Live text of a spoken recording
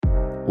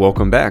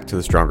Welcome back to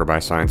the Stronger by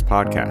Science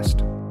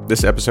podcast.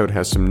 This episode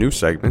has some new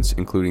segments,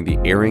 including the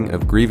airing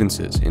of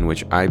grievances, in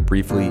which I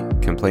briefly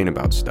complain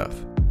about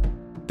stuff.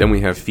 Then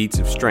we have Feats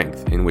of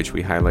Strength, in which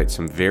we highlight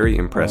some very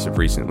impressive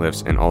recent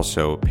lifts and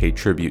also pay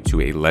tribute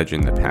to a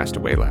legend that passed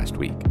away last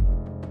week.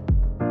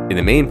 In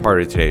the main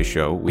part of today's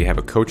show, we have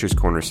a Coach's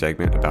Corner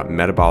segment about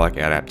metabolic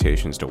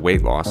adaptations to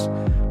weight loss,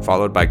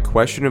 followed by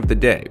Question of the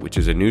Day, which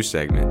is a new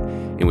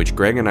segment in which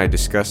Greg and I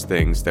discuss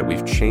things that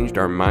we've changed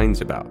our minds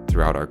about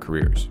throughout our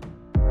careers.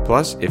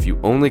 Plus, if you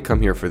only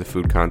come here for the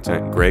food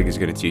content, Greg is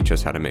going to teach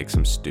us how to make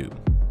some stew.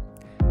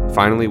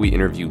 Finally, we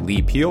interview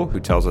Leigh Peele,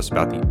 who tells us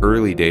about the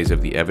early days of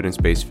the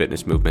evidence-based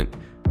fitness movement,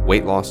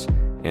 weight loss,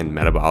 and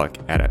metabolic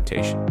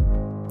adaptation.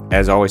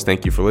 As always,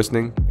 thank you for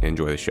listening and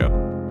enjoy the show.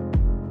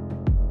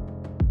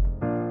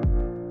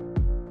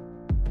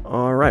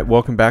 All right,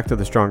 welcome back to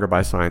the Stronger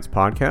by Science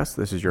podcast.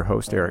 This is your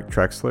host, Eric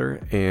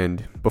Trexler.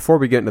 And before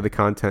we get into the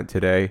content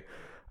today,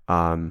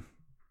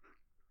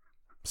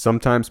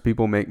 sometimes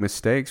people make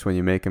mistakes. When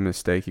you make a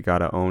mistake, you got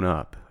to own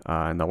up.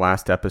 In the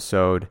last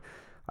episode,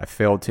 I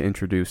failed to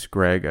introduce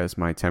Greg as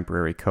my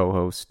temporary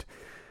co-host.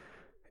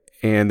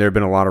 And there have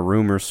been a lot of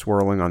rumors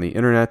swirling on the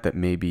internet that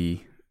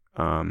maybe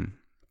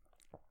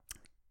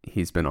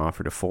he's been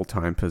offered a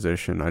full-time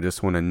position. I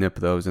just want to nip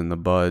those in the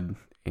bud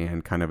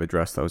and kind of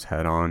address those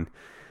head on.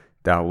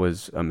 That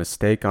was a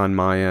mistake on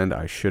my end.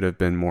 I should have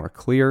been more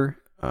clear.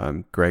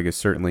 Greg is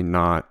certainly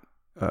not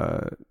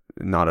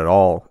at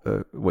all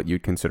what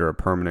you'd consider a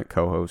permanent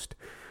co-host.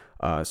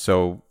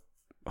 So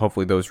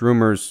hopefully those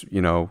rumors,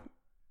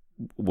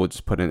 we'll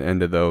just put an end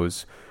to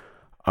those.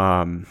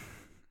 And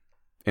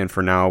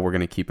for now, we're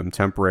going to keep them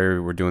temporary.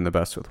 We're doing the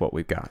best with what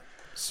we've got.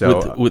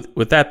 So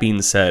with that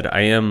being said,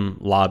 I am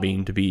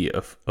lobbying to be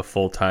a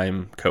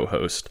full-time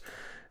co-host.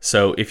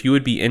 So if you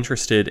would be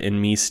interested in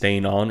me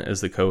staying on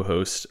as the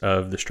co-host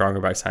of the Stronger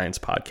by Science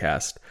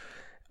podcast,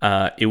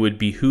 it would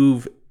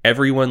behoove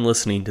everyone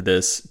listening to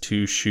this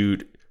to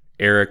shoot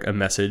Eric a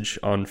message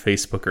on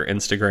Facebook or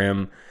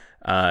Instagram.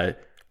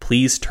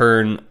 Please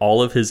turn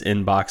all of his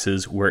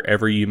inboxes,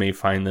 wherever you may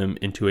find them,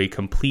 into a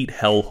complete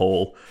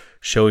hellhole,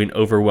 showing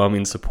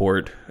overwhelming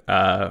support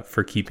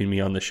for keeping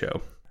me on the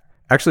show.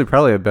 Actually,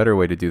 probably a better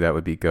way to do that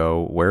would be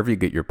go wherever you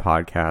get your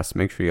podcast,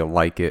 make sure you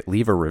like it,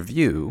 leave a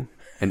review.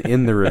 And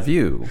in the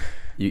review,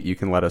 you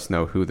can let us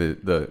know who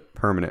the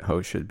permanent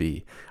host should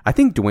be. I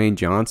think Dwayne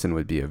Johnson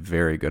would be a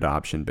very good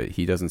option, but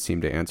he doesn't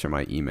seem to answer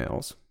my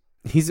emails.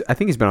 I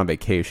think he's been on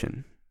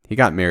vacation. He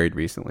got married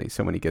recently,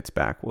 so when he gets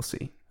back, we'll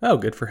see. Oh,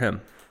 good for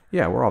him.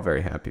 Yeah, we're all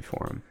very happy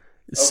for him.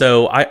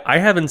 So I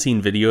haven't seen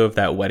video of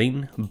that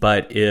wedding,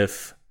 but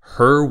if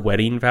her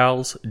wedding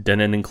vows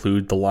didn't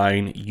include the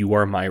line, "You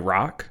are my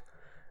rock,"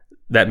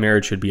 that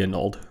marriage should be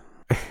annulled.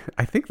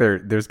 I think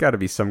there's got to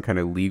be some kind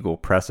of legal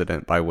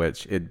precedent by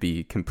which it'd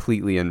be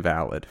completely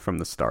invalid from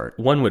the start.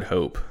 One would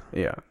hope.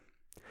 Yeah.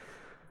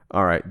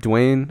 All right,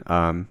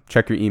 Dwayne,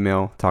 check your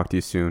email. Talk to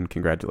you soon.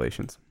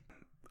 Congratulations.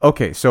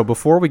 Okay, so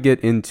before we get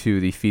into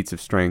the feats of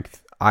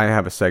strength, I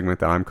have a segment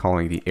that I'm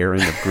calling the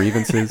airing of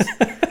grievances.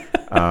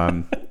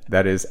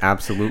 That is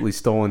absolutely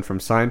stolen from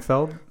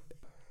Seinfeld.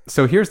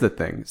 So here's the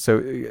thing.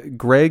 So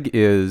Greg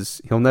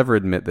he'll never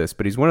admit this,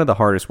 but he's one of the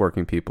hardest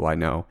working people I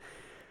know.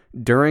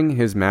 During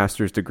his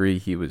master's degree,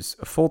 he was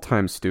a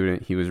full-time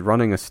student. He was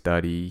running a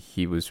study.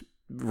 He was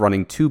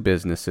running 2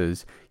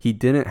 businesses. He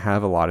didn't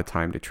have a lot of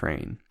time to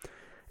train.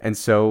 And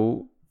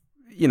so,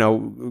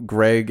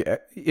 Greg,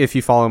 if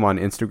you follow him on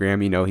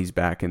Instagram, he's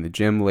back in the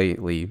gym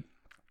lately.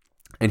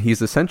 And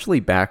he's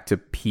essentially back to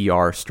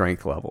PR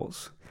strength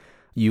levels.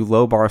 You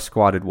low bar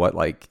squatted,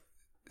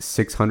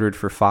 600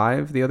 for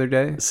 5 the other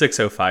day?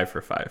 605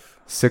 for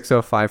 5.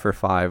 605 for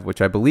 5, which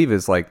I believe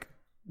is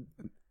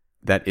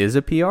that is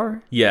a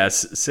PR?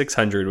 Yes,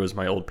 600 was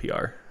my old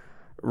PR.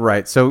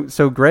 Right.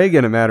 So Greg,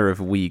 in a matter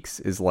of weeks,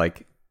 is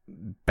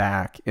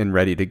back and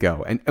ready to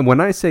go. And when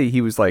I say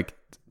he was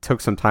took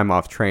some time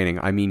off training,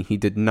 I mean he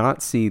did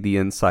not see the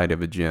inside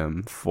of a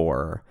gym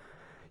for...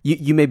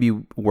 You maybe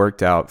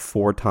worked out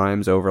 4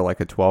 times over a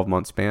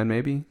 12-month span,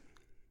 maybe?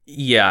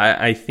 Yeah,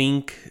 I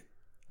think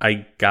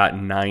I got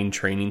 9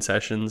 training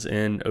sessions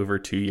in over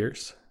 2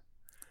 years.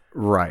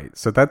 Right.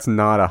 So that's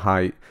not a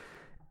high...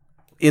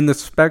 In the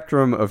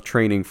spectrum of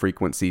training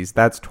frequencies,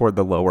 that's toward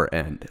the lower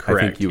end.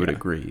 Correct, I think you would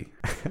agree.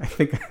 I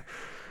think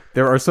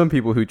there are some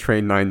people who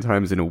train 9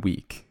 times in a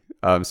week.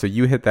 So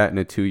you hit that in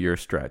a 2-year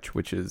stretch,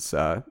 which is,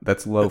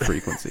 that's low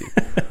frequency.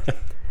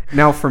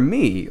 Now for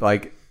me,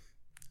 I've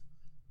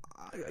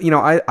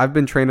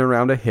been training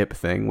around a hip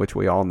thing, which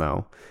we all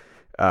know.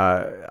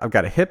 I've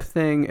got a hip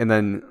thing, and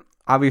then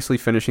obviously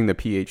finishing the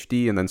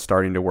PhD and then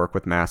starting to work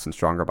with Mass and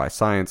Stronger by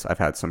Science. I've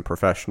had some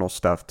professional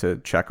stuff to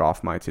check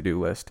off my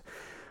to-do list.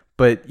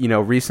 But,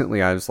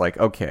 recently I was like,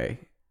 okay,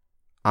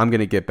 I'm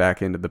going to get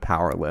back into the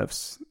power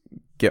lifts,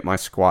 get my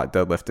squat,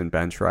 deadlift, and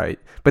bench right.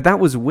 But that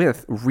was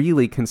with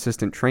really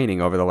consistent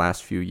training over the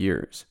last few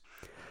years.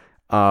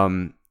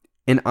 And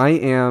I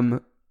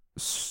am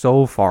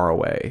so far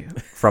away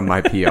from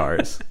my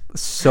PRs.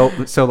 So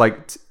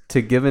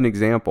to give an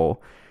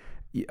example,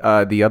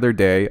 the other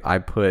day I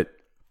put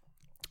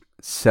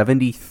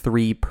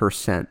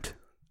 73%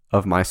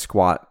 of my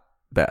squat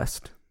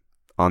best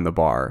on the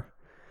bar.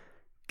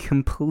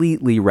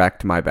 Completely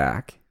wrecked my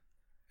back.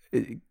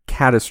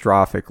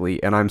 Catastrophically,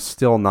 and I'm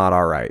still not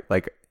all right.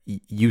 Like,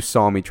 you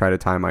saw me try to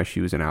tie my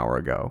shoes an hour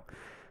ago.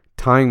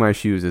 Tying my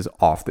shoes is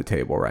off the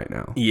table right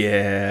now.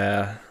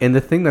 Yeah. And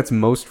the thing that's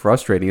most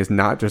frustrating is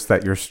not just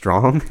that you're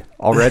strong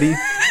already,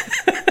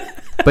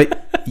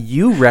 but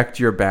you wrecked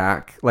your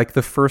back like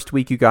the first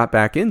week you got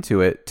back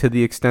into it, to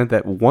the extent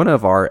that one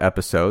of our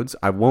episodes,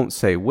 I won't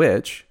say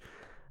which,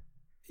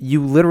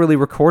 you literally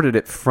recorded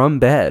it from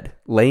bed,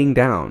 laying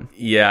down.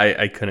 Yeah,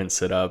 I couldn't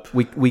sit up.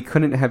 We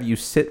couldn't have you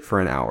sit for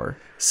an hour.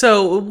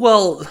 So,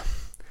 well,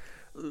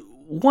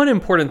 one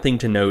important thing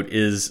to note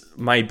is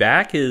my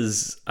back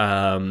is,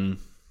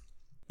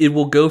 it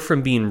will go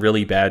from being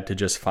really bad to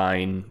just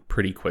fine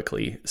pretty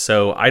quickly.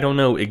 So I don't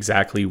know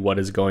exactly what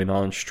is going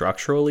on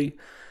structurally,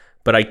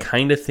 but I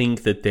kind of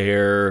think that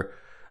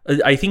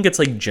I think it's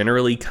like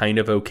generally kind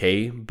of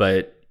okay.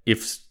 But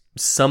if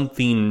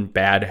something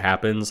bad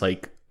happens,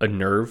 like a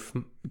nerve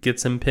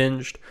gets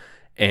impinged,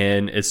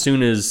 and as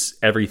soon as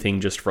everything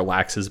just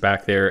relaxes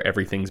back there,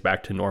 everything's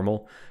back to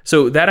normal.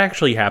 So that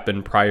actually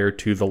happened prior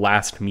to the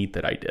last meet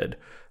that I did.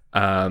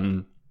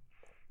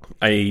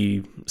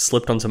 I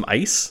slipped on some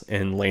ice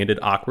and landed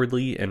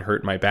awkwardly and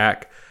hurt my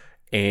back.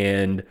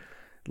 And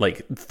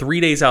like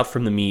 3 days out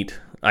from the meet,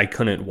 I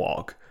couldn't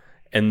walk.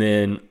 And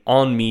then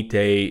on meet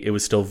day, it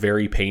was still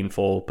very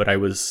painful, but I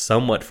was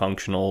somewhat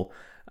functional.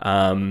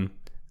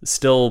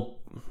 Still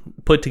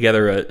put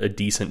together a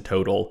decent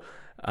total.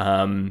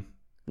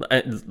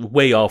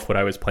 Way off what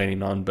I was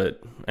planning on,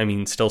 but I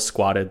mean, still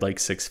squatted like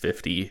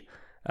 650.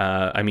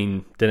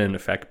 Didn't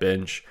affect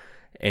bench,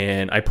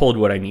 and I pulled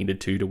what I needed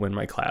to win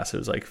my class. It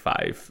was like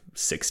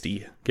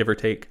 560, give or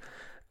take.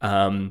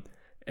 And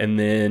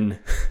then,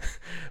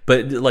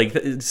 but like,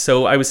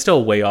 so I was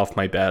still way off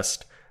my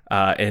best,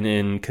 and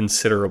in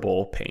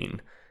considerable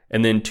pain.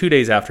 And then 2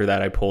 days after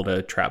that, I pulled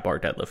a trap bar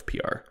deadlift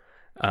PR,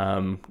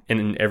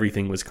 and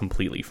everything was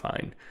completely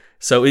fine.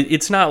 So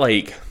it's not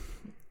like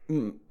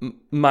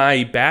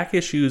my back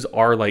issues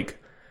are like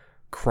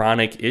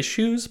chronic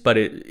issues, but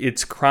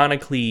it's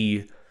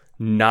chronically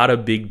not a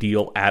big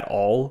deal at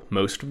all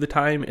most of the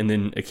time, and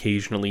then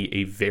occasionally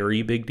a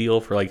very big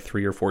deal for like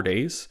 3 or 4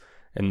 days,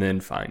 and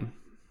then fine.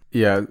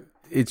 Yeah,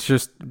 it's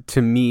just,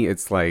 to me,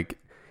 it's like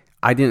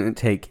I didn't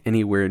take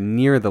anywhere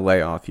near the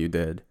layoff you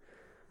did.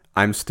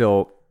 I'm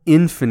still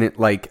infinite,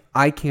 like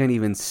I can't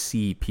even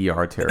see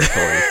PR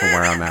territory from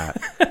where I'm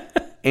at.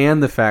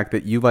 And the fact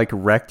that you like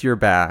wrecked your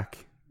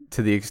back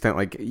to the extent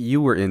like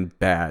you were in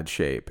bad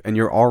shape and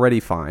you're already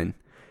fine.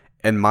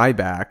 And my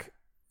back,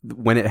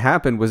 when it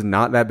happened, was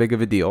not that big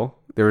of a deal.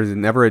 There was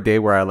never a day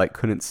where I like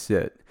couldn't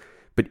sit,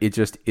 but it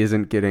just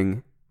isn't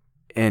getting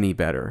any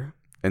better.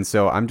 And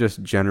so I'm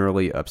just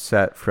generally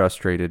upset,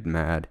 frustrated,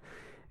 mad,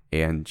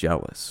 and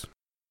jealous.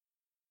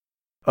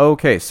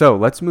 Okay, so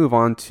let's move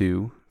on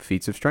to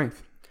feats of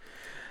strength.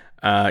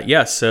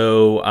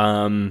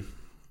 So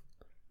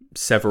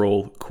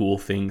several cool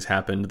things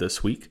happened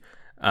this week.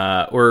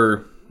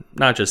 Or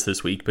not just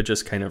this week, but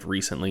just kind of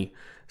recently.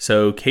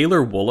 So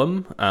Kaylor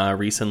Woolham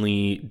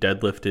recently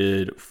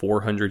deadlifted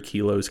 400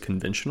 kilos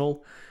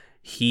conventional.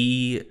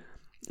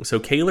 So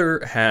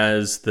Kaylor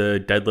has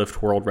the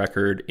deadlift world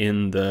record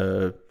in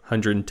the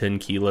 110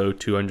 kilo,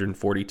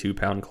 242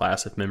 pound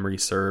class, if memory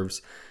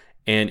serves.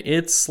 And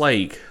it's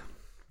like,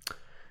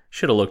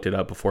 should have looked it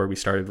up before we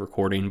started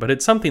recording, but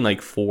it's something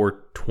like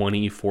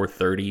 420,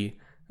 430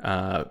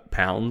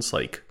 pounds,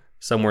 like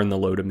somewhere in the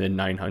low to mid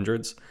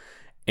 900s.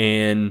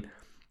 And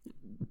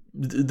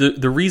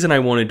the reason I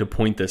wanted to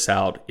point this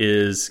out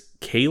is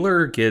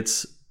Kaylor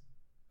gets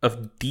a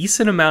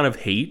decent amount of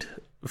hate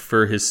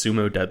for his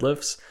sumo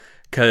deadlifts,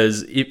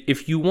 because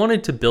if you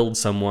wanted to build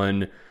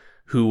someone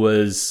who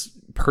was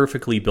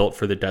perfectly built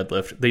for the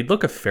deadlift, they'd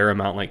look a fair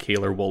amount like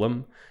Kaylor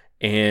Woolham.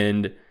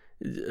 And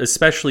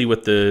especially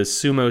with the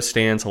sumo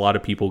stance, a lot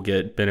of people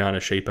get bent out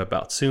of shape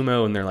about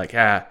sumo, and they're like,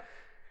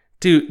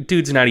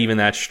 dude's not even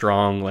that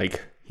strong.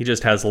 Like, he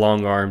just has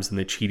long arms and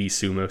the cheaty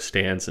sumo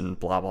stance and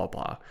blah, blah,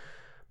 blah.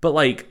 But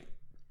like,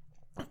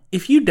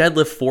 if you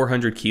deadlift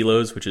 400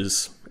 kilos, which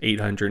is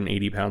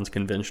 880 pounds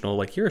conventional,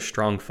 like, you're a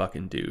strong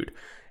fucking dude.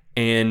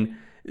 And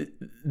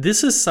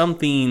this is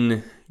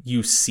something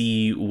you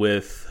see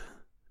with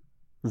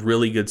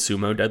really good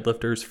sumo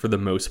deadlifters for the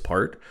most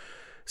part.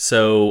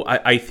 So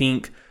I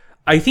think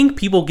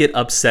people get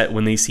upset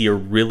when they see a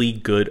really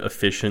good,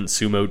 efficient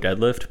sumo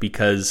deadlift,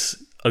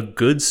 because a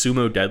good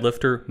sumo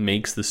deadlifter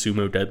makes the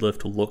sumo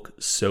deadlift look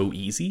so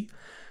easy.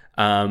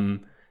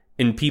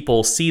 And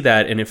people see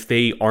that, and if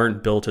they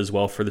aren't built as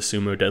well for the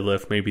sumo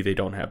deadlift, maybe they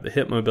don't have the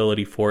hip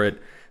mobility for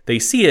it, they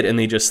see it and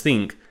they just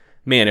think,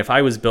 man, if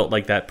I was built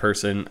like that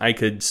person, I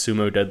could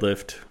sumo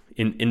deadlift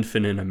an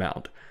infinite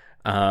amount.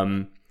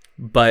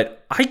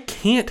 But I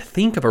can't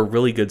think of a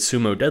really good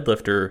sumo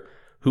deadlifter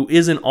who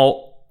isn't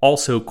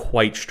also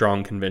quite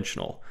strong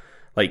conventional.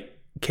 Like,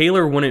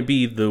 Kaylor wouldn't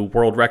be the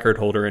world record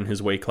holder in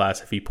his weight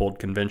class if he pulled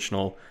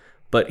conventional,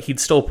 but he'd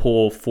still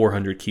pull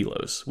 400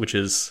 kilos, which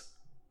is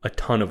a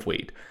ton of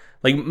weight.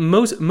 Like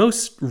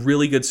most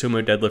really good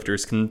sumo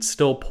deadlifters can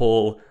still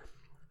pull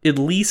at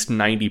least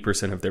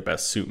 90% of their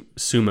best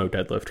sumo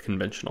deadlift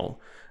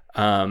conventional.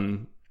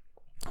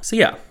 So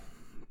yeah,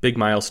 big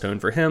milestone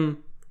for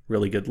him.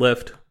 Really good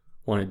lift.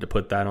 Wanted to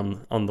put that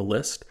on the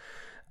list.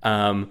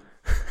 So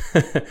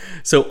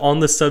on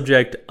the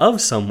subject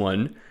of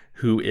someone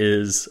who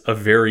is a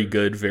very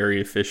good,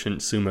 very efficient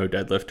sumo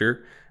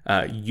deadlifter,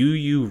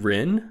 Yu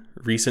Rin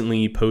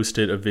recently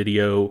posted a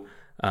video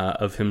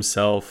of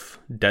himself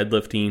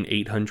deadlifting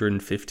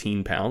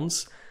 815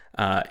 pounds.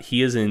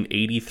 He is an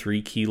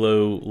 83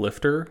 kilo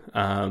lifter,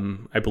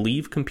 I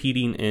believe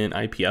competing in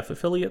IPF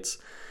affiliates.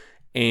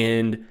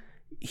 And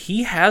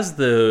he has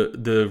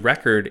the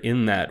record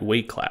in that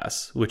weight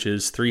class, which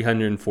is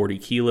 340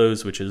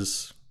 kilos, which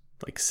is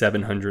like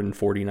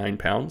 749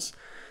 pounds.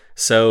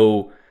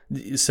 So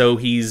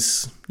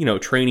he's,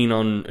 training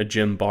on a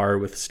gym bar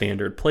with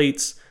standard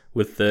plates,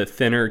 with the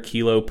thinner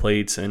kilo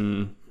plates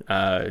and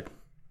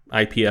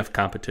IPF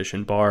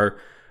competition bar.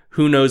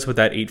 Who knows what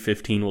that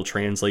 815 will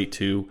translate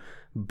to,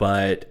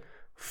 but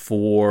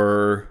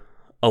for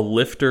a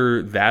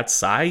lifter that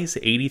size,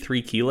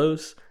 83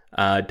 kilos,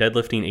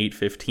 deadlifting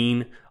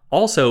 815,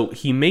 also,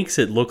 he makes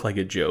it look like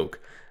a joke.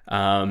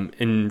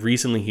 And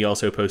recently he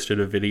also posted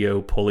a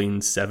video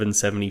pulling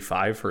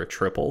 775 for a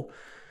triple.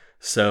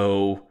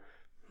 So,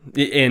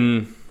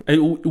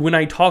 when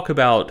I talk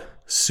about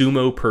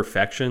sumo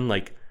perfection,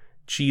 like,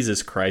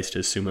 Jesus Christ,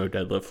 his sumo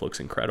deadlift looks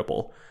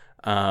incredible.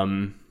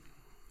 So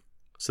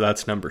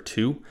that's number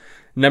 2.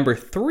 Number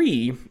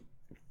 3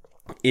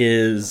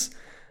 is,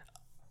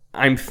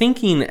 I'm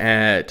thinking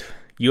at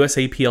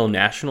USAPL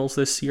Nationals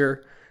this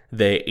year,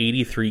 the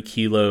 83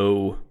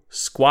 kilo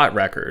squat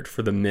record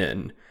for the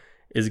men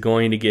is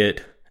going to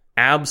get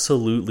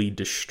absolutely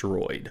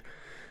destroyed.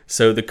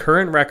 So the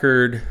current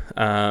record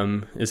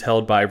is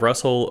held by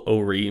Russell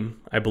O'Ree.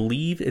 I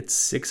believe it's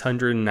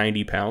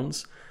 690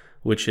 pounds,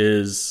 which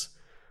is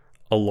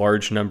a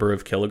large number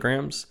of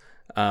kilograms,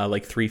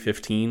 like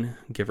 315,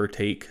 give or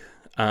take.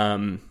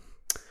 So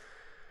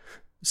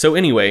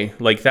anyway,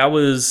 like that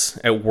was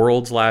at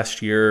Worlds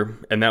last year,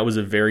 and that was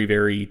a very,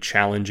 very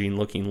challenging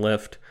looking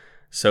lift.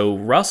 So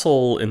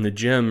Russell in the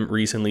gym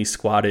recently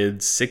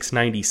squatted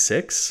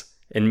 696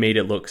 and made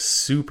it look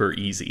super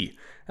easy.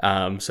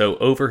 So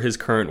over his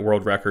current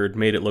world record,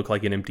 made it look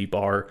like an empty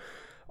bar.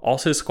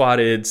 Also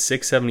squatted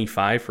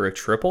 675 for a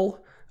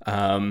triple.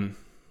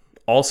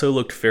 Also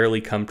looked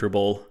fairly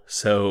comfortable.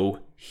 So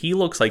he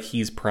looks like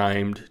he's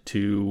primed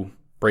to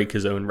break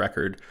his own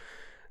record.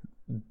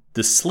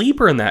 The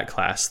sleeper in that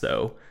class,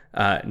 though,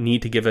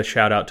 need to give a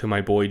shout out to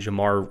my boy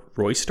Jamar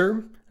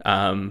Royster.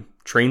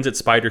 Trains at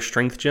Spider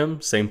Strength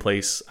Gym, same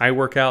place I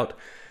work out.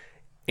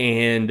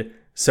 And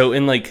so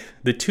in like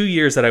the 2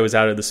 years that I was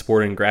out of the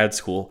sport in grad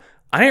school,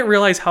 I didn't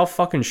realize how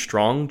fucking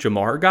strong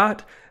Jamar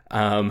got.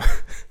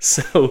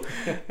 So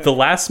the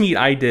last meet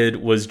I did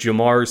was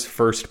Jamar's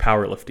first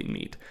powerlifting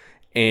meet.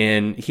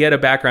 And he had a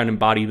background in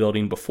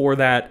bodybuilding before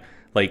that.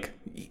 Like,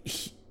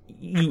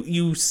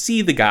 you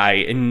see the guy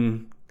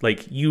and,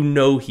 like,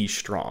 he's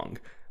strong.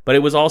 But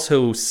it was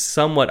also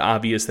somewhat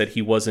obvious that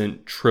he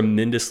wasn't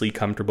tremendously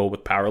comfortable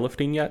with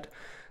powerlifting yet.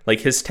 Like,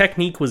 his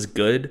technique was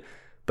good,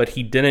 but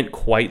he didn't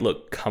quite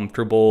look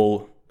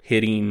comfortable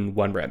hitting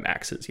 1 rep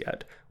maxes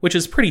yet, which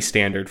is pretty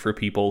standard for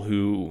people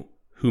who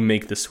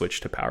make the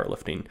switch to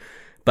powerlifting.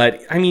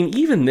 But, I mean,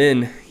 even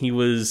then, he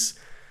was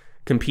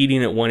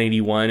competing at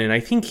 181, and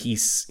I think he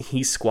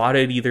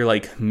squatted either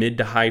like mid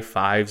to high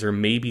 5s or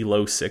maybe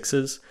low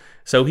 6s.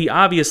 So he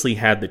obviously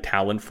had the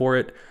talent for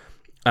it.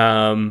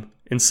 And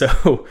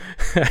so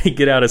I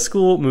get out of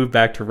school, move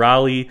back to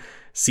Raleigh,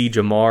 see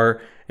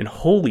Jamar, and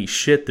holy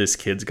shit, this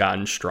kid's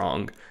gotten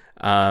strong.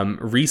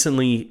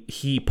 Recently,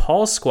 he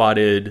pause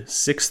squatted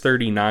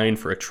 639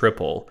 for a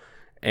triple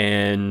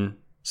and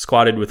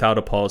squatted without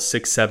a pause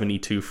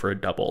 672 for a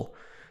double.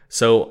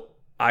 So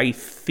I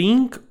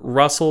think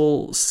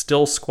Russell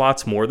still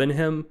squats more than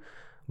him,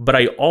 but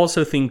I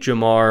also think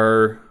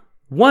Jamar,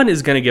 one,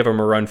 is going to give him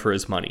a run for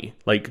his money.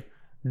 Like,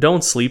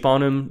 don't sleep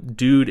on him.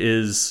 Dude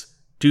is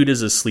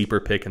a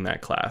sleeper pick in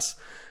that class.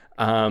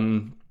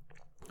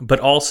 But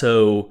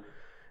also,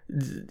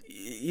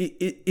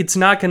 it's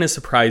not going to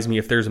surprise me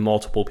if there's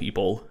multiple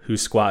people who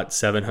squat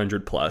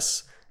 700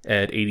 plus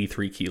at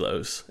 83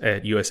 kilos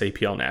at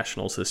USAPL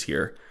Nationals this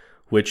year,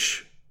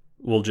 which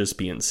will just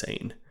be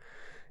insane.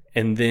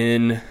 And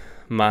then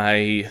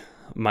my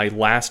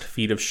last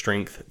feat of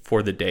strength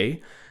for the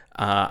day,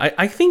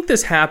 I think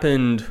this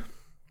happened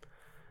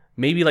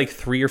maybe like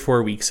 3 or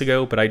 4 weeks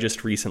ago, but I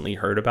just recently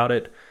heard about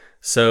it.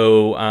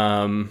 So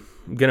I'm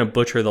going to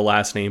butcher the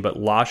last name, but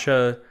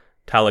Lasha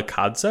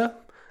Talikadze,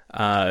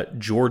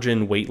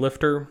 Georgian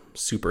weightlifter,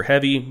 super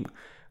heavy,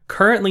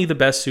 currently the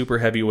best super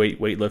heavyweight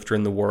weightlifter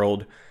in the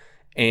world,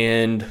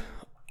 and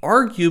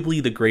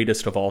arguably the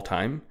greatest of all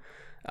time.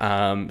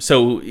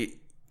 So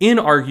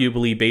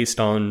inarguably, based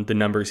on the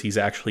numbers he's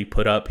actually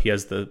put up, he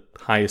has the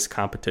highest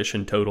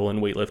competition total in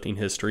weightlifting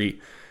history.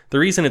 The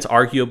reason it's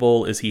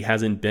arguable is he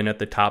hasn't been at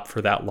the top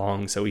for that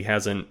long, so he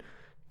hasn't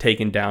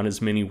taken down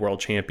as many world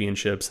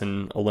championships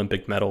and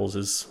Olympic medals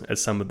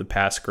as some of the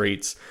past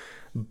greats.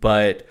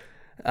 But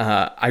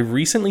I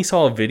recently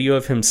saw a video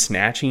of him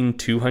snatching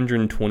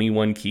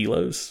 221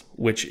 kilos,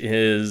 which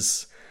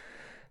is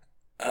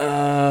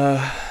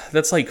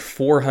that's like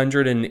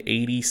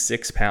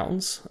 486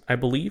 pounds, I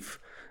believe.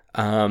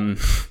 And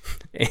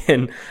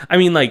I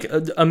mean, like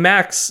a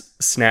max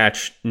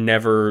snatch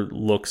never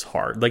looks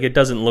hard. Like it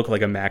doesn't look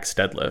like a max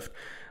deadlift,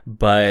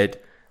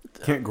 but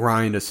can't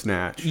grind a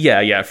snatch.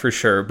 Yeah, for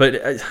sure.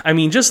 But I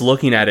mean, just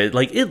looking at it,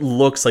 like it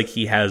looks like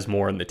he has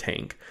more in the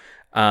tank.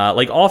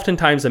 Like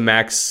oftentimes a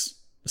max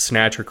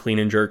snatch or clean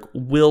and jerk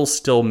will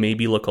still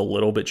maybe look a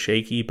little bit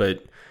shaky,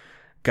 but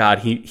God,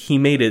 he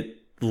made it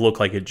look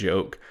like a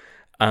joke.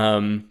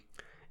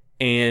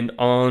 And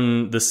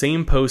on the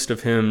same post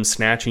of him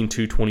snatching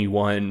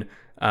 221,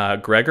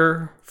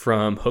 Gregor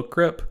from Hook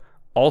Grip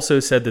also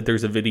said that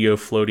there's a video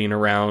floating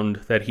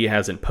around that he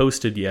hasn't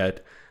posted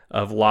yet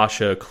of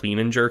Lasha clean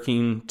and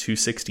jerking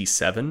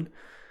 267,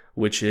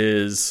 which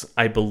is,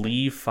 I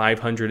believe,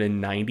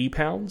 590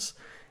 pounds.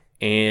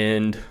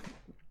 And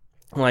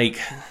like,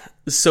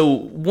 so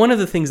one of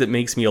the things that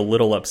makes me a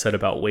little upset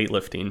about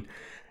weightlifting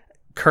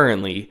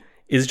currently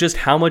is just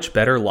how much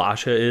better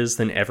Lasha is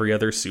than every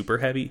other super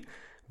heavy,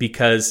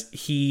 because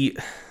he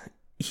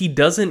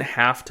doesn't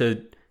have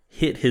to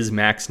hit his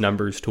max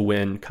numbers to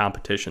win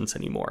competitions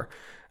anymore.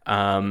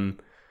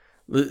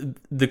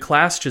 The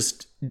class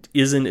just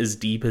isn't as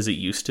deep as it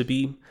used to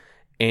be.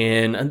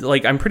 And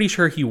like, I'm pretty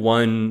sure he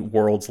won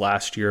worlds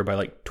last year by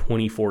like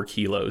 24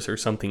 kilos or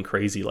something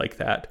crazy like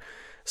that.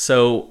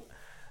 So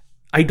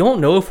I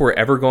don't know if we're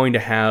ever going to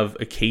have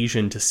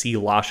occasion to see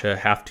Lasha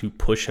have to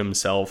push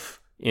himself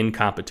in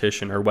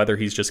competition, or whether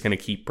he's just going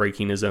to keep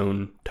breaking his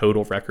own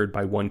total record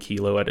by 1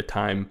 kilo at a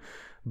time.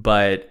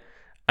 But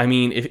I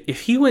mean,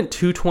 if he went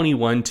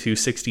 221,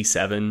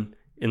 267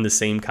 in the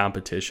same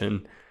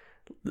competition,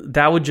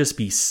 that would just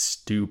be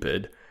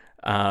stupid.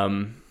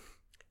 And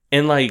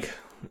like,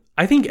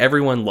 I think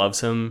everyone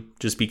loves him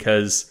just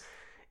because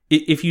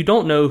if you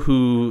don't know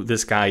who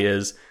this guy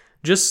is,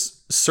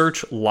 just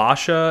search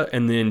Lasha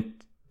and then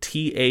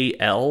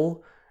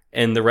TAL,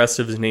 and the rest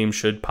of his name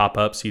should pop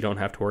up, so you don't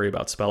have to worry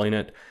about spelling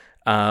it.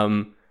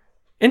 And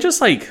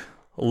just like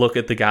look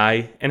at the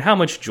guy and how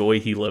much joy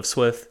he lifts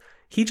with.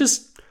 He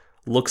just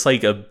looks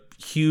like a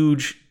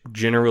huge,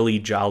 generally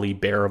jolly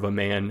bear of a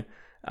man,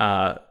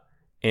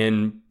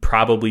 and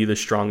probably the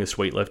strongest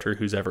weightlifter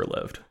who's ever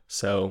lived.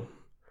 So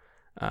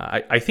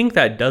I think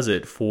that does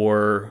it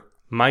for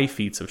my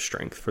feats of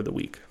strength for the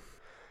week.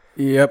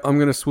 Yep, I'm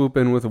going to swoop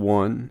in with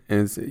one.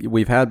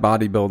 We've had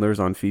bodybuilders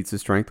on feats of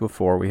strength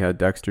before. We had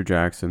Dexter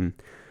Jackson.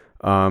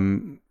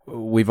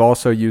 We've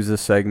also used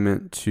this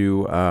segment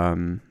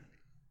to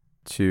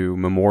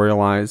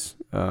memorialize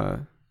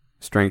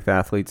strength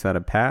athletes that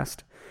have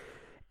passed.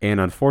 And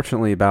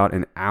unfortunately, about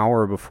an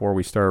hour before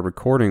we started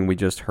recording, we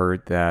just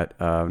heard that,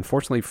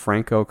 unfortunately,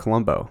 Franco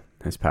Columbu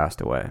has passed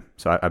away.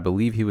 So I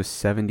believe he was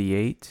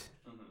 78.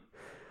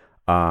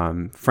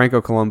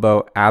 Franco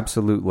Columbu,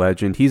 absolute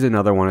legend. He's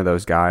another one of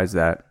those guys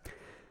that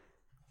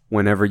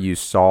whenever you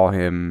saw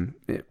him,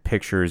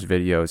 pictures,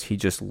 videos, he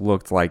just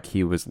looked like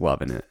he was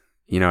loving it.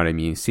 You know what I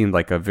mean? He seemed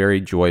like a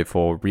very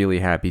joyful, really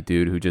happy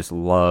dude who just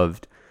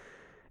loved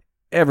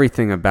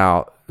everything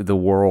about the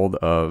world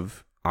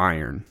of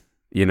iron.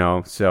 You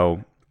know,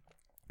 so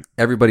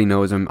everybody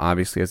knows him,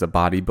 obviously, as a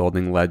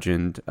bodybuilding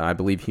legend. I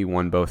believe he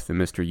won both the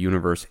Mr.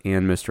 Universe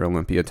and Mr.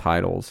 Olympia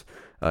titles,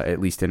 at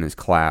least in his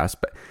class.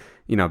 But,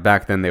 you know,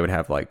 back then they would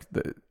have like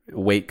the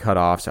weight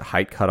cutoffs,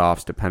 height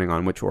cutoffs, depending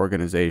on which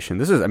organization.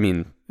 This is, I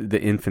mean,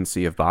 the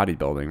infancy of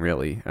bodybuilding,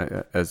 really,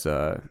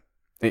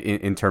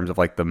 in terms of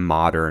like the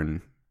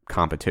modern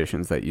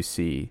competitions that you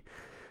see.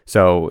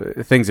 So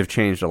things have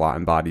changed a lot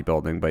in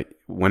bodybuilding, but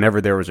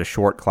whenever there was a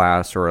short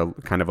class or a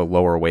kind of a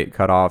lower weight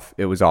cutoff,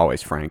 it was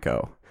always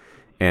Franco.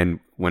 And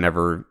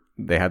whenever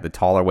they had the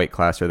taller weight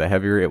class or the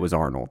heavier, it was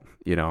Arnold,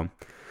 you know.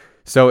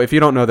 So if you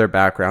don't know their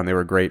background, they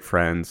were great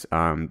friends.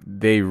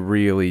 They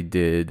really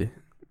did.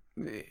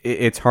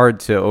 It's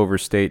hard to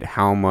overstate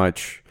how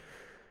much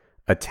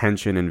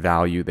attention and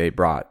value they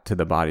brought to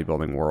the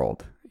bodybuilding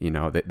world. You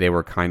know, they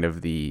were kind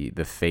of the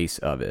face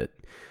of it.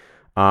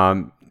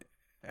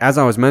 As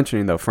I was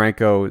mentioning, though,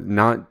 Franco,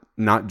 not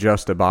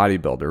just a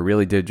bodybuilder,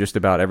 really did just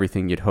about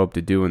everything you'd hope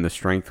to do in the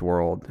strength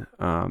world.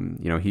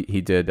 You know,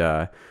 he did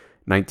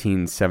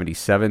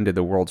 1977, did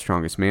the World's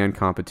Strongest Man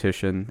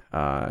competition.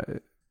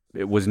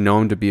 It was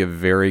known to be a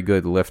very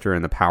good lifter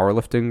in the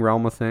powerlifting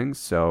realm of things.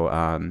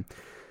 So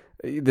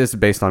this is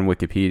based on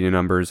Wikipedia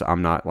numbers.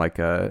 I'm not like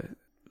a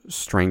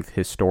strength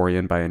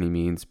historian by any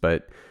means,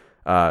 but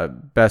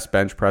best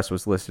bench press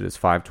was listed as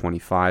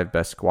 525,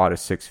 best squat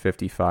is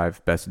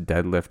 655, best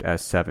deadlift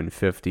as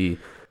 750.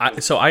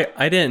 So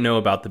I didn't know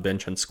about the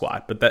bench and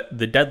squat, but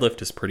the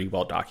deadlift is pretty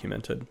well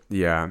documented.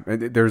 Yeah,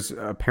 there's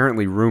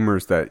apparently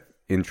rumors that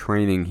in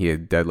training he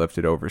had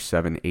deadlifted over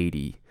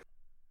 780.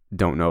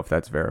 Don't know if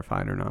that's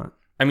verified or not.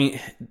 I mean,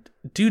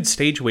 dude's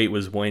stage weight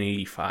was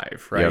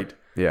 185, right? Yep.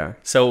 Yeah.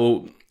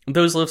 So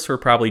those lifts were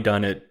probably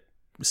done at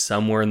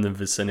somewhere in the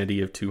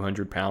vicinity of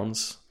 200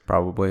 pounds.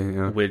 Probably,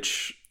 yeah.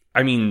 Which,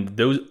 I mean,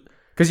 those...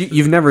 Because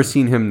you've never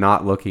seen him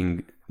not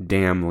looking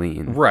damn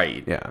lean.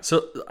 Right. Yeah.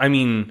 So, I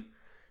mean,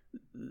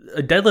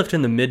 a deadlift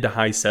in the mid to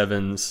high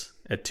sevens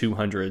at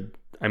 200,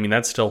 I mean,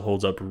 that still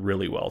holds up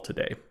really well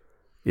today.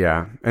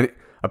 Yeah. And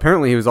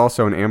apparently he was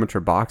also an amateur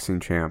boxing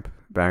champ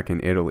back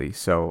in Italy.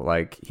 So,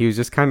 like, he was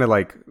just kind of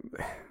like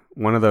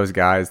one of those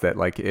guys that,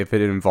 like, if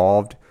it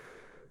involved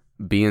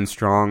being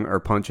strong or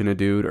punching a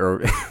dude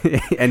or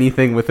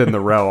anything within the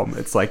realm,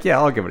 it's like, yeah,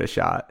 I'll give it a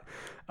shot.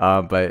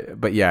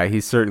 But yeah,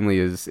 he certainly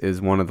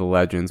is one of the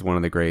legends, one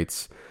of the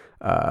greats.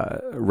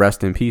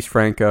 Rest in peace,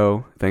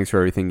 Franco. Thanks for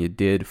everything you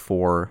did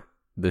for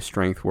the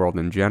strength world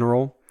in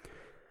general.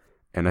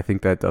 And I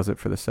think that does it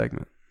for the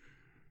segment.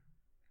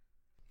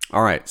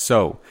 All right,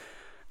 so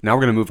now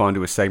we're going to move on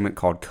to a segment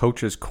called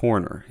Coach's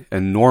Corner.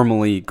 And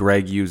normally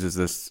Greg uses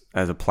this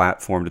as a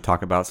platform to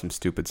talk about some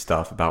stupid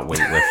stuff about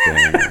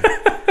weightlifting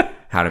or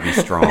how to be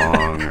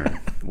strong or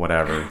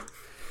whatever.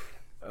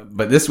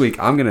 But this week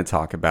I'm going to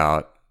talk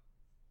about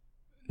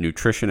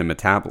nutrition and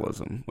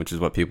metabolism, which is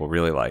what people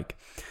really like.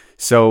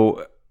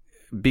 So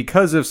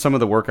because of some of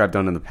the work I've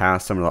done in the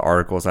past, some of the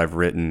articles I've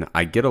written,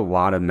 I get a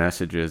lot of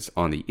messages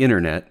on the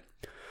internet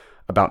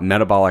about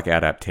metabolic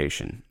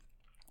adaptation.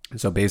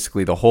 So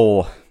basically the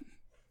whole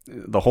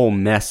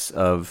mess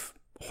of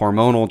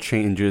hormonal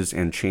changes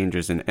and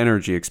changes in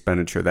energy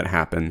expenditure that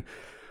happen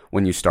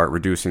when you start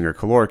reducing your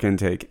caloric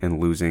intake and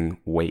losing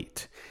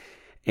weight.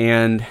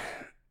 And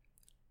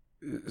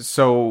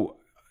so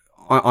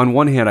on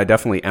one hand, I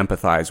definitely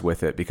empathize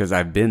with it because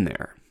I've been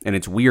there. And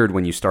it's weird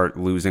when you start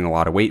losing a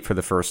lot of weight for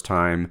the first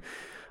time.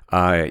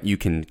 You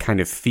can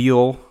kind of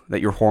feel that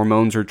your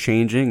hormones are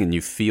changing and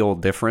you feel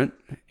different.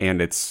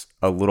 And it's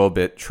a little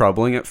bit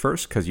troubling at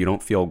first because you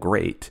don't feel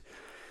great.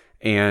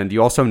 And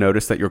you also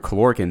notice that your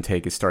caloric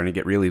intake is starting to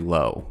get really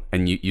low.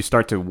 And you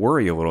start to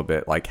worry a little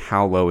bit, like,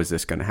 how low is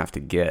this going to have to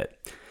get?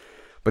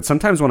 But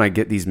sometimes when I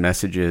get these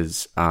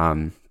messages,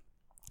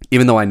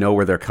 even though I know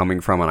where they're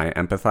coming from and I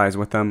empathize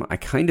with them, I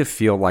kind of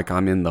feel like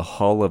I'm in the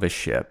hull of a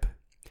ship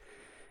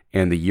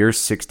in the year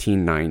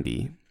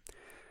 1690.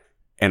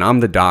 And I'm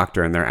the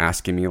doctor and they're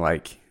asking me,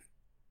 like,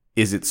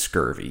 is it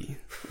scurvy?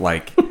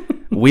 Like,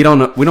 we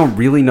don't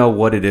really know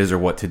what it is or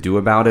what to do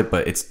about it,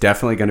 but it's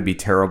definitely going to be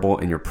terrible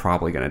and you're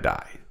probably going to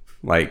die.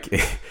 Like,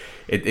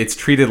 it's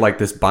treated like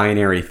this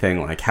binary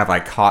thing. Like, have I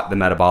caught the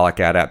metabolic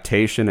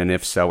adaptation? And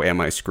if so,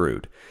 am I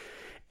screwed?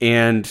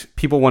 And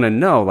people want to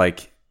know,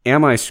 like,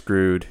 am I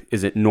screwed?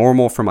 Is it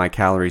normal for my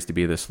calories to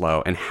be this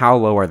low? And how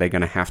low are they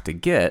going to have to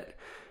get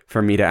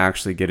for me to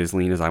actually get as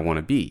lean as I want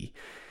to be?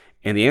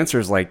 And the answer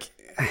is, like,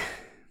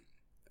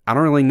 I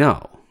don't really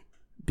know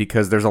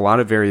because there's a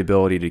lot of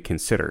variability to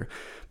consider.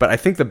 But I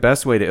think the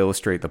best way to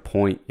illustrate the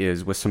point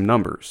is with some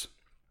numbers.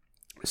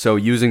 So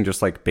using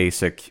just like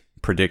basic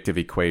predictive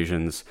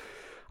equations,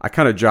 I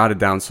kind of jotted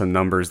down some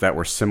numbers that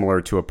were similar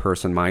to a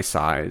person my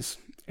size.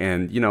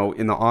 And, you know,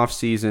 in the off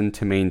season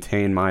to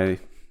maintain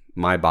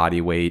my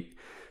body weight,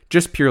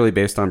 just purely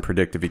based on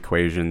predictive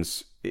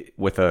equations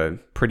with a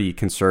pretty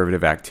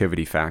conservative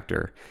activity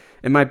factor,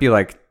 it might be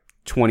like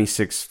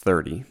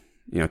 2630,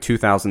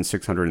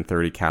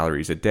 2,630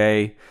 calories a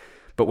day.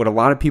 But what a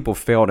lot of people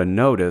fail to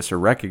notice or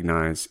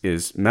recognize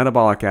is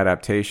metabolic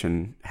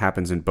adaptation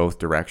happens in both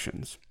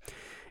directions.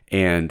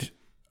 And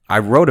I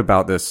wrote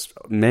about this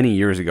many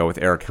years ago with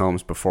Eric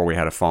Helms before we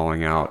had a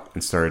falling out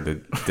and started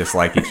to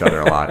dislike each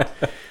other a lot.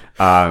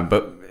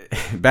 But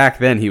back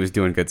then he was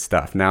doing good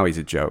stuff. Now he's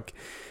a joke.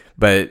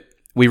 But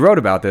we wrote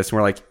about this and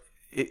we're like,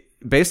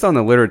 based on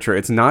the literature,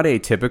 it's not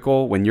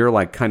atypical when you're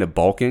like kind of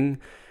bulking.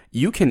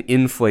 You can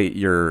inflate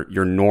your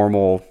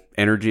normal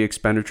energy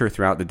expenditure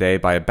throughout the day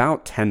by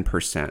about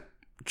 10%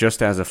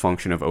 just as a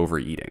function of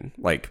overeating.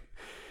 Like,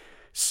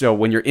 so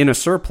when you're in a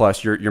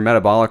surplus, your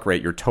metabolic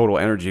rate, your total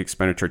energy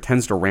expenditure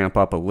tends to ramp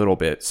up a little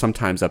bit,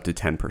 sometimes up to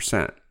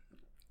 10%.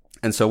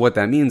 And so what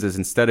that means is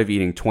instead of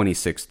eating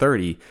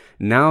 2630,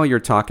 now you're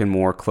talking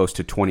more close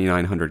to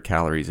 2,900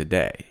 calories a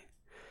day.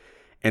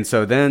 And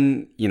so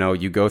then,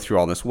 you go through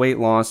all this weight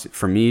loss.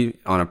 For me,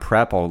 on a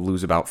prep, I'll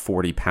lose about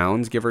 40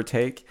 pounds, give or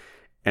take.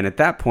 And at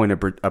that point,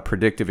 a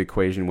predictive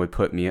equation would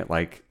put me at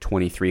like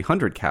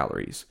 2,300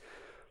 calories.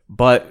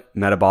 But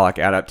metabolic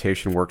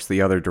adaptation works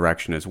the other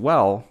direction as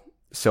well.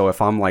 So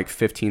if I'm like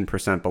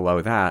 15%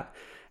 below that,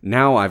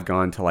 now I've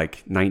gone to like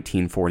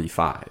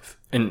 1945.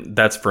 And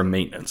that's for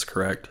maintenance,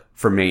 correct?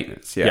 For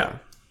maintenance, yeah.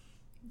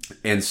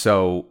 And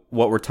so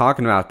what we're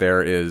talking about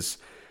there is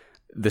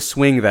the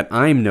swing that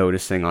I'm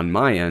noticing on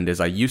my end is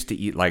I used to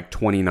eat like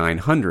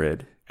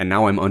 2,900 and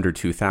now I'm under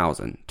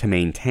 2,000 to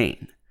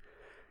maintain.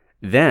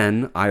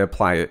 Then I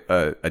apply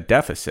a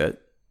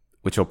deficit,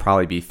 which will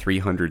probably be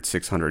 300,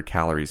 600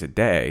 calories a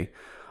day.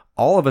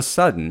 All of a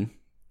sudden,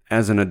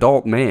 as an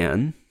adult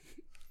man,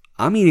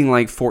 I'm eating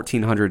like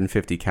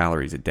 1,450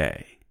 calories a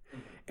day.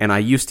 And I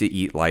used to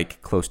eat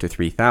like close to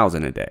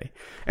 3,000 a day.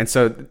 And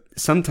so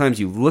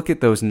sometimes you look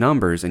at those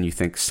numbers and you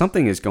think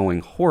something is going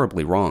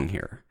horribly wrong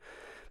here.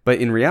 But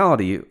in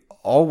reality,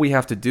 all we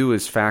have to do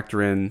is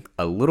factor in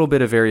a little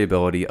bit of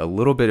variability, a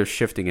little bit of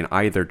shifting in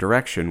either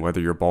direction, whether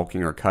you're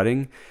bulking or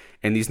cutting,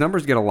 and these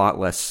numbers get a lot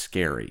less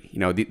scary. You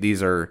know,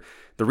 these are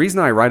the reason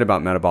I write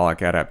about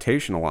metabolic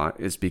adaptation a lot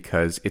is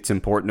because it's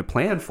important to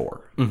plan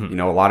for. You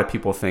know, a lot of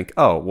people think,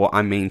 oh, well,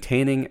 I'm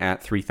maintaining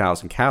at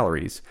 3,000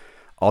 calories.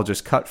 I'll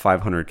just cut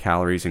 500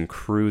 calories and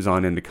cruise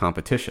on into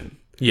competition.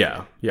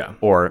 Yeah, yeah.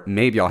 Or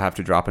maybe I'll have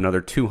to drop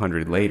another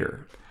 200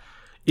 later.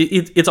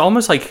 It's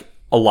almost like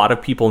a lot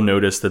of people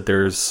notice that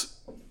there's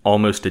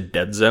almost a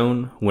dead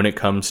zone when it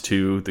comes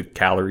to the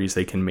calories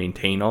they can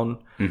maintain on,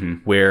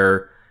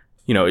 where,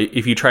 you know,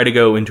 if you try to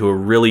go into a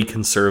really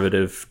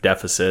conservative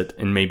deficit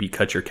and maybe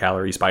cut your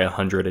calories by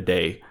 100 a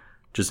day,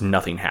 just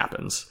nothing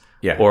happens.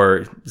 Yeah.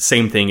 Or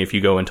same thing if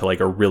you go into like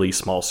a really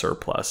small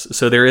surplus.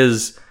 So there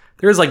is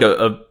like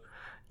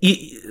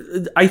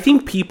I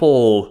think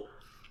people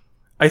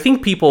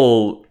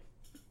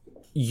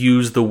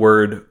use the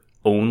word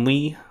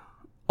only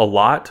a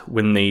lot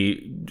when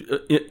they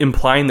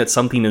implying that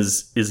something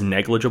is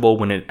negligible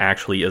when it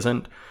actually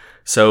isn't.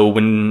 So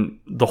when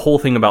the whole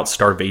thing about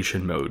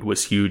starvation mode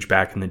was huge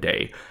back in the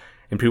day,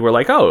 and people were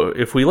like, oh,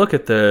 if we look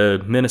at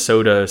the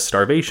Minnesota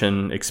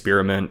starvation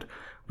experiment,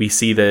 we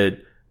see that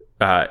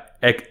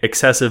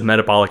excessive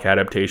metabolic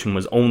adaptation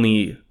was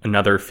only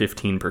another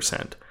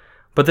 15%.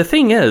 But the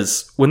thing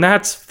is, when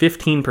that's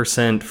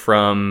 15%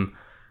 from,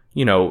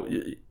 you know,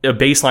 a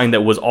baseline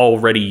that was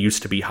already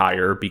used to be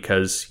higher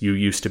because you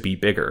used to be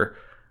bigger,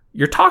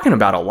 you're talking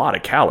about a lot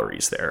of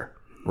calories there.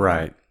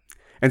 Right.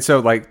 And so,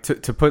 like,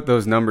 to put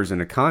those numbers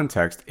into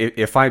context,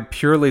 if I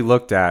purely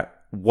looked at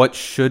what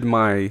should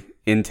my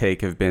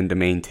intake have been to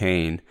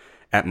maintain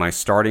at my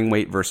starting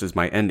weight versus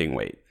my ending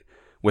weight,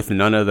 with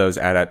none of those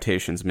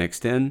adaptations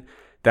mixed in,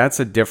 that's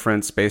a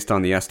difference based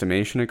on the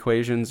estimation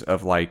equations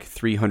of like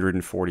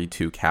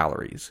 342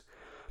 calories.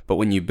 But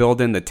when you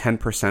build in the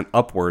 10%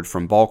 upward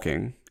from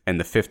bulking and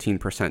the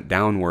 15%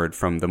 downward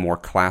from the more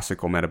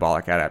classical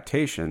metabolic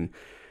adaptation,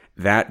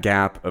 that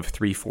gap of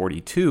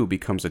 342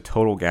 becomes a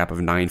total gap of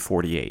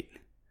 948.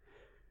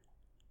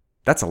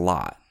 That's a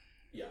lot.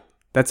 Yeah.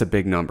 That's a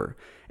big number.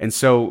 And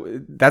so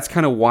that's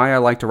kind of why I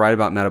like to write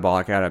about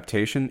metabolic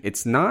adaptation.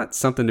 It's not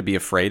something to be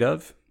afraid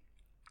of.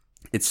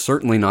 It's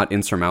certainly not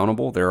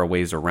insurmountable. There are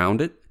ways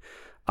around it.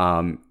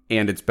 And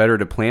it's better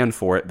to plan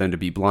for it than to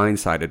be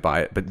blindsided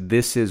by it. But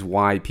this is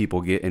why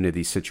people get into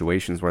these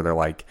situations where they're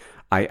like,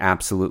 I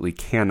absolutely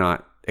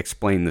cannot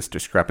explain this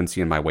discrepancy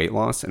in my weight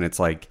loss. And it's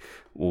like,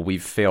 well,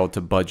 we've failed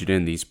to budget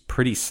in these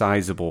pretty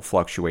sizable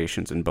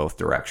fluctuations in both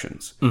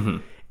directions.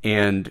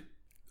 And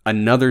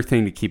another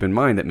thing to keep in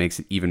mind that makes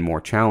it even more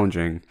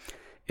challenging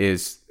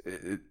is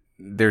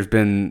there's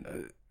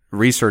been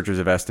researchers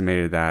have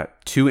estimated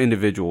that two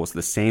individuals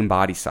the same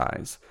body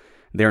size,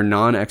 their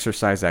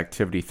non-exercise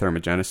activity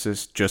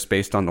thermogenesis, just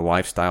based on the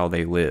lifestyle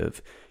they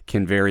live,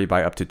 can vary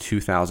by up to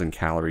 2,000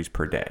 calories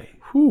per day.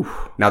 Whew.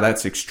 Now,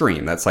 that's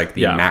extreme. That's like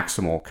the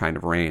maximal kind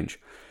of range.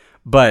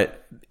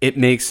 But it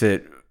makes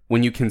it,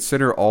 when you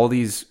consider all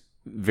these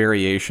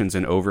variations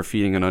in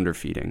overfeeding and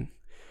underfeeding,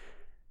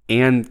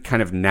 and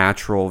kind of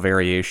natural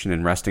variation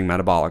in resting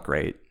metabolic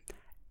rate,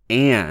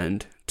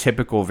 and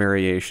typical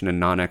variation in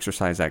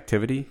non-exercise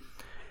activity.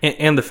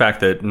 And the fact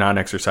that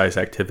non-exercise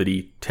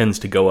activity tends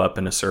to go up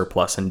in a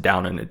surplus and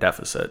down in a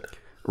deficit.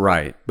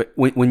 Right. But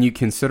when you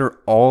consider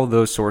all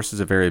those sources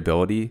of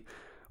variability,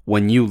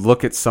 when you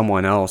look at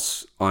someone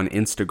else on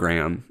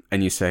Instagram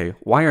and you say,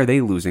 why are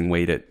they losing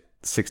weight at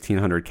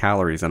 1,600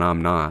 calories and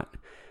I'm not?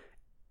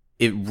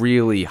 It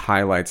really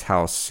highlights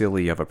how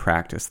silly of a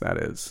practice that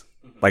is.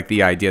 Like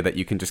the idea that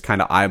you can just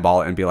kind of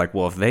eyeball it and be like,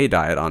 well, if they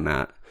diet on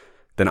that,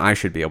 then I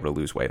should be able to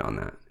lose weight on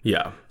that.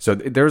 Yeah. So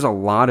there's a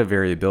lot of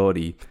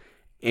variability.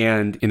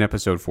 And in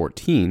episode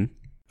 14,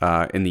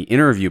 in the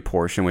interview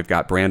portion, we've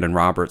got Brandon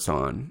Roberts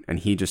on, and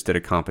he just did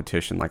a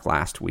competition like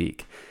last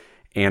week.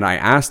 And I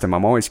asked him,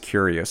 I'm always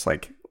curious,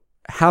 like,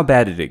 how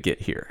bad did it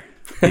get here?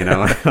 You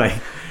know,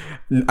 like,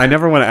 I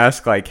never want to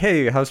ask like,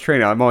 hey, how's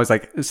training? I'm always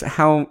like,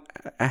 how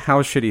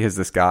shitty has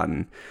this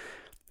gotten?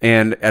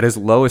 And at his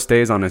lowest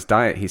days on his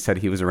diet, he said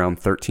he was around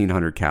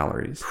 1,300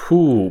 calories.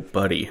 Ooh,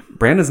 buddy.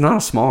 Brandon's not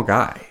a small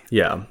guy.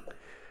 Yeah.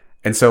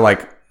 And so,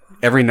 like,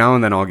 every now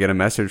and then I'll get a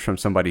message from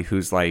somebody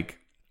who's, like,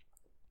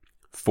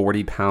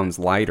 40 pounds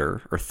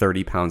lighter or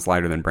 30 pounds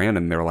lighter than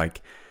Brandon. They're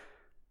like,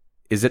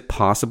 is it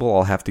possible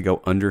I'll have to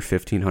go under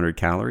 1,500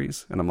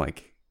 calories? And I'm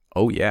like,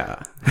 oh,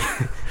 yeah.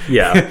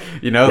 Yeah.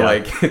 You know,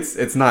 like,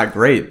 it's not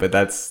great, but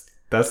that's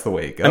the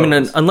way it goes. I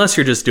mean, unless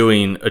you're just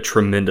doing a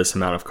tremendous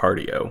amount of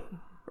cardio.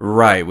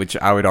 Right, which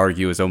I would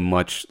argue is a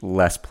much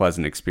less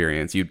pleasant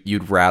experience.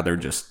 You'd rather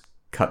just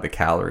cut the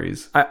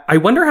calories. I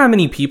wonder how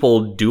many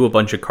people do a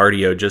bunch of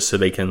cardio just so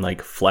they can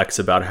like flex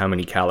about how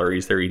many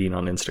calories they're eating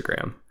on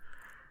Instagram.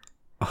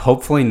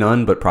 Hopefully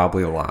none, but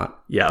probably a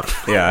lot. Yeah.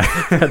 Yeah.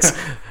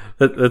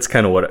 That's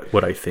kind of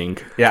what I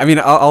think. Yeah, I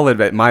mean, I'll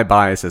admit my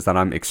bias is that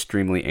I'm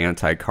extremely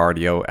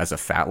anti-cardio as a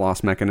fat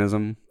loss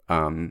mechanism.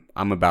 I'm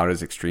about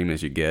as extreme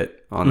as you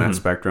get on that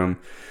spectrum.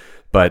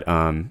 But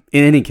in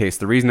any case,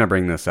 the reason I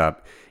bring this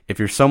up if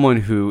you're someone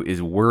who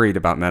is worried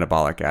about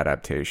metabolic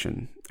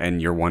adaptation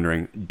and you're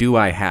wondering, do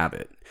I have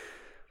it?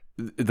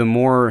 The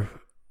more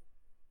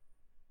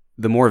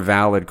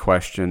valid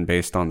question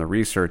based on the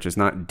research is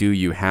not do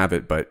you have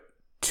it, but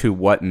to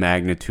what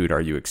magnitude are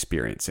you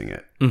experiencing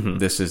it? Mm-hmm.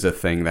 This is a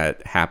thing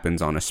that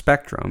happens on a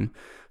spectrum.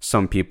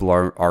 Some people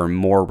are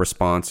more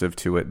responsive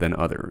to it than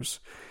others.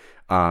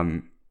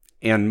 And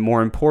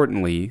more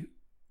importantly,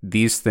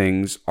 these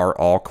things are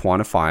all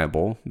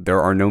quantifiable.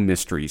 There are no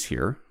mysteries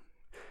here.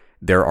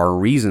 There are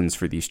reasons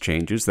for these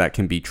changes that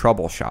can be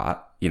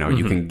troubleshot. Mm-hmm.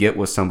 You can get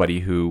with somebody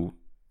who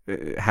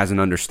has an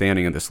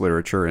understanding of this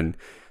literature and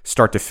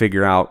start to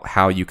figure out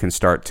how you can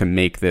start to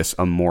make this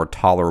a more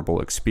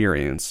tolerable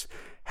experience,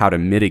 how to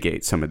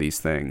mitigate some of these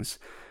things.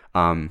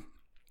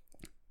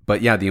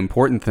 But yeah, the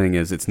important thing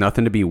is it's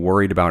nothing to be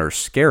worried about or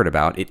scared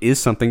about. It is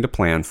something to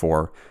plan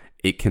for.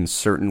 It can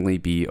certainly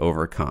be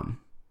overcome.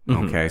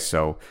 Mm-hmm. Okay,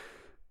 so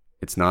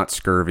it's not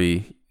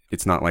scurvy.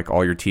 It's not like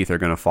all your teeth are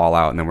going to fall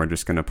out and then we're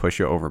just going to push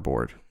you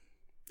overboard.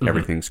 Mm-hmm.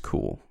 Everything's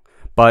cool.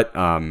 But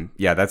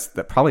yeah, that's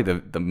probably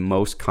the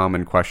most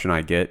common question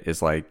I get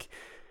is like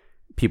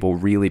people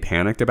really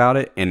panicked about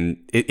it. And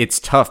it's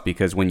tough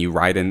because when you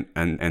write in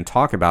and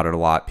talk about it a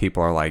lot,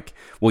 people are like,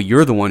 well,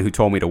 you're the one who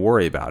told me to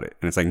worry about it.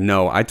 And it's like,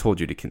 no, I told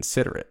you to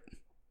consider it,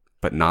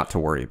 but not to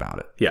worry about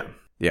it. Yeah.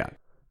 Yeah.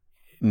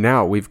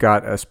 Now we've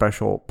got a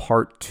special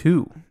part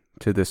 2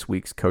 to this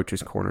week's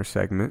Coach's Corner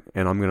segment,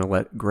 and I'm going to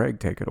let Greg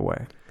take it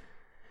away.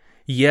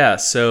 Yeah,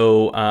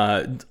 so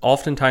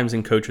oftentimes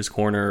in Coach's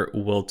Corner,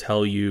 we'll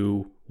tell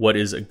you what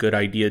is a good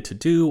idea to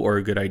do or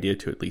a good idea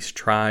to at least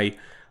try,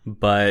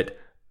 but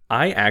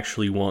I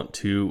actually want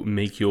to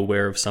make you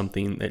aware of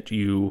something that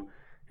you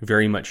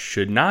very much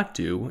should not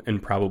do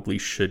and probably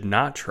should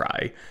not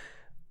try.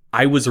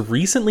 I was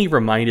recently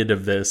reminded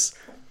of this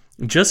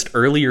just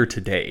earlier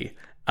today,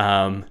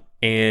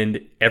 and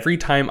every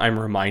time I'm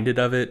reminded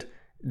of it,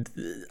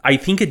 I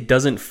think it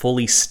doesn't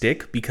fully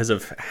stick because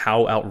of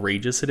how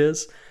outrageous it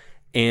is.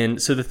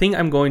 And so the thing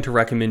I'm going to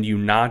recommend you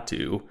not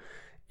do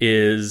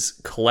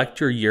is collect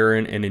your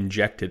urine and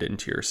inject it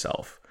into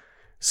yourself.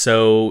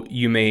 So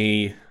you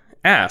may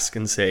ask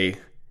and say,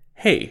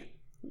 hey,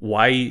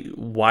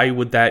 why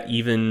would that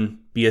even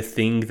be a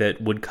thing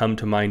that would come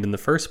to mind in the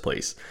first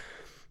place?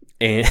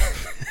 And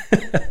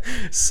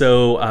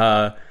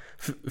so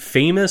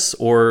famous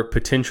or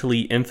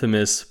potentially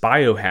infamous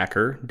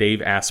biohacker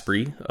Dave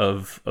Asprey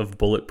of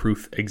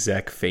Bulletproof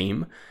Exec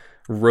fame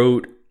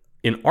wrote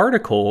an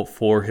article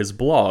for his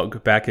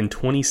blog back in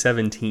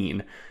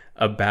 2017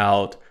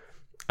 about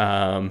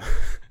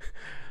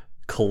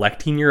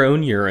collecting your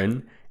own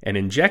urine and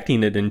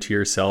injecting it into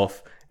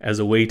yourself as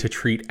a way to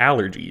treat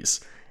allergies.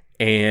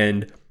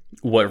 And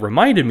what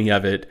reminded me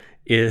of it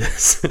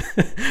is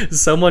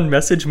someone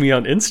messaged me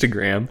on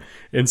Instagram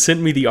and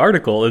sent me the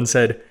article and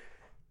said,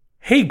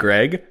 hey,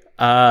 Greg,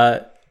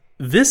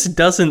 this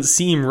doesn't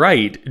seem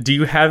right. Do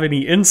you have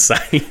any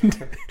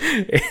insight?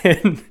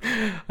 And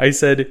I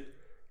said,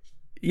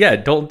 yeah,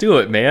 don't do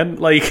it, man.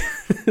 Like,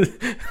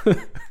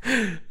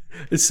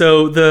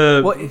 so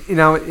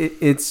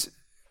it's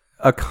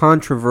a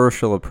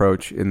controversial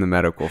approach in the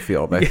medical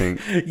field, I think.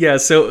 Yeah.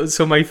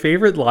 So my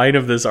favorite line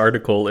of this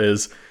article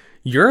is,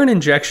 urine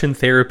injection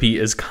therapy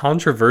is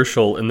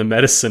controversial in the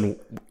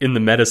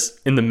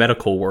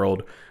medical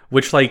world,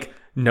 which, like,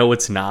 no,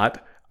 it's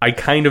not.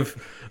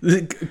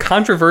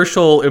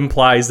 Controversial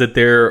implies that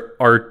there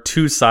are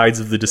two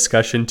sides of the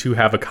discussion to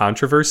have a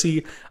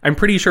controversy. I'm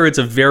pretty sure it's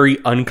a very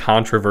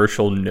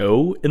uncontroversial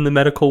no in the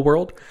medical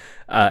world.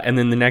 And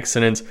then the next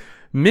sentence,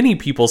 many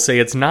people say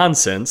it's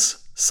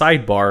nonsense.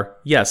 Sidebar,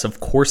 yes, of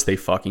course they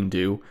fucking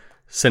do.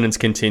 Sentence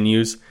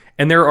continues,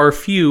 and there are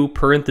few,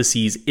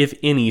 parentheses, if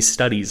any,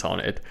 studies on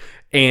it.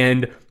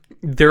 And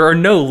there are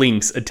no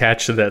links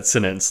attached to that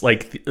sentence.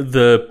 Like,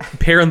 the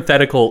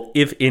parenthetical,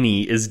 if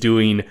any, is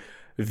doing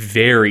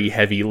very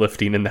heavy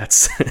lifting in that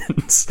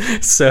sense.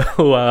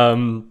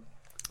 So,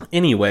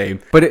 anyway.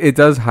 But it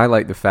does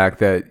highlight the fact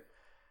that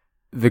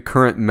the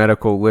current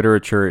medical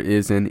literature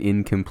is an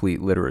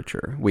incomplete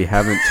literature. We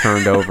haven't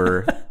turned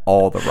over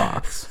all the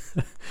rocks.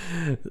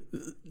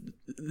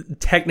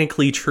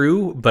 Technically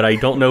true, but I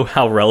don't know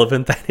how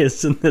relevant that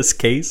is in this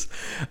case.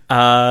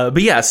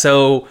 But yeah,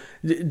 so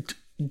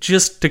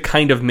just to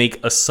kind of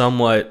make a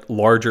somewhat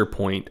larger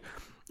point,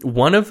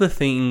 one of the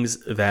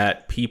things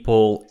that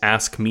people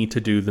ask me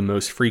to do the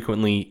most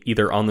frequently,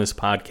 either on this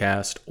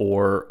podcast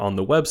or on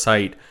the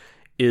website,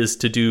 is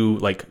to do,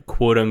 like,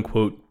 quote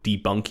unquote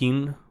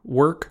debunking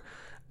work.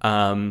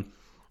 And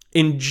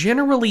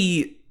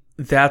generally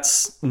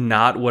that's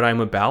not what I'm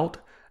about.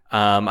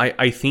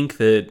 I think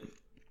that,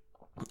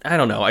 I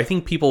don't know, I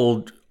think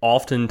people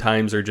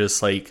oftentimes are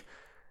just, like,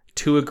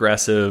 too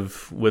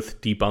aggressive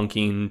with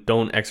debunking,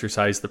 don't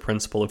exercise the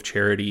principle of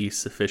charity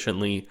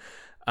sufficiently.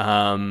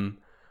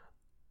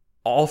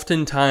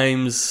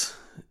 Oftentimes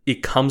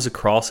it comes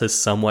across as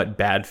somewhat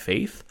bad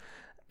faith.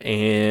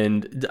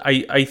 And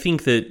I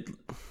think it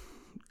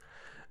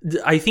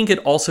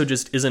also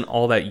just isn't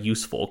all that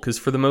useful, because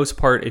for the most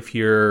part, if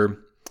you're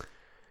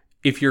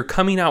if you're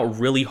coming out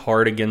really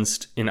hard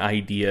against an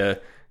idea,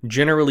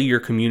 generally you're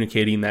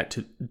communicating that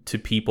to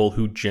people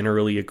who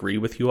generally agree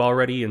with you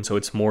already. And so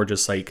it's more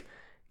just like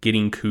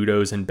getting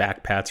kudos and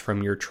backpats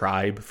from your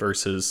tribe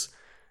versus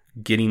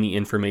getting the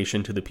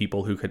information to the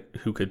people who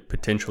could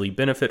potentially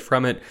benefit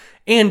from it.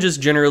 And just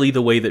generally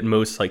the way that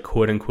most like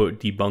quote unquote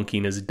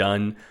debunking is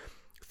done,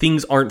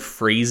 things aren't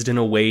phrased in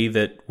a way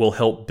that will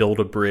help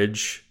build a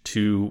bridge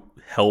to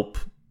help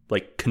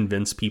like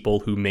convince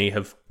people who may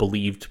have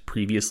believed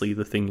previously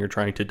the thing you're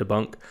trying to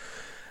debunk.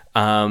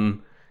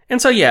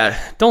 And so, yeah,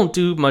 don't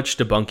do much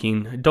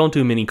debunking. Don't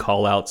do many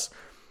call outs.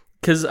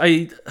 Because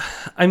I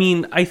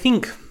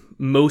think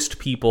most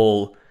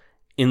people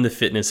in the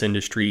fitness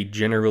industry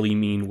generally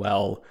mean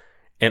well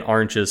and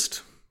aren't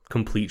just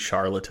complete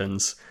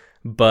charlatans.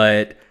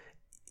 But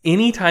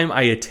anytime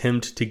I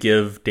attempt to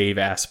give Dave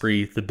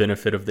Asprey the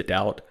benefit of the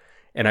doubt,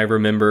 and I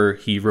remember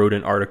he wrote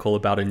an article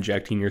about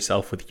injecting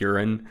yourself with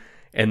urine,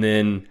 and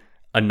then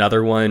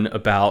another one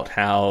about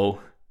how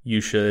you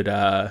should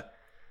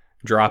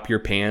drop your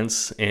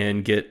pants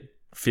and get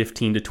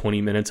 15 to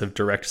 20 minutes of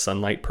direct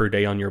sunlight per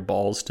day on your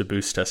balls to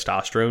boost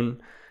testosterone.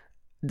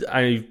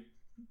 I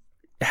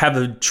have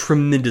a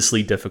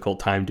tremendously difficult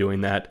time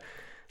doing that.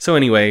 So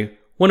anyway,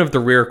 one of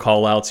the rare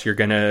call outs you're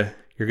gonna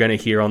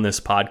hear on this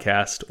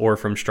podcast or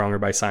from Stronger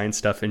by Science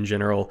stuff in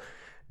general,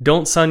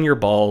 don't sun your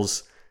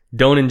balls,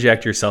 don't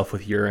inject yourself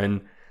with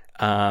urine.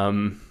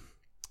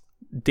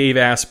 Dave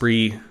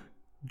Asprey,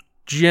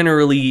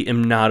 generally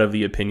am not of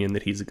the opinion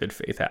that he's a good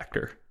faith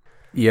actor.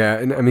 Yeah,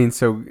 and I mean,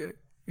 so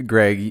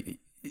Greg,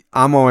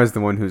 I'm always the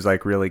one who's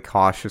like really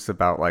cautious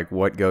about like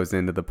what goes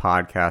into the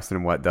podcast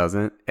and what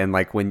doesn't. And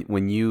like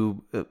when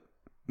you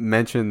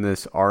mentioned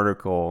this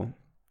article,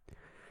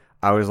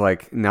 I was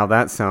like, now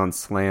that sounds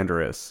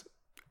slanderous.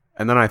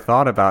 And then I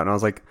thought about it and I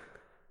was like,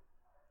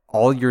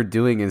 all you're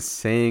doing is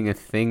saying a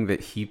thing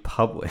that he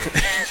published.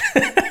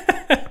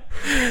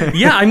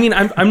 Yeah, I mean,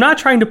 I'm not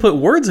trying to put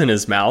words in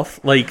his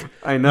mouth. Like,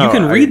 I know, you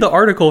can read the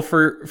article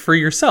for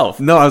yourself.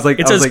 No, I was like,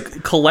 it says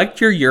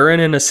collect your urine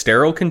in a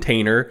sterile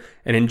container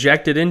and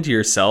inject it into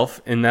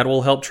yourself, and that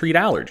will help treat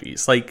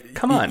allergies. Like,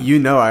 come on. You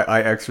know,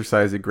 I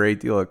exercise a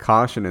great deal of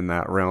caution in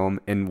that realm,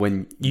 and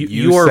when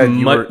you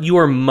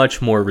are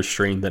much more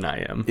restrained than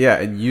I am. Yeah,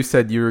 and you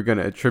said you were going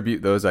to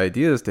attribute those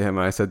ideas to him,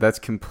 and I said that's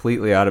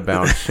completely out of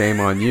bounds.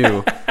 Shame on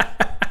you.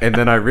 And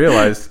then I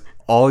realized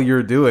all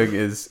you're doing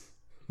is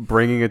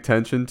bringing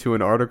attention to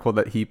an article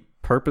that he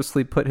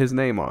purposely put his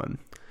name on.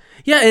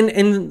 Yeah,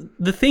 and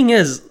the thing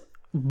is,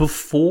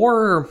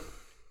 before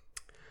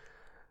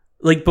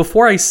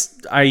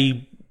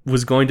I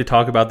was going to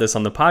talk about this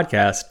on the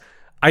podcast,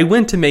 I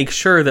went to make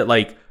sure that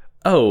like,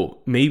 oh,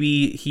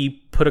 maybe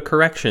he put a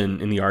correction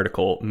in the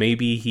article,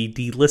 maybe he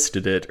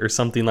delisted it or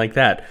something like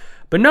that.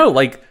 But no,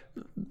 like,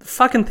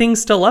 fucking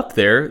thing's still up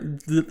there.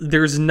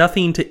 There's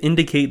nothing to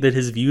indicate that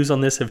his views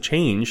on this have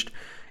changed.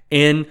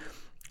 And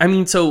I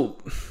mean, so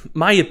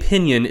my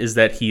opinion is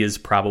that he is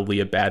probably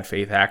a bad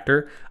faith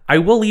actor. I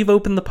will leave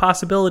open the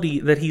possibility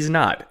that he's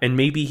not. And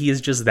maybe he is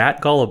just that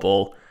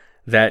gullible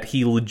that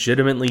he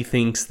legitimately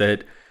thinks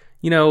that,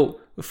 you know,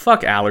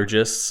 fuck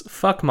allergists,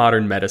 fuck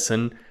modern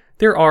medicine.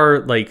 There are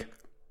like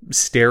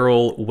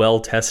sterile,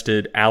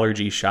 well-tested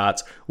allergy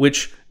shots,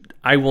 which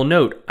I will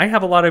note, I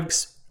have a lot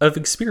of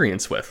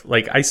experience with.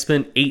 Like, I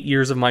spent 8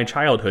 years of my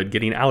childhood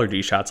getting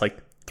allergy shots like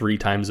 3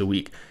 times a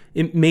week.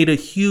 It made a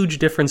huge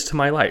difference to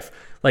my life.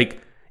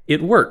 Like,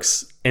 it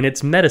works, and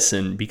it's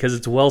medicine because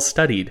it's well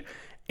studied.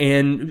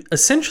 And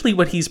essentially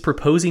what he's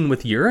proposing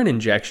with urine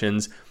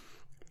injections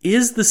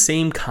is the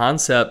same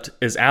concept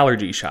as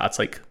allergy shots.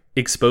 Like,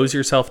 expose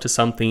yourself to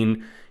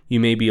something you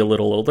may be a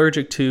little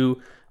allergic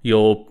to,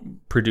 you'll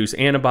produce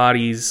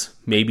antibodies,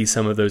 maybe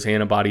some of those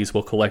antibodies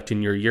will collect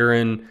in your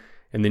urine,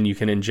 and then you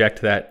can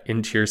inject that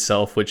into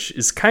yourself, which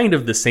is kind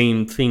of the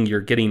same thing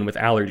you're getting with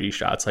allergy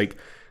shots, like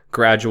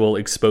gradual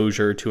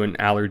exposure to an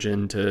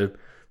allergen to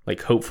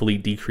like hopefully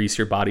decrease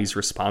your body's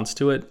response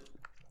to it.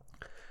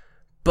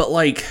 But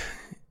like,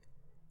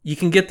 you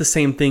can get the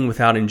same thing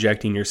without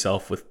injecting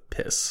yourself with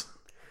piss.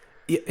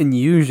 And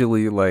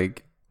usually,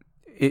 like,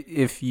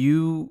 if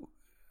you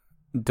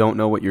don't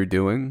know what you're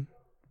doing,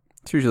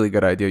 it's usually a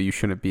good idea. You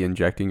shouldn't be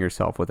injecting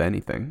yourself with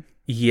anything.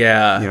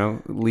 Yeah. You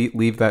know,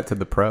 leave that to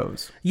the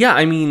pros. Yeah,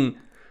 I mean,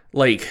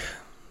 like,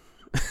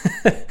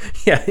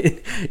 yeah,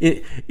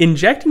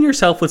 injecting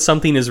yourself with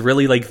something is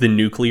really like the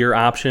nuclear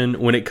option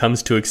when it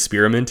comes to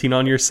experimenting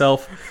on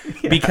yourself.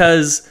 Yeah.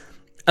 Because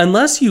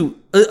unless you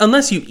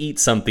eat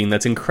something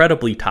that's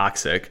incredibly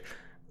toxic,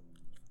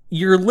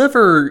 your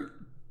liver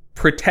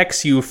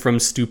protects you from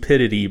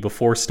stupidity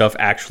before stuff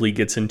actually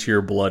gets into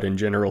your blood and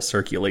general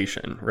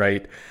circulation,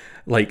 right?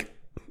 Like,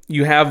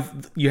 you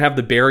have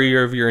the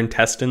barrier of your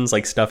intestines,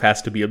 like stuff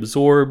has to be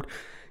absorbed.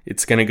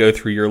 It's going to go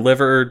through your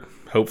liver.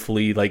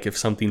 Hopefully, like if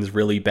something's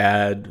really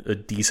bad, a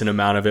decent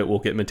amount of it will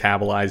get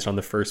metabolized on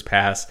the first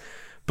pass.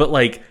 But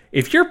like,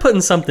 if you're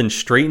putting something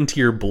straight into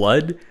your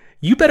blood,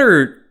 you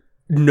better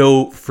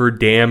know for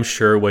damn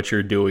sure what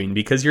you're doing,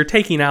 because you're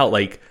taking out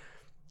like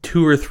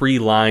 2 or 3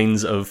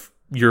 lines of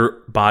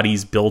your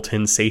body's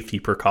built-in safety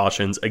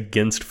precautions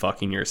against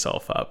fucking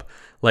yourself up.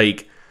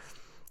 Like,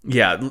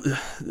 yeah,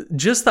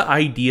 just the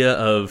idea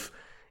of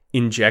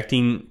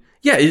injecting,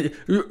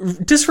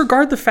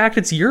 disregard the fact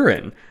it's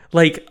urine.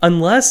 Like,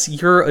 unless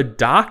you're a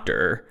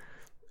doctor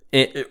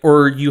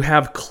or you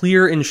have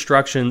clear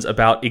instructions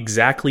about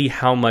exactly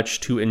how much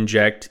to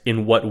inject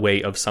in what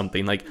way of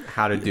something, like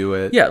how to do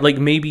it. Yeah, like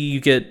maybe you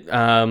get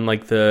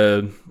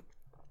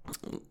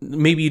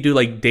maybe you do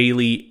like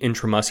daily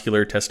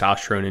intramuscular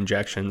testosterone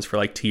injections for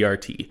like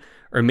TRT,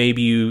 or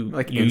maybe you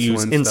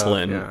use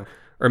insulin stuff,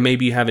 or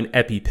maybe you have an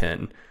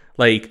EpiPen.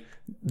 Like,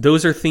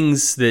 those are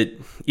things that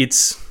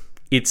it's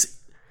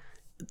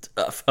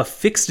a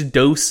fixed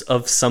dose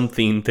of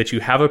something that you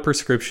have a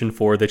prescription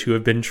for, that you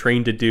have been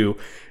trained to do.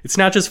 It's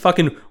not just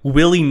fucking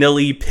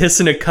willy-nilly piss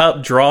in a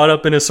cup, draw it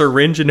up in a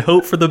syringe, and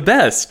hope for the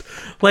best.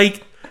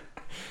 Like,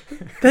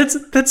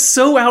 that's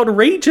so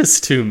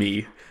outrageous to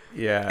me.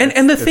 Yeah.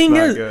 And the thing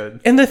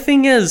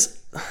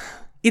is,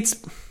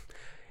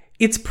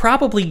 it's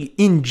probably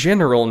in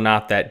general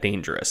not that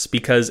dangerous,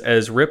 because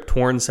as Rip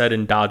Torn said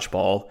in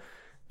Dodgeball,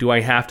 do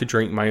I have to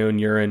drink my own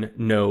urine?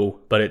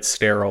 No, but it's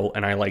sterile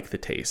and I like the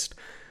taste.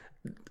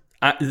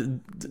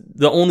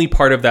 The only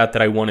part of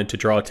that I wanted to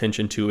draw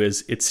attention to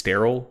is it's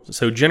sterile.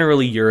 So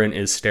generally urine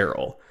is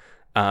sterile.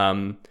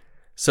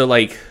 So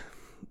like,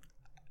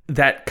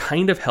 that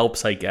kind of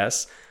helps, I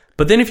guess.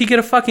 But then if you get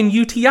a fucking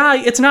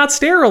UTI, it's not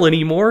sterile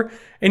anymore,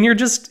 and you're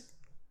just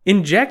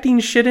injecting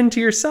shit into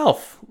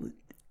yourself.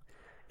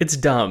 It's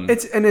dumb.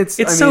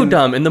 It's so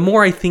dumb. And the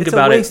more I think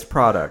about it, it's a waste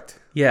product.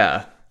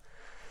 Yeah.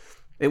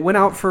 It went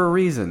out for a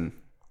reason.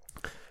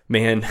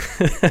 Man,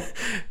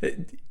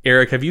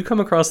 Eric, have you come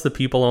across the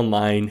people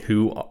online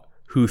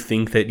who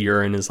think that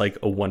urine is like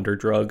a wonder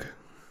drug?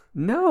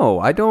 No,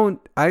 I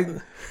don't.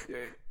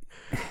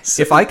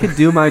 If I could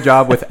do my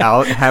job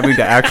without having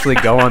to actually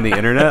go on the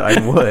internet,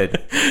 I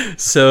would.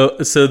 So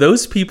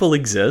those people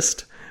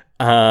exist.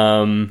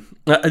 And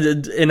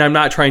I'm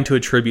not trying to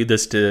attribute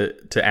this to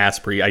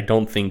Asprey. I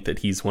don't think that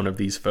he's one of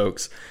these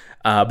folks.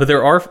 But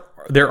there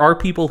are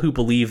people who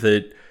believe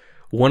that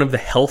one of the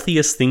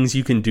healthiest things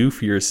you can do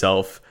for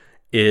yourself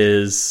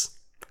is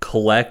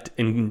collect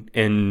and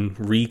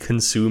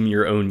reconsume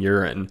your own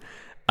urine.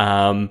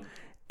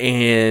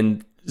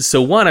 And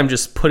so one, I'm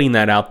just putting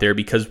that out there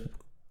because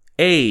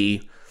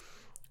if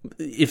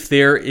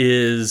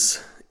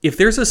there's a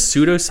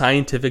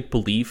pseudoscientific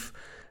belief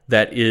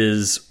that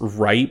is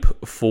ripe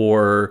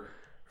for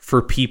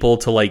people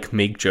to like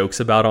make jokes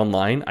about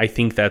online, I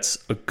think that's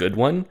a good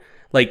one.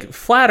 Like,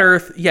 flat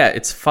earth, yeah,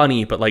 it's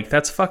funny, but like,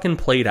 that's fucking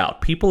played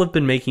out. People have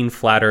been making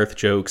flat earth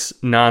jokes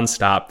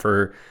nonstop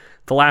for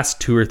the last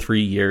 2 or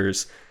 3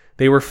 years.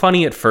 They were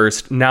funny at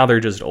first, now they're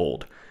just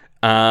old.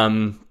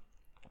 Anti-vax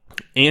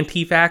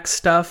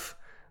stuff,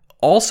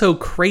 also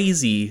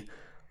crazy,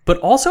 but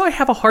also I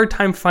have a hard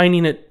time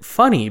finding it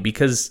funny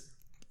because,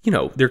 you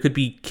know, there could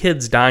be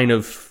kids dying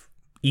of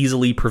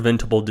easily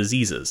preventable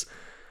diseases.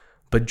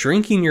 But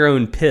drinking your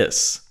own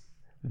piss,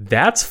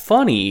 that's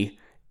funny,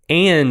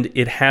 and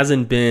it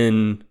hasn't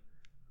been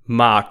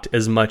mocked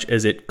as much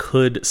as it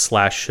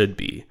could/should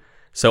be.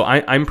 So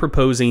I'm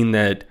proposing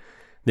that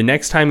the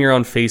next time you're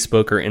on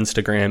Facebook or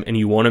Instagram and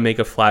you want to make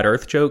a flat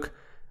earth joke,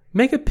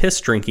 make a piss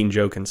drinking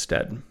joke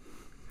instead.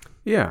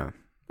 Yeah.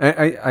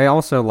 I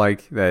also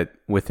like that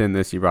within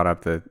this you brought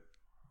up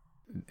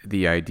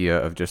the idea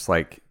of just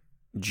like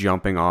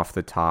jumping off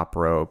the top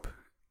rope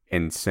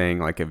and saying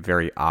like a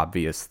very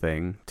obvious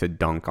thing to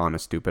dunk on a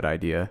stupid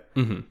idea.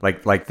 Mm-hmm.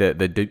 Like the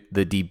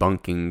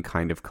debunking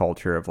kind of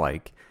culture of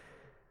like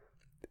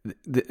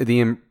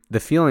the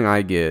feeling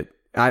I get,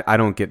 I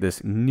don't get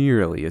this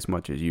nearly as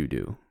much as you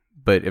do.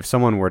 But if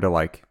someone were to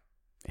like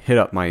hit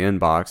up my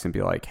inbox and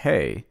be like,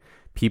 "Hey,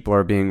 people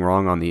are being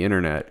wrong on the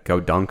internet, go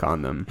dunk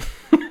on them."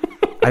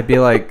 I'd be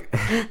like,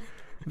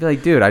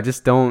 dude, I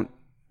just don't.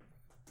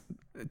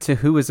 To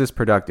who is this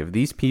productive?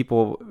 These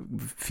people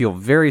feel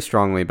very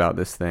strongly about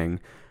this thing.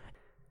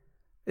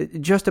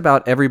 Just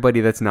about everybody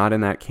that's not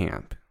in that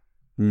camp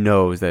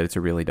knows that it's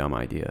a really dumb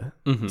idea.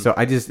 Mm-hmm. So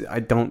I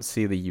don't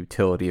see the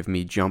utility of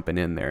me jumping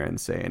in there and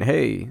saying,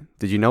 "Hey,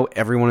 did you know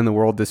everyone in the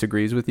world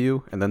disagrees with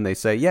you?" And then they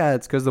say, "Yeah,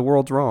 it's because the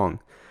world's wrong."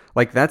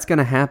 Like, that's going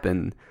to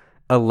happen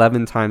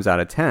 11 times out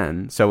of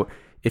 10. So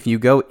if you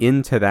go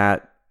into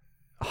that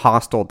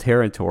hostile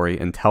territory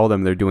and tell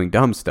them they're doing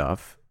dumb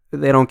stuff,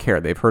 they don't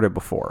care. They've heard it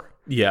before.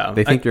 Yeah.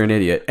 They think you're an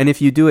idiot. And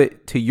if you do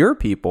it to your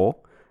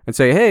people and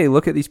say, "Hey,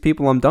 look at these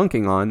people I'm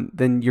dunking on,"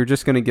 then you're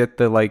just going to get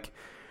the like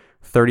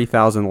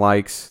 30,000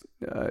 likes,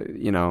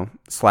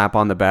 slap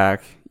on the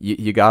back.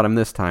 You got him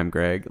this time,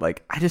 Greg.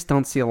 Like, I just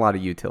don't see a lot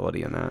of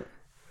utility in that.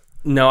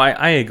 No,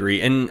 I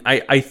agree. And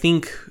I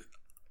think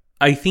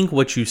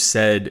what you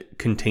said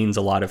contains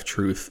a lot of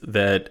truth,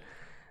 that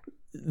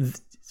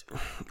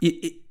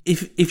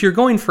if you're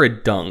going for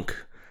a dunk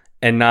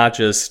and not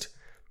just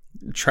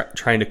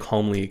trying to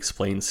calmly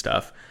explain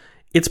stuff,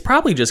 it's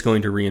probably just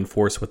going to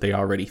reinforce what they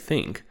already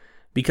think,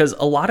 because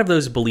a lot of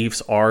those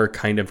beliefs are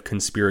kind of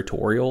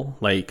conspiratorial.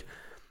 Like,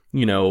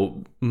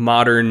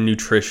 modern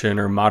nutrition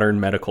or modern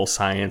medical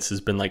science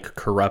has been like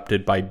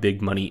corrupted by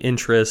big money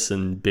interests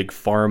and big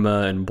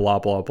pharma and blah,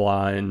 blah,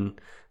 blah. And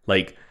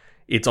like,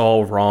 it's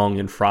all wrong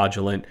and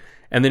fraudulent.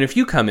 And then if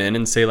you come in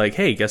and say like,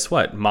 hey, guess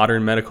what?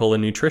 Modern medical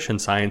and nutrition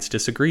science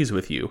disagrees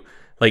with you.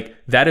 Like,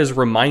 that is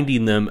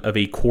reminding them of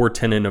a core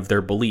tenet of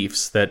their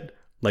beliefs that,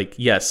 like,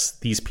 yes,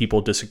 these people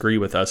disagree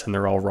with us and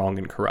they're all wrong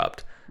and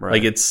corrupt. Right.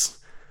 Like,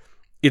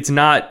 it's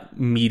not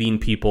meeting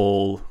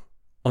people.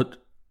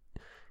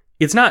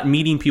 It's not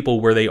meeting people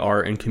where they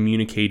are and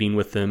communicating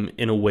with them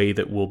in a way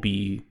that will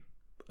be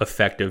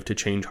effective to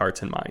change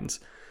hearts and minds.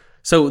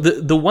 So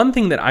the one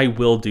thing that I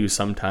will do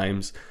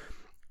sometimes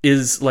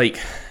is like,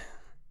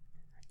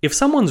 if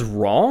someone's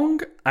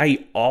wrong,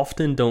 I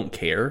often don't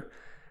care.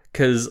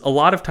 Because a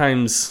lot of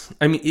times,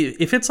 I mean,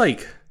 if it's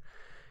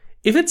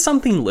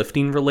something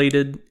lifting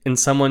related and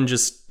someone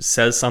just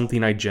says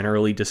something I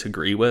generally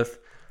disagree with,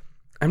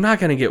 I'm not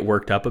going to get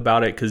worked up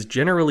about it because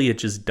generally it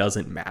just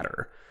doesn't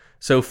matter.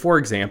 So, for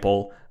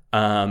example,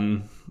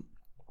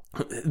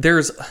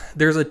 there's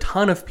a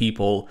ton of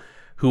people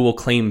who will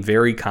claim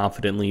very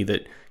confidently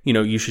that,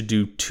 you should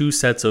do 2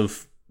 sets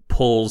of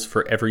pulls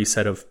for every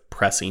set of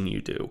pressing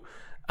you do.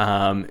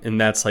 And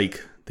that's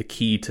like the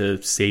key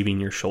to saving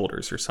your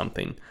shoulders or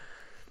something.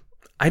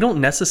 I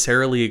don't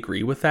necessarily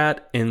agree with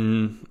that.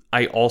 And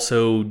I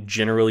also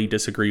generally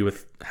disagree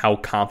with how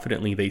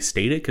confidently they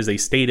state it, because they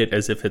state it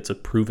as if it's a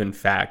proven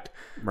fact.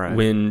 Right.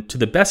 When, to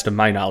the best of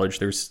my knowledge,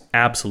 there's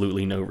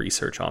absolutely no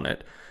research on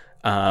it.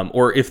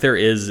 Or if there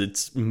is,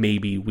 it's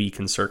maybe weak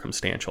and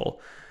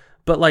circumstantial.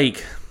 But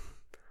like,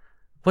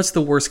 what's the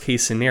worst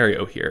case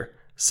scenario here?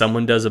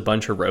 Someone does a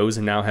bunch of rows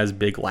and now has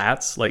big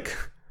lats? Like,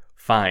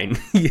 fine.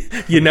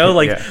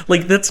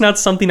 Like that's not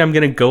something I'm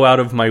going to go out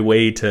of my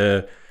way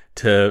to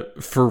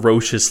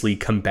ferociously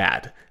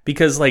combat,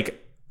 because like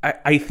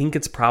I think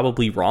it's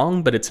probably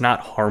wrong, but it's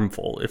not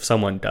harmful if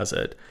someone does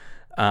it.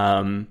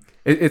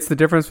 It's the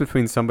difference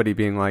between somebody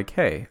being like,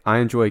 hey, I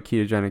enjoy a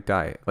ketogenic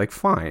diet. Like,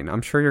 fine,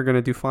 I'm sure you're going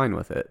to do fine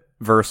with it.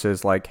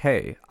 Versus like,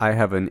 hey, I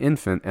have an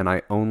infant and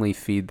I only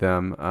feed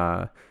them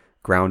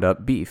ground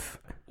up beef.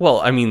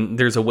 Well, I mean,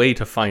 there's a way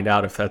to find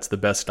out if that's the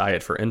best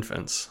diet for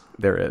infants.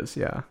 There is,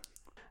 yeah.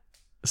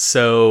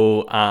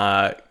 So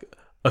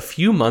a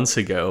few months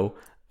ago,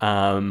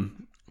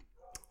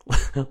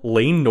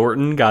 Leigh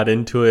Norton got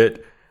into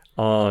it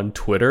on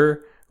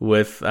Twitter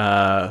with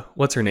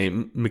what's her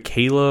name,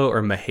 Michaela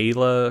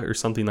or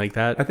something like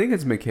that. I think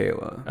it's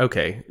Michaela.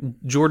 Okay,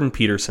 Jordan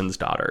Peterson's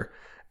daughter,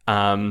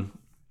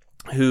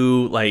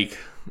 who like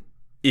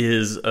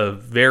is a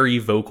very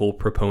vocal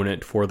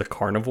proponent for the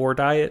carnivore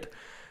diet,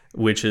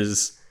 which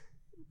is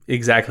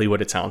exactly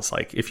what it sounds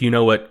like. If you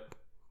know what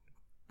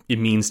it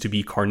means to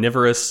be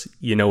carnivorous,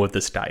 you know what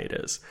this diet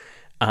is.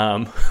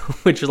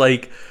 Which,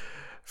 like,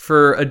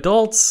 for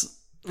adults,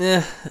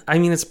 I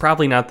mean, it's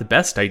probably not the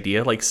best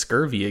idea. Like,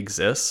 scurvy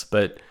exists,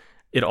 but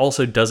it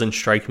also doesn't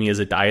strike me as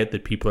a diet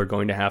that people are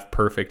going to have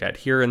perfect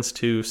adherence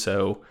to.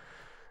 So,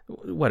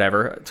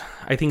 whatever.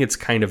 I think it's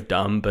kind of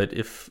dumb, but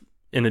if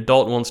an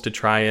adult wants to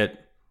try it,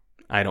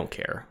 I don't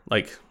care.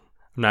 Like,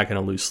 I'm not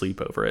going to lose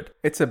sleep over it.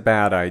 It's a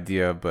bad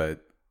idea,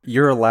 but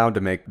you're allowed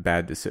to make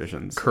bad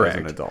decisions. Correct.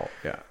 As an adult.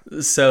 Yeah.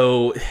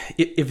 So,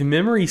 if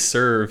memory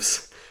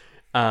serves,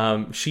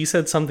 she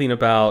said something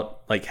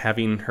about like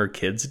having her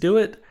kids do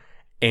it,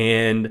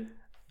 and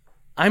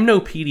I'm no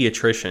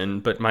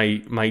pediatrician, but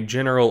my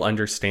general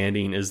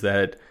understanding is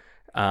that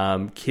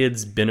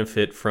kids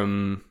benefit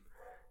from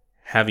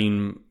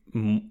having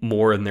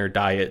more in their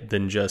diet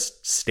than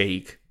just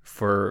steak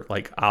for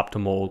like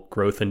optimal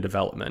growth and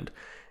development.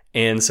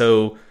 And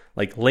so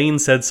like Lane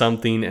said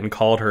something and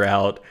called her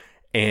out,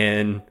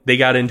 and they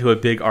got into a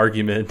big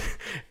argument,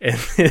 and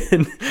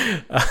then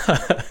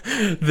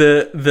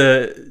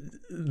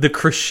the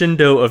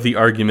crescendo of the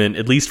argument,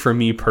 at least for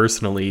me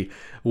personally,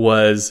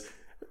 was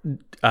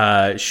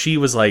she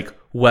was like,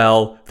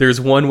 well, there's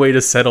one way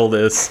to settle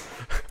this.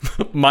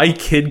 My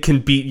kid can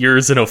beat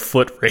yours in a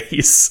foot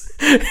race.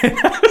 And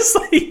I was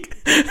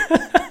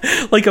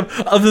like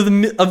of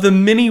the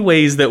many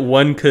ways that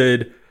one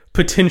could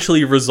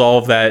potentially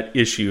resolve that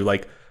issue,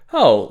 like,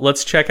 oh,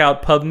 let's check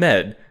out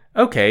PubMed.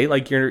 Okay,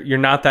 like you're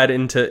not that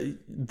into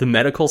the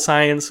medical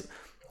science.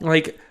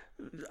 Like,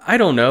 I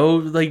don't know,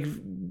 like,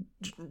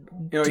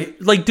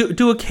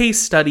 do a case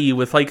study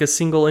with like a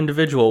single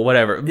individual,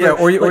 whatever. Yeah,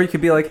 but, or you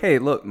could be like, hey,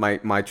 look,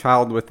 my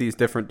child with these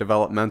different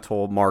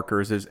developmental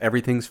markers is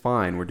everything's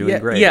fine. We're doing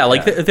great. Yeah,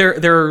 like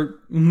there are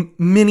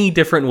many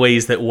different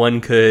ways that one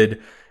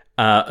could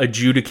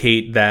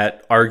adjudicate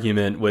that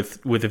argument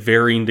with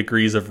varying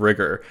degrees of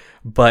rigor.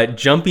 But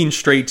jumping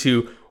straight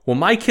to, well,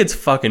 my kid's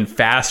fucking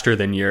faster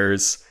than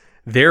yours,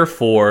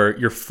 therefore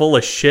you're full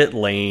of shit,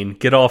 Lane.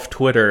 Get off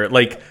Twitter.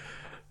 Like,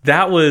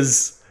 that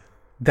was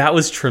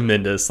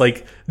tremendous.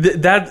 Like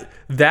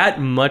that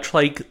much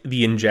like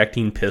the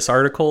injecting piss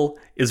article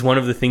is one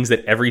of the things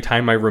that every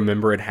time I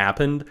remember it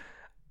happened,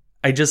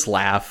 I just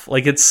laugh.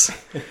 Like it's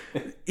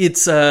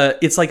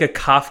like a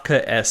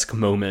Kafka-esque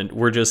moment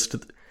where just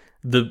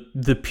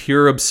the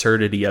pure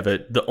absurdity of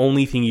it, the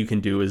only thing you can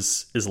do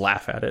is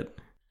laugh at it.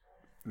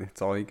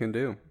 It's all you can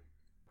do.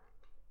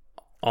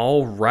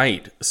 All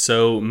right.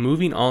 So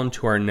moving on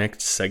to our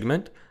next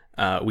segment,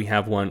 we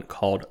have one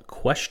called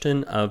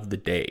Question of the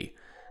Day.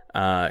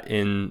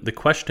 And the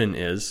question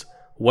is,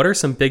 what are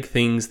some big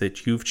things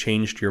that you've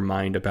changed your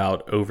mind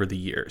about over the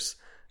years?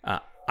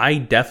 I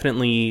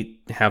definitely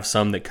have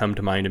some that come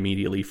to mind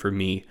immediately for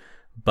me,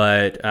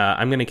 but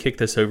I'm going to kick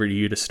this over to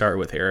you to start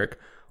with, Eric.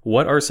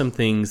 What are some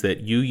things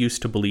that you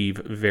used to believe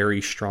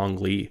very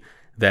strongly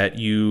that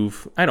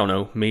you've, I don't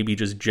know, maybe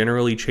just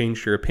generally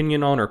changed your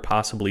opinion on or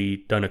possibly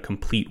done a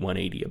complete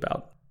 180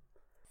 about?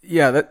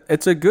 Yeah,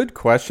 it's a good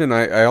question.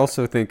 I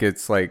also think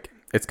it's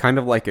kind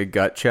of like a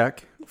gut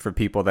check for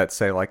people that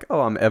say like,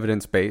 oh, I'm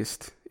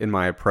evidence-based in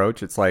my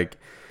approach. It's like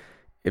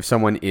if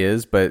someone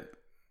is, but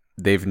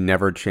they've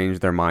never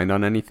changed their mind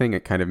on anything,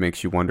 it kind of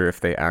makes you wonder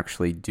if they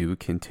actually do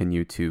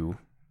continue to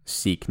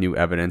seek new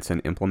evidence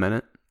and implement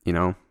it, you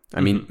know? I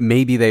mean,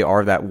 maybe they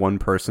are that one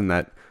person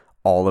that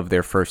all of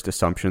their first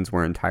assumptions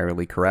were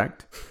entirely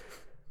correct,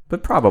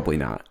 but probably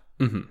not.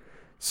 Mm-hmm.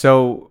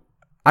 So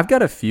I've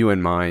got a few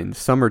in mind.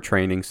 Some are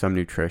training, some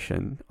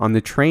nutrition. On the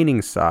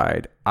training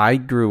side, I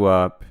grew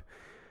up,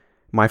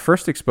 my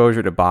first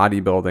exposure to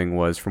bodybuilding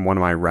was from one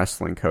of my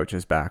wrestling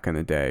coaches back in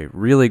the day.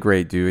 Really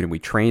great dude, and we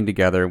trained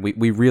together.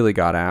 We really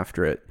got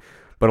after it.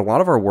 But a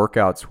lot of our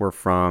workouts were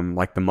from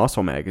like the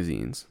muscle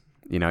magazines.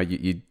 You know,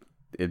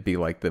 it'd be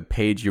like the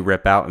page you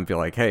rip out and be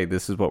like, hey,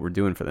 this is what we're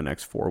doing for the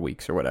next 4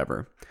 weeks or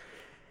whatever.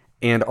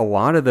 And a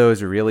lot of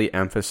those really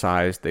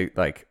emphasized the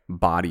like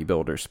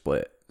bodybuilder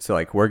split. So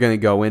like, we're going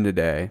to go in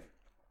today,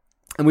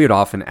 and we would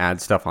often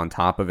add stuff on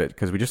top of it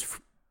because we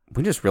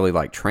just really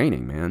like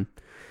training, man.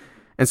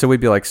 And so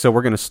we'd be like, so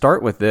we're going to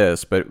start with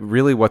this, but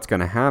really what's going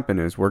to happen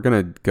is we're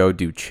going to go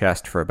do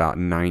chest for about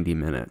 90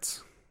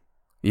 minutes.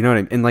 You know what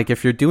I mean? And like,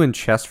 if you're doing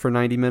chest for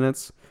 90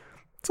 minutes,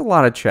 it's a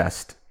lot of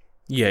chest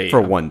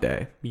for one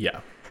day. Yeah.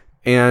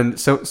 And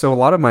so a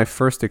lot of my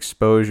first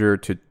exposure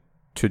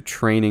to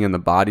training in the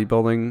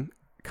bodybuilding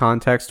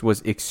context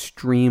was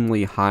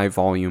extremely high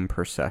volume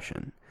per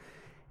session.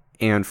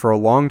 And for a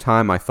long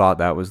time, I thought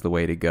that was the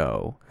way to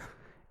go.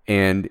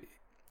 And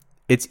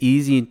it's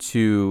easy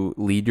to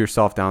lead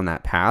yourself down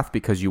that path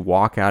because you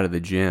walk out of the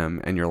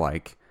gym and you're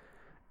like,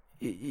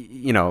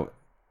 you know,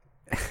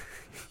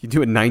 you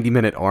do a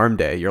 90-minute arm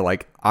day. You're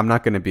like, I'm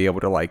not going to be able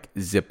to like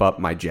zip up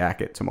my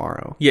jacket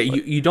tomorrow. Yeah,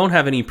 you don't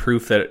have any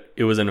proof that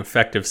it was an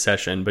effective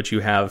session, but you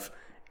have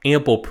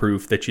ample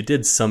proof that you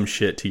did some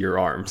shit to your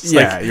arms.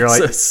 Yeah, you're like,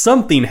 so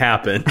something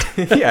happened.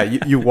 Yeah,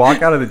 you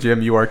walk out of the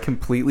gym, you are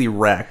completely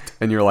wrecked,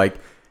 and you're like,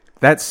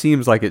 that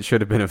seems like it should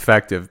have been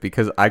effective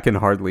because I can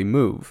hardly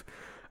move.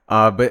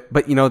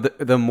 But you know,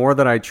 the more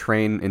that I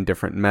train in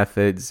different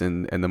methods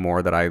and the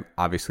more that I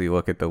obviously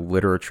look at the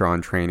literature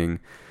on training,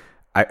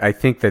 I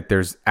think that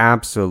there's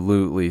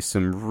absolutely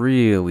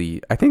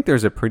I think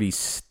there's a pretty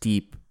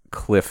steep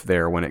cliff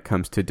there when it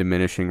comes to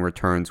diminishing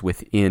returns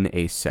within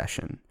a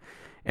session.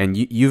 And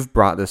you've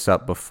brought this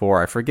up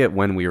before. I forget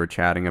when we were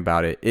chatting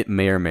about it. It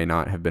may or may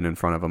not have been in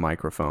front of a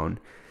microphone.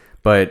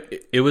 But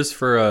it was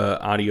for a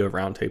audio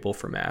roundtable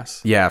for mass.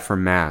 Yeah, for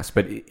mass.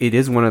 But it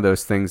is one of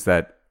those things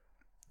that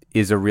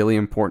is a really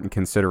important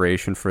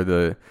consideration for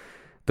the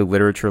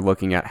literature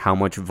looking at how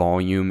much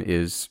volume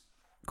is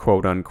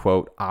quote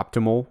unquote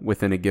optimal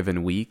within a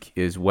given week,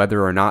 is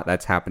whether or not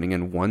that's happening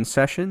in one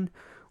session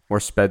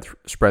or spread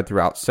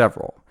throughout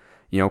several.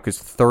 You know, because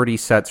 30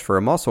 sets for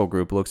a muscle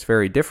group looks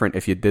very different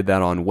if you did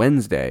that on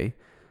Wednesday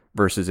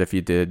versus if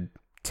you did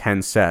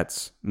 10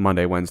 sets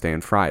Monday, Wednesday,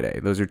 and Friday.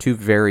 Those are two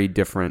very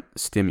different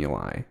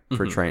stimuli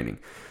for training.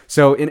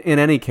 So in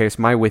any case,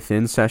 my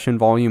within session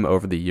volume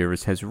over the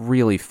years has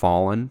really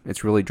fallen.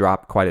 It's really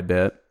dropped quite a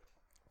bit.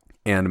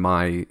 And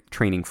my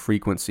training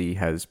frequency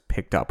has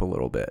picked up a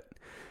little bit.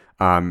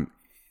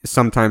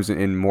 Sometimes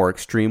in more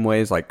extreme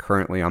ways, like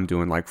currently I'm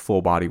doing like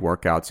full body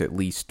workouts at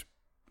least,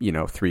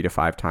 3 to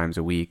 5 times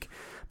a week.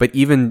 But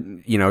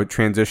even,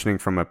 transitioning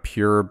from a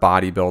pure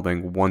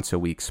bodybuilding once a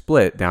week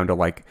split down to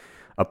like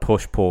a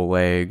push-pull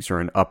legs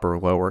or an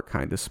upper-lower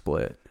kind of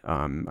split.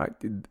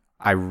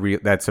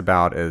 That's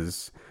about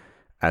as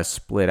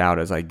split out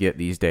as I get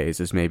these days,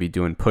 is maybe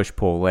doing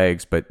push-pull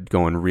legs, but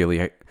going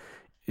really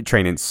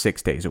training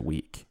 6 days a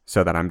week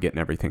so that I'm getting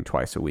everything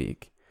twice a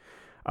week.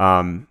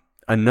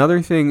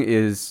 Another thing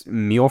is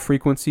meal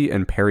frequency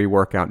and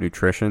peri-workout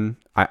nutrition.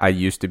 I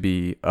used to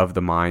be of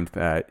the mind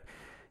that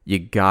you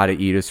got to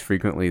eat as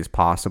frequently as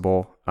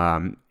possible,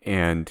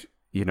 and,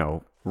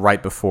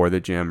 right before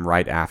the gym,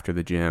 right after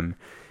the gym.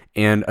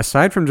 And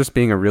aside from just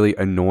being a really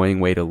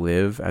annoying way to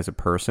live as a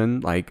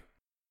person, like,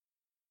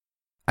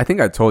 I think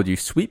I told you,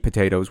 sweet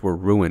potatoes were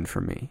ruined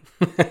for me.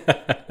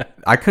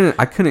 I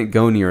couldn't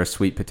go near a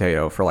sweet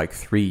potato for like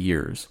 3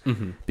 years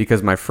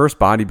because my first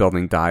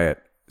bodybuilding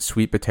diet,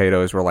 sweet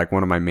potatoes were like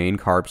one of my main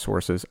carb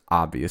sources,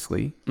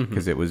 obviously,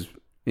 because it was,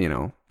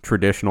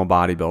 traditional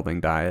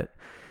bodybuilding diet.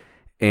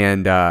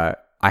 And I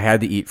had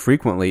to eat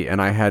frequently,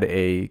 and I had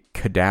a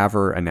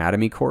cadaver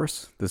anatomy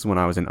course. This is when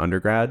I was in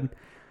undergrad.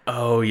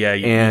 Oh yeah,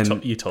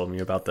 you told me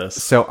about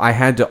this. So I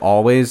had to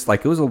always,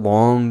 like, it was a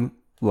long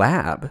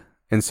lab.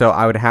 And so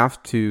I would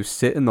have to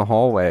sit in the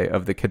hallway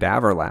of the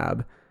cadaver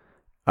lab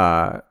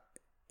and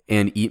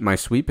eat my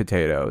sweet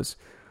potatoes.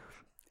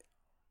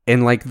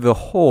 And, like, the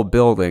whole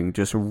building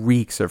just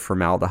reeks of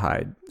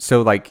formaldehyde.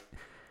 So, like,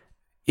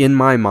 in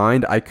my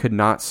mind, I could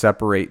not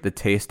separate the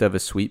taste of a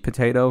sweet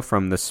potato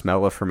from the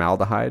smell of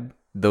formaldehyde.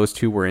 Those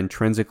two were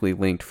intrinsically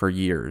linked for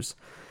years.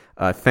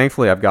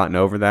 Thankfully, I've gotten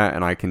over that,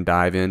 and I can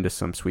dive into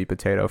some sweet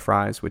potato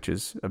fries, which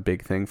is a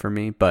big thing for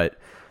me. But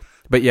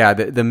yeah,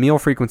 the meal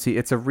frequency,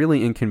 it's a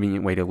really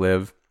inconvenient way to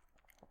live,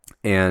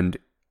 and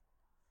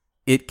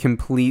it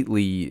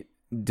completely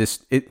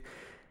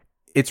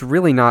it's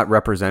really not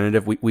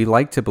representative. We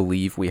like to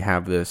believe we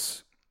have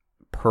this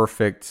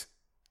perfect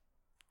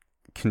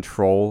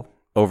control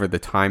over the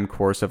time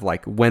course of,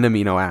 like, when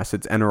amino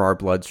acids enter our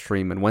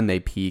bloodstream and when they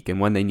peak and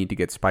when they need to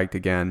get spiked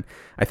again.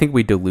 I think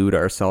we delude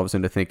ourselves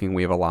into thinking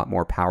we have a lot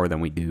more power than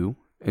we do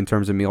in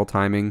terms of meal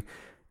timing.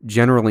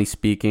 Generally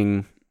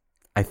speaking,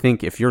 I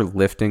think if you're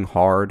lifting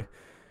hard,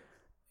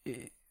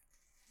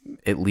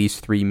 at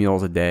least 3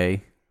 meals a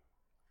day,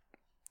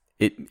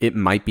 it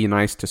might be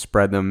nice to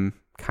spread them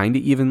kind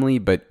of evenly,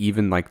 but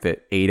even, like, the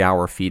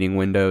 8-hour feeding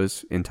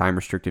windows in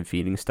time-restricted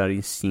feeding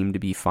studies seem to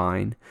be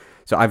fine.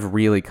 So I've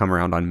really come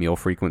around on meal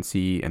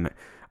frequency, and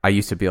I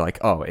used to be like,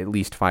 oh, at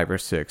least 5 or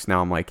 6.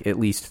 Now I'm like, at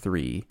least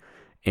 3.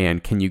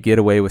 And can you get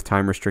away with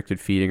time-restricted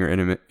feeding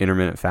or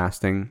intermittent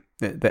fasting?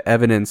 The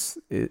evidence,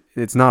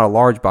 it's not a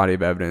large body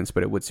of evidence,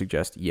 but it would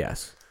suggest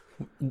yes.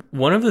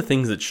 One of the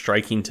things that's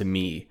striking to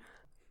me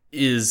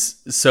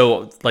is,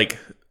 so, like,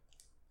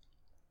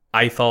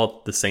 I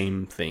thought the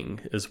same thing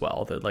as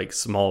well, that, like,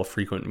 small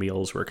frequent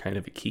meals were kind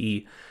of a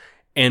key.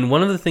 And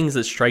one of the things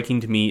that's striking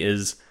to me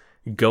is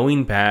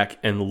going back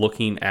and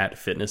looking at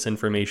fitness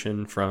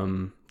information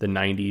from the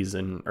 90s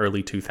and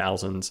early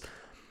 2000s.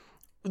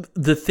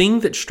 The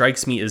thing that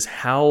strikes me is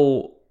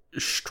how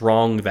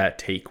strong that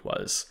take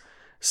was.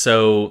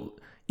 So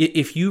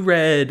if you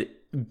read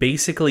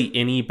basically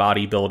any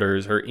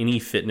bodybuilders or any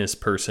fitness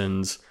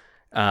person's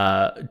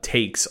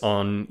takes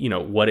on, you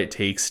know, what it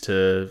takes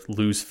to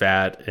lose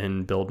fat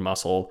and build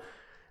muscle,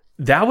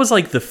 that was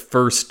like the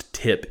first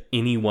tip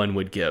anyone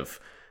would give.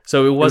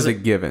 So it wasn't a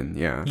given,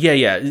 yeah.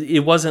 Yeah.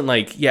 It wasn't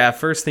like, yeah,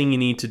 first thing you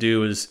need to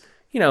do is,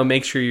 you know,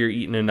 make sure you're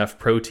eating enough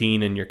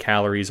protein and your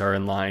calories are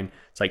in line.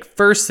 It's like,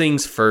 first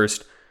things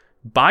first,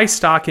 buy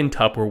stock in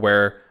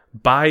Tupperware,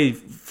 buy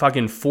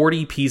fucking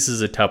 40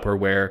 pieces of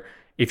Tupperware.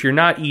 If you're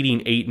not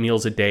eating 8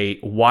 meals a day,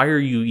 why are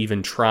you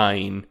even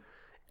trying?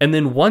 And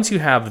then once you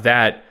have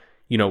that,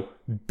 you know,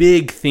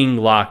 big thing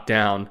locked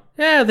down,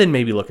 then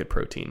maybe look at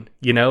protein,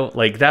 you know,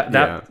 like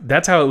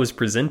that's how it was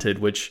presented,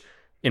 which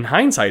in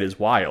hindsight is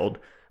wild.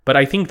 But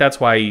I think that's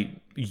why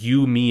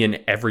you, me, and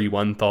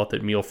everyone thought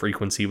that meal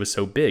frequency was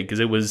so big,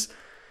 because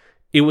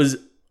it was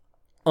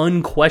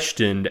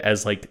unquestioned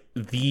as, like,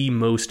 the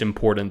most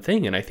important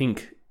thing. And I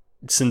think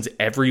since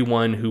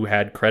everyone who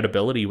had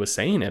credibility was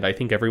saying it, I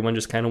think everyone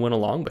just kind of went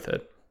along with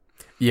it.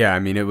 Yeah, I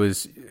mean,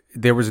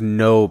 there was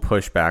no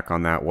pushback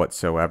on that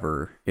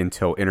whatsoever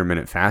until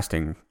intermittent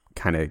fasting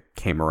kind of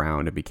came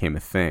around and became a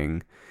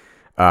thing.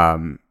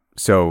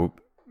 So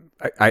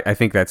I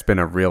think that's been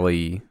a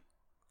really,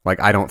 like,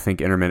 I don't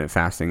think intermittent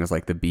fasting is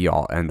like the be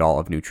all end all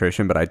of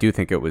nutrition, but I do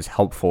think it was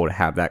helpful to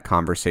have that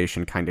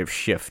conversation kind of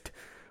shift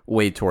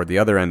way toward the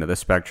other end of the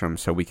spectrum,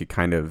 so we could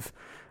kind of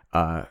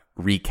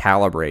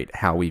recalibrate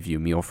how we view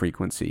meal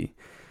frequency.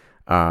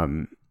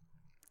 And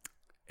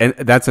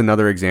that's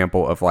another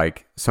example of,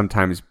 like,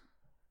 sometimes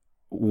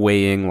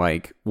weighing,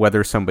 like,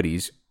 whether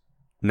somebody's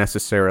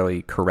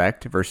necessarily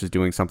correct versus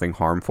doing something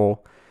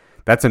harmful.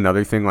 That's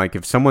another thing. Like,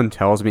 if someone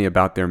tells me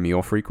about their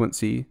meal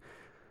frequency,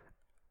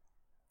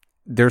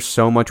 there's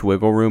so much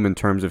wiggle room in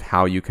terms of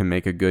how you can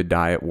make a good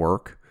diet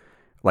work.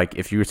 Like,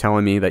 if you're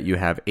telling me that you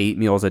have 8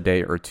 meals a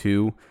day or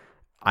 2,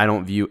 I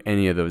don't view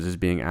any of those as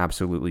being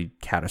absolutely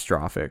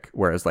catastrophic.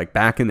 Whereas, like,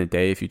 back in the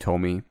day, if you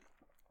told me,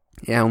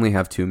 yeah, I only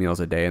have 2 meals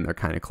a day and they're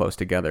kind of close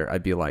together,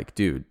 I'd be like,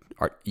 dude,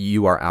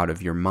 you are out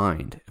of your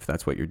mind if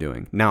that's what you're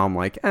doing. Now I'm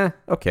like,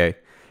 okay.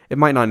 It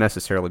might not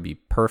necessarily be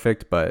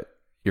perfect, but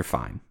you're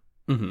fine.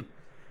 Mm-hmm.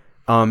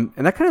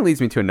 And that kind of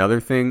leads me to another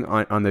thing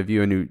on the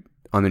view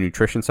on the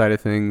nutrition side of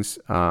things.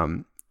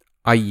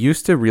 I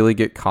used to really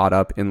get caught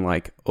up in,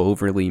 like,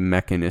 overly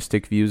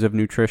mechanistic views of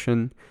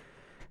nutrition.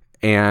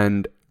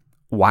 And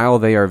while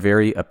they are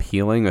very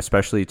appealing,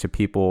 especially to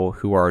people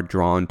who are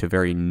drawn to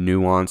very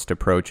nuanced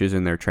approaches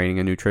in their training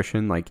and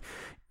nutrition, like,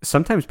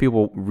 sometimes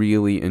people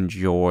really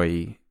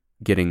enjoy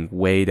getting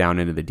way down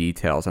into the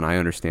details, and I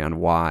understand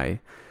why.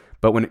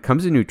 But when it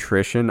comes to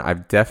nutrition,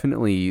 I've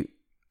definitely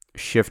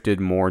shifted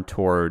more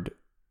toward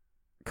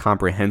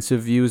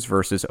comprehensive views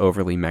versus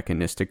overly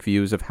mechanistic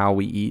views of how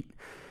we eat.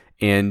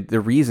 And the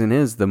reason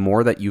is, the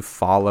more that you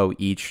follow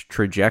each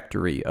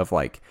trajectory of,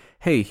 like,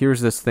 hey,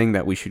 here's this thing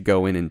that we should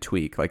go in and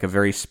tweak, like a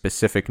very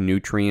specific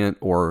nutrient,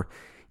 or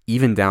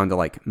even down to,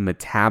 like,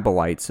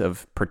 metabolites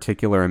of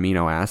particular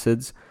amino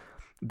acids,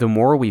 the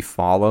more we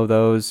follow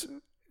those,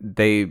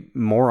 they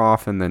more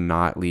often than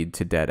not lead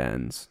to dead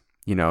ends.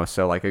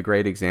 So like a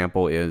great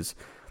example is,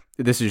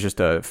 this is just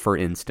a for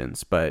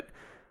instance, but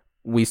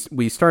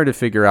we started to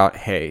figure out,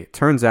 hey,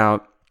 turns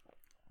out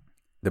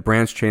the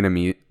branched chain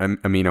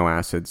amino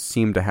acids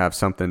seem to have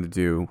something to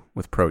do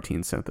with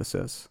protein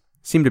synthesis,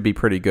 seem to be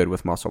pretty good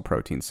with muscle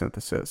protein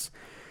synthesis.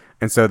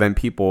 And so then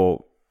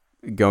people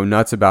go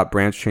nuts about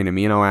branched chain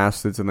amino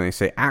acids, and they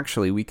say,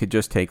 actually, we could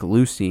just take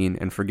leucine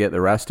and forget the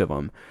rest of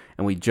them.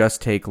 And we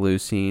just take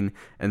leucine,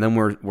 and then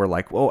we're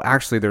like, well,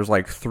 actually, there's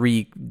like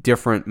 3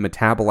 different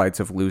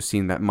metabolites of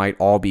leucine that might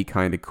all be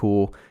kind of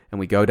cool, and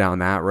we go down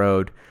that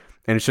road.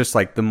 And it's just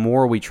like, the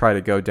more we try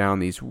to go down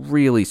these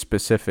really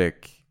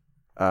specific,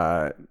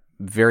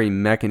 very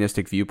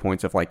mechanistic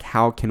viewpoints of like,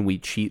 how can we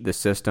cheat the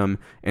system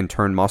and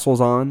turn muscles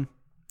on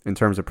in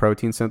terms of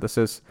protein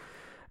synthesis,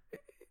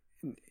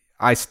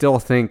 I still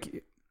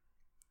think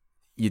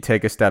you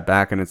take a step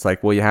back and it's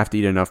like, well, you have to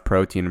eat enough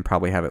protein and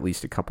probably have at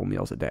least a couple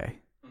meals a day.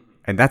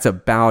 And that's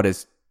about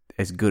as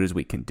good as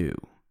we can do.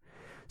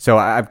 So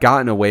I've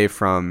gotten away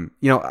from,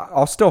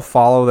 I'll still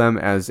follow them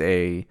as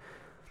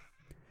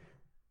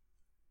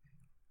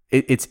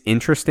it's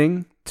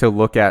interesting to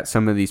look at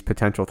some of these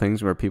potential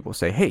things where people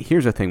say, hey,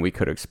 here's a thing we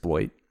could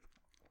exploit.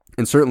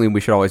 And certainly we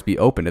should always be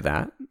open to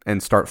that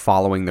and start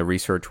following the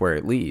research where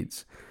it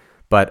leads.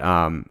 But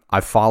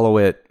I follow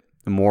it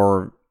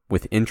more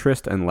with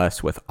interest and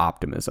less with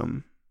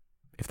optimism,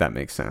 if that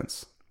makes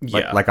sense.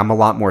 Yeah. Like I'm a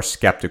lot more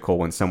skeptical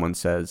when someone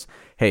says,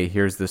 hey,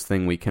 here's this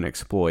thing we can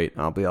exploit.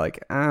 I'll be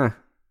like,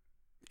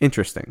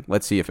 interesting.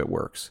 Let's see if it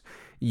works.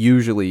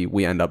 Usually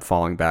we end up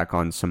falling back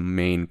on some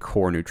main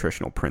core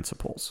nutritional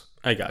principles.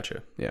 I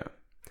gotcha. Yeah.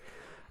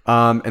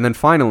 And then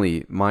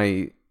finally,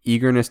 my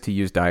eagerness to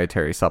use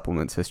dietary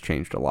supplements has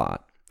changed a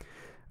lot.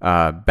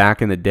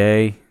 Back in the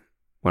day,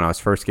 when I was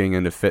first getting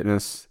into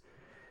fitness,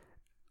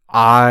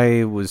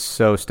 I was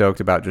so stoked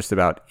about just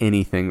about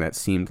anything that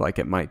seemed like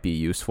it might be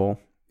useful.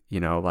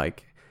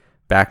 Like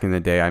back in the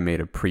day, I made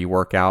a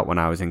pre-workout when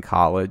I was in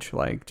college,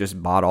 like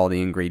just bought all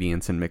the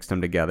ingredients and mixed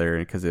them together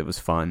because it was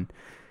fun.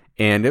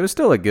 And it was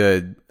still a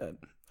good,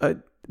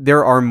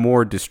 there are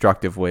more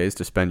destructive ways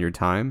to spend your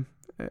time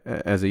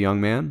as a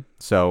young man.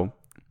 So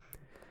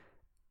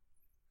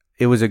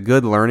it was a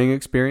good learning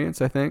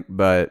experience, I think.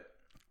 But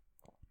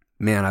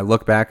man, I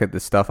look back at the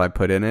stuff I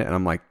put in it and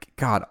I'm like,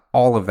 God,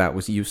 all of that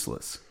was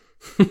useless.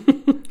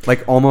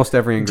 Like almost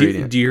every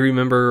ingredient. Do you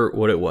remember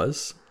what it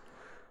was?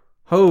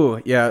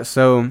 Oh, yeah.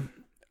 So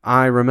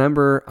I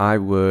remember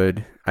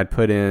I'd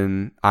put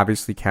in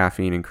obviously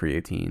caffeine and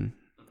creatine.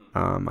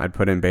 I'd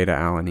put in beta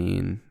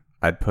alanine.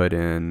 I'd put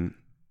in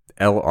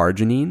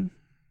L-arginine,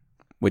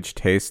 which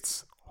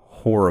tastes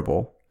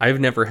horrible. I've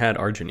never had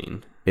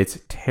arginine. It's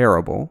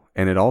terrible.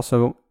 And it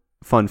also,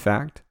 fun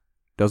fact,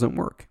 doesn't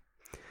work.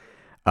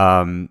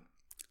 And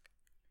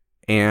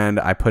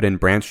I put in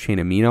branched chain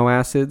amino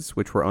acids,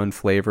 which were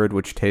unflavored,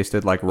 which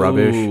tasted like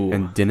rubbish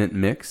and didn't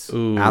mix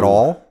at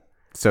all.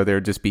 So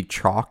there'd just be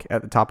chalk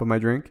at the top of my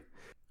drink.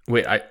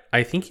 Wait,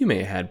 I think you may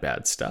have had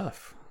bad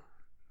stuff.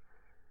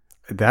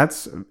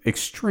 That's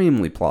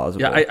extremely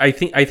plausible. Yeah, I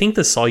think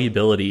the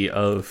solubility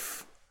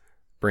of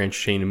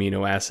branched chain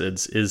amino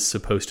acids is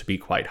supposed to be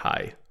quite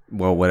high.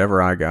 Well,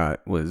 whatever I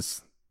got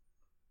was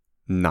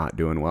not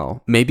doing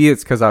well. Maybe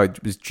it's because I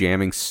was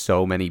jamming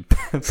so many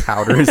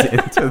powders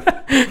into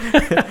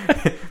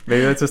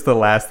maybe that's just the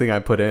last thing I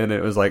put in.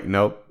 It was like,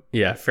 nope.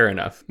 Yeah, fair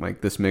enough.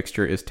 Like this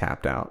mixture is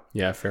tapped out.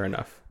 Yeah, fair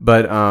enough.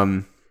 But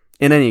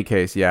in any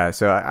case, yeah.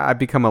 So I've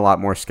become a lot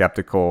more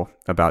skeptical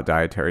about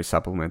dietary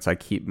supplements. I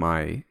keep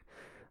my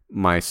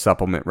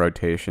supplement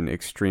rotation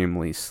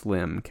extremely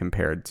slim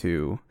compared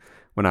to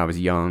when I was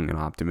young and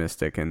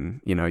optimistic,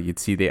 and you'd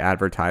see the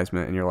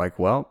advertisement and you're like,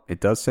 well,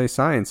 it does say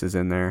science is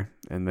in there,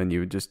 and then you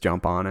would just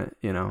jump on it,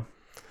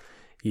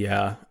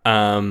 Yeah.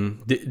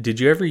 Did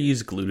you ever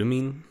use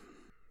glutamine?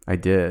 I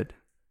did.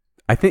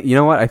 I think,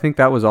 I think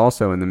that was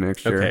also in the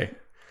mixture. Okay.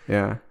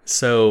 Yeah.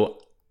 So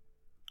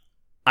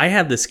I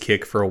had this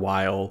kick for a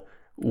while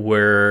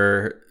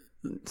where,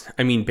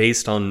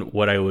 based on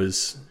what I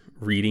was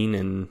reading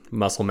in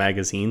muscle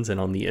magazines and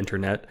on the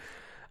internet,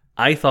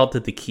 I thought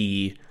that the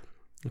key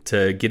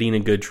to getting a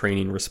good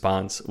training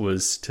response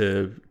was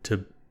to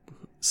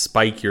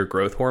spike your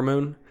growth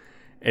hormone.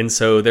 And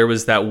so there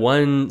was that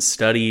one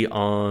study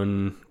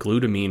on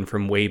glutamine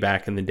from way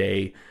back in the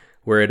day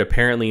where it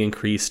apparently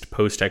increased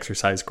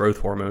post-exercise growth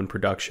hormone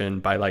production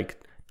by like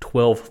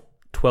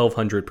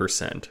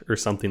 1,200% or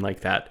something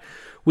like that,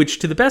 which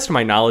to the best of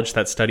my knowledge,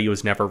 that study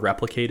was never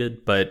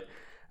replicated. But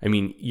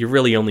you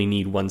really only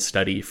need one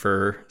study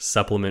for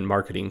supplement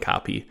marketing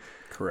copy.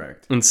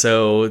 Correct. And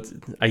so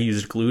I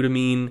used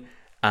glutamine.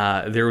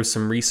 There was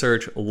some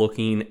research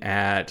looking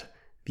at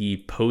the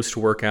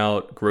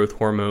post-workout growth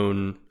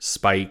hormone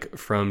spike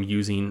from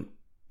using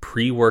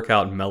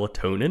pre-workout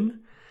melatonin.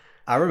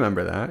 I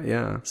remember that,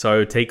 yeah. So I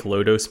would take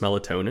low-dose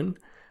melatonin,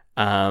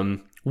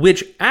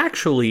 which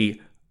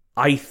actually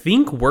I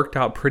think worked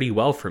out pretty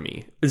well for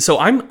me. So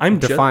I'm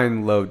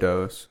define low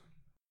dose.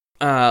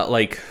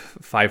 Like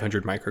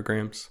 500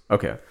 micrograms.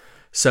 Okay.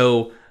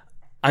 So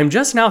I'm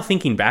just now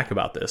thinking back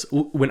about this.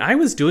 When I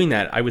was doing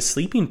that, I was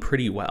sleeping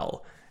pretty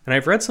well. And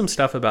I've read some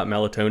stuff about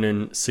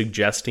melatonin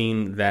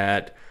suggesting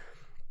that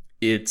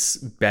it's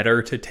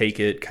better to take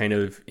it kind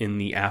of in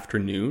the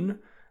afternoon,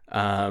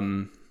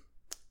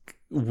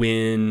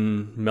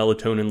 when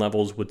melatonin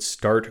levels would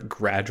start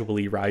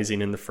gradually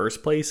rising in the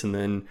first place. And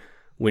then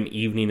when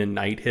evening and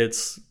night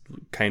hits,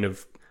 kind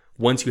of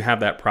once you have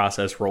that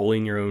process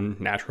rolling, your own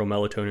natural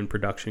melatonin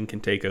production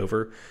can take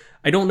over.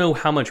 I don't know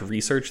how much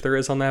research there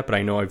is on that, but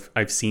I know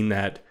I've seen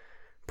that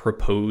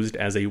proposed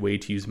as a way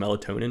to use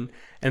melatonin.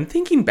 And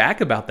thinking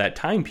back about that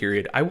time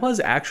period, I was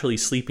actually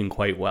sleeping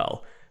quite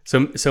well.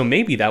 So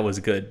maybe that was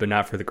good, but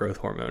not for the growth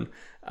hormone.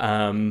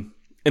 And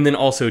then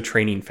also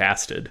training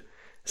fasted.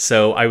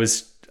 So and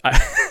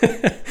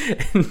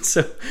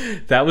so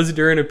that was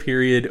during a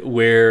period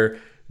where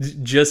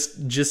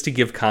just to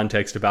give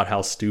context about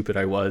how stupid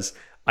I was,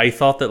 I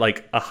thought that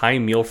like a high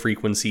meal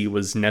frequency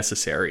was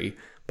necessary,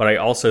 but I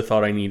also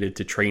thought I needed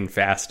to train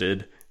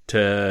fasted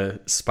to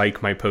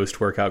spike my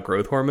post-workout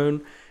growth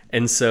hormone.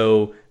 And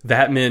so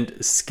that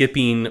meant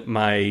skipping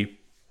my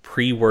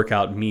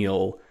pre-workout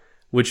meal,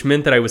 which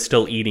meant that I was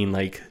still eating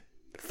like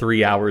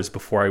 3 hours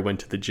before I went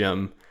to the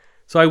gym.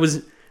 So I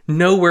was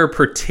nowhere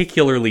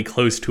particularly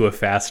close to a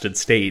fasted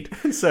state.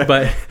 So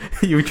but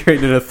you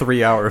trained in a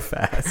 3-hour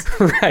fast.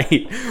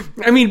 Right.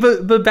 I mean,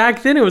 but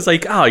back then it was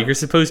like, oh, you're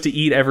supposed to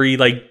eat every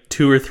like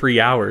 2 or 3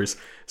 hours.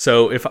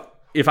 So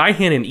if I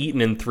hadn't eaten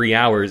in 3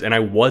 hours and I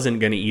wasn't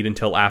going to eat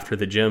until after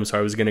the gym, so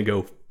I was going to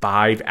go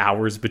 5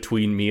 hours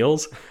between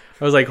meals,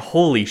 I was like,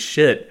 holy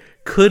shit,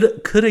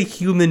 could a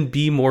human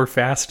be more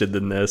fasted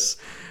than this?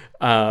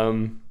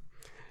 So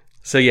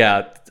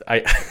yeah,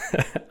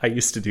 I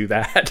used to do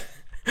that.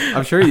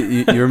 I'm sure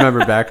you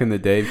remember back in the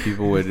day,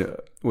 people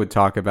would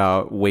talk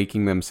about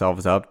waking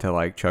themselves up to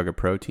like chug a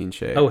protein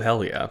shake. Oh,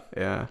 hell yeah.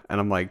 Yeah. And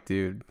I'm like,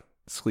 dude,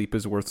 sleep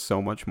is worth so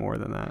much more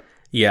than that.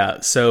 Yeah.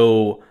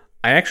 So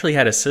I actually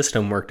had a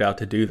system worked out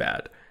to do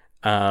that.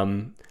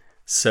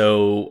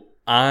 So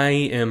I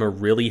am a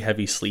really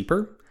heavy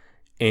sleeper.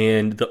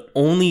 And the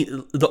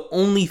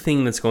only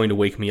thing that's going to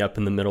wake me up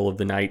in the middle of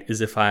the night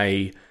is if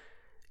I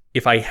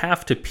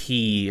have to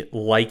pee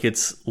like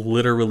it's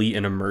literally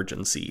an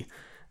emergency.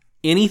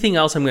 Anything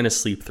else I'm going to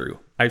sleep through.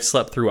 I've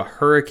slept through a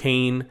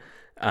hurricane.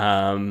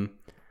 I've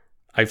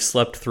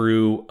slept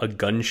through a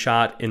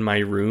gunshot in my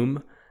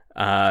room.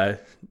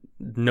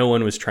 No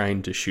one was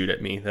trying to shoot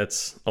at me.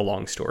 That's a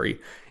long story.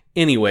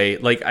 Anyway,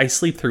 like I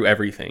sleep through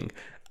everything.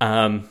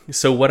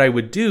 So what I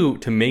would do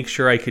to make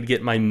sure I could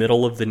get my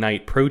middle of the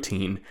night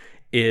protein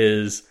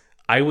is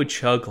I would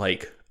chug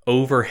like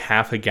over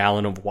half a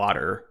gallon of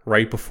water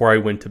right before I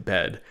went to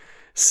bed.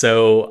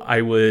 So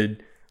I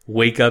would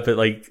wake up at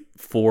like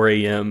 4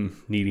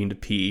 a.m. needing to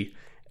pee,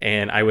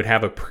 and I would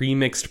have a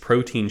pre-mixed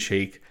protein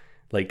shake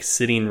like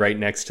sitting right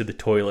next to the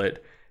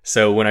toilet.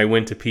 So when I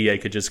went to pee, I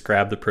could just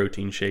grab the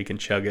protein shake and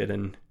chug it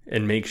and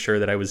make sure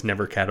that I was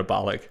never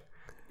catabolic.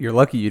 You're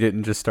lucky you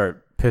didn't just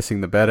start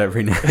pissing the bed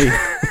every night.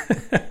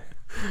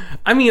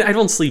 I mean, I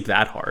don't sleep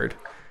that hard.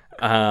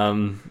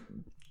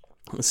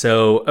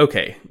 So,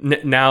 okay.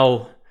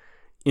 Now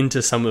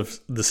into some of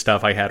the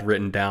stuff I had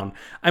written down.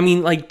 I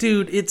mean, like,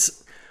 dude,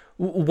 it's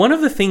one of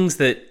the things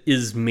that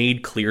is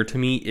made clear to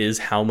me is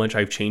how much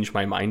I've changed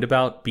my mind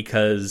about,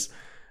 because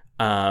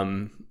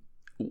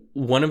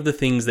one of the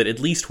things that at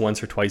least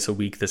once or twice a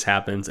week this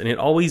happens, and it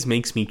always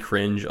makes me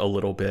cringe a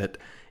little bit,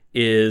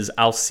 is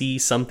I'll see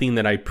something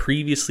that I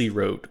previously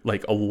wrote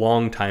like a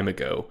long time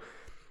ago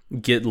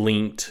get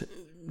linked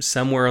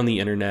somewhere on the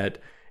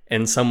internet,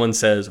 and someone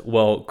says,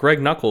 well,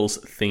 Greg Nuckols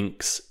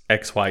thinks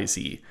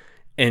XYZ.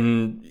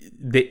 And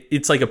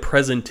it's like a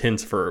present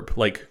tense verb,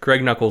 like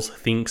Greg Nuckols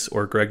thinks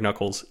or Greg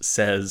Nuckols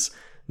says,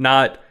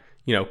 not,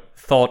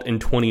 thought in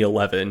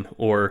 2011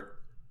 or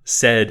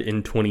said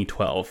in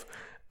 2012.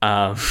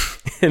 And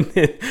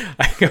then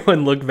I go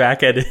and look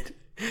back at it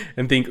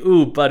and think,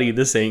 ooh, buddy,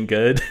 this ain't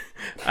good.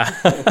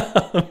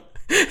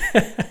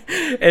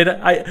 And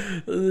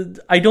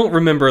I don't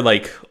remember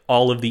like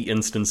all of the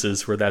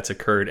instances where that's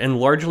occurred. And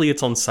largely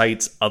it's on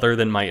sites other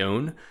than my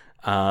own.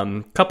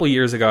 A couple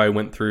years ago, I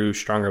went through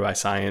Stronger by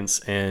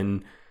Science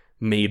and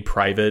made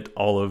private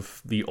all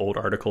of the old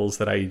articles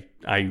that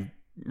I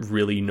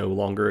really no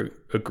longer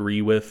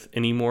agree with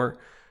anymore.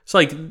 So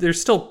like,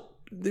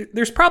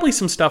 there's probably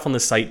some stuff on the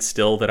site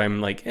still that I'm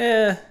like,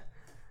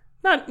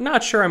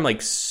 not sure. I'm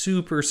like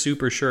super,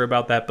 super sure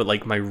about that, but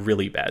like my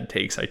really bad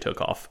takes I took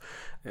off.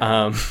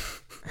 Yeah.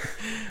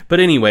 But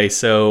anyway,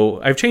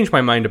 so I've changed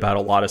my mind about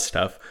a lot of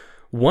stuff.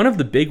 One of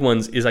the big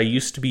ones is I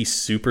used to be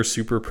super,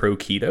 super pro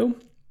keto.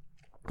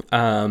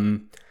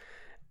 And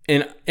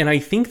I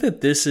think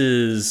that this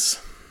is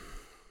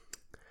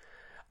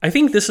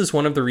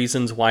one of the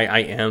reasons why I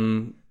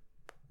am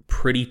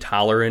pretty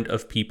tolerant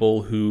of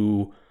people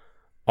who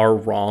are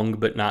wrong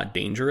but not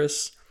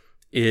dangerous.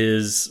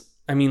 I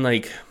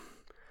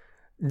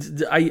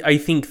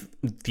think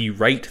the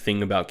right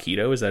thing about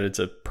keto is that it's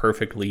a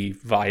perfectly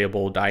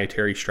viable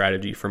dietary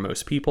strategy for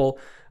most people.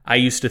 I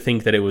used to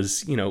think that it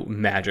was,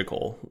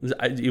 magical.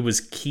 It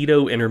was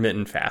keto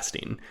intermittent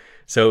fasting.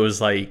 So it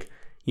was like,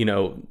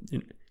 no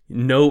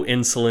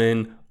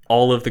insulin,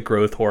 all of the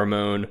growth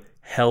hormone,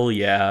 hell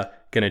yeah,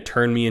 gonna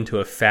turn me into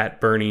a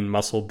fat burning,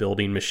 muscle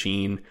building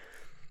machine.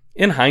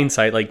 In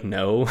hindsight, like,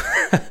 no.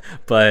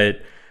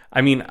 But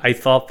I mean, I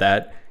thought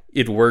that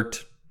it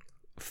worked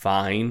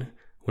fine.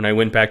 When I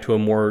went back to a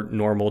more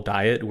normal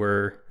diet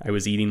where I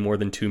was eating more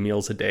than 2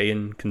 meals a day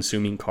and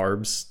consuming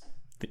carbs,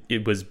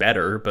 it was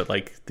better, but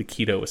like the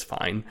keto was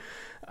fine.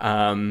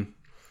 And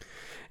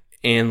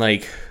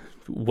like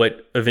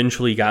what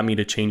eventually got me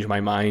to change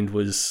my mind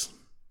was,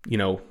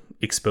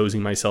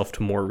 exposing myself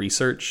to more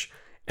research.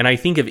 And I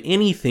think if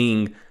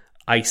anything,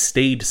 I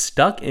stayed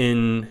stuck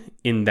in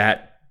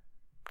that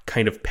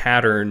kind of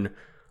pattern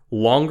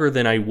longer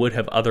than I would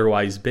have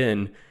otherwise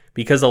been,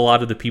 because a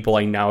lot of the people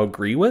I now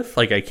agree with,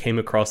 like I came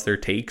across their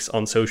takes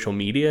on social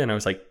media and I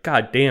was like,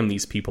 God damn,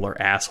 these people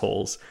are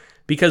assholes.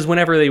 Because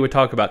whenever they would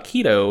talk about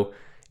keto,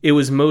 it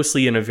was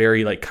mostly in a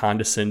very like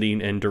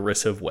condescending and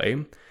derisive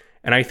way.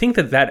 And I think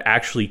that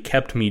actually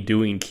kept me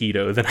doing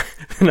keto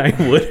than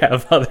I would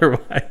have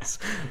otherwise,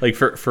 like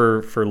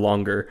for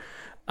longer.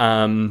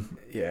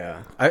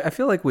 Yeah. I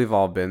feel like we've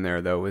all been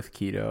there though with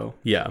keto.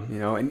 Yeah.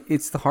 And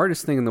it's the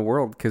hardest thing in the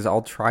world because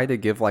I'll try to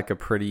give like a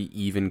pretty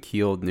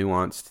even-keeled,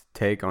 nuanced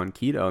take on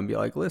keto and be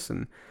like,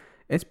 listen,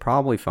 it's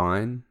probably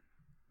fine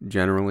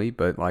generally,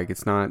 but like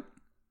it's not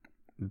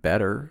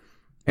better.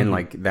 And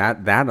like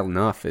that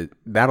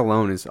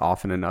alone is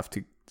often enough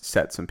to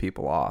set some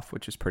people off,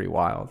 which is pretty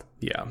wild.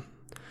 Yeah.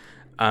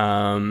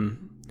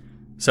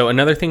 So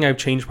another thing I've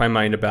changed my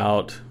mind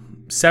about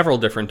several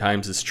different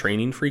times is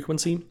training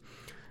frequency.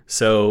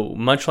 So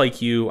much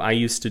like you, I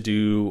used to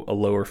do a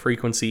lower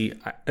frequency.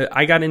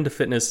 I got into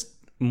fitness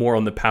more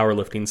on the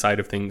powerlifting side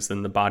of things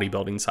than the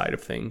bodybuilding side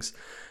of things.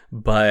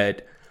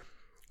 But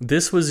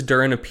this was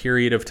during a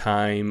period of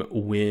time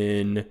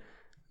when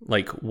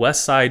like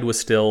Westside was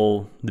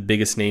still the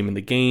biggest name in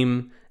the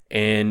game.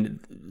 And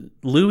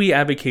Leigh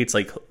advocates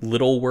like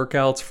little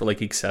workouts for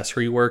like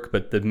accessory work,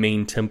 but the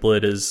main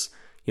template is,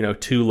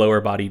 2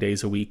 lower body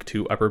days a week,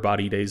 2 upper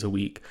body days a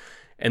week.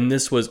 And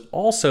this was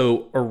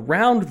also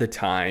around the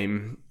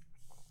time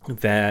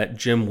that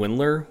Jim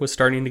Wendler was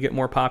starting to get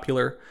more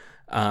popular.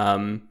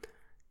 And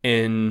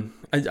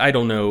I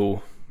don't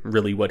know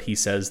really what he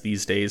says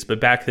these days, but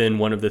back then,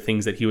 one of the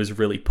things that he was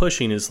really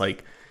pushing is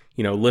like,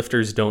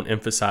 lifters don't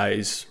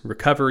emphasize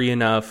recovery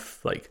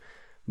enough. Like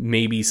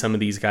maybe some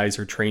of these guys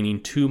are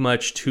training too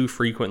much, too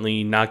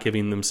frequently, not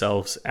giving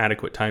themselves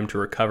adequate time to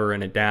recover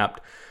and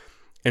adapt.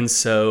 And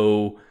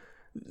so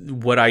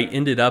what I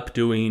ended up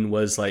doing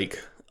was like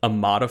a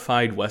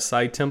modified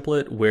Westside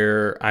template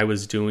where I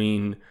was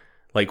doing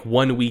like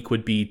 1 week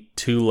would be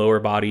 2 lower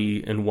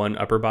body and 1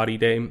 upper body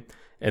day.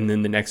 And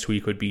then the next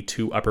week would be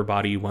 2 upper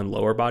body, 1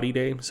 lower body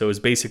day. So it was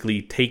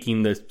basically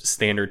taking the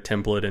standard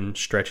template and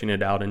stretching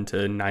it out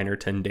into 9 or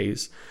 10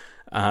 days.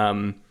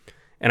 And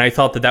I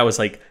thought that was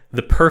like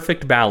the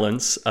perfect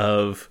balance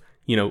of,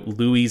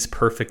 Louis's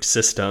perfect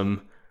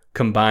system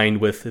combined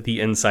with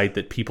the insight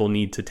that people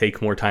need to take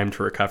more time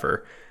to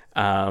recover.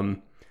 And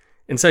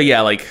so,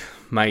 yeah, like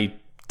my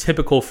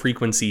typical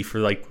frequency for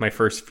like my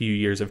first few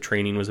years of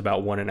training was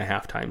about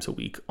 1.5 times a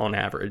week on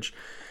average.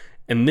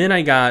 And then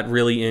I got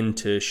really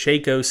into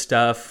Shaco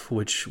stuff,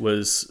 which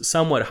was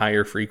somewhat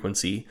higher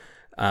frequency.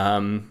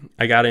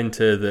 I got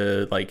into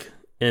the like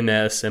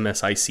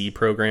MSIC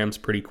programs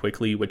pretty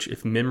quickly, which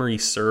if memory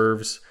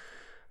serves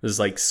was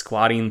like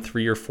squatting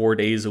 3 or 4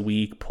 days a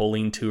week,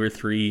 pulling 2 or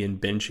 3 and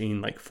benching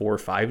like 4 or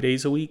 5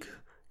 days a week,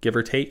 give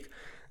or take.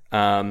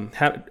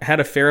 Had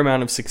a fair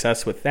amount of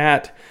success with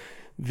that.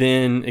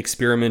 Then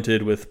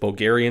experimented with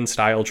Bulgarian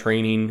style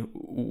training,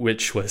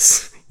 which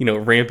was,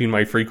 ramping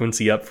my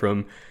frequency up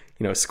from,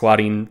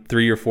 squatting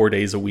 3 or 4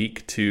 days a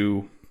week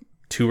to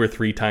 2 or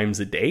 3 times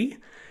a day.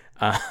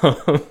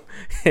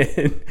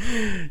 And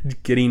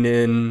getting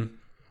in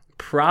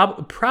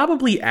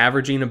probably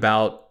averaging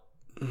about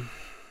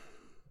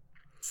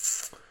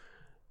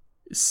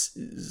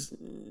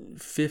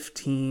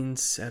 15,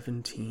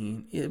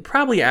 17,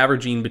 probably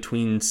averaging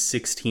between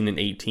 16 and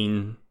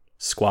 18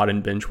 squat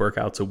and bench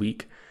workouts a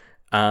week.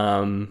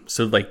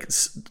 So like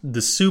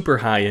the super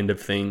high end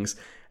of things.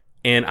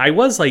 And I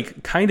was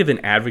like kind of an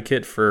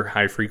advocate for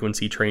high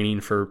frequency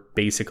training for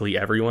basically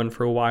everyone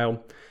for a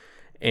while.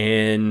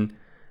 And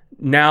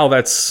now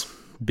that's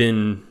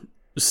been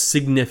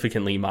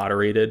significantly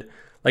moderated.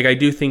 Like I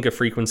do think a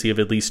frequency of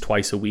at least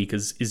twice a week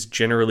is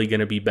generally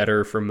going to be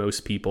better for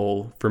most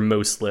people, for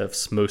most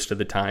lifts, most of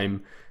the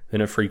time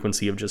than a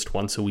frequency of just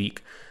once a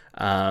week.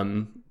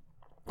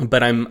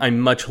 But I'm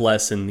much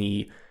less in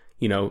the,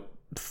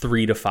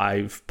 3 to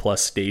 5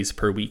 plus days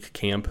per week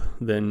camp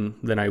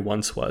than I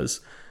once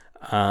was.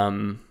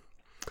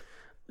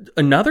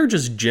 Another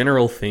just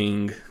general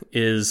thing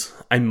is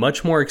I'm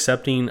much more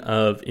accepting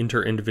of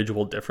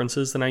inter-individual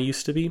differences than I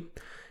used to be.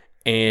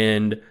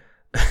 And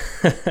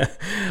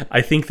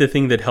I think the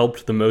thing that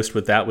helped the most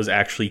with that was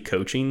actually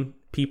coaching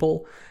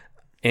people.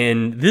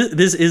 And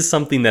this is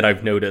something that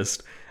I've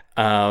noticed.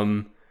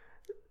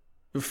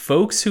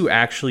 folks who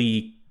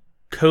actually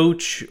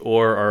coach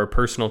or are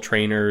personal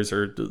trainers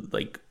or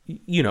like,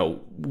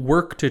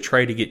 work to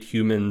try to get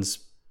humans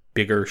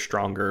bigger,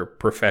 stronger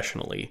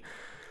professionally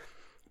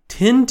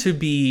tend to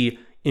be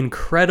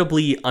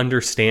incredibly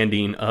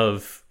understanding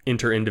of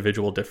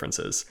inter-individual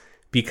differences.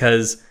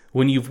 Because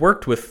when you've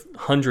worked with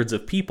hundreds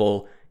of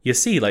people, you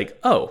see like,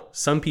 oh,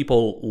 some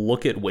people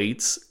look at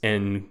weights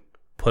and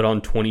put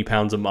on 20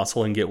 pounds of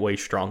muscle and get way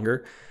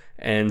stronger.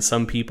 And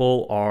some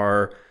people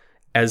are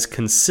as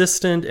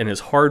consistent and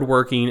as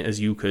hardworking as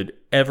you could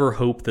ever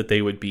hope that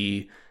they would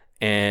be.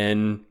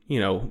 And,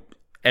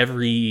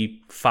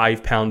 every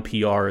 5-pound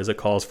PR is a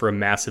cause for a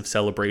massive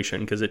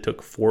celebration because it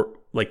took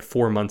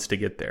 4 months to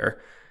get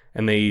there.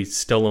 And they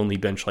still only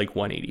bench like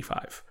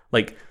 185.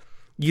 Like,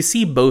 you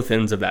see both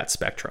ends of that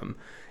spectrum.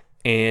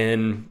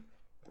 And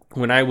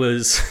when I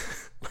was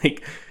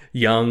like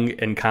young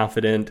and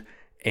confident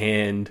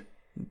and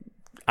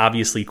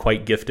obviously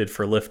quite gifted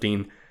for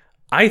lifting,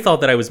 I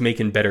thought that I was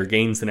making better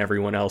gains than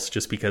everyone else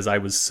just because I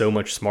was so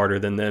much smarter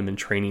than them and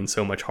training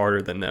so much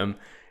harder than them.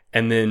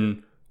 And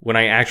then when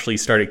I actually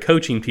started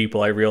coaching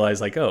people, I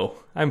realized like, oh,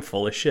 I'm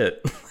full of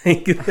shit.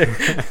 Like,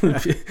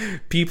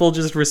 people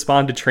just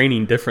respond to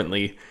training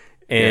differently.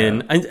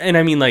 And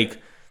I mean,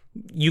 like,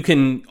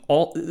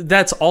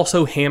 that's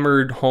also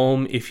hammered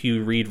home if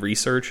you read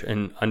research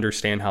and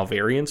understand how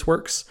variance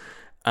works.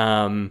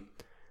 But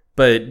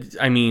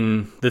I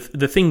mean,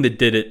 the thing that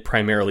did it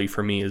primarily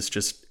for me is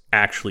just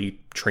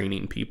actually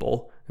training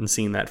people and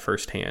seeing that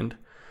firsthand.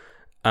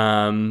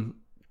 And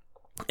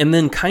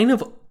then kind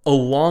of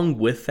along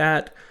with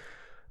that,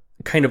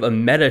 kind of a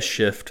meta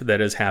shift that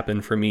has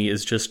happened for me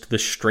is just the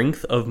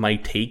strength of my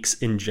takes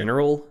in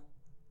general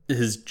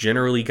has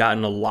generally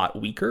gotten a lot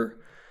weaker.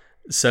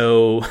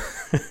 So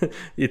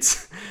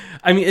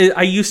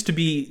I used to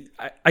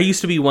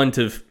be one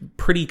to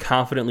pretty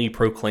confidently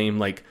proclaim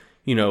like,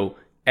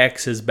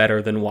 X is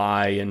better than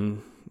Y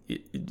and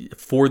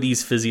for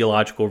these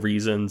physiological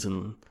reasons.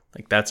 And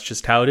like, that's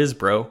just how it is,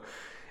 bro.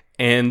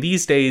 And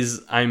these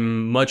days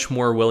I'm much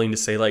more willing to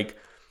say like,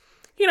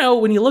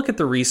 when you look at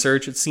the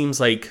research, it seems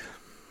like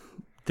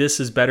this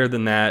is better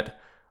than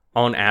that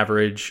on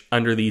average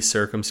under these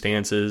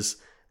circumstances.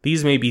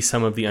 These may be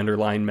some of the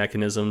underlying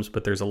mechanisms,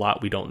 but there's a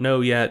lot we don't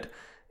know yet.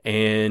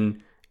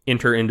 And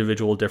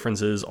inter-individual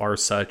differences are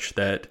such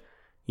that,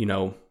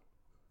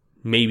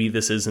 maybe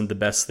this isn't the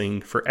best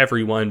thing for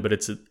everyone, but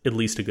it's at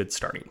least a good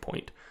starting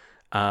point.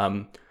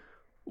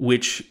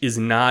 Which is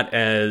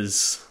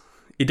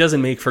it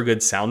doesn't make for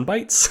good sound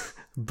bites,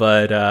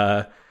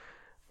 but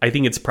I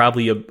think it's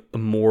probably a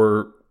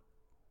more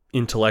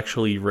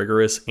intellectually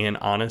rigorous and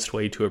honest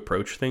way to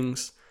approach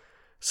things.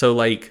 So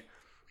like,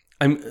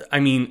 I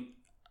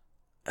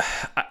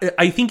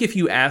think if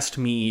you asked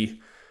me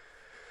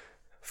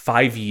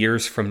 5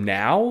 years from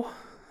now,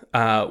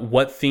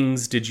 what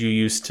things did you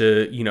used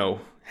to,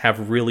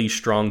 have really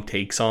strong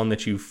takes on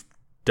that you've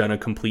done a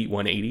complete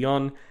 180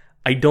 on?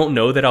 I don't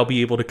know that I'll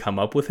be able to come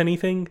up with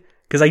anything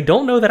because I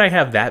don't know that I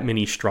have that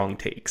many strong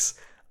takes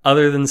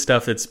other than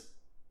stuff that's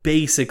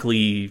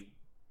basically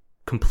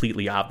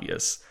completely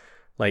obvious.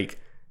 Like,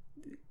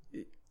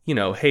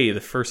 hey,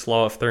 the first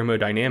law of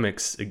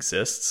thermodynamics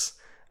exists.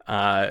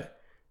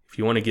 If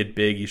you want to get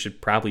big, you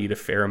should probably eat a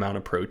fair amount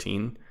of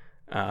protein.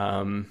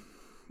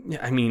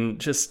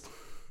 Just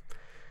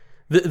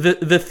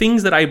the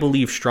things that I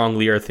believe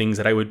strongly are things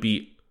that I would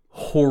be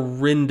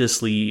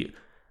horrendously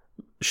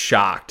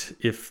shocked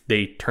if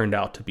they turned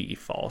out to be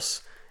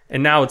false.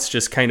 And now it's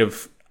just kind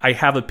of, I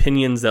have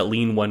opinions that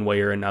lean one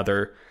way or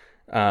another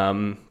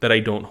that I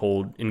don't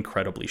hold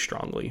incredibly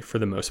strongly for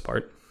the most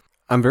part.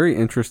 I'm very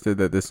interested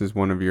that this is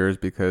one of yours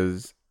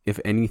because if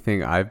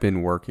anything, I've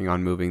been working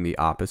on moving the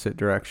opposite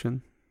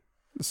direction.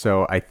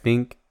 So I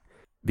think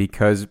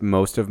because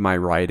most of my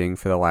writing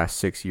for the last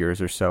 6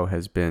 years or so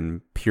has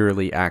been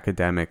purely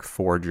academic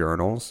for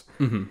journals,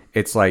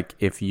 it's like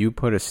if you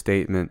put a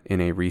statement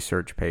in a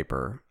research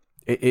paper,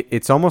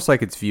 it's almost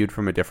like it's viewed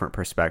from a different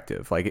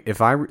perspective. Like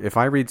if I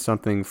read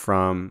something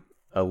from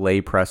a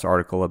lay press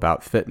article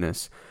about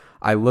fitness,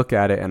 I look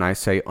at it and I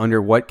say,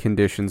 under what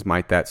conditions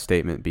might that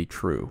statement be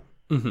true?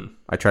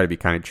 I try to be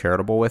kind of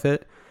charitable with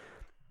it.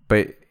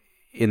 But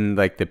in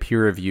like the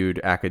peer-reviewed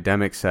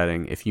academic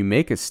setting, if you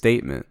make a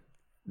statement,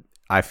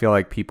 I feel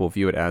like people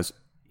view it as,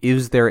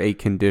 is there a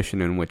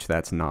condition in which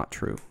that's not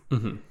true?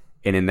 And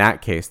in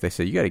that case, they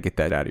say, you got to get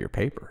that out of your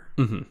paper.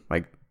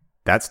 Like,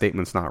 that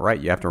statement's not right.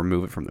 You have to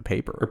remove it from the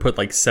paper. Or put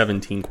like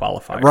 17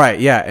 qualifiers. Right,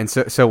 yeah. And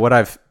so what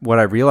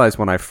I realized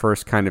when I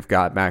first kind of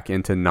got back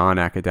into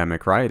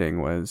non-academic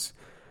writing was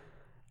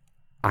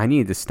I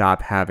need to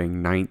stop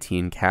having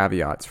 19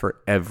 caveats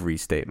for every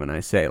statement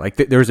I say. Like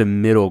there's a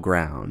middle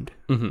ground.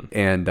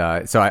 And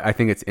so I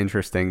think it's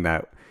interesting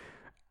that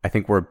I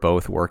think we're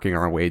both working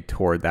our way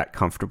toward that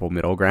comfortable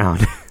middle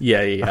ground.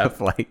 Yeah. Of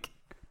like,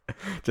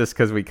 just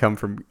because we come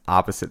from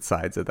opposite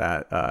sides of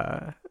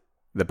that,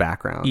 the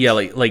background. Yeah,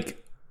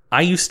 like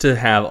I used to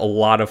have a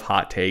lot of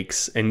hot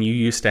takes, and you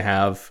used to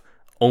have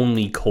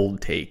only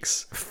cold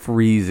takes.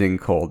 Freezing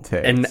cold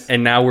takes.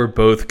 And now we're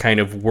both kind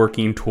of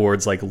working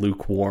towards like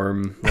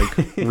lukewarm,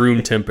 like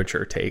room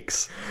temperature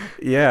takes.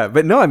 Yeah,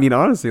 but no, I mean,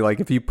 honestly, like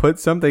if you put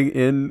something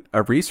in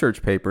a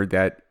research paper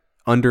that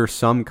under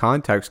some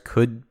context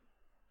could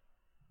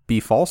be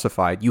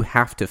falsified, you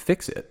have to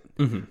fix it.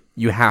 Mm-hmm.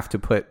 You have to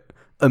put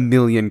a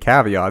million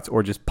caveats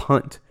or just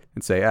punt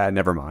and say,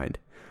 never mind.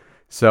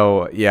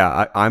 So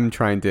yeah, I'm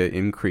trying to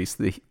increase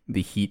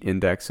the heat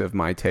index of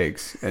my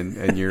takes,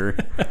 and you're,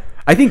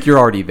 I think you're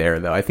already there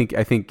though. I think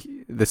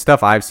the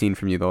stuff I've seen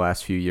from you the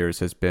last few years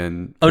has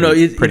been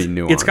pretty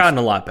nuanced. It's gotten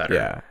a lot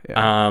better. Yeah.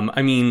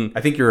 I mean,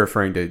 I think you're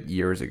referring to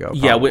years ago.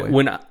 Yeah,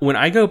 probably. when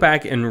I go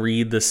back and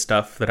read the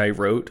stuff that I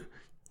wrote,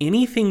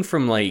 anything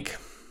from like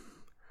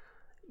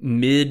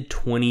mid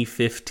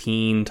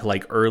 2015 to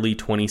like early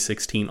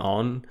 2016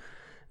 on,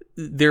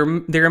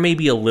 there may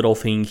be a little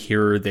thing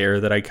here or there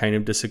that I kind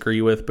of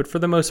disagree with, but for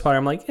the most part,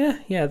 I'm like,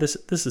 yeah, this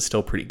is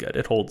still pretty good.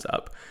 It holds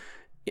up.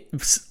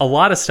 A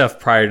lot of stuff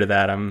prior to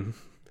that, I'm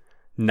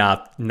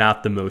not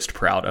the most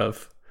proud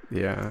of.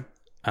 Yeah.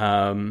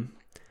 And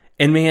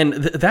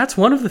man, that's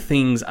one of the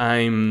things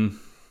I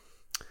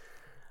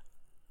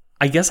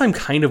guess I'm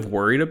kind of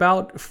worried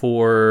about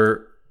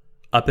for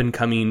up and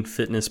coming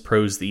fitness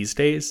pros these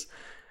days,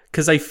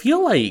 because I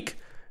feel like,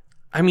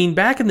 I mean,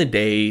 back in the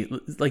day,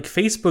 like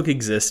Facebook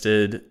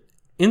existed.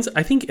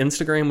 I think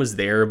Instagram was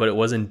there, but it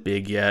wasn't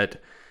big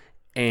yet.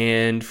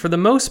 And for the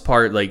most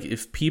part, like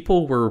if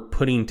people were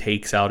putting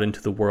takes out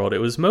into the world, it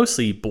was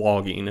mostly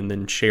blogging and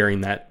then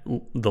sharing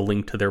the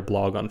link to their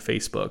blog on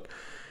Facebook.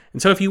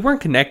 And so if you weren't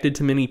connected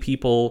to many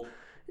people,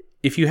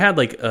 if you had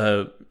like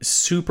a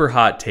super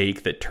hot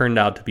take that turned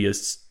out to be a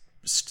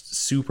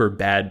super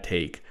bad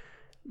take,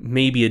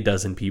 maybe a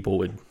dozen people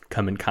would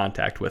come in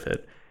contact with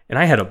it. And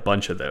I had a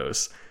bunch of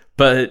those.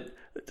 But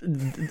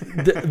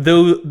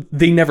though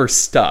they never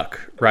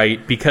stuck,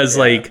 right? Because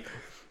like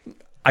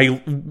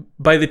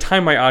by the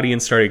time my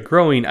audience started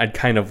growing, I'd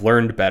kind of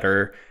learned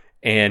better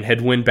and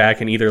had went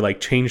back and either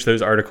like changed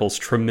those articles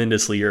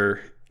tremendously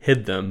or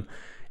hid them.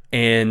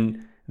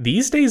 And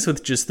these days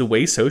with just the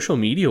way social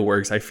media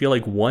works, I feel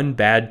like one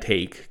bad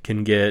take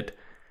can get,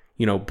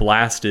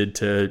 blasted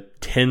to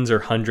tens or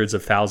hundreds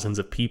of thousands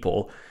of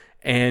people.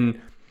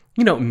 And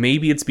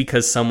maybe it's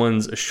because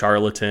someone's a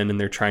charlatan and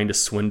they're trying to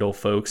swindle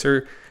folks,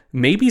 or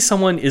maybe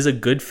someone is a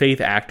good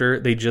faith actor.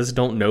 They just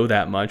don't know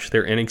that much.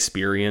 They're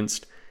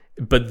inexperienced.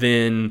 But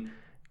then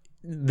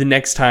the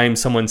next time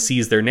someone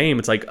sees their name,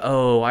 it's like,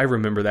 oh, I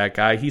remember that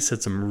guy. He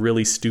said some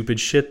really stupid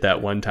shit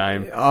that one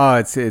time. Oh,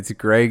 it's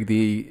Greg,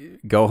 the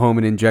go home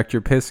and inject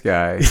your piss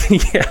guy.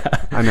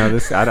 Yeah. I know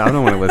this. I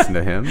don't want to listen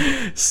to him.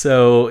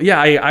 So yeah,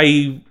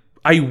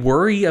 I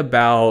worry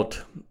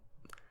about,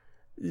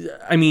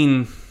 I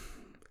mean,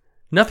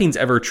 nothing's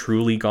ever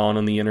truly gone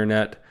on the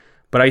internet,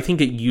 but I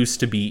think it used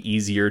to be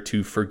easier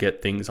to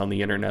forget things on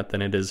the internet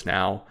than it is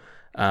now.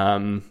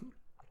 And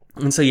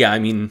so, yeah, I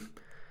mean,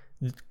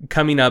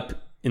 coming up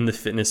in the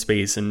fitness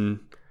space in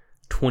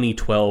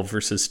 2012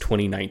 versus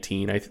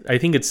 2019, I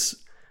think it's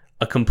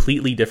a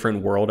completely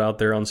different world out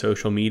there on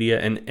social media.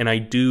 And I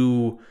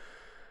do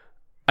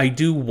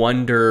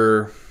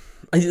wonder,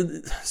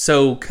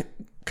 so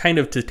kind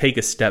of to take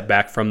a step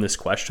back from this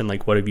question,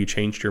 like, what have you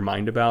changed your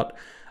mind about?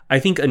 I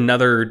think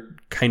another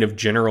kind of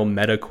general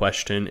meta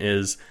question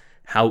is,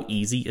 how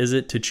easy is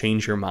it to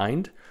change your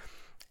mind?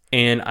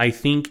 And I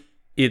think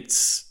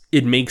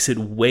it makes it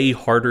way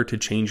harder to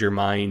change your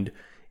mind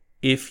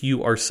if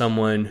you are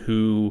someone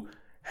who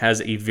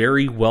has a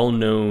very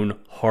well-known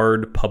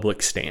hard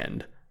public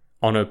stand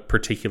on a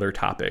particular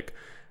topic.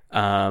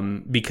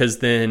 Because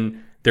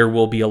then there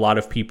will be a lot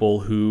of people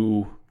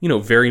who,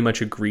 very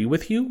much agree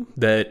with you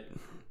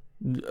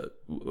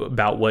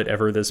about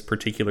whatever this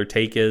particular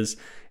take is.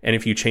 And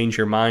if you change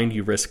your mind,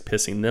 you risk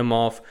pissing them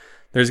off.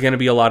 There's going to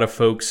be a lot of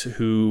folks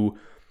who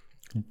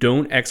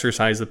don't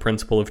exercise the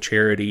principle of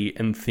charity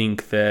and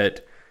think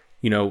that,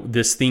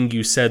 this thing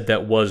you said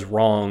that was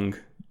wrong,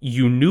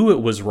 you knew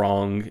it was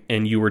wrong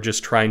and you were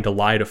just trying to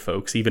lie to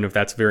folks, even if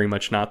that's very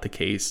much not the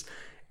case.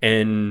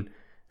 And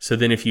so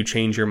then if you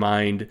change your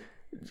mind,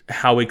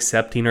 how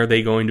accepting are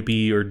they going to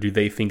be? Or do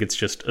they think it's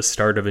just a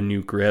start of a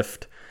new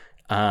grift?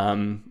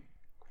 And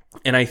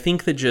I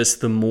think that just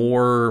the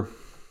more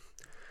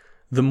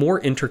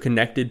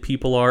interconnected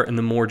people are and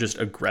the more just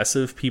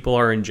aggressive people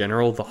are in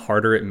general, the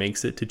harder it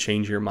makes it to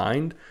change your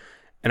mind.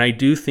 And I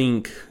do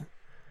think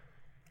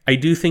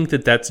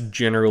that that's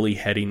generally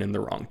heading in the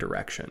wrong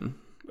direction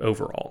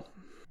overall.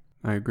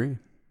 I agree.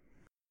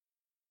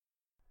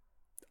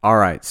 All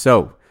right.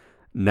 So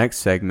next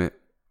segment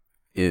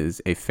is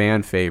a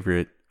fan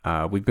favorite.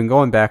 We've been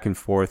going back and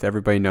forth.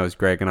 Everybody knows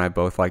Greg and I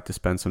both like to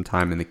spend some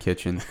time in the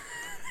kitchen.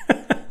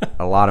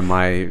 A lot of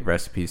my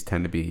recipes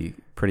tend to be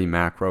pretty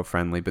macro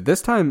friendly, but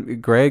this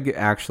time Greg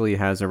actually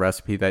has a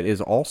recipe that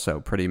is also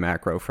pretty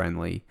macro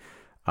friendly.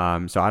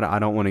 So I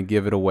don't want to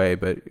give it away,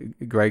 but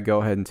Greg,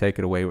 go ahead and take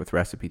it away with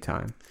recipe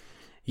time.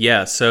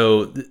 Yeah,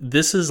 so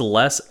this is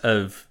less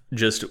of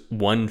just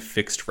one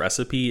fixed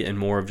recipe and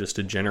more of just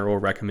a general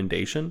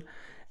recommendation.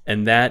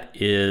 And that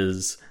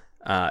is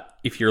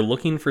If you're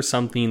looking for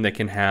something that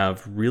can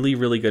have really,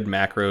 really good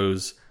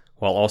macros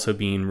while also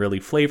being really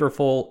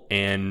flavorful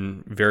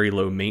and very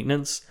low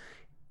maintenance,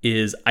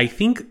 I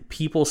think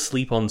people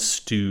sleep on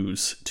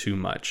stews too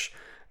much.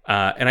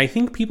 And I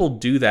think people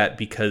do that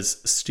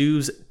because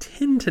stews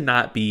tend to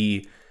not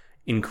be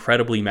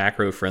incredibly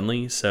macro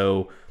friendly.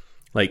 So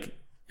like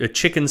a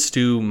chicken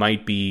stew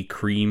might be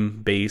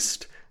cream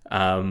based,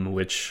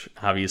 which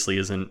obviously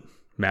isn't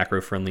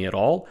macro friendly at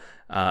all,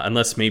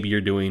 unless maybe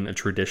you're doing a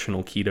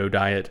traditional keto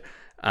diet.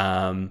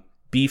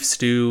 Beef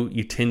stew,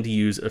 you tend to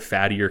use a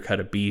fattier cut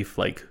of beef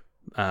like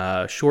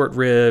short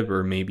rib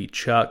or maybe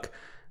chuck.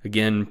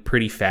 Again,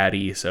 pretty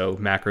fatty, so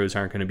macros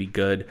aren't going to be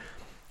good.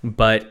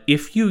 But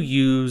if you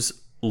use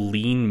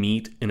lean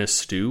meat in a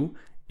stew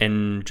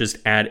and just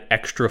add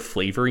extra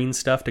flavoring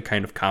stuff to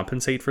kind of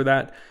compensate for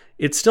that,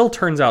 it still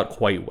turns out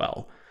quite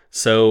well.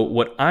 So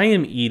what I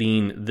am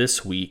eating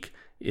this week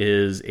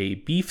is a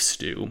beef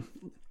stew.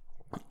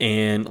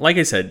 And like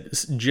I said,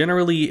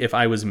 generally if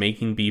I was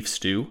making beef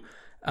stew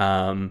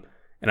and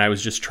I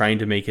was just trying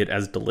to make it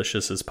as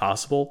delicious as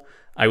possible,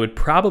 I would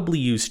probably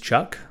use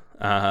chuck,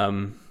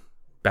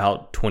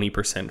 about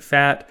 20%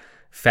 fat.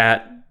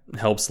 Fat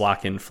helps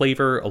lock in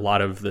flavor. A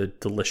lot of the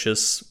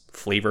delicious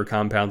flavor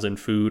compounds in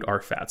food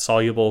are fat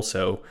soluble.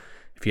 So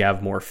if you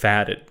have more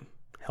fat, it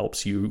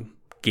helps you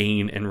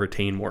gain and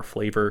retain more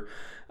flavor.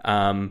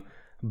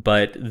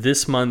 But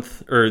this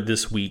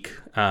week,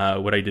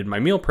 what I did my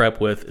meal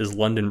prep with is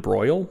London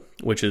broil,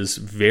 which is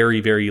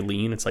very, very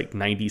lean. It's like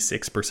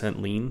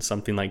 96% lean,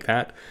 something like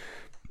that.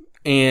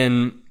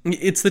 And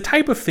it's the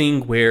type of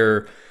thing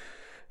where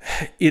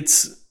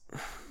it's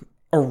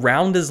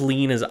around as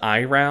lean as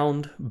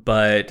iRound,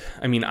 but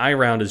I mean,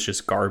 iRound is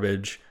just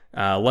garbage.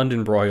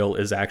 London broil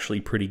is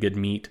actually pretty good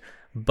meat,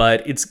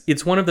 but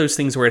it's one of those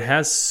things where it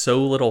has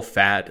so little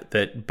fat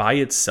that by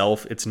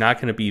itself, it's not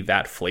going to be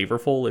that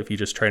flavorful if you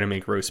just try to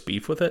make roast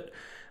beef with it.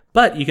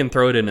 But you can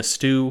throw it in a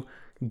stew,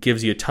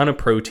 gives you a ton of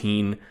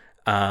protein,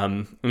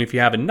 and if you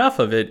have enough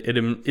of it,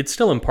 it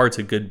still imparts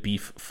a good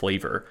beef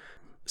flavor.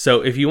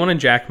 So if you want to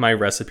jack my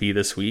recipe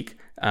this week,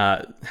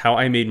 how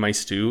I made my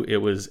stew, it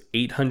was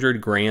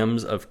 800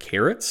 grams of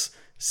carrots,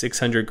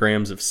 600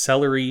 grams of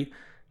celery,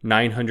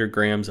 900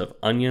 grams of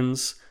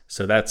onions.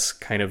 So that's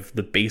kind of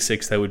the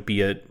basics that would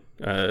be at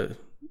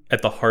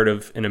the heart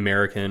of an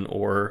American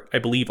or I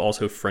believe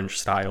also French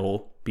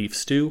style beef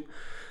stew.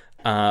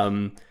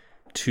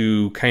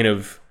 To kind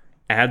of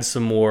add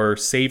some more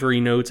savory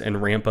notes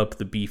and ramp up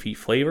the beefy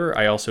flavor,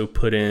 I also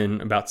put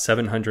in about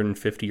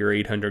 750 or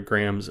 800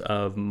 grams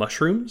of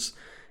mushrooms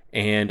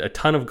and a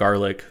ton of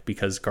garlic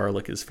because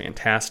garlic is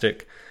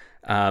fantastic.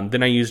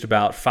 Then I used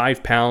about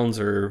 5 pounds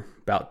or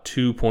about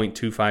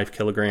 2.25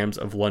 kilograms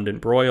of London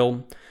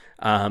broil.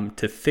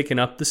 To thicken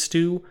up the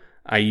stew,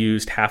 I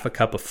used half a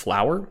cup of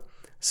flour.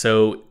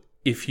 So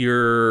if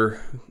you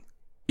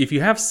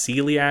have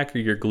celiac or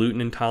you're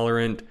gluten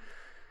intolerant,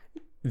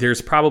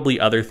 there's probably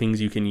other things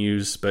you can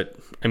use, but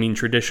I mean,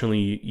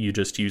 traditionally you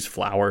just use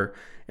flour.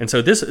 And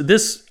so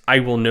this I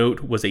will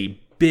note was a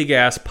big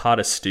ass pot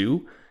of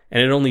stew,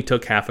 and it only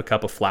took half a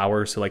cup of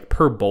flour. So like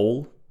per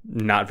bowl,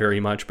 not very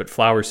much, but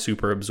flour is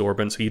super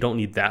absorbent, so you don't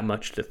need that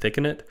much to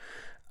thicken it.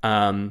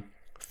 3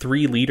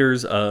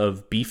 liters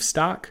of beef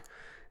stock.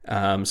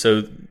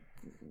 So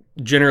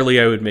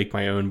generally I would make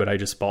my own, but I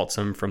just bought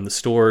some from the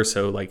store.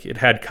 So like it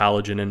had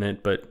collagen in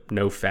it, but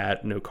no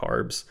fat, no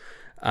carbs.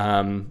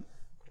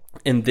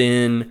 And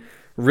then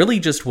really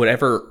just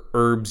whatever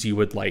herbs you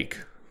would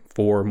like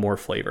for more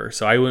flavor.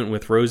 So I went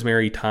with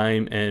rosemary,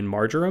 thyme, and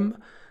marjoram.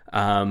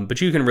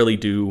 But you can really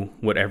do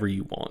whatever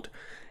you want.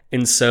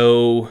 And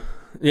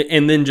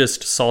then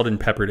just salt and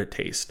pepper to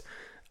taste.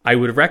 I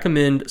would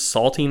recommend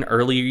salting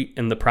early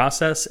in the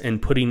process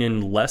and putting in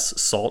less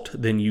salt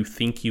than you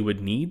think you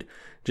would need,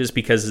 just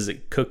because as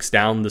it cooks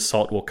down, the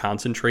salt will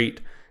concentrate.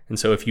 And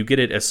so if you get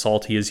it as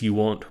salty as you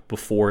want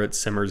before it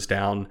simmers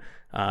down,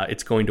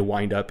 it's going to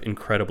wind up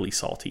incredibly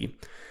salty.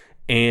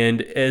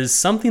 And as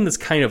something that's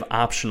kind of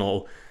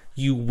optional,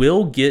 you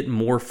will get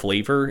more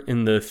flavor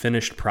in the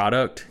finished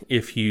product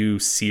if you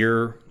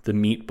sear the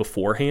meat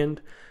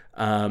beforehand.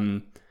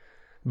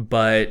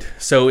 But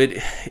so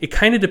it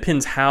kind of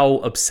depends how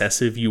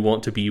obsessive you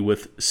want to be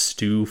with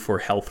stew for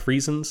health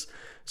reasons.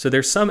 So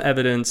there's some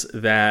evidence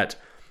that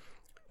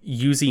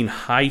using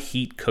high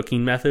heat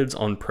cooking methods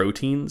on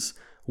proteins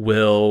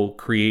will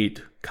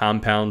create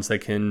compounds that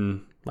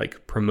can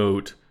like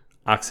promote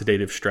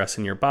oxidative stress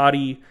in your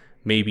body,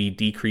 maybe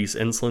decrease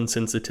insulin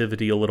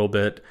sensitivity a little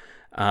bit.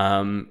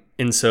 And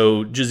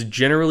so just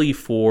generally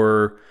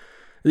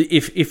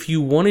if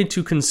you wanted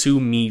to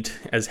consume meat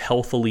as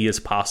healthily as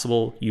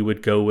possible, you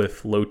would go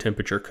with low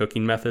temperature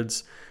cooking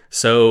methods.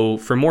 So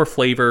for more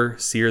flavor,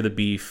 sear the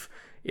beef.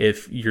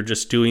 If you're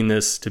just doing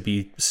this to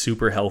be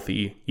super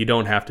healthy, you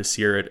don't have to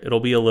sear it. It'll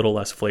be a little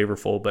less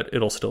flavorful, but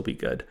it'll still be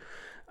good.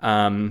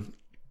 And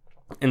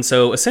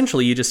so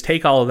essentially you just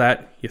take all of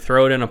that, you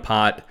throw it in a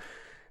pot.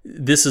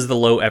 This is the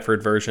low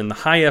effort version. The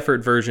high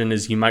effort version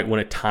is you might want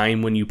to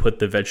time when you put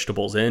the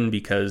vegetables in,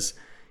 because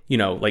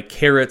like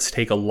carrots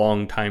take a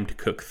long time to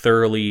cook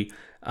thoroughly.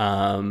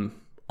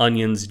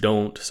 Onions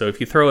don't. So if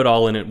you throw it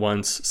all in at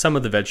once, some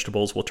of the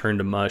vegetables will turn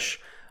to mush.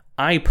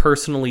 I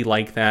personally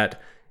like that.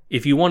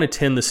 If you want to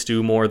tin the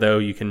stew more, though,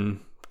 you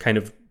can kind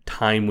of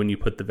time when you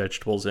put the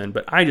vegetables in.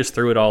 But I just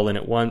threw it all in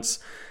at once.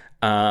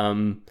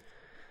 And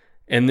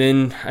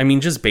then,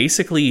 just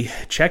basically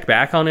check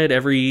back on it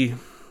every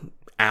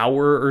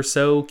hour or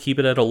so. Keep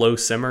it at a low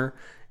simmer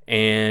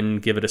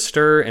and give it a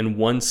stir. And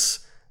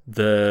once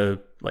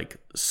the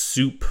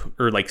soup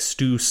or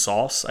stew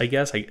sauce, I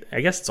guess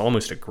it's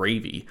almost a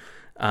gravy.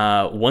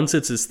 Once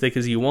it's as thick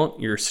as you want,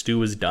 your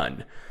stew is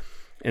done.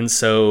 And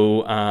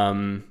so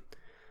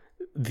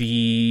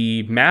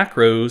the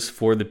macros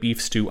for the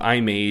beef stew I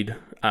made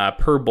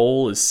per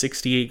bowl is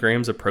 68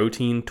 grams of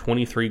protein,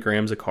 23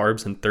 grams of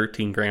carbs, and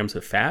 13 grams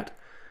of fat,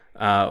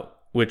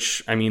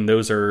 which,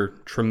 those are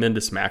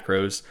tremendous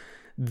macros.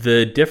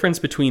 The difference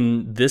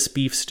between this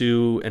beef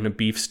stew and a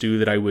beef stew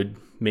that I would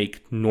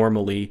make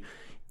normally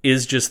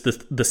is just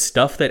the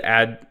stuff that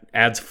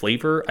adds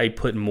flavor. I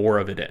put more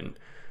of it in.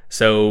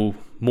 So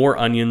more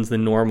onions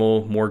than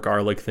normal, more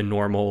garlic than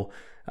normal.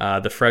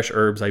 The fresh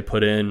herbs I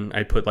put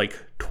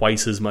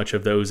twice as much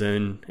of those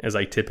in as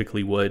I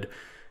typically would,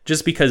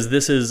 just because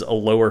this is a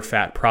lower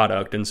fat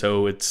product. And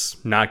so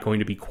it's not going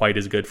to be quite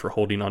as good for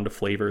holding on to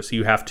flavor. So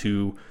you have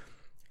to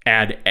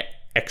add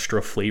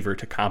extra flavor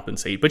to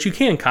compensate, but you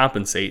can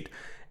compensate.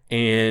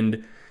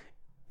 And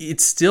it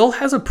still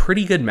has a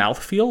pretty good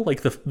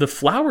mouthfeel. The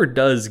flour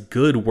does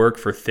good work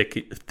for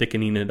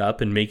thickening it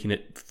up and making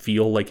it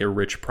feel like a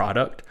rich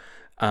product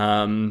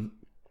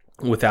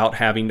without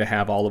having to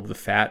have all of the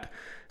fat.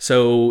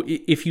 So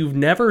if you've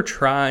never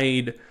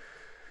tried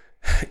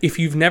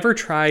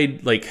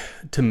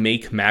to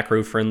make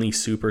macro-friendly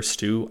soup or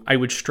stew, I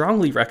would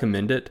strongly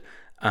recommend it.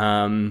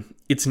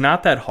 It's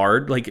not that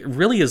hard.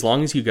 Really, as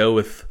long as you go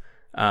with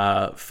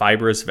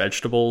fibrous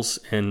vegetables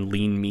and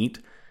lean meat,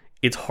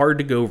 it's hard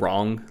to go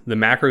wrong. The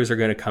macros are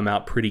going to come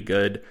out pretty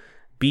good.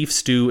 Beef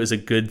stew is a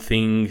good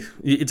thing.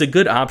 It's a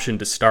good option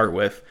to start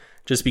with,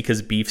 just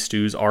because beef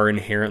stews are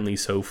inherently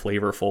so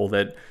flavorful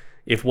that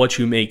if what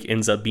you make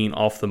ends up being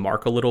off the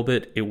mark a little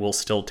bit, it will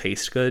still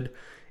taste good.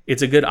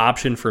 It's a good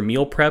option for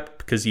meal prep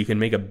because you can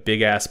make a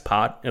big ass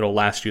pot. It'll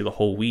last you the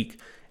whole week,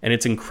 and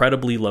it's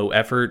incredibly low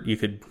effort. You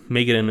could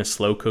make it in a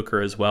slow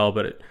cooker as well,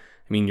 but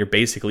you're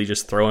basically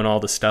just throwing all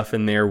the stuff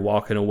in there,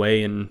 walking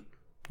away, and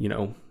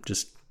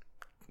just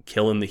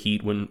killing the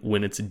heat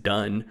when it's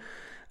done.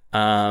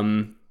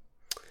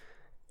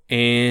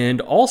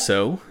 And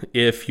also,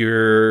 if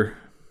you're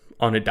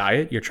on a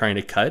diet, you're trying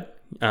to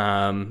cut,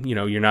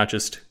 you're not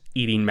just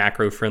eating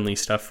macro-friendly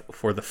stuff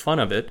for the fun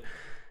of it.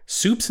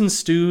 Soups and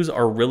stews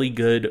are really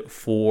good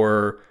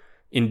for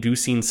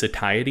inducing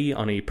satiety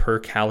on a per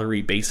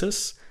calorie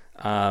basis,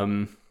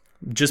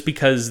 just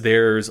because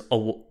there's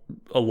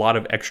a lot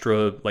of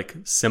extra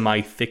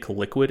semi-thick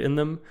liquid in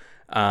them.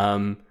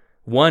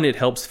 One, it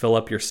helps fill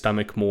up your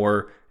stomach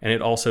more, and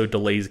it also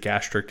delays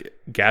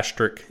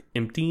gastric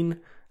emptying.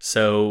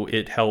 So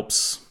it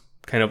helps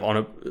kind of on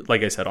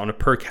a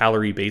per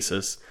calorie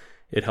basis,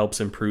 it helps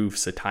improve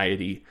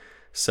satiety.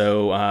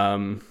 So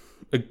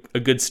a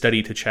good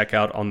study to check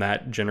out on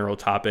that general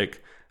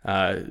topic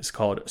is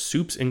called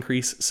Soups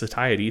Increase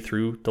Satiety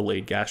Through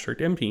Delayed Gastric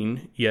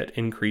Emptying, Yet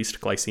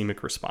Increased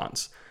Glycemic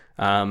Response.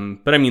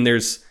 But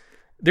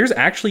there's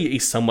actually a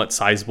somewhat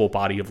sizable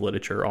body of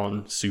literature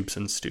on soups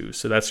and stews.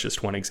 So that's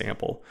just one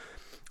example.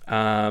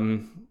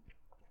 But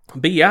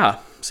yeah,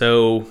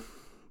 so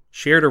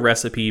shared a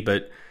recipe,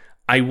 but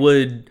I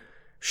would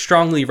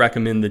strongly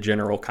recommend the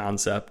general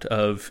concept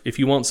of, if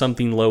you want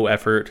something low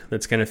effort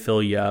that's going to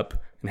fill you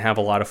up and have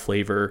a lot of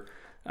flavor,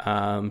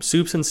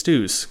 soups and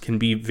stews can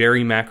be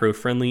very macro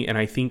friendly, and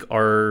I think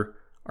are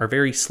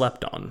very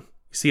slept on.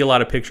 You see a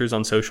lot of pictures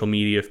on social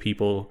media of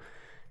people,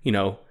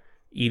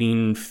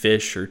 eating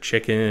fish or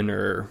chicken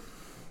or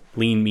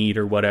lean meat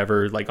or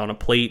whatever, on a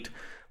plate,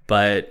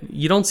 but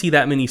you don't see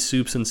that many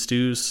soups and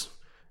stews.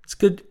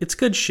 It's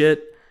good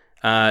shit.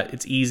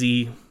 It's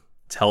easy.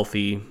 It's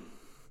healthy.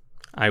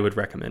 I would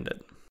recommend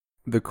it.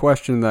 The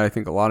question that I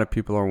think a lot of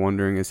people are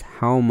wondering is,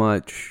 how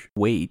much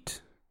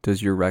weight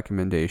does your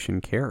recommendation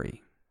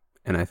carry?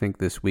 And I think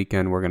this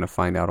weekend we're going to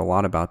find out a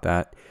lot about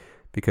that,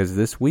 because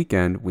this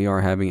weekend we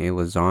are having a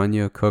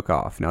lasagna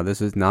cook-off. Now,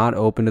 this is not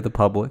open to the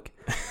public.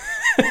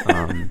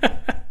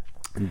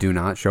 Do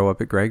not show up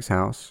at Greg's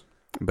house.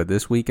 But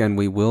this weekend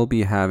we will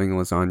be having a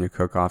lasagna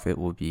cook-off. It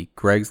will be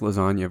Greg's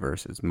lasagna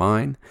versus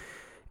mine,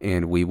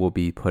 and we will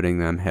be putting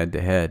them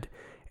head-to-head.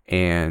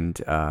 And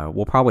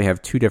we'll probably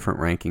have two different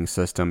ranking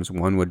systems.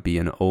 One would be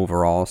an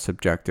overall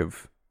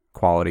subjective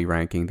quality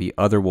ranking. The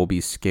other will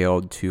be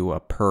scaled to a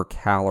per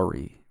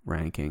calorie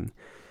ranking.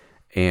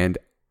 And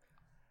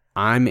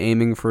I'm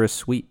aiming for a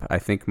sweep. I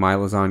think my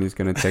lasagna is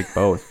going to take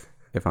both,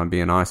 if I'm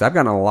being honest. I've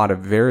gotten a lot of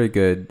very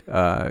good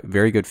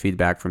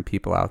feedback from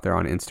people out there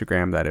on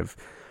Instagram that have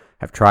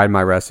tried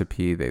my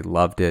recipe. They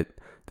loved it.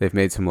 They've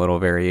made some little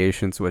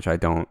variations, which I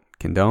don't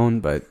condone,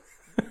 but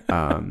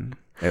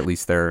at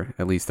least they're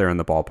in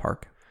the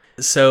ballpark.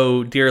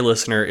 So, dear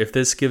listener, if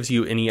this gives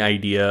you any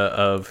idea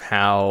of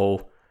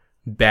how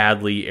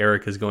badly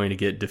Eric is going to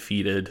get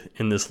defeated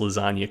in this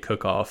lasagna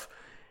cook-off,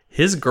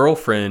 his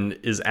girlfriend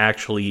is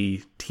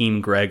actually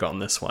Team Greg on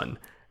this one.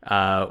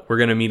 We're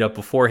going to meet up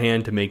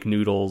beforehand to make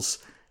noodles,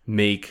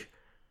 make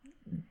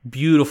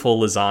beautiful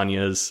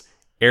lasagnas.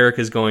 Eric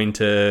is going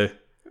to...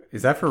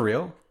 Is that for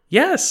real?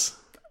 Yes.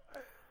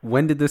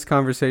 When did this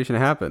conversation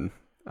happen?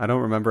 I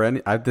don't remember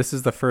any. This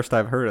is the first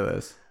I've heard of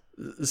this.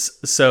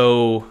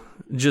 So,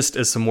 just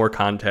as some more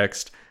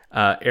context,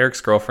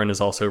 Eric's girlfriend is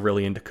also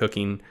really into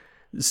cooking.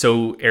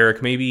 So,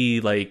 Eric,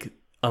 maybe like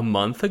a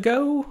month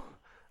ago,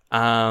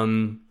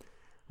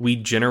 we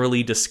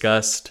generally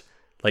discussed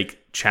like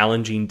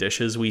challenging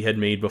dishes we had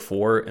made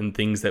before and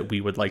things that we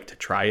would like to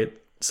try at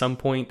some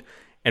point.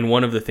 And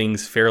one of the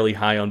things fairly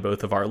high on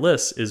both of our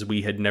lists is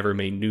we had never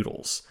made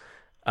noodles.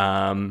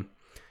 And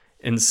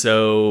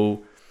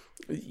so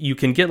you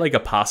can get like a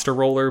pasta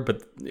roller,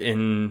 but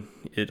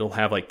it'll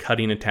have like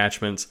cutting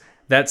attachments.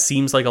 That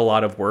seems like a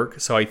lot of work.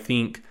 So I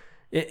think,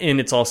 and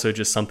it's also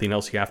just something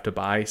else you have to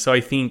buy. So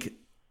I think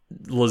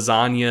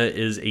lasagna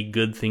is a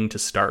good thing to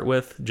start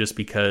with, just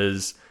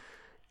because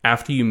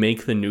after you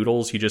make the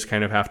noodles, you just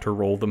kind of have to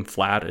roll them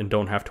flat and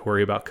don't have to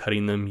worry about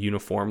cutting them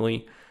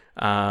uniformly.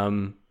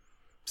 So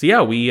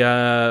yeah,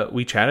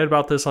 we chatted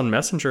about this on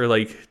Messenger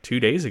like 2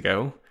 days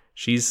ago.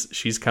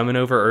 She's coming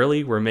over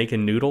early. We're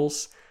making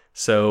noodles.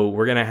 So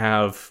we're going to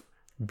have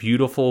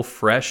beautiful,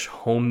 fresh,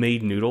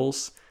 homemade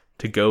noodles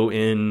to go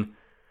in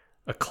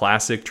a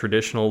classic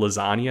traditional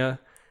lasagna.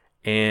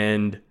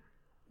 And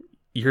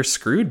you're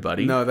screwed,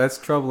 buddy. No, that's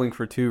troubling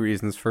for two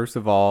reasons. First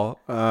of all,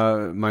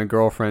 my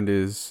girlfriend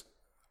is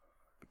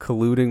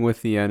colluding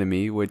with the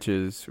enemy, which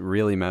is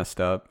really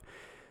messed up.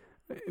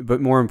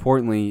 But more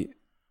importantly,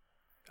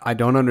 I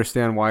don't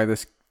understand why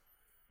this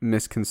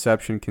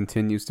misconception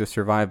continues to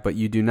survive, but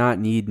you do not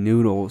need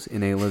noodles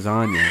in a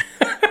lasagna.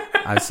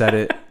 I've said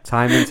it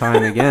time and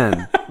time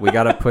again. We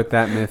got to put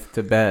that myth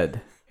to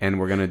bed, and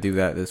we're going to do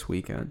that this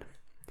weekend.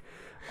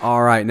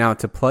 All right, now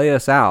to play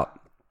us out,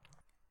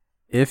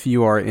 if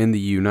you are in the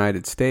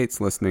United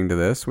States listening to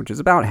this, which is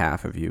about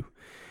half of you,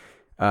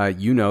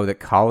 you know that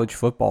college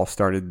football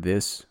started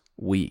this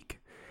week.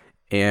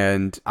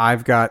 And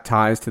I've got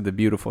ties to the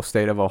beautiful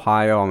state of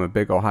Ohio. I'm a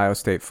big Ohio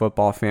State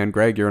football fan.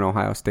 Greg, you're an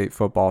Ohio State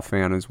football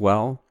fan as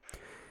well.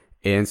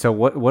 And so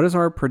what is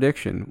our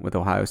prediction with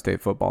Ohio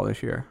State football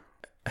this year?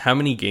 How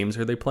many games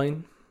are they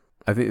playing?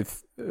 I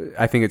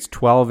think it's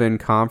 12 in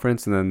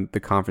conference, and then the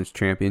conference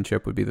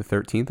championship would be the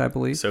 13th, I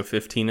believe. So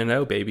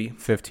 15-0, baby.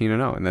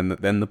 15-0, and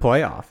then the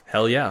playoff.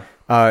 Hell yeah.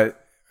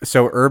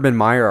 So Urban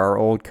Meyer, our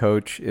old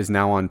coach, is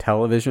now on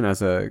television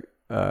as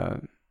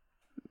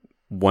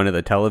one of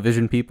the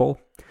television people,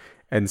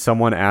 and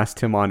someone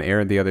asked him on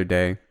air the other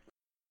day,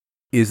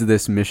 is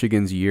this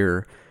Michigan's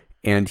year?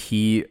 And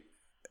he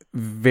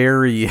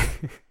very,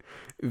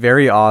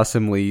 very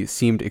awesomely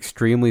seemed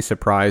extremely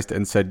surprised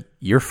and said,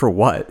 "You're for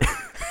what?"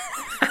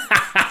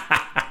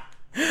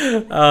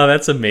 Oh,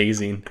 that's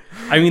amazing.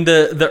 I mean,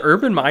 the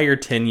Urban Meyer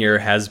tenure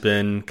has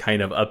been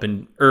kind of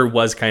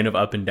was kind of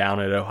up and down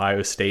at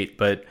Ohio State,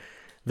 but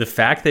the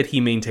fact that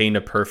he maintained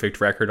a perfect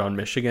record on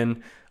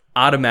Michigan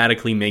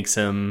automatically makes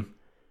him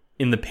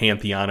in the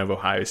pantheon of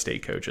Ohio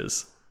State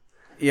coaches.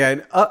 Yeah,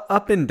 and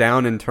up and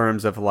down in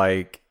terms of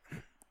like,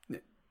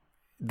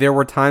 there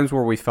were times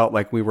where we felt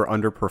like we were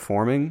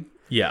underperforming.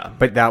 Yeah.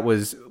 But that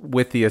was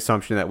with the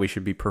assumption that we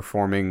should be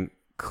performing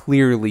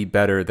clearly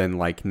better than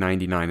like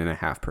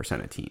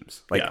 99.5% of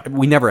teams. Like, yeah.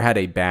 We never had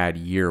a bad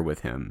year with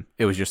him.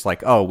 It was just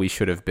like, oh, we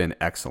should have been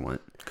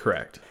excellent.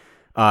 Correct.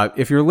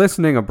 If you're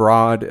listening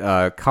abroad,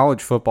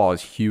 college football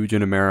is huge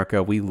in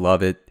America. We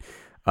love it.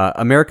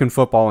 American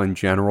football in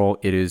general,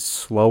 it is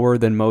slower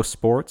than most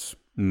sports.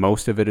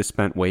 Most of it is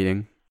spent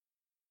waiting.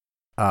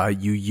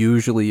 You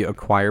usually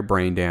acquire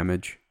brain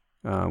damage,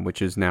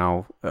 which is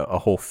now a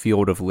whole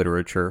field of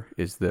literature,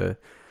 is the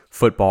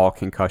football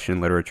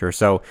concussion literature.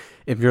 So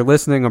if you're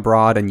listening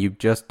abroad and you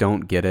just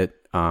don't get it,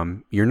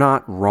 you're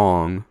not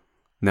wrong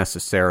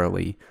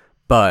necessarily,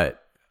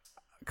 but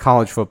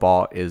college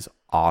football is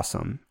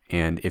awesome.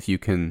 And if you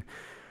can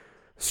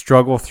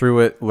struggle through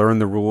it, learn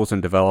the rules, and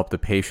develop the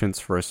patience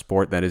for a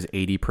sport that is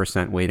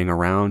 80% waiting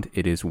around,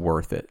 it is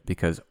worth it,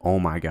 because, oh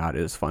my God,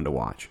 it is fun to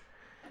watch.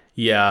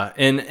 Yeah,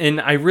 and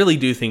I really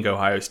do think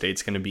Ohio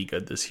State's going to be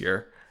good this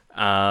year.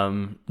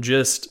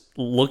 Just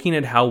looking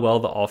at how well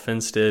the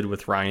offense did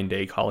with Ryan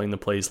Day calling the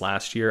plays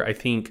last year, I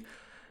think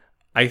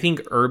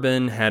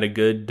Urban had a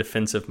good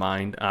defensive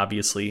mind,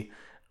 obviously.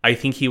 I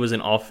think he was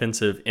an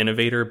offensive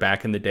innovator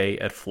back in the day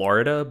at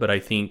Florida, but I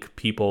think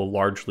people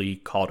largely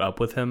caught up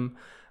with him.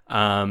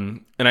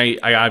 And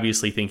I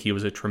obviously think he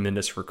was a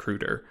tremendous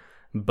recruiter,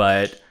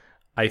 but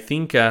I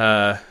think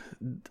the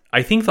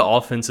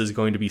offense is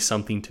going to be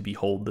something to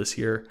behold this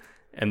year,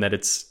 and that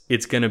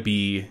it's going to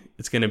be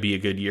a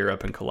good year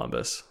up in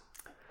Columbus.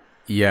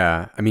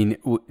 Yeah, I mean,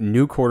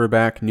 new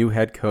quarterback, new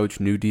head coach,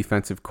 new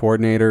defensive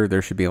coordinator.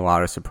 There should be a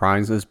lot of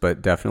surprises,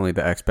 but definitely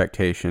the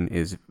expectation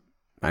is,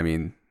 I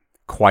mean,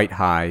 quite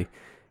high.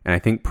 And I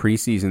think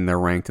preseason they're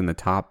ranked in the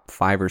top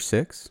 5 or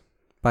 6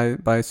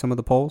 by some of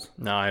the polls.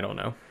 No, I don't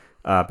know.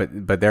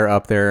 But they're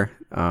up there,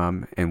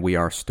 and we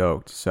are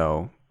stoked.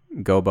 So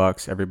go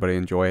Bucks! Everybody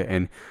enjoy it,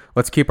 and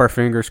let's keep our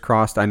fingers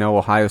crossed. I know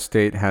Ohio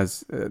State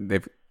has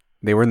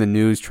they were in the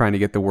news trying to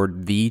get the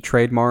word "the"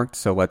 trademarked.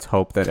 So let's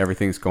hope that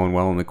everything's going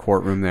well in the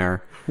courtroom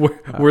there.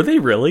 Were they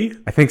really?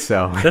 I think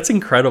so. That's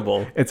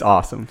incredible. It's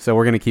awesome. So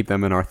we're going to keep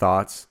them in our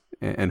thoughts,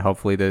 and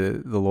hopefully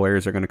the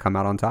lawyers are going to come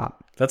out on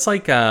top. That's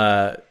like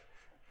that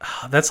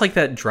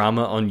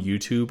drama on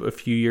YouTube a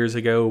few years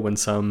ago when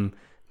some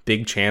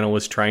big channel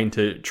was trying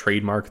to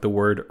trademark the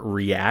word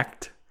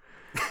react.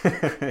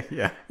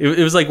 Yeah. It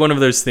was like one of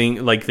those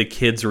things, like the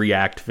kids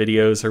react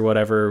videos or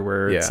whatever,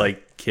 where it's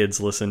like kids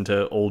listen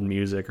to old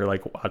music or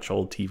like watch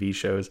old TV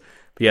shows.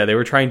 But yeah, they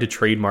were trying to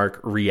trademark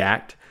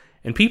react,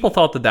 and people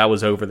thought that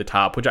was over the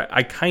top, which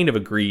I kind of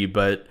agree.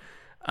 But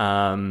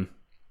Ohio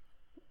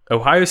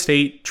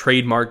State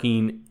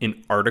trademarking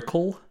an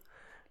article,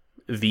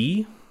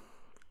 I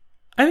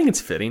think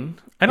it's fitting.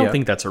 I don't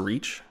think that's a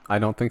reach. I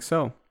don't think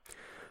so.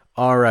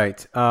 All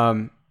right.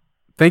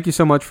 Thank you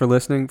so much for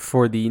listening.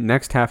 For the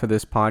next half of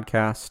this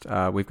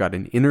podcast, we've got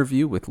an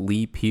interview with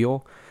Leigh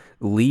Peele.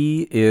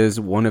 Leigh is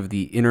one of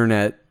the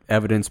internet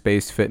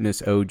evidence-based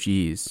fitness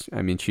OGs.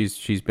 I mean,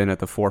 she's been at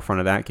the forefront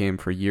of that game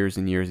for years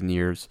and years and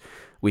years.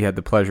 We had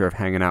the pleasure of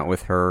hanging out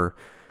with her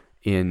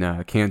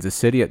in Kansas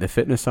City at the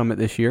Fitness Summit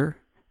this year.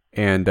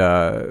 And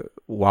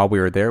while we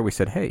were there, we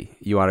said, hey,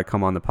 you ought to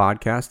come on the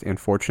podcast. And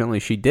fortunately,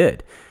 she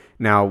did.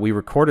 Now, we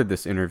recorded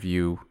this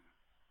interview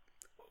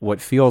what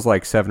feels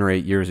like 7 or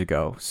 8 years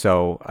ago.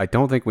 So I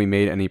don't think we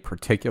made any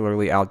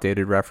particularly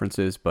outdated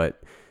references,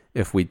 but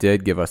if we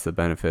did, give us the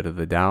benefit of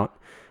the doubt.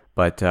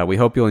 But we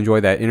hope you'll enjoy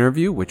that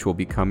interview, which will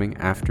be coming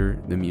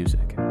after the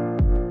music.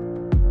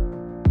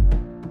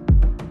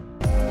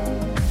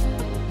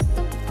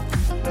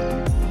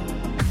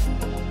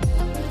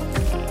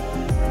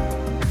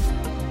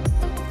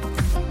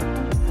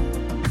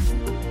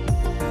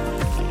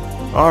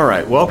 All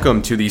right,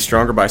 welcome to the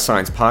Stronger by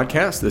Science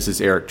podcast. This is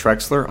Eric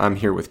Trexler. I'm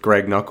here with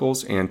Greg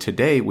Nuckols, and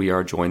today we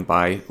are joined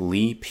by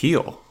Leigh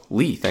Peele.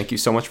 Leigh, thank you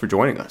so much for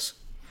joining us.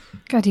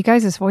 God, you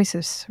guys'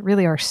 voices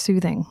really are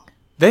soothing.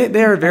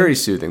 They are very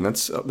soothing.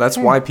 That's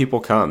why people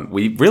come.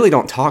 We really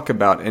don't talk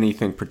about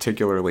anything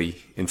particularly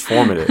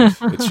informative.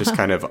 It's just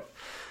kind of,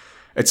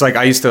 it's like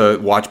I used to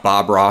watch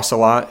Bob Ross a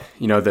lot,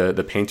 you know,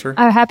 the painter.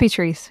 Oh, Happy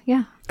Trees,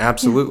 yeah.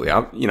 Absolutely.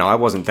 Yeah. I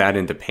wasn't that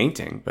into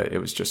painting, but it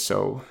was just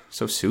so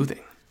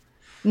soothing.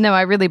 No,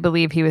 I really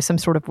believe he was some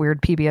sort of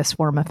weird PBS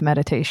form of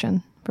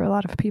meditation for a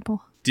lot of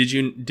people. Did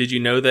you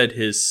know that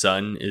his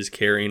son is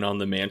carrying on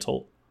the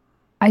mantle?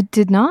 I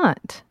did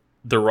not.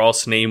 The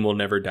Ross name will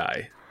never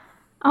die.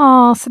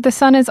 Oh, so the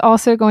son is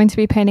also going to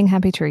be painting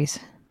Happy Trees.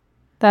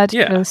 That's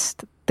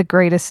just the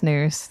greatest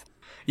news.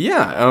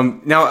 Yeah.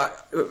 Now,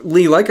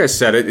 Leigh, like I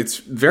said, it's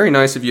very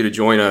nice of you to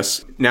join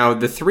us. Now,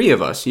 the three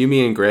of us, you,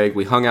 me, and Greg,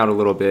 we hung out a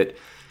little bit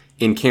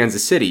in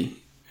Kansas City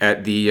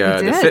at the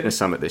Fitness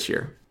Summit this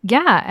year.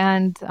 Yeah,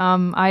 and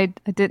I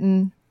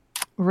didn't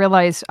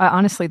realize,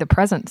 honestly, the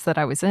presence that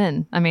I was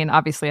in. I mean,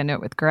 obviously I knew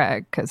it with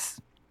Greg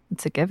because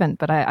it's a given,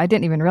 but I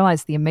didn't even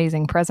realize the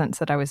amazing presence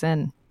that I was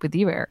in with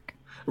you, Eric.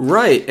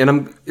 Right,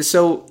 and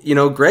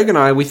Greg and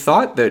I, we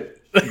thought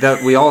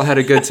that we all had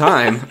a good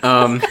time.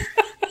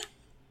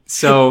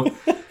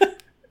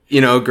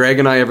 Greg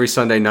and I, every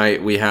Sunday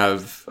night, we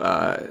have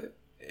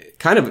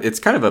it's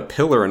kind of a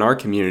pillar in our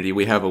community.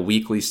 We have a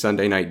weekly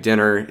Sunday night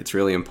dinner. It's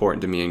really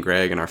important to me and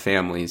Greg and our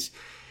families.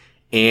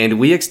 And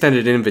we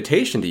extended an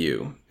invitation to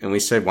you, and we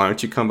said, why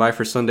don't you come by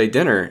for Sunday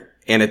dinner?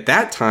 And at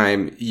that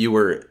time, you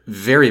were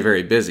very,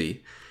 very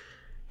busy.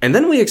 And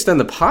then we extend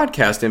the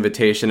podcast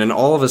invitation, and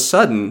all of a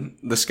sudden,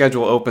 the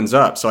schedule opens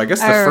up. So I guess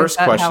the first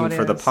question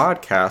for the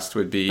podcast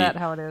would be, that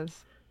how it is?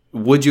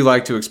 Would you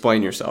like to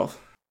explain yourself?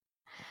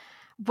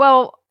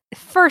 Well,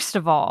 first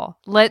of all,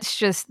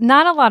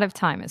 not a lot of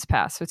time has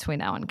passed between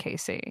now and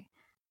KC.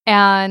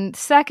 And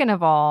second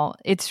of all,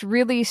 it's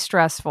really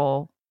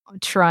stressful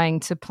trying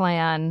to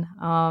plan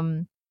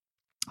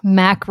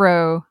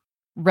macro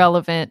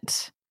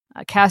relevant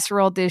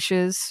casserole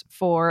dishes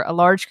for a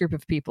large group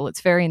of people.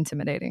 It's very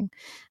intimidating.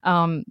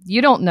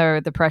 You don't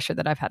know the pressure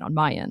that I've had on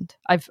my end.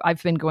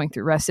 I've been going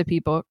through recipe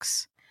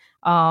books.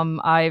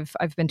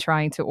 I've been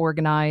trying to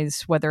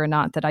organize whether or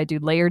not that I do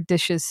layered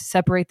dishes,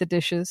 separate the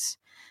dishes.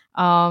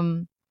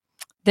 Then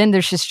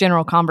there's just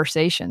general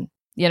conversation,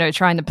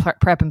 trying to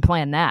prep and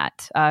plan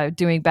that,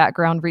 doing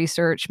background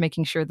research,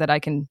 making sure that I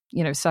can,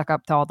 suck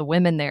up to all the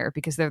women there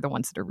because they're the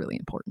ones that are really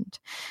important.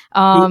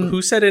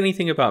 Who said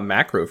anything about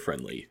macro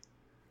friendly?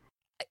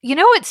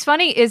 What's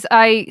funny is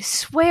I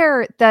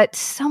swear that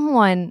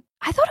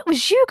I thought it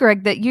was you,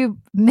 Greg,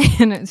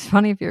 man, it's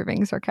funny if you're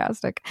being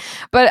sarcastic,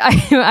 but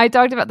I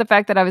talked about the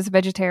fact that I was a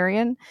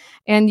vegetarian,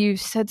 and you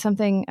said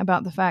something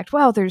about the fact,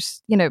 well,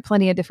 there's,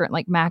 plenty of different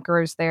like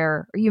macros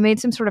there. Or you made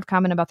some sort of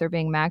comment about there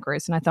being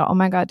macros, and I thought, oh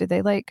my God, did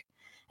they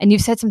And you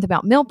said something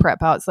about meal prep.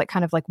 How it's like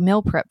kind of like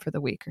meal prep for the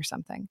week or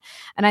something.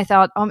 And I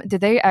thought,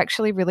 did they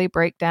actually really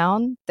break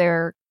down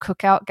their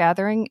cookout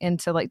gathering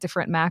into like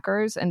different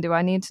macros? And do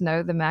I need to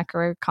know the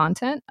macro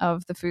content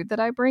of the food that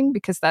I bring?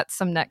 Because that's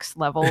some next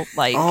level,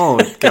 like, Oh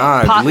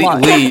God,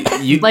 potluck. Leigh,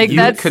 you like you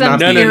that's could some not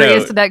be.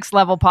 serious next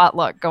level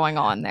potluck going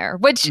on there.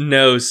 Which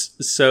No,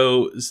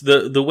 so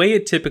the way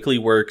it typically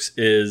works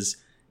is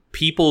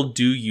people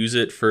do use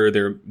it for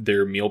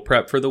their meal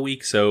prep for the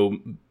week. So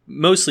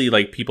mostly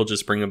like people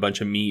just bring a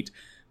bunch of meat,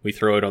 we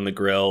throw it on the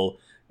grill,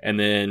 and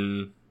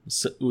then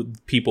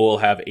people will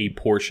have a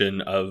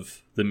portion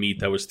of the meat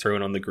that was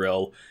thrown on the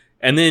grill,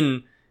 and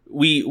then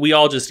we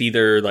all just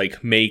either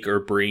like make or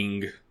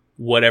bring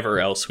whatever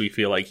else we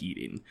feel like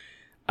eating.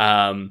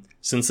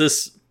 Since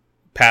this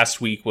past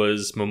week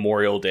was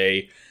Memorial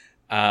Day,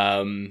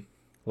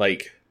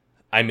 like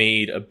I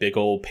made a big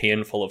old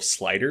pan full of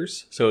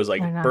sliders. So it was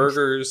like nice.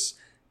 burgers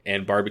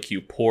and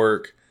barbecue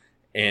pork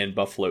and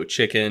buffalo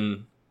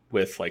chicken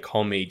with like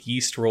homemade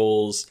yeast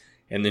rolls.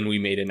 And then we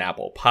made an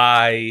apple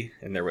pie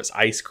and there was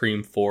ice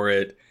cream for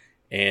it.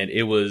 And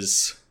it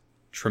was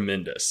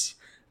tremendous.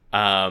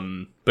 But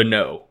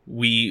no,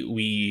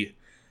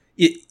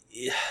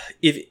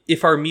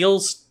 if our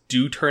meals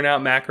do turn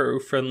out macro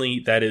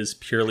friendly, that is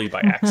purely by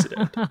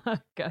accident.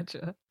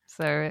 Gotcha.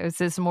 So is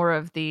this more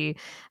of the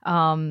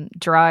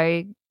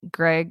dry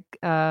Greg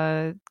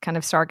kind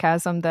of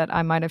sarcasm that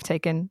I might have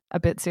taken a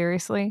bit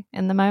seriously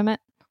in the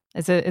moment?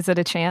 Is it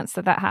a chance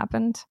that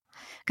happened?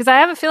 Because I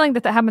have a feeling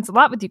that happens a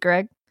lot with you,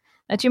 Greg,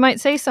 that you might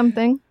say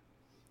something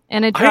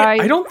in a dry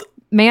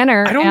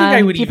manner, I don't and think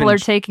I would people even, are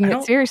taking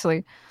it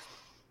seriously.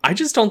 I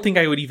just don't think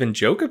I would even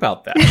joke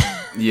about that.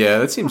 Yeah,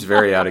 that seems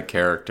very out of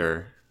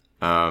character.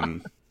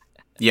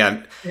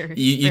 Yeah,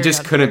 you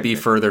just couldn't be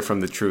further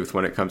from the truth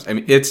when it comes. I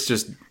mean, it's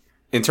just,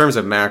 in terms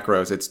of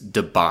macros, it's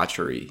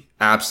debauchery.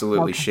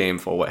 Absolutely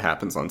shameful what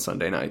happens on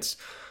Sunday nights.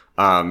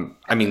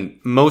 I mean,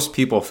 most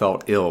people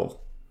felt ill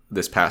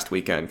this past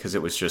weekend because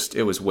it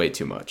was way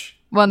too much.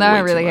 Well, now I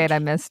really hate I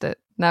missed it.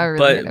 Now I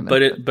really hate I missed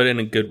it. But in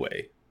a good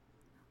way.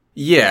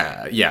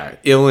 Yeah,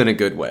 ill in a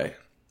good way.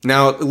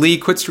 Now, Leigh,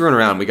 quit screwing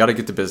around. We got to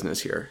get to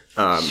business here.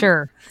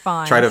 Sure,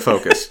 fine. Try to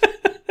focus.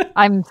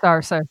 I'm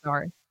so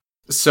sorry.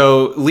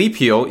 So, Leigh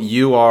Peele,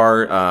 you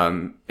are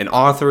an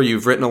author.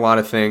 You've written a lot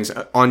of things.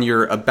 On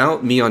your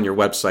About Me on your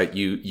website,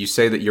 you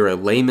say that you're a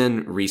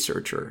layman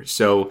researcher.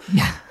 So,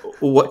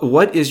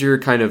 what is your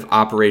kind of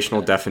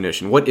operational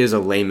definition? What is a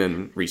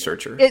layman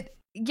researcher?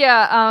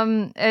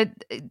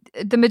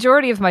 The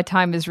majority of my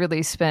time is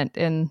really spent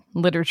in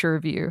literature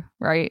review,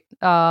 right?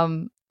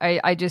 I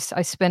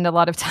spend a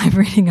lot of time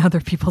reading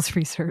other people's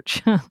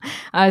research.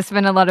 I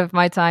spend a lot of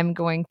my time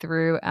going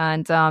through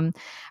and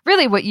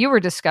really what you were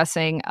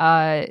discussing,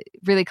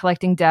 really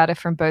collecting data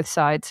from both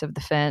sides of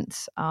the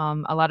fence.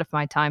 A lot of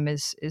my time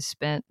is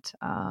spent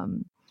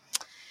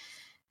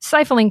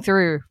siphoning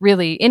through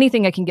really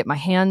anything I can get my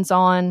hands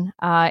on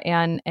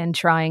and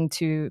trying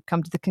to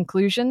come to the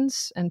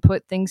conclusions and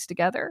put things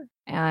together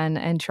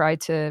and try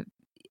to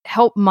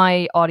help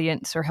my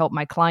audience or help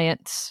my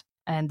clients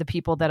and the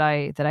people that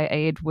I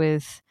aid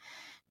with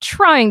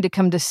trying to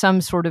come to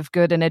some sort of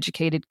good and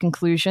educated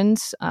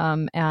conclusions,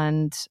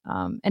 and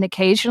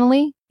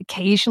occasionally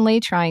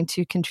trying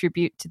to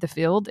contribute to the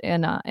field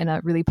in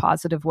a really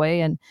positive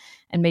way and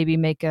maybe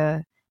make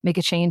a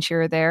change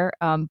here or there.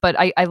 But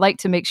I like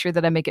to make sure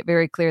that I make it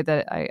very clear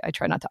that I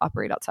try not to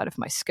operate outside of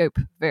my scope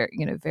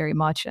very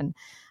much. And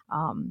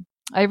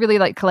I really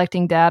like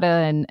collecting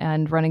data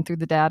and running through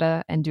the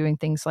data and doing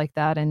things like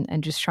that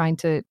and just trying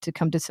to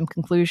come to some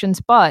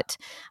conclusions. But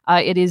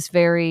it is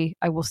very,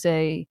 I will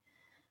say,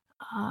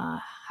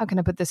 how can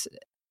I put this?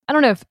 I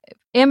don't know if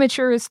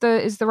amateur is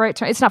the right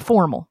term. It's not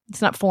formal.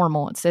 It's not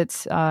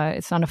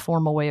not a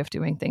formal way of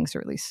doing things,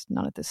 or at least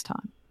not at this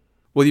time.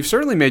 Well, you've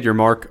certainly made your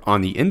mark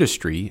on the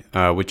industry,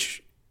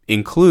 which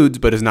includes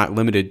but is not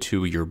limited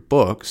to your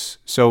books.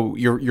 So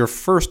your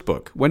first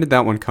book, when did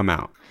that one come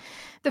out?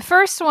 The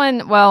first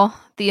one, well,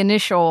 the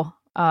initial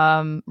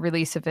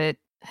release of it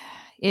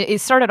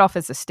started off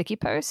as a sticky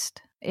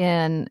post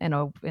in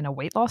a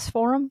weight loss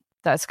forum.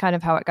 That's kind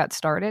of how it got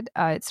started.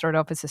 It started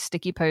off as a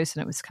sticky post,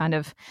 and it was kind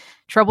of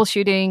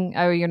troubleshooting.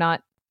 Oh, you're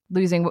not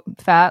losing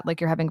fat,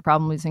 like you're having a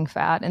problem losing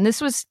fat. And this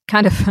was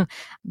kind of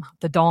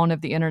the dawn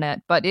of the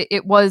internet, but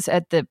it was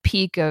at the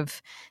peak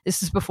of,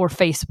 this is before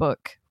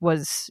Facebook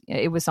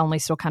it was only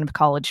still kind of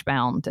college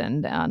bound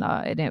and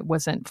it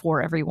wasn't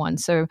for everyone.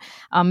 So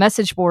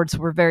message boards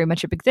were very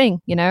much a big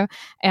thing,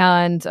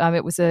 and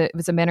it was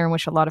a manner in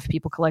which a lot of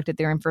people collected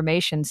their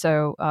information.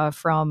 So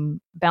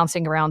from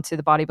bouncing around to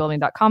the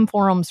bodybuilding.com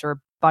forums or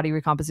body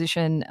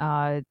recomposition,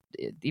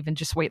 even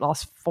just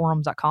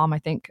weightlossforums.com, I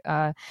think,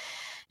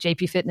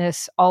 JP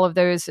Fitness, all of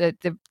those,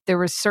 there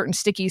were certain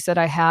stickies that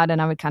I had,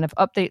 and I would kind of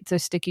update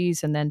those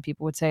stickies, and then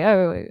people would say,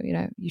 oh,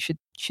 you should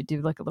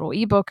do like a little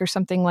ebook or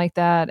something like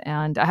that.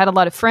 And I had a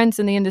lot of friends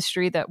in the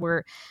industry that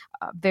were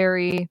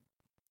very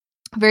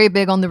very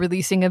big on the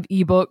releasing of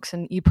ebooks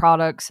and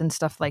e-products and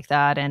stuff like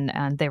that.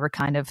 And they were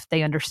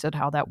they understood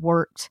how that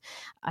worked.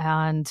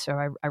 And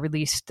so I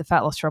released the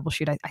Fat Loss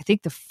Troubleshoot. I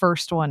think the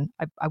first one,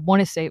 I want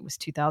to say it was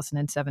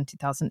 2007,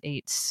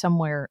 2008,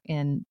 somewhere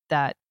in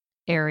that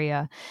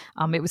area.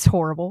 It was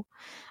horrible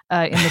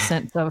in the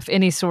sense of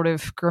any sort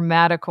of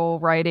grammatical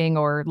writing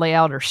or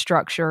layout or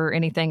structure or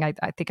anything. I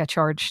think I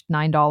charged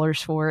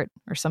 $9 for it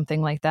or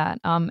something like that.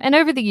 And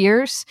over the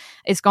years,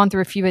 it's gone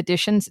through a few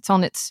editions. It's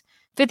on its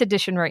 5th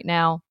edition right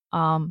now.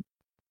 And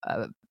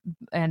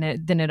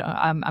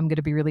I'm going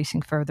to be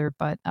releasing further,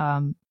 but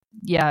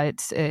yeah,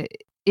 it's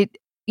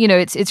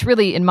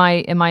really, in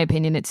my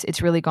opinion,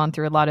 it's really gone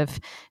through a lot of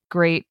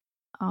great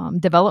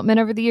development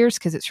over the years,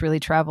 because it's really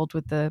traveled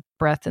with the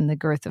breadth and the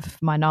girth of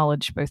my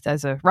knowledge, both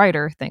as a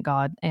writer, thank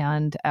God,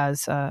 and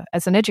as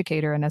an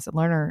educator and as a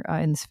learner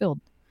in this field.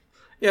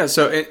 Yeah.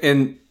 So,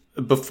 and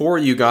before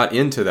you got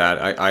into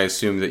that, I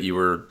assume that you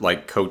were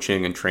like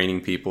coaching and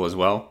training people as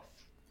well.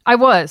 I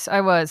was.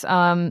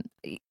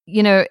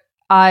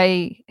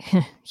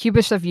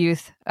 Hubris of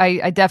youth.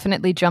 I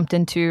definitely jumped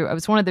into. I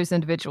was one of those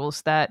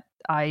individuals that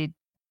I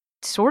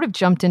sort of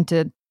jumped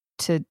into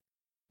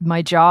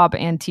my job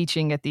and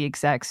teaching at the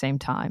exact same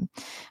time,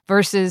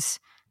 versus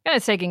kind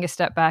of taking a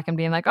step back and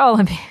being like, oh,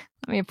 let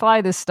me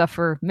apply this stuff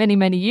for many,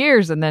 many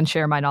years and then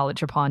share my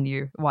knowledge upon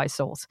you, wise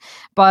souls.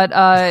 But,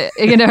 I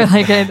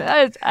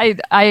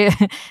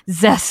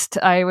zest,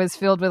 I was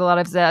filled with a lot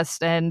of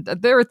zest, and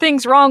there are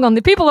things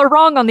people are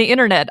wrong on the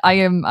internet.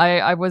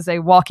 I was a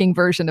walking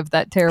version of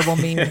that terrible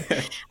meme.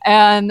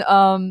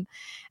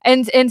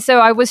 And so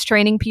I was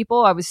training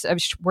people. I was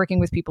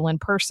working with people in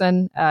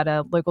person at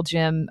a local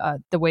gym.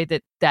 The way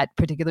that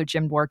particular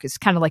gym work is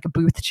kind of like a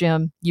booth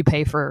gym. You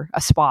pay for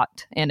a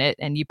spot in it,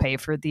 and you pay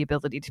for the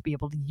ability to be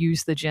able to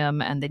use the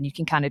gym, and then you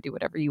can kind of do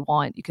whatever you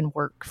want. You can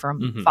work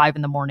from 5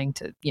 in the morning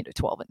to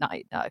 12 at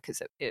night,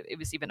 because it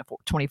was even a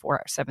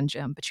 24/7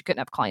 gym, but you couldn't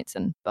have clients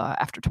in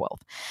after 12.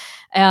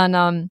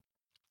 And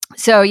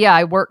so yeah,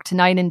 I worked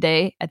night and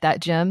day at that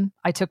gym.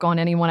 I took on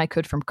anyone I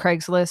could from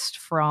Craigslist,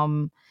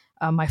 from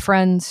my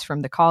friends,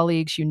 from the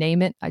colleagues, you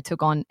name it. I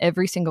took on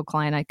every single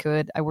client I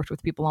could. I worked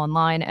with people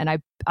online, and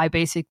I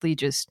basically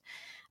just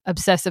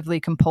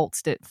obsessively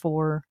compulsed it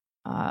for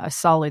a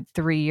solid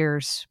 3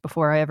 years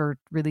before I ever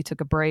really took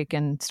a break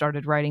and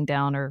started writing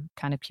down or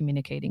kind of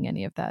communicating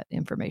any of that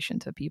information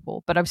to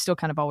people. But I was still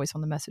kind of always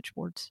on the message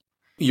boards.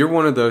 You're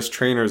one of those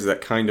trainers that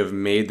kind of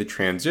made the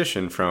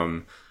transition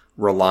from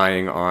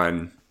relying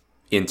on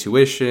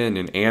intuition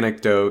and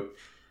anecdote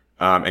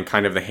and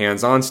kind of the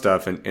hands-on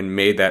stuff, and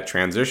made that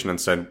transition and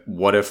said,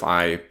 what if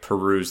I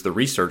peruse the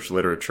research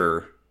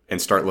literature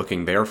and start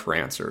looking there for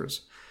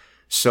answers?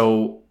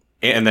 So,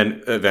 and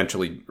then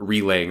eventually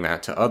relaying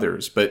that to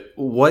others. But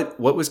what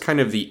was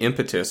kind of the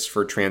impetus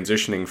for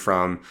transitioning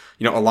from,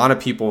 a lot of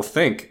people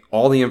think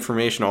all the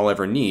information I'll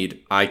ever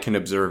need, I can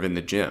observe in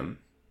the gym.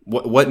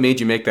 What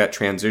made you make that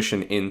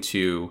transition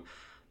into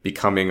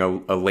becoming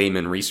a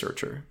layman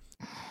researcher?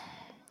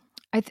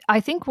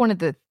 I think one of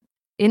the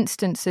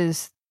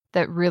instances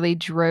that really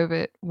drove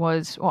it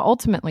was,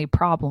 ultimately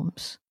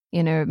problems.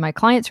 My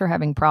clients are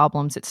having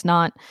problems. It's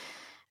not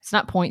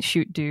point,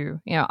 shoot, do.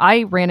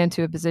 I ran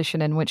into a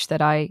position in which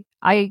that I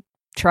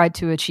tried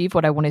to achieve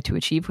what I wanted to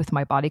achieve with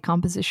my body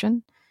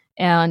composition.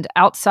 And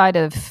outside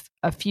of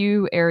a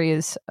few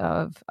areas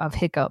of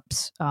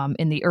hiccups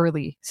in the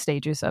early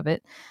stages of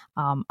it,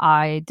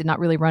 I did not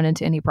really run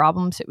into any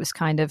problems. It was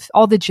kind of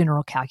all the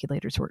general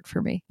calculators worked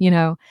for me.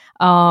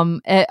 All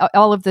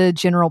of the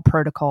general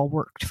protocol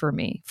worked for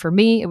me. For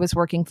me, it was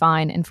working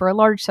fine. And for a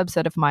large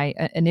subset of my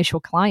initial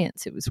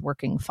clients, it was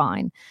working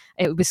fine.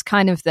 It was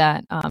kind of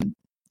that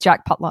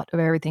jackpot lot of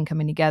everything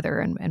coming together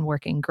and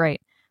working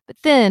great. But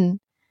then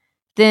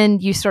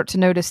you start to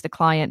notice the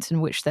clients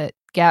in which that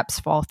gaps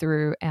fall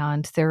through,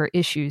 and there are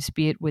issues,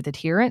 be it with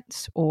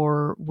adherence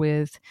or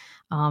with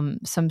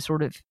some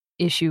sort of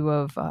issue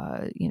of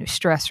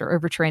stress or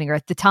overtraining, or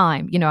at the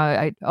time,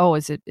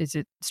 is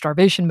it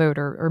starvation mode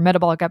or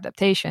metabolic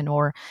adaptation,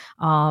 or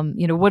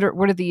what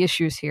are the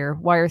issues here?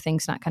 Why are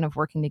things not kind of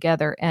working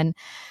together? And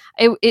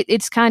it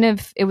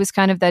was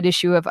kind of that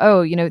issue of,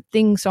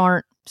 things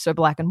aren't so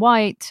black and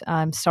white.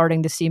 I'm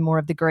starting to see more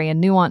of the gray and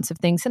nuance of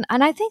things, and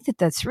I think that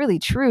that's really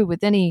true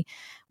with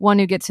anyone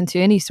who gets into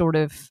any sort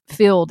of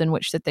field in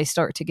which that they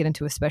start to get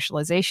into a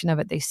specialization of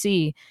it. They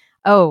see,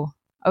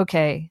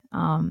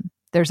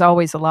 there's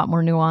always a lot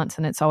more nuance,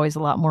 and it's always a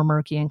lot more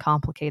murky and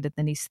complicated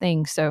than these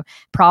things. So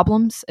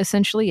problems,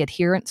 essentially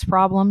adherence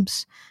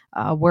problems,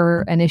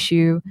 were an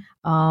issue.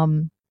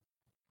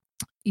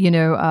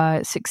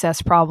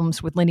 Success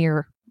problems with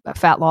linear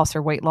fat loss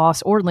or weight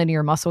loss or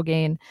linear muscle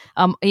gain.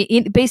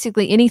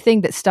 Basically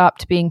anything that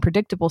stopped being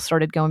predictable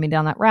started going me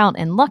down that route.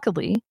 And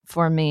luckily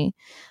for me,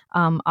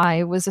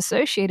 I was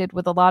associated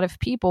with a lot of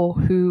people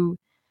who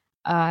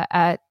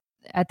at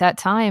that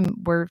time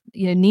were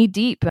knee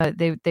deep.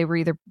 They were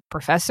either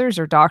professors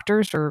or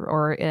doctors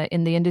or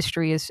in the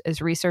industry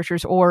as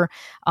researchers, or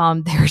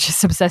they were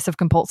just obsessive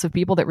compulsive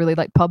people that really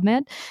like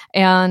PubMed.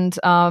 And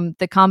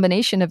the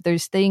combination of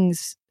those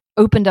things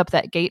opened up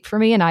that gate for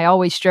me. And I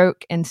always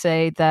joke and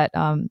say that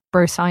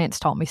bro science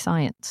taught me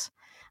science,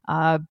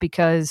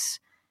 because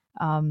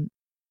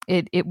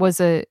it was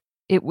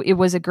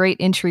a great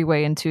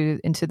entryway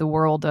into the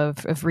world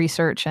of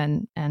research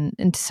and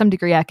to some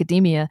degree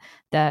academia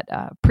that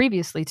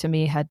previously to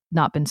me had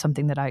not been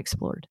something that I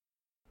explored.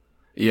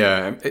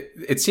 Yeah,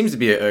 it seems to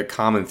be a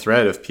common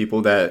thread of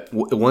people that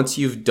once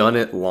you've done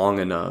it long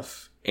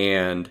enough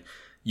and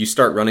you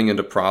start running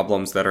into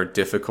problems that are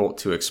difficult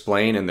to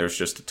explain and there's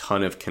just a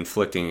ton of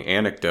conflicting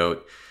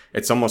anecdote,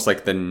 it's almost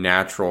like the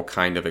natural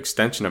kind of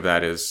extension of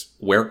that is,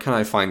 where can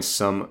I find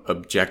some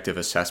objective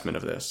assessment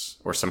of this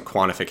or some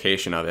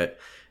quantification of it?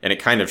 And it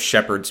kind of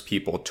shepherds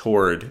people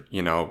toward,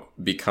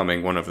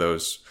 becoming one of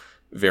those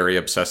very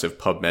obsessive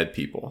PubMed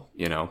people,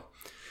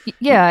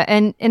 Yeah,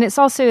 and it's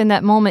also in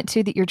that moment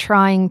too that you're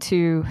trying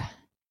to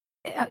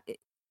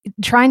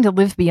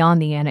live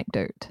beyond the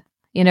anecdote,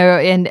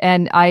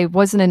 and I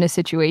wasn't in a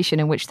situation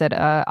in which that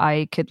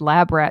I could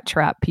lab rat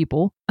trap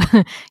people,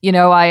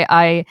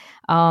 I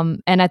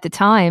and at the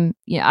time,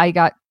 I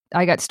got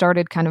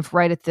started kind of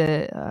right at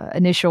the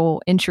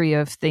initial entry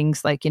of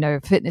things like,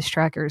 fitness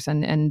trackers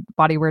and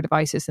body wear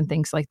devices and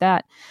things like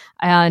that,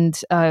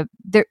 and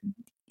there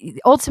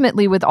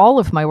ultimately with all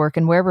of my work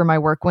and wherever my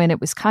work went,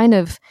 it was kind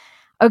of,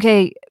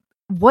 okay,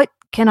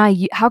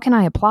 how can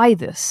I apply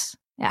this?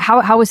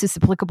 How is this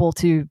applicable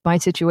to my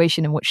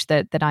situation in which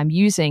that I'm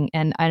using?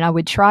 And I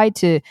would try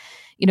to,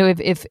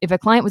 if a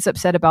client was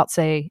upset about,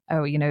 say,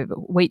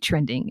 weight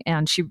trending,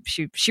 and she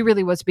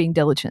really was being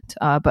diligent,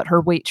 but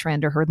her weight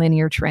trend or her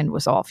linear trend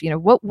was off,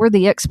 what were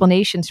the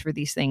explanations for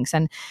these things?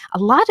 And a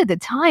lot of the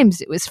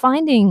times it was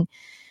finding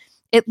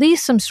at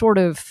least some sort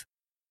of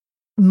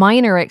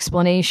minor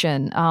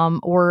explanation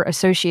or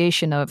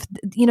association of,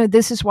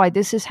 this is why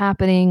this is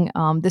happening.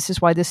 This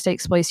is why this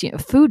takes place.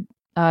 Food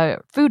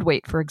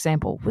weight, for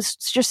example, was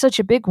just such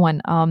a big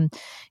one.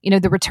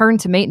 The return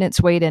to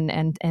maintenance weight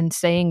and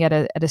staying at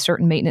a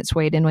certain maintenance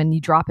weight. And when you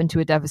drop into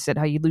a deficit,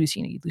 how you lose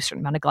a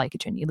certain amount of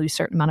glycogen, you lose a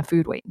certain amount of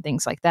food weight and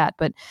things like that.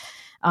 But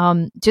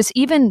just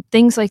even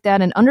things like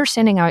that, and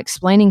understanding how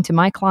explaining to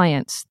my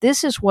clients,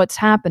 this is what's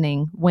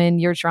happening when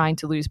you're trying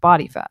to lose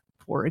body fat,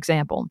 for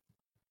example.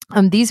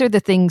 These are the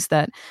things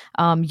that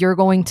you're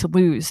going to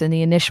lose in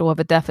the initial of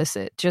a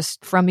deficit,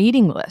 just from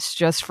eating lists,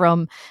 just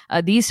from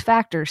these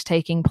factors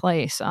taking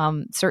place.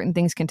 Certain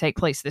things can take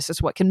place. This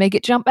is what can make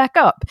it jump back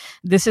up.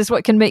 This is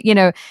what can make,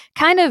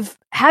 kind of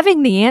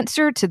having the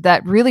answer to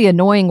that really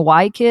annoying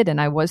why kid. And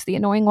I was the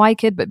annoying why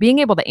kid, but being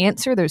able to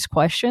answer those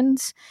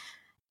questions,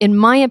 in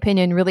my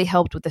opinion, really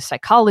helped with the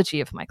psychology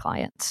of my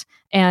clients.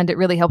 And it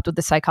really helped with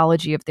the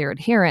psychology of their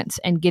adherence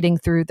and getting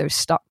through those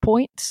stuck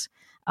points.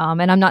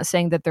 And I'm not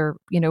saying that there,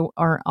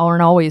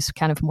 aren't always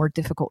kind of more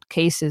difficult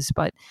cases,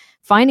 but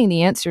finding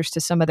the answers to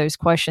some of those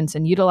questions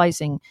and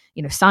utilizing,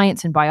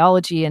 science and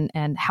biology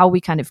and how we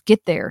kind of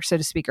get there, so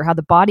to speak, or how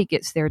the body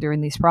gets there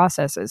during these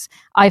processes,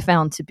 I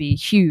found to be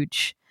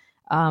huge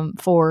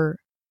for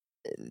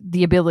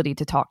the ability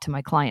to talk to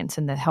my clients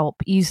and to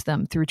help ease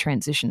them through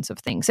transitions of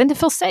things and to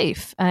feel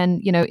safe.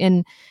 And,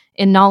 in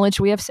knowledge,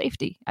 we have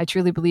safety. I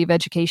truly believe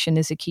education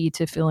is a key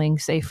to feeling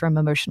safe from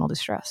emotional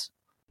distress.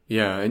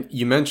 Yeah, and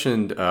you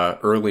mentioned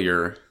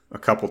earlier, a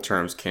couple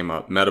terms came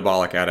up: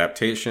 metabolic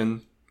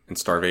adaptation and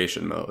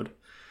starvation mode.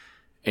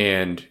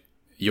 And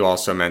you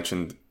also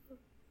mentioned,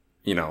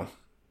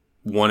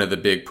 one of the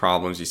big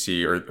problems you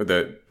see, or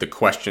the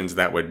questions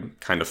that would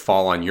kind of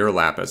fall on your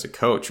lap as a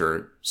coach,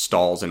 are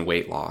stalls and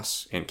weight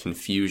loss and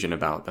confusion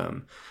about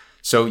them.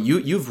 So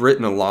you've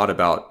written a lot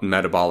about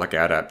metabolic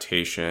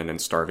adaptation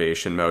and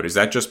starvation mode. Is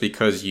that just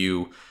because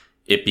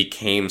it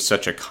became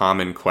such a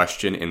common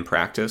question in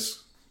practice?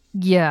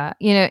 Yeah,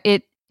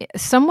 it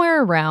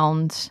somewhere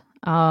around,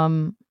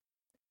 and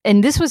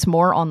this was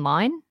more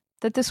online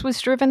that this was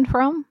driven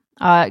from,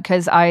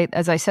 because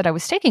as I said, I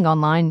was taking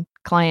online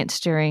clients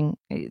during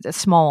a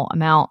small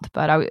amount,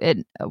 but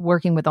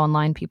working with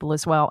online people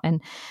as well.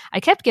 And I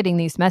kept getting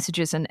these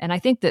messages, and I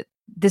think that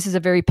this is a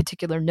very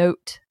particular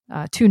note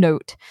to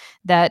note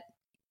that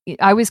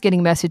I was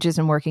getting messages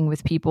and working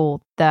with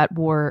people that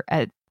were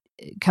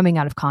coming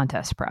out of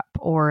contest prep,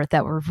 or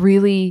that were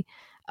really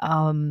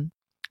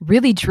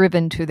really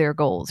driven to their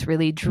goals,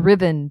 really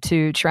driven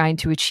to trying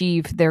to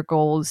achieve their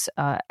goals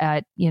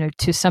at,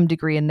 to some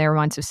degree in their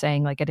minds of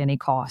saying, like, at any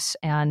cost.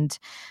 And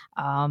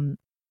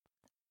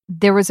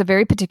there was a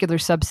very particular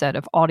subset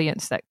of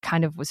audience that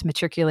kind of was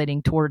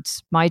matriculating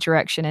towards my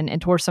direction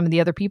and towards some of the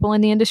other people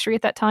in the industry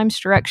at that time's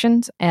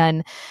directions.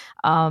 And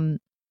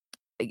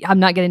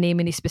I'm not going to name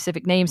any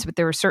specific names, but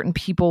there are certain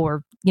people,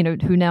 or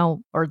who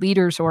now are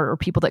leaders or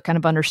people that kind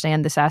of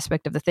understand this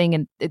aspect of the thing,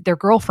 and their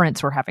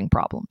girlfriends were having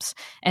problems,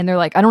 and they're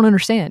like, I don't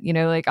understand,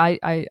 like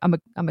I'm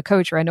a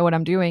coach, or I know what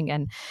I'm doing,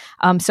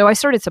 and so I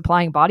started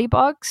supplying body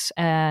bugs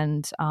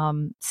and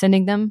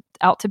sending them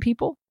out to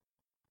people.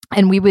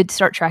 And we would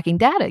start tracking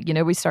data,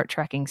 we start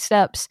tracking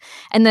steps.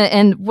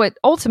 And what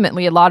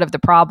ultimately a lot of the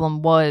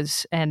problem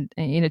was, and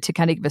to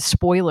kind of give a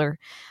spoiler,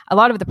 a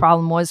lot of the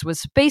problem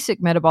was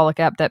basic metabolic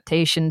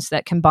adaptations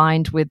that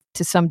combined with,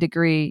 to some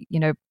degree,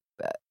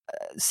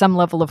 some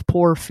level of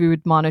poor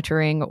food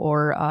monitoring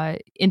or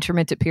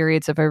intermittent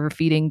periods of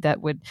overfeeding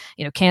that would,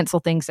 cancel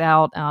things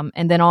out.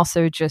 And then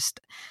also just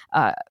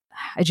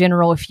a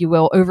general, if you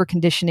will,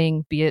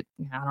 overconditioning, be it,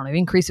 I don't know,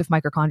 increase of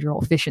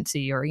mitochondrial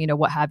efficiency or,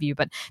 what have you.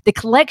 But the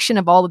collection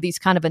of all of these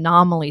kind of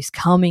anomalies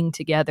coming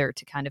together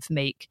to kind of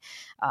make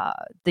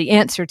the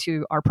answer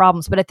to our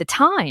problems. But at the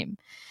time,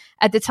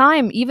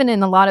 even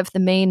in a lot of the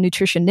main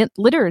nutrition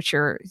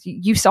literature,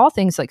 you saw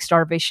things like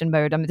starvation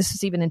mode. I mean, this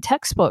is even in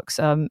textbooks,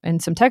 in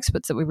some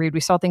textbooks that we read, we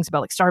saw things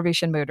about like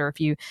starvation mode, or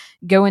if you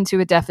go into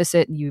a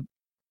deficit and you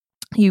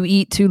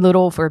eat too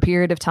little for a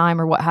period of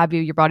time or what have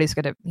you, your body's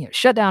going to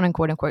shut down and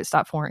quote unquote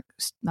stop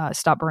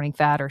burning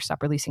fat or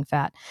stop releasing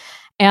fat.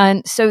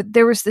 And so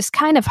there was this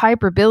kind of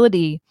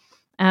hyperability,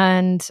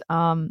 and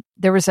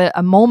there was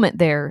a moment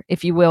there,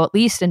 if you will, at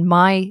least in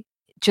my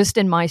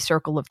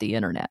circle of the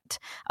internet,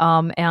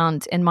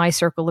 and in my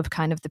circle of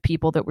kind of the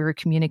people that we were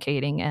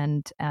communicating,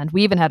 and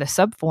we even had a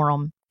sub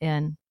forum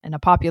in a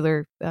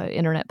popular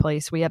internet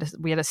place. We had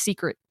a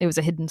secret, it was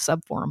a hidden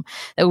sub forum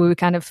that we would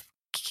kind of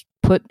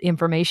put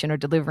information or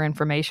deliver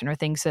information or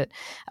things that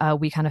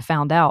we kind of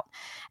found out,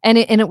 and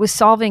it was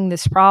solving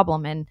this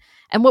problem. And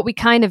what we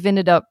kind of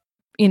ended up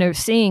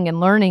seeing and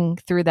learning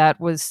through that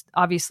was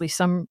obviously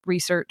some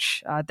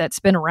research that's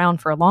been around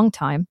for a long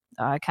time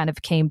kind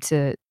of came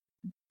to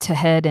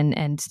head,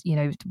 and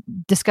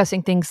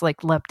discussing things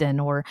like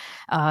leptin or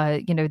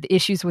the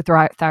issues with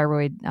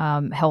thyroid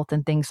health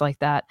and things like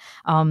that,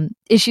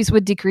 issues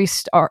with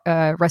decreased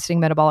resting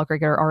metabolic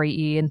rate or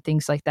REE and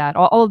things like that.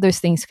 All of those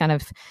things kind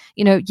of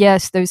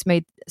yes, those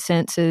made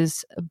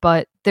senses,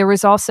 but there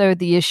was also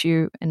the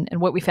issue, and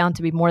what we found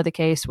to be more the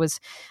case was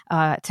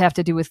to have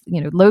to do with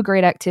low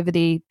grade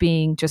activity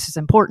being just as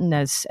important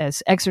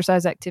as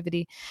exercise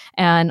activity,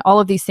 and all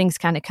of these things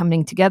kind of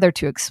coming together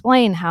to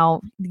explain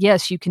how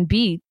yes, you can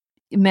be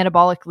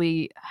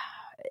metabolically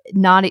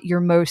not at your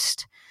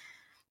most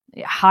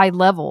high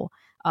level,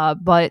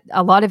 but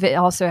a lot of it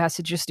also has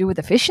to just do with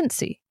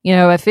efficiency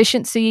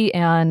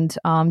and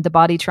the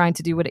body trying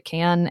to do what it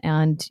can,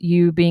 and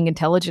you being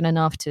intelligent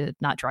enough to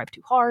not drive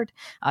too hard,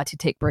 to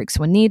take breaks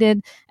when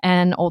needed,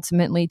 and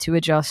ultimately to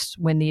adjust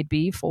when need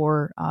be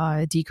for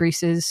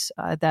decreases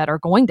that are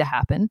going to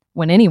happen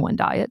when anyone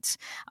diets,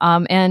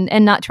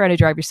 and not try to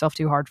drive yourself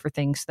too hard for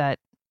things that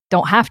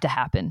don't have to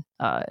happen,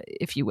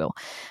 if you will.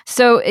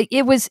 So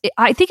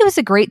I think it was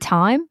a great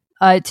time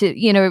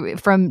to,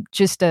 from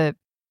just a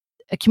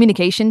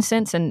communication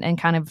sense and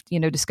kind of,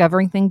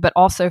 discovering things, but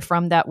also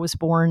from that was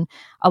born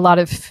a lot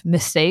of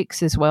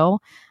mistakes as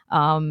well,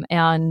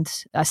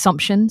 and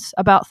assumptions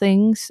about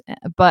things.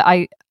 But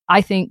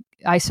I think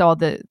I saw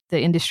the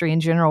industry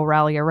in general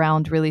rally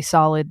around really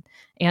solid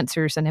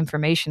answers and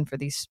information for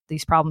these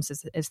problems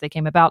as they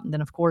came about. And then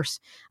of course,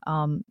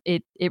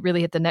 it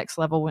really hit the next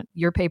level when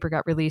your paper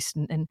got released,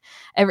 and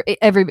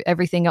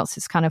everything else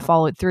has kind of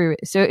followed through.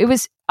 So it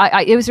was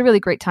a really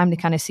great time to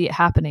kind of see it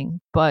happening.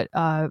 But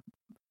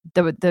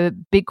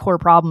the big core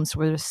problems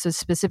were a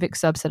specific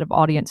subset of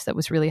audience that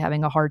was really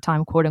having a hard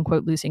time, quote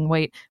unquote, losing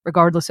weight,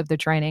 regardless of their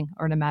training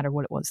or no matter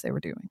what it was they were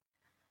doing.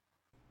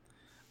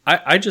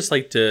 I just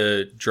like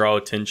to draw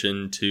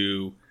attention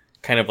to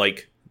kind of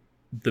like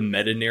the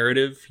meta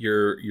narrative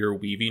you're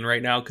weaving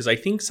right now, because I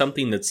think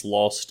something that's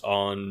lost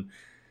on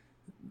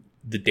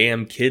the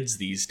damn kids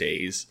these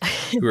days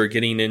who are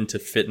getting into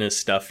fitness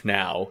stuff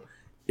now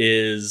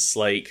is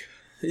like,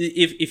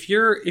 if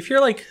you're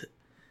like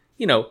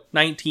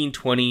 19,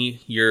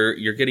 20,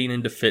 you're getting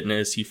into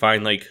fitness, you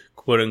find like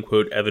quote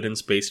unquote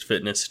evidence-based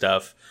fitness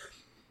stuff.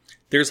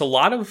 There's a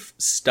lot of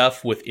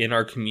stuff within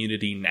our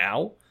community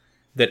now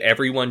that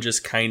everyone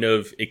just kind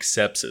of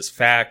accepts as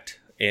fact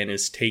and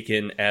is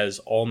taken as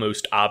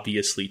almost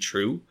obviously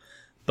true.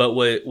 But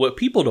what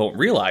people don't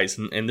realize,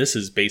 and this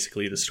is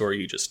basically the story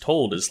you just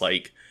told, is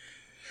like,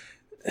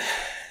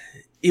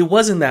 it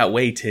wasn't that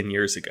way 10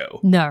 years ago.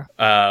 No.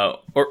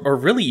 Or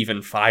really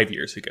even 5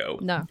 years ago.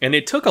 No. And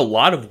it took a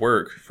lot of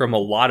work from a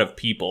lot of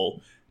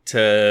people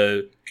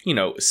to,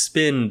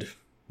 spend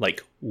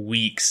like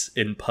weeks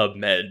in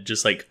PubMed,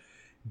 just like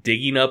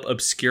digging up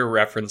obscure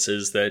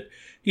references that,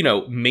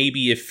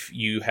 maybe if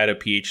you had a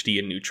PhD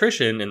in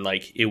nutrition and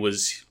like it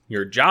was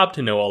your job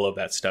to know all of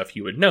that stuff,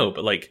 you would know.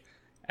 But like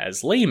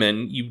as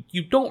laymen,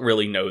 you don't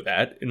really know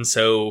that. And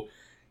so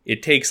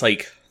it takes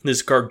like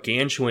this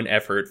gargantuan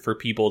effort for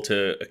people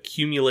to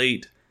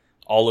accumulate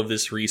all of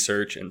this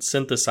research and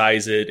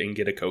synthesize it and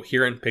get a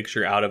coherent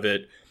picture out of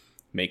it,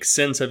 make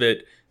sense of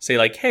it, say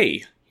like,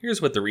 hey,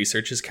 here's what the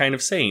research is kind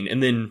of saying.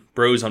 And then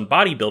bros on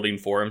bodybuilding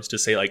forums to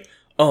say like,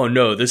 oh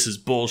no, this is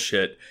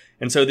bullshit.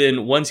 And so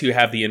then once you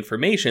have the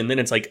information, then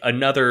it's like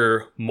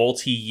another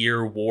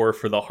multi-year war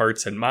for the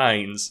hearts and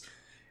minds.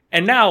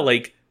 And now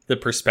like the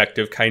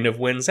perspective kind of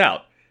wins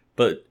out.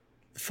 But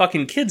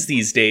fucking kids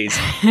these days,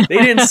 they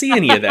didn't see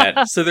any of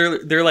that. So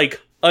they're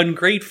like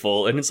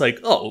ungrateful. And it's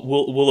like, oh,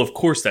 well, of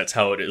course that's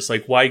how it is.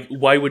 Like, why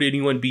would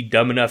anyone be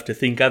dumb enough to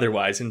think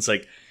otherwise? And it's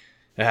like,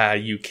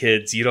 you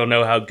kids, you don't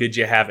know how good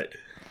you have it.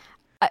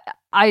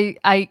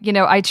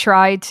 I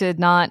try to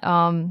not,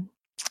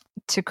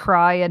 to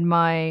cry in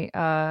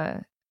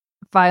my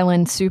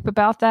violin soup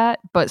about that,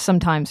 but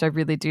sometimes I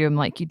really do. I'm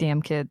like, you damn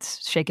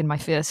kids, shaking my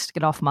fist,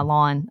 get off my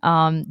lawn.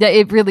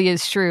 It really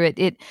is true.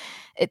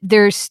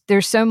 There's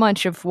so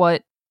much of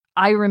what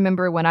I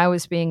remember when I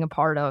was being a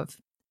part of,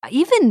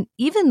 even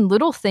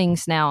little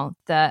things now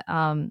that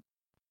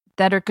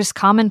that are just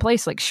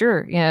commonplace. Like,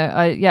 sure,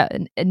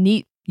 a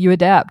neat, you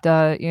adapt.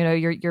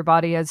 Your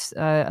body has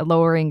a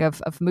lowering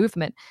of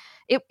movement.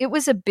 It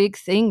was a big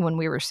thing when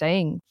we were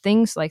saying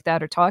things like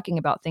that or talking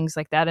about things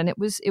like that, and it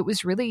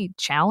was really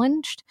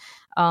challenged.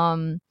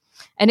 And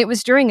it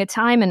was during a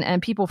time,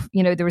 and people,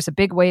 there was a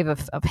big wave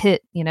of HIIT,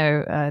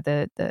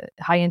 the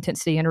high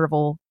intensity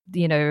interval,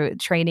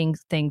 training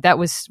thing. That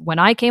was when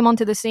I came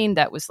onto the scene.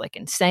 That was like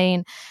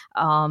insane.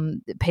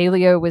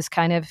 Paleo was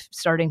kind of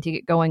starting to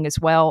get going as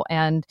well,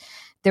 and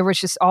there was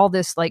just all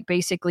this, like,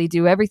 basically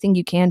do everything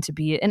you can to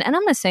be, and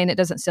I'm not saying it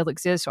doesn't still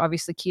exist.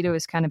 Obviously, keto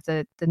is kind of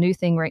the new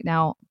thing right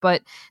now,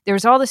 but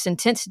there's all this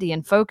intensity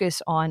and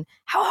focus on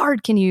how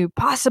hard can you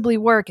possibly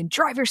work and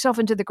drive yourself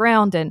into the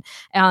ground, and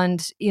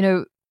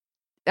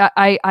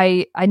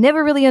I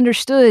never really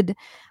understood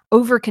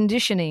over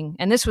conditioning,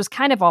 and this was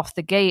kind of off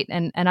the gate,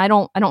 and I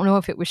don't know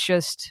if it was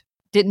just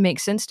didn't make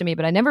sense to me,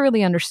 but I never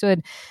really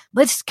understood.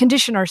 Let's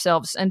condition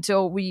ourselves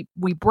until we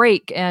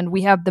break and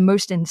we have the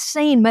most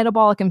insane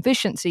metabolic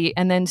efficiency,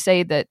 and then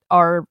say that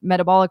our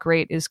metabolic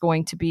rate is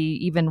going to be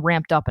even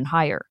ramped up and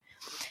higher.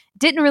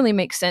 Didn't really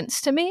make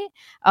sense to me,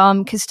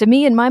 because to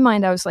me, in my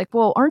mind, I was like,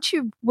 well, aren't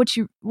you what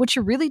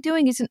you're really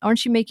doing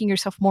aren't you making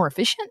yourself more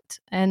efficient,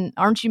 and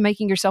aren't you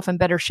making yourself in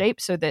better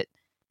shape so that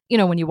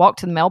when you walk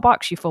to the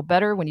mailbox, you feel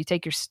better. When you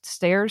take your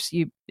stairs,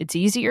 it's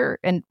easier.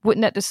 And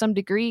wouldn't that to some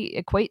degree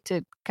equate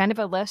to kind of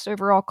a less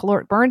overall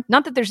caloric burn?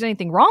 Not that there's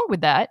anything wrong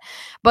with that,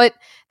 but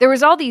there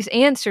was all these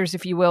answers,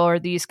 if you will, or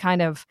these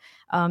kind of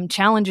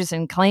challenges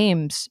and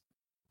claims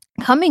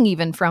coming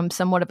even from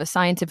somewhat of a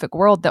scientific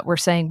world that were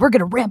saying, we're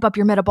going to ramp up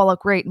your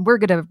metabolic rate and we're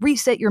going to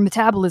reset your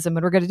metabolism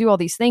and we're going to do all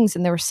these things.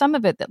 And there was some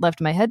of it that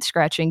left my head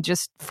scratching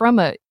just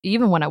from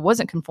even when I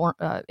wasn't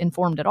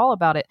informed at all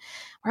about it,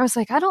 where I was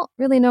like, I don't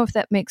really know if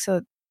that makes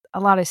a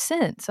lot of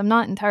sense. I'm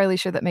not entirely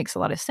sure that makes a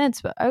lot of sense,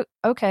 but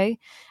okay.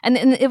 And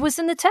it was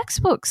in the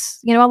textbooks.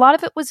 A lot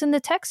of it was in the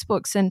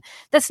textbooks. And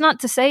that's not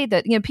to say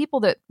that,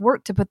 people that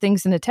work to put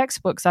things in the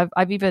textbooks,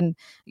 I've even,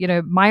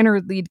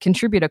 minorly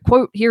contribute a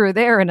quote here or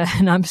there. And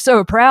I'm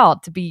so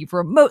proud to be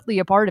remotely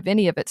a part of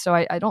any of it. So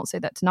I don't say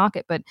that to knock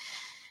it, but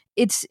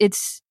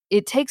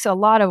it takes a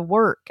lot of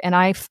work. And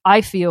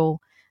I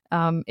feel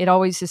it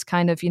always is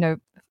kind of,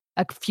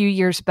 a few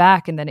years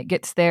back, and then it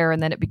gets there,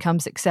 and then it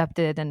becomes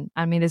accepted. And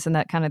I mean, isn't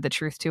that kind of the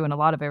truth too in a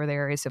lot of other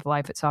areas of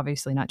life? It's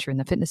obviously not true in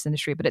the fitness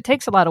industry, but it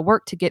takes a lot of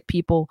work to get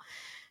people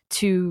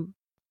to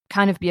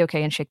kind of be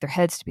okay and shake their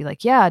heads to be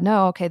like, yeah,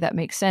 no, okay, that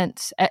makes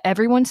sense.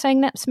 Everyone's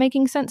saying that's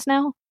making sense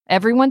now.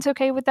 Everyone's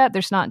okay with that.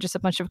 There's not just a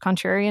bunch of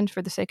contrarians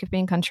for the sake of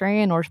being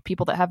contrarian, or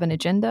people that have an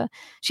agenda.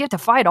 So you have to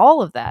fight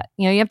all of that.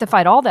 You have to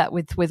fight all that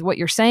with what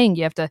you're saying.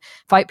 You have to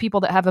fight people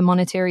that have a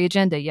monetary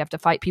agenda. You have to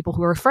fight people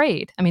who are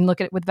afraid. I mean, look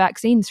at it with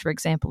vaccines, for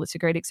example. It's a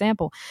great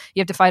example.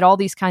 You have to fight all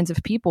these kinds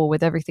of people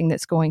with everything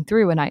that's going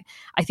through. And I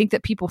think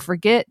that people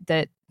forget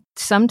that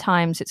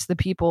sometimes it's the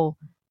people,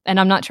 and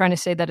I'm not trying to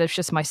say that it's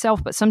just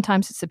myself, but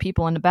sometimes it's the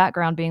people in the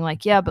background being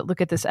like, yeah, but look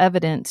at this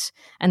evidence.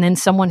 And then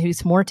someone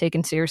who's more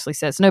taken seriously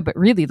says, no, but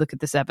really look at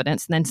this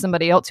evidence. And then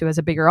somebody else who has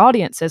a bigger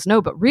audience says,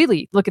 no, but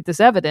really look at this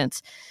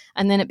evidence.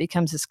 And then it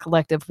becomes this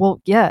collective, well,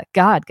 yeah,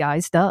 God,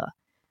 guys, duh.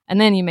 And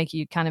then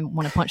you kind of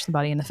want to punch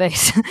somebody in the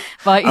face.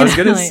 But I was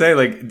going to say,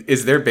 like,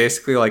 is there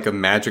basically like a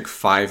magic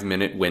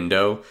 5-minute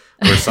window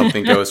where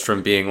something goes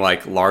from being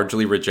like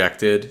largely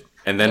rejected,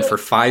 and then for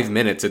 5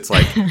 minutes, it's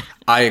like,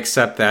 I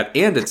accept that,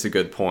 and it's a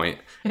good point.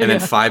 And then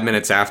 5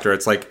 minutes after,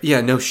 it's like,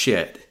 yeah, no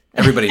shit.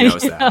 Everybody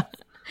knows that.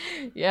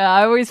 Yeah,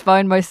 I always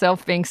find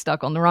myself being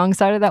stuck on the wrong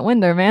side of that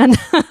window, man.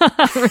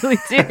 I really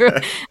do.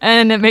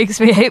 And it makes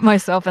me hate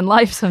myself in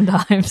life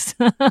sometimes.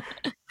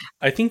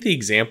 I think the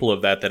example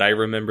of that I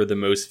remember the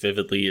most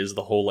vividly is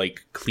the whole,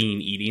 like,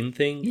 clean eating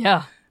thing.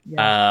 Yeah.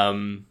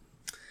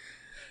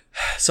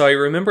 So I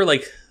remember,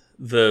 like,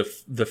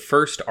 the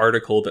first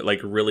article that, like,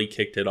 really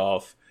kicked it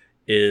off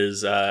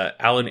is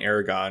Alan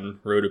Aragon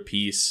wrote a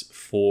piece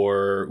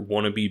for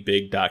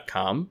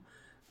wannabebig.com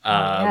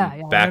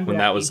back when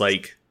that was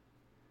like,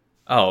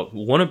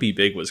 Wanna Be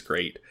Big was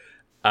great.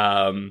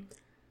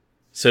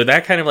 So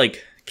that kind of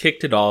like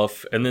kicked it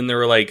off, and then there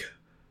were like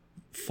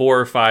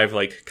 4 or 5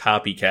 like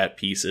copycat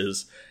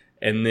pieces,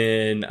 and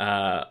then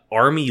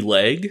Army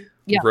Leg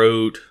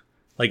wrote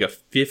like a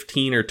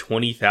 15 or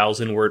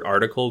 20,000 word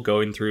article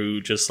going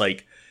through just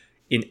like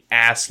an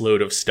ass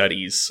load of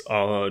studies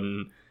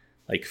on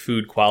like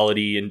food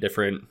quality and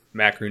different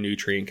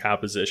macronutrient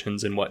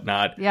compositions and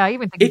whatnot. Yeah, I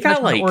even think it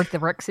got like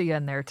orthorexia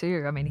in there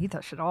too. I mean, he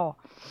touched it all.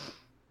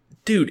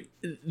 Dude,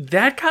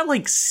 that got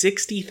like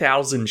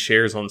 60,000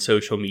 shares on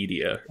social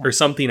media or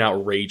something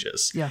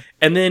outrageous. Yeah.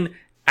 And then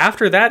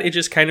after that, it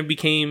just kind of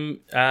became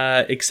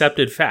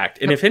accepted fact.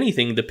 And if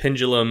anything, the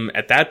pendulum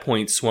at that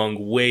point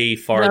swung way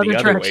far the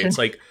other way. It's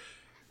like,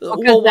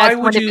 Well, why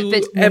would it you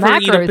fits in the ever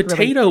eat a macros really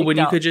potato when freaked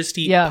you out. could just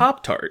eat Yeah.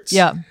 Pop-Tarts?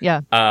 Yeah,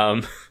 yeah,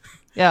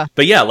 yeah.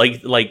 But yeah,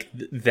 like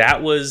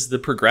that was the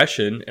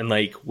progression, and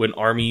like when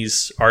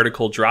Army's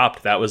article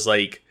dropped, that was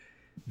like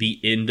the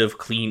end of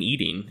clean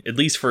eating, at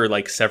least for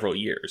like several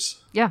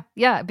years.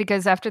 Yeah,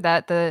 because after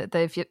that, the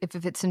if it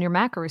fits in your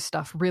macros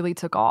stuff really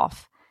took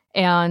off.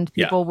 And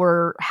people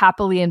were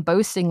happily and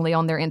boastingly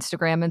on their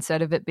Instagram,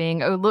 instead of it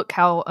being, oh, look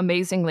how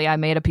amazingly I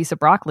made a piece of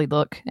broccoli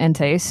look and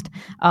taste.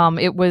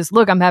 It was,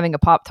 look, I'm having a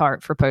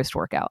Pop-Tart for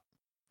post-workout.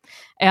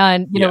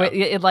 And, you know,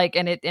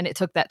 it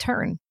took that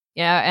turn.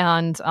 Yeah.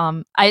 And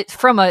I,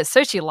 from a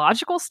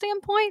sociological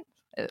standpoint,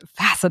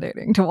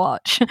 fascinating to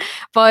watch.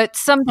 But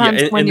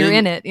sometimes when you're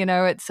in it, you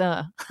know, it's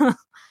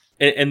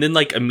And then,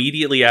 like,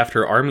 immediately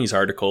after Army's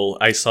article,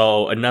 I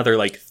saw another,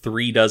 like,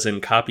 3 dozen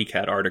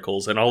copycat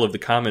articles, and all of the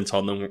comments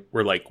on them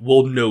were like,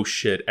 well, no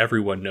shit,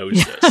 everyone knows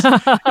this.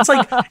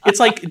 It's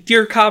like,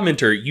 dear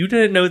commenter, you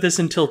didn't know this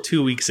until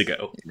 2 weeks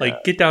ago.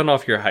 Like, get down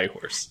off your high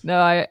horse. No,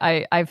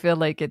 I feel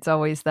like it's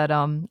always that,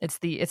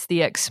 it's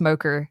the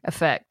ex-smoker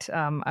effect.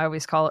 I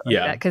always call it like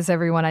that, because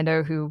everyone I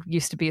know who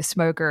used to be a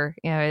smoker,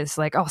 you know, is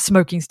like, oh,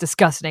 smoking's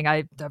disgusting.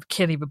 I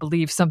can't even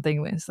believe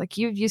something. It's like,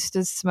 you used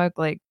to smoke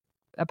like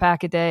a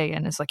pack a day,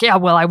 and it's like, yeah,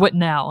 well, I wouldn't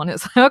now. And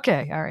it's like,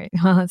 okay, all right,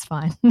 well, that's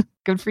fine.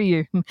 Good for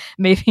you.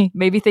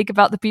 Maybe think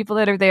about the people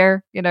that are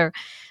there, you know,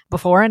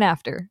 before and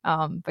after.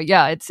 But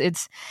yeah,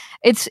 it's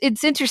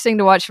interesting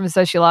to watch from a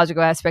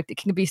sociological aspect. It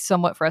can be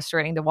somewhat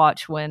frustrating to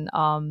watch when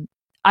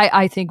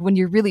I think when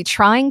you're really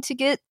trying to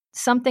get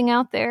something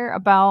out there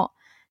about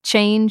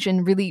change,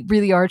 and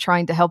really are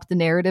trying to help the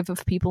narrative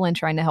of people and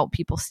trying to help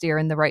people steer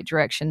in the right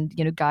direction,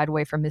 you know, guide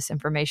away from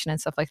misinformation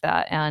and stuff like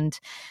that. And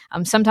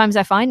sometimes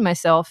I find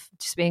myself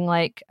just being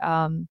like,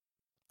 oh,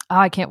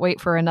 I can't wait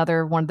for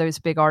another one of those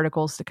big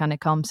articles to kind of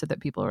come, so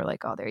that people are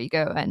like, oh, there you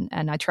go.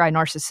 And I try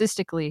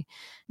narcissistically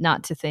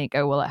not to think,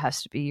 oh, well, it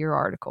has to be your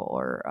article,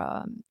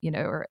 or you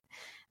know, or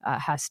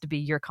has to be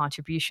your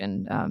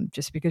contribution,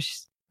 just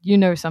because you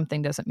know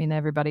something doesn't mean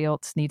everybody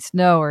else needs to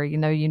know, or you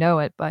know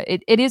it. But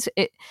it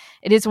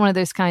is one of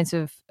those kinds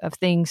of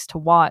things to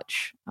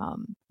watch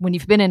when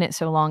you've been in it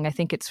so long. I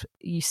think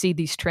you see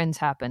these trends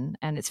happen,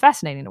 and it's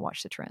fascinating to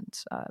watch the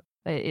trends.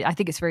 I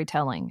think it's very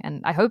telling,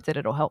 and I hope that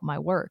it'll help my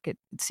work. It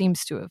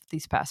seems to have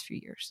these past few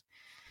years.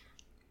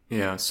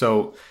 Yeah.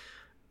 So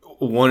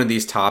one of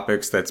these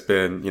topics that's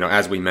been, you know,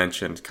 as we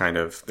mentioned, kind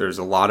of, there's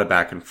a lot of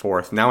back and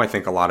forth. Now I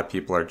think a lot of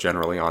people are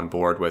generally on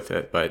board with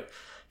it, but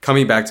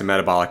coming back to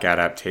metabolic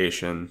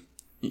adaptation,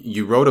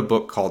 you wrote a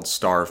book called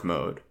Starve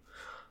Mode.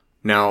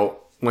 Now,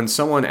 when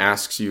someone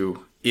asks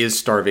you, is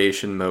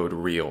starvation mode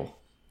real?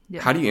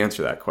 Yeah. How do you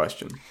answer that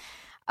question?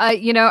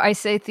 You know, I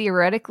say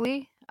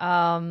theoretically,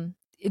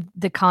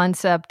 the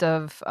concept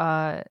of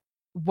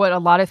what a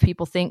lot of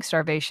people think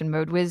starvation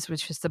mode was,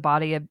 which is the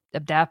body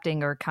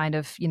adapting, or kind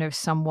of, you know,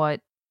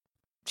 somewhat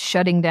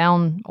shutting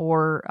down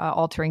or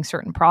altering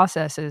certain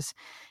processes.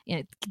 You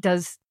know,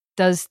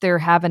 does there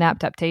have an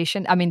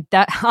adaptation? I mean,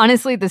 that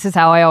honestly, this is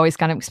how I always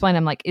kind of explain.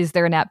 I'm like, is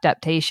there an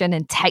adaptation?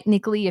 And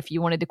technically, if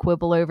you wanted to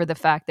quibble over the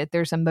fact that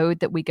there's a mode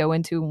that we go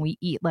into when we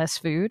eat less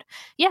food,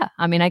 yeah,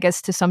 I mean, I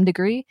guess to some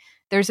degree,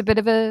 there's a bit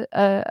of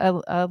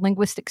a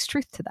linguistics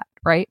truth to that,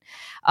 right?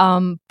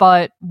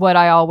 But what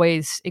I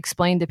always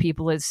explain to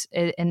people is,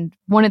 and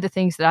one of the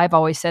things that I've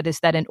always said is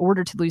that in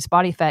order to lose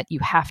body fat, you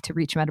have to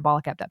reach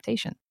metabolic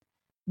adaptation.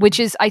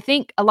 Which is, I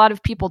think a lot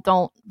of people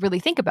don't really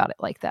think about it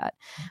like that.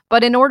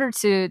 But in order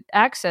to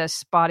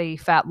access body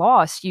fat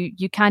loss, you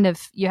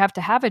have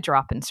to have a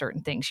drop in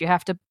certain things. You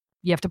have to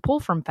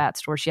pull from fat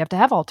stores. You have to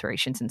have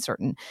alterations in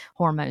certain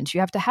hormones. You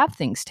have to have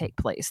things take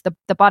place.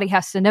 The body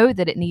has to know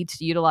that it needs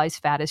to utilize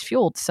fat as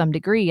fuel to some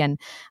degree. And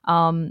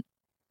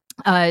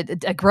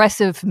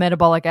aggressive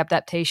metabolic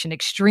adaptation,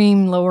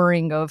 extreme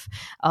lowering of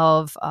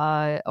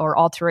or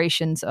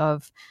alterations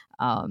of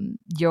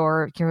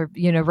your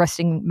you know,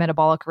 resting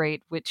metabolic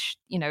rate, which,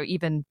 you know,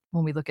 even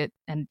when we look at,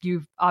 and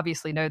you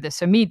obviously know this,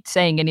 so me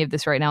saying any of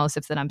this right now is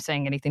if that I'm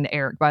saying anything to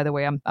Eric, by the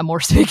way, I'm more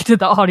speaking to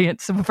the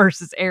audience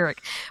versus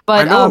Eric.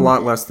 But I know a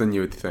lot less than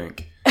you would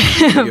think.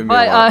 You give me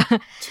a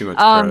lot too much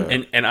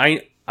credit. And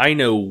I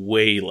know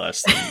way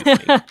less than you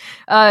think.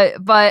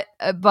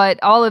 But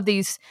all of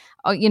these,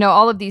 you know,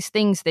 all of these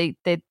things, they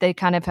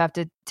kind of have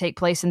to take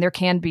place, and there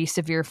can be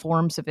severe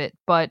forms of it.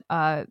 But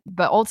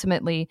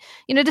ultimately,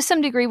 you know, to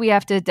some degree, we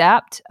have to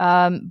adapt.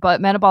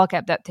 But metabolic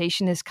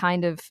adaptation is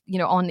kind of, you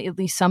know, on at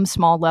least some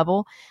small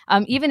level.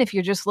 Even if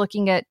you're just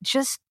looking at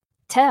just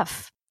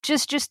TEF,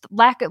 just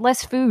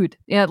less food,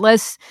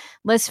 less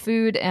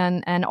food,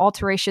 and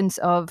alterations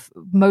of,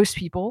 most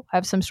people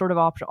have some sort of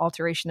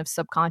alteration of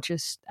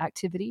subconscious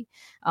activity,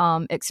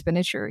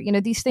 expenditure. You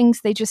know, these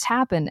things, they just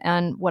happen.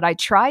 And what I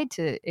tried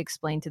to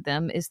explain to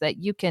them is that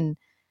you can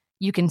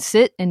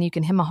sit and you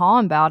can hem and haw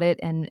about it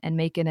and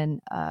make it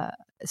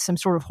some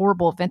sort of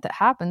horrible event that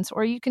happens,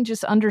 or you can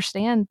just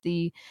understand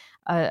the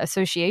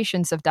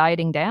associations of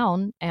dieting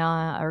down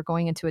or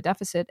going into a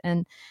deficit,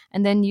 and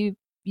then you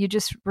you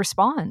just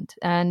respond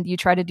and you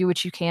try to do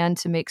what you can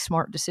to make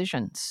smart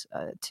decisions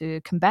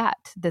to combat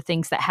the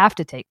things that have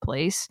to take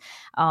place,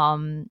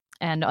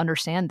 and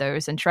understand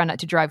those, and try not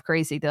to drive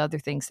crazy the other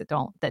things that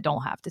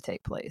don't have to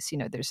take place.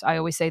 I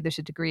always say there's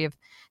a degree of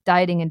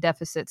dieting and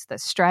deficits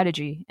that's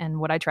strategy, and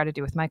what I try to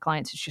do with my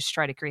clients is just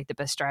try to create the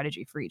best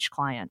strategy for each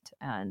client.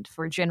 And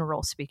for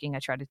general speaking, I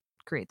try to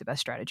create the best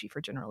strategy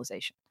for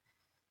generalization.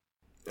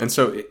 And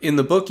so in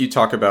the book, you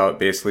talk about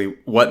basically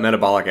what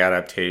metabolic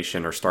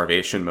adaptation or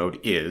starvation mode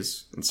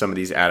is, and some of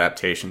these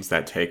adaptations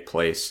that take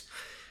place.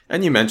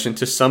 And you mentioned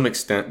to some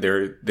extent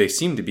they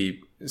seem to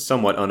be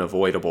somewhat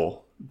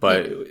unavoidable,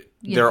 but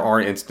there are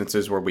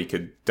instances where we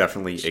could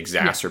definitely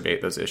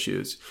exacerbate those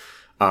issues.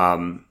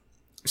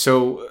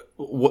 So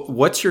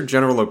what's your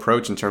general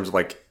approach in terms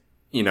of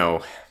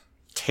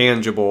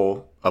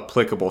tangible,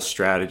 applicable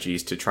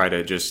strategies to try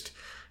to just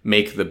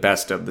make the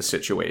best of the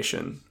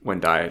situation when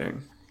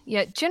dieting?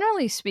 Yeah,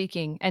 generally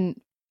speaking, and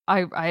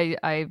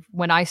I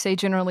when I say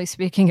generally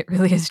speaking, it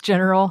really is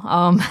general.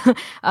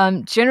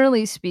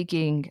 Generally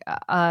speaking,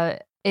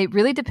 it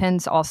really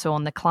depends also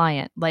on the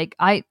client. Like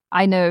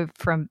I know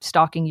from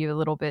stalking you a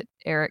little bit,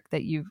 Eric,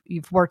 that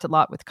you've worked a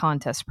lot with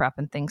contest prep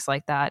and things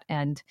like that.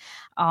 And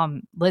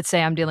let's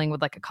say I'm dealing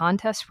with like a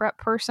contest prep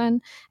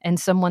person and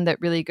someone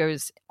that really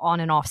goes on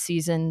and off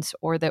seasons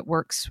or that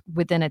works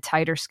within a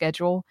tighter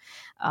schedule.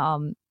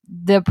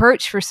 The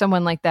approach for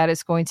someone like that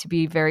is going to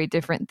be very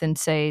different than,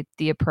 say,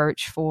 the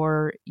approach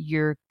for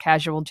your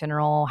casual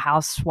general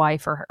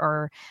housewife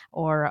or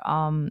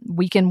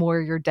weekend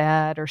warrior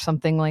dad or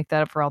something like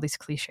that, for all these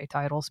cliche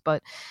titles.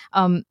 But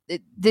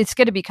it's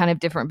going to be kind of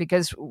different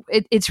because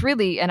it's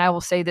really, and I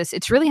will say this,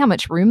 it's really how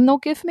much room they'll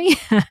give me,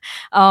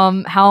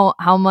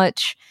 how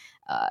much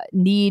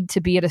need to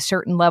be at a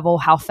certain level,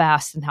 how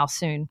fast and how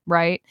soon,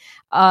 right?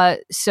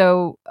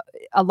 So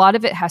a lot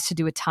of it has to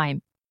do with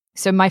time.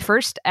 So my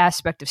first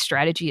aspect of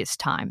strategy is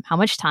time. How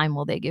much time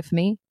will they give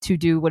me to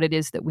do what it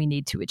is that we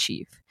need to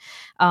achieve?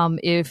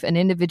 If an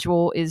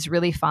individual is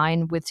really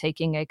fine with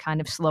taking a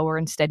kind of slower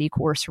and steady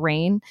course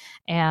rein,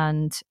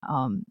 and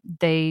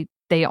they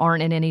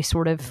aren't in any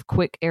sort of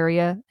quick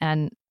area,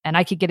 and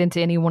I could get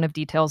into any one of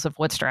details of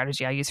what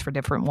strategy I use for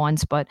different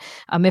ones, but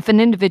if an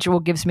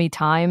individual gives me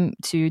time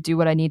to do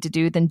what I need to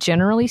do, then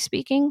generally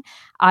speaking,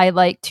 I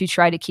like to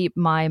try to keep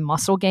my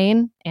muscle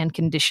gain and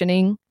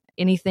conditioning,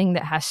 anything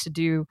that has to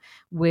do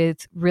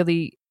with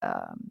really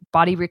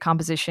body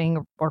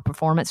recomposition or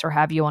performance or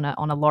have you on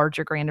a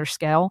larger, grander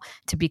scale,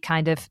 to be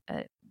kind of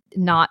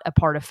not a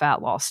part of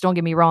fat loss. Don't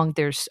get me wrong.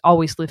 There's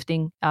always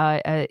lifting,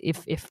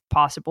 if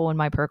possible, in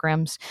my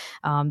programs.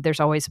 There's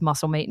always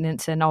muscle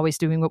maintenance and always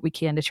doing what we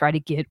can to try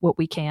to get what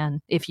we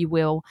can, if you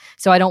will.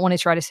 So I don't want to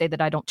try to say that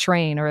I don't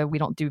train or we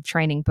don't do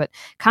training, but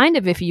kind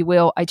of, if you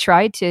will, I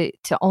try to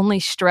only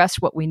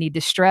stress what we need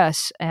to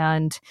stress.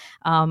 And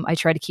I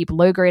try to keep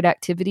low grade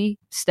activity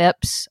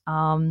steps,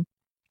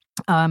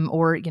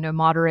 or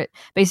moderate,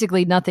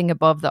 basically nothing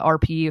above the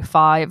RPE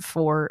 5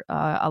 for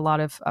a lot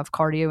of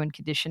cardio and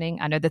conditioning.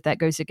 I know that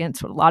goes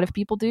against what a lot of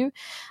people do,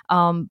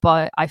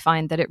 but I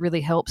find that it really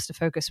helps to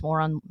focus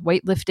more on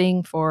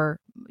weightlifting for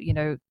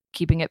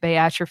keeping at bay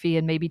atrophy,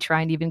 and maybe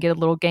trying to even get a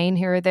little gain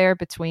here or there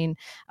between,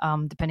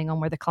 depending on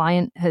where the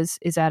client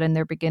is at in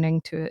their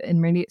beginning to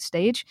intermediate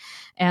stage.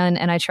 And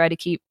I try to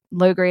keep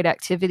low grade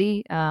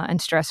activity and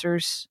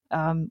stressors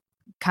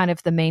kind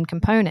of the main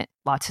component.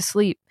 Lots of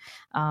sleep,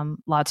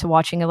 lots of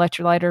watching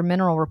electrolyte or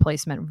mineral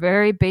replacement,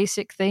 very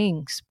basic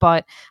things.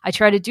 But I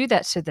try to do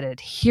that so that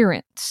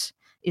adherence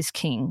is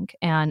king,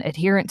 and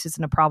adherence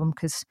isn't a problem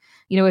because,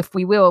 if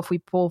we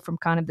pull from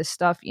kind of this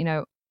stuff,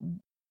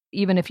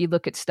 even if you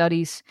look at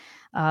studies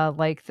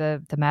like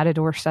the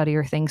Matador study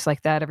or things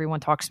like that,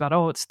 everyone talks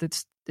about,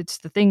 it's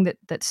the thing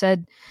that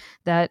said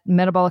that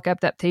metabolic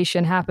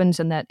adaptation happens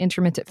and that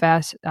intermittent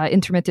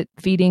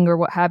feeding or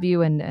what have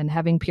you, and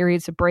having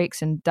periods of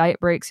breaks and diet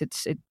breaks,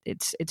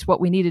 it's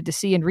what we needed to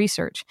see in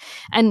research.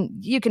 And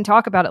you can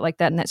talk about it like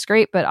that, and that's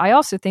great. But I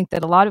also think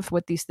that a lot of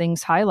what these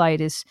things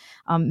highlight is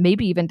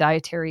maybe even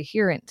dietary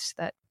adherence,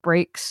 that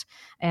breaks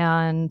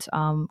and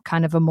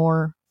kind of a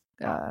more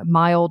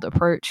mild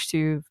approach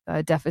to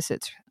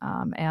deficits,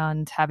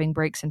 and having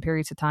breaks in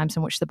periods of times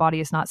in which the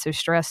body is not so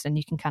stressed and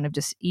you can kind of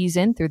just ease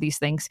in through these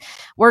things,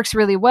 works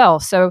really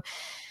well. So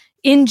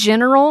in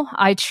general,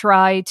 I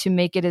try to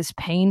make it as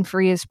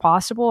pain-free as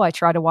possible. I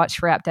try to watch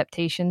for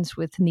adaptations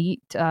with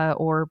NEAT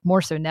or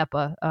more so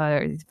NEPA,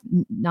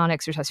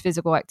 non-exercise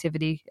physical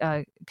activity,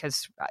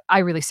 because I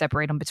really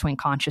separate them between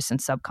conscious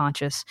and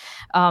subconscious.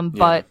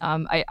 But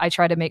I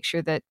try to make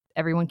sure that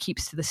everyone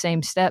keeps to the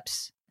same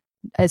steps.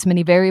 As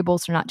many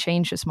variables are not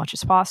changed as much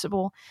as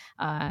possible.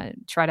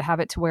 Try to have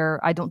it to where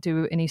I don't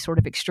do any sort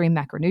of extreme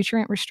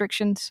macronutrient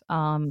restrictions.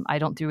 I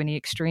don't do any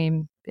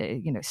extreme,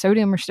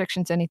 sodium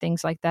restrictions, any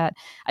things like that.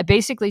 I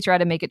basically try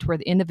to make it to where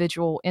the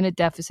individual in a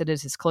deficit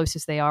is as close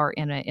as they are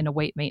in a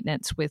weight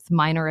maintenance, with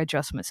minor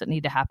adjustments that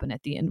need to happen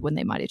at the end when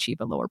they might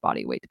achieve a lower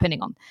body weight,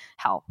 depending on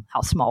how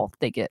small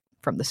they get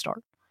from the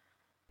start.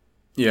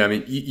 Yeah, I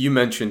mean, you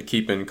mentioned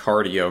keeping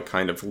cardio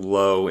kind of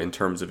low in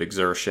terms of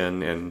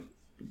exertion and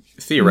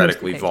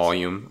theoretically cases.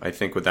 volume. I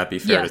think, would that be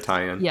fair Yes. to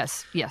tie in?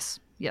 Yes.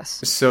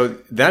 So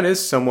that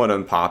is somewhat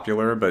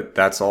unpopular, but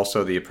that's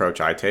also the approach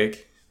I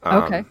take.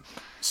 Okay.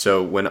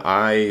 So when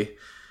the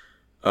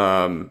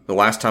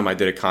last time I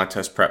did a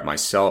contest prep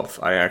myself,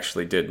 I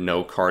actually did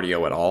no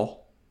cardio at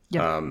all.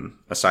 Yep.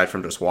 Aside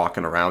from just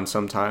walking around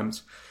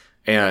sometimes.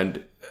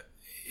 And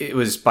it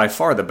was by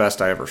far the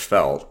best I ever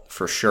felt,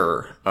 for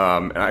sure.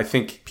 And I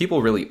think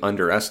people really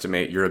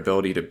underestimate your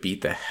ability to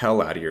beat the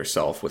hell out of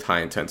yourself with high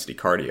intensity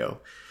cardio.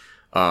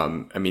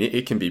 I mean,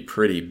 it can be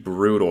pretty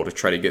brutal to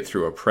try to get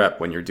through a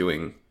prep when you're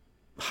doing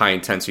high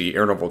intensity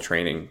interval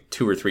training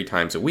 2 or 3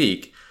 times a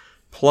week,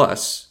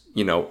 plus,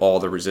 all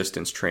the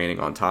resistance training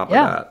on top of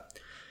that.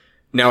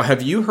 Now,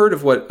 have you heard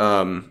of what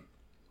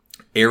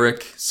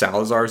Eric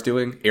Salazar is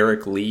doing?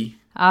 Eric Leigh?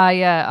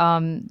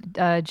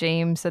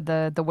 James said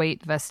the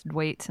weight, vested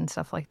weights and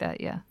stuff like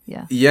that. Yeah.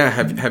 Yeah.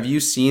 Have you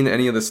seen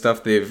any of the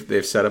stuff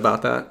they've said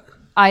about that?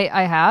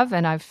 I have,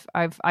 and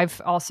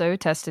I've also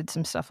tested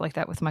some stuff like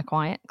that with my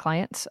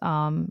clients,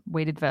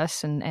 weighted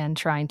vests and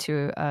trying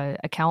to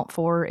account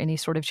for any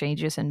sort of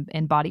changes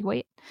in body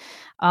weight.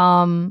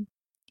 I've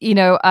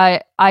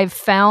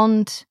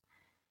found,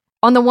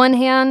 on the one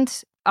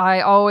hand,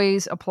 I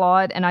always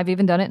applaud, and I've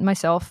even done it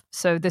myself,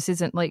 so this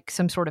isn't like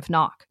some sort of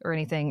knock or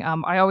anything.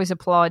 I always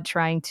applaud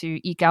trying to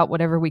eke out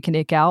whatever we can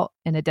eke out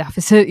in a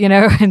deficit,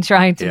 and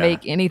trying to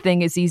make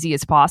anything as easy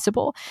as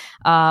possible,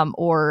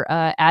 or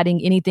adding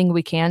anything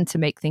we can to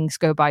make things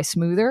go by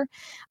smoother.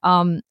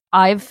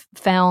 I've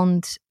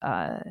found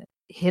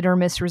hit or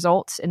miss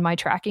results in my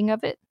tracking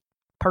of it.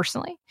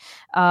 Personally,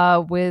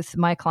 with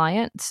my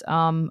clients,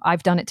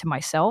 I've done it to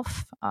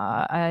myself,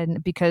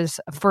 and because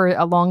for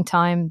a long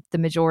time, the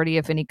majority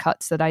of any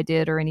cuts that I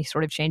did or any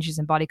sort of changes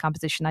in body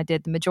composition I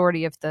did, the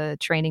majority of the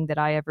training that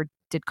I ever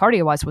did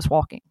cardio-wise was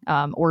walking,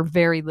 or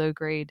very low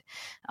grade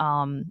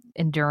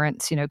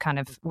endurance. Kind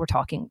of, we're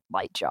talking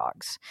light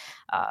jogs,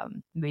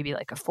 maybe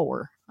like a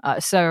 4.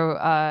 It's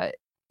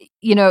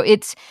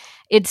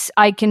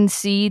I can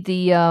see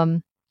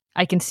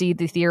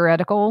the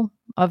theoretical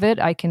of it.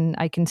 I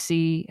can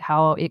see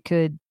how it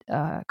could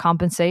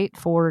compensate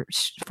for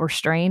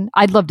strain.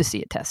 I'd love to see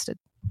it tested.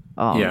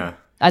 And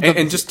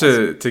just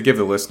to give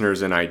the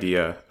listeners an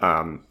idea,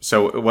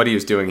 so what he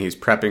was doing, he's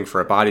prepping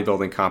for a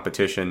bodybuilding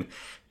competition,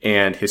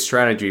 and his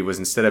strategy was,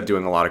 instead of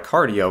doing a lot of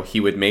cardio, he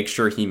would make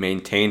sure he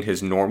maintained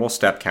his normal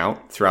step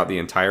count throughout the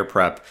entire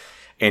prep,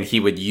 and he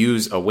would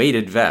use a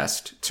weighted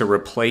vest to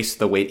replace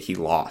the weight he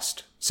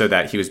lost, so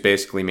that he was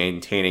basically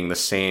maintaining the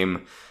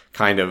same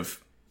kind of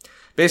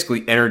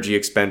basically energy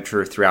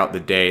expenditure throughout the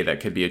day that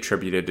could be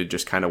attributed to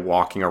just kind of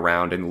walking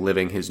around and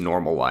living his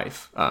normal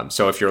life.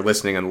 So if you're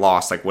listening and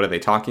lost, like, what are they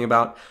talking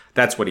about?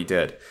 That's what he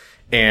did.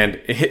 And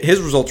his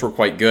results were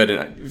quite good.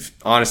 And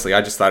honestly,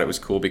 I just thought it was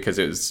cool because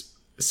it was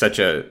such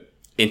a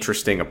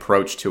interesting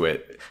approach to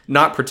it.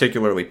 Not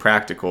particularly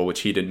practical, which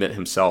he'd admit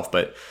himself,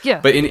 but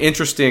in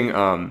interesting,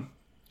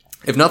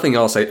 if nothing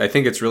else, I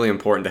think it's really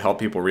important to help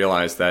people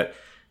realize that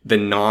the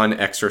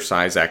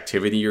non-exercise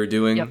activity you're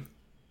doing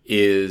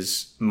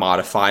is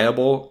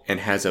modifiable and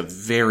has a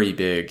very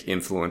big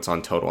influence on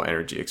total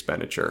energy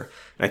expenditure.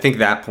 And I think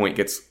that point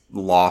gets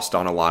lost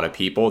on a lot of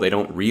people. They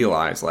don't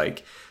realize,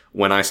 like,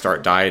 when I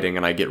start dieting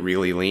and I get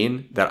really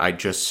lean, that I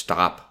just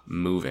stop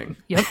moving.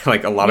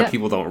 Like, a lot of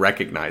people don't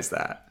recognize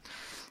that.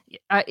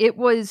 It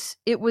was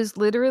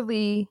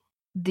literally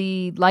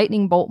the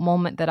lightning bolt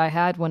moment that I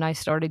had when I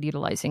started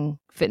utilizing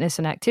fitness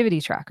and activity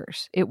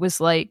trackers. It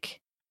was like,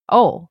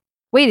 oh,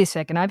 wait a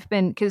second,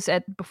 because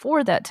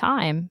before that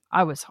time,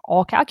 I was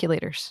all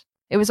calculators.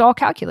 It was all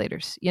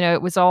calculators.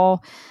 It was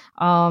all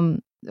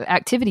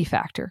activity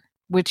factor,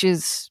 which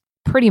is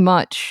pretty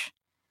much,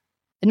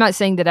 I'm not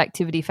saying that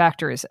activity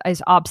factor is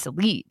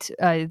obsolete.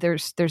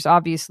 There's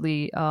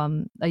obviously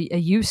a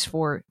use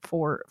for it,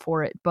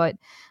 but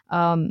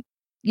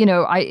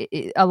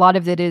a lot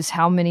of it is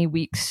how many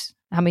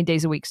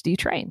days a week do you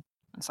train?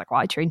 It's like, well,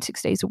 I train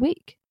 6 days a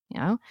week.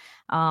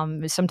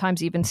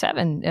 Sometimes even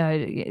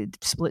 7,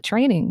 split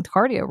training,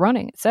 cardio,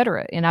 running,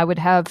 etc. And I would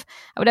have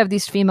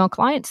these female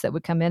clients that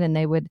would come in and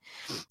they would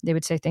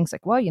say things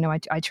like, well,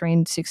 I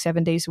train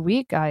 6-7 days a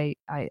week. I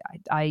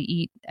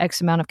eat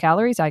X amount of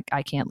calories. I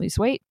can't lose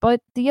weight.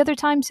 But the other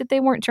times that they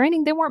weren't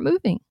training, they weren't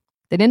moving.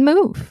 They didn't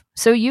move.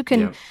 So you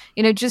can,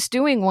 just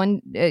doing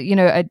one,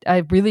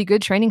 a really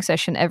good training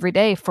session every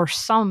day for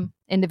some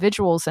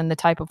individuals and the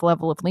type of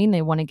level of lean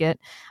they want to get,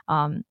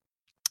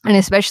 and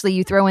especially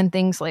you throw in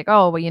things like,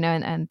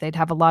 and they'd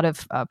have a lot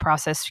of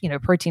processed,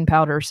 protein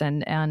powders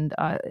and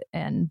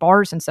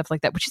bars and stuff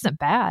like that, which isn't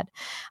bad.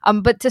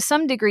 But to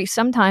some degree,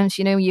 sometimes,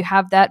 you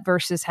have that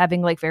versus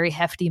having like very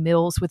hefty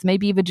meals with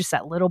maybe even just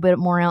that little bit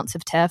more ounce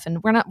of teff.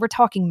 And we're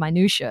talking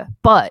minutia,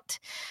 but,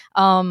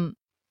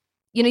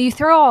 you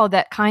throw all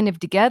that kind of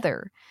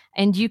together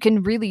and you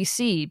can really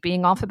see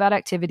being off about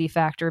activity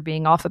factor,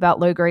 being off about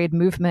low grade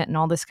movement and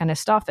all this kind of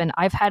stuff. And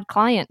I've had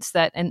clients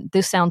that, and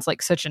this sounds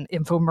like such an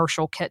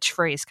infomercial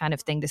catchphrase kind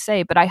of thing to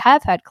say, but I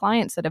have had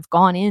clients that have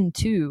gone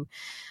into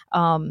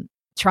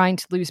trying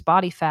to lose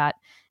body fat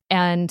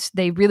and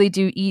they really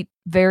do eat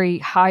very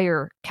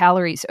higher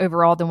calories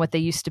overall than what they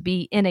used to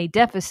be in a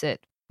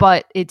deficit.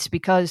 But it's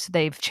because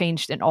they've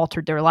changed and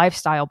altered their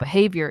lifestyle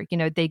behavior.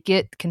 They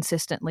get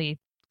consistently,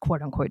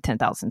 quote unquote,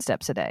 10,000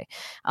 steps a day.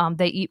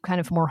 They eat kind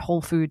of more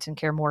whole foods and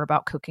care more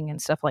about cooking and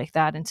stuff like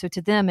that. And so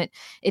to them, it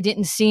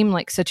didn't seem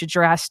like such a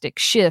drastic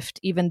shift,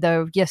 even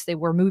though, yes, they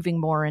were moving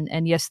more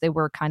and yes, they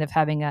were kind of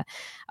having a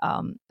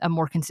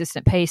more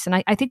consistent pace.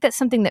 And I think that's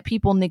something that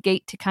people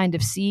negate to kind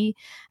of see.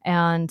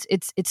 And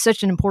it's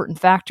such an important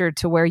factor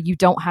to where you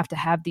don't have to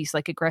have these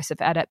like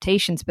aggressive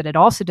adaptations, but it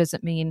also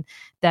doesn't mean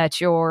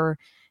that you're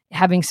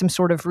having some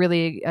sort of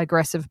really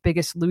aggressive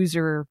Biggest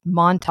Loser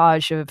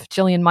montage of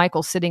Jillian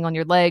Michaels sitting on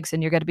your legs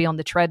and you're going to be on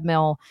the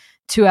treadmill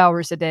 2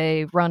 hours a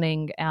day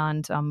running,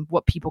 and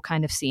what people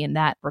kind of see in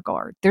that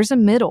regard. There's a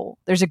middle.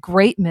 There's a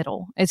great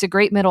middle. It's a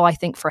great middle, I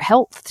think, for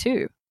health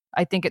too.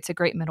 I think it's a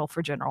great middle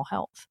for general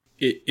health.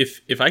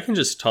 If I can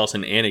just toss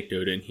an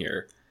anecdote in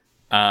here.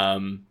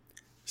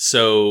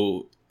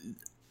 So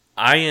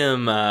I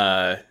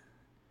am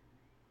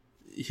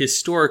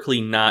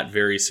historically not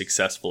very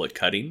successful at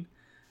cutting.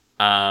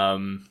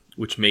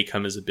 Which may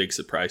come as a big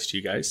surprise to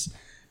you guys.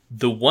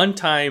 The one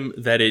time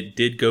that it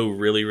did go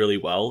really, really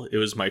well, it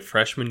was my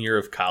freshman year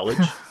of college.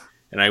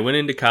 And I went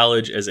into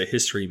college as a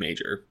history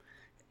major.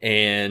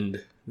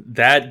 And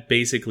that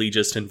basically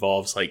just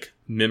involves like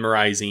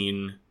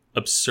memorizing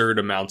absurd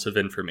amounts of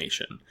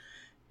information.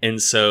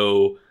 And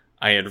so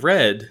I had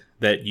read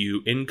that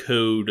you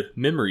encode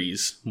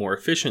memories more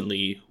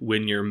efficiently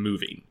when you're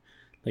moving.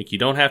 Like you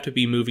don't have to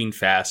be moving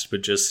fast,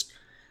 but just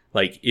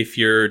like if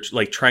you're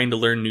like trying to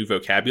learn new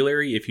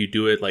vocabulary, if you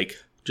do it like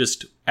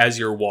just as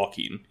you're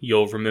walking,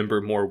 you'll remember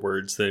more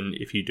words than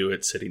if you do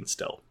it sitting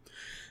still.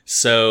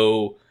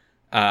 So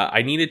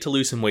I needed to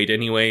lose some weight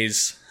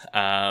anyways.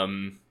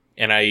 And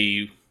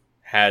I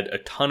had a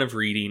ton of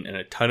reading and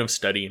a ton of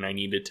studying I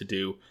needed to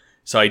do.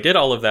 So I did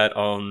all of that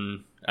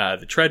on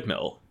the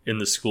treadmill in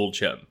the school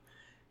gym.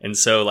 And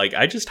so like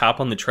I just hop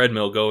on the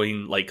treadmill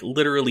going like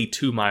literally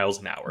 2 miles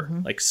an hour,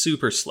 like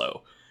super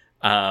slow.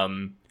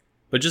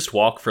 But just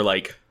walk for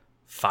like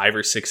 5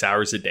 or 6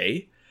 hours a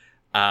day,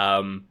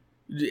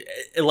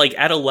 like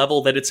at a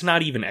level that it's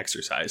not even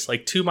exercise.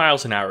 Like 2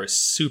 miles an hour is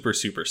super,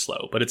 super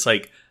slow. But it's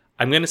like,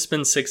 I'm going to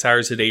spend 6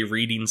 hours a day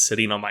reading,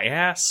 sitting on my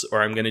ass,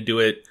 or I'm going to do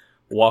it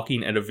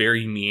walking at a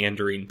very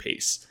meandering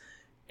pace.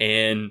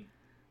 And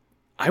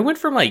I went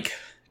from like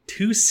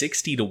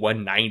 260 to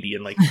 190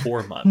 in like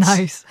 4 months.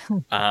 Nice.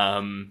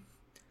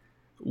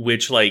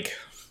 Which like,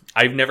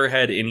 I've never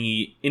had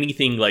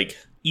anything like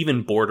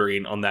even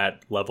bordering on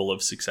that level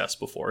of success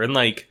before. And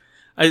like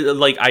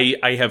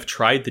I have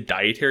tried the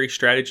dietary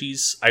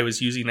strategies I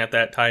was using at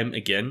that time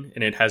again,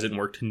 and it hasn't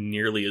worked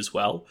nearly as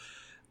well.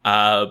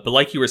 But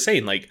like you were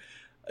saying, like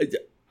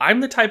I'm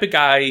the type of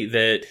guy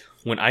that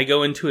when I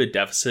go into a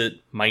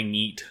deficit, my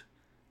NEAT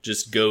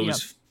just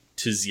goes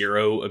to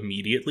zero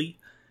immediately.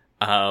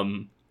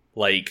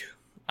 Like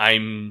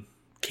I'm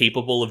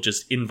capable of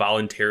just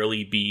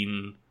involuntarily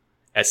being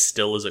as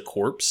still as a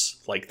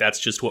corpse. Like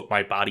that's just what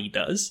my body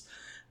does.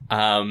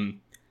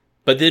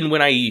 But then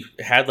when I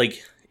had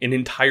like an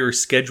entire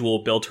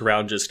schedule built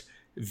around just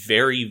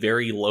very,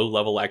 very low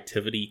level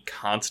activity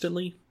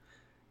constantly,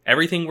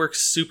 everything works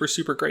super,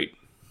 super great.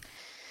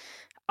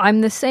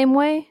 I'm the same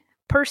way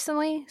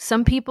personally.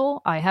 Some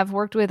people I have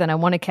worked with, and I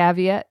want to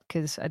caveat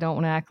because I don't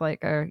want to act like,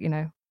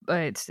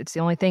 it's the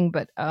only thing,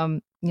 but,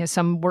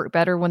 some work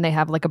better when they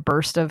have like a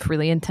burst of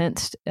really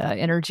intense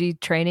energy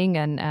training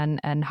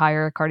and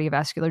higher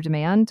cardiovascular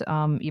demand,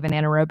 even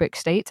anaerobic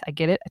states. I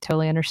get it. I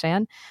totally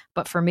understand.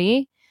 But for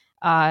me,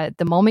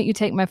 the moment you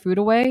take my food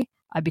away,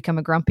 I become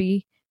a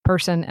grumpy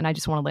person and I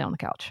just want to lay on the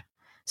couch.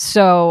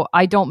 So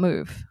I don't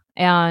move.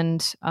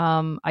 And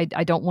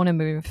I don't want to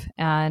move.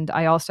 And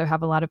I also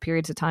have a lot of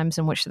periods of times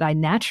in which that I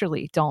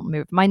naturally don't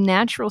move. My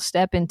natural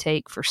step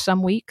intake for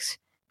some weeks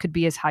could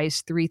be as high as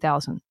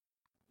 3,000.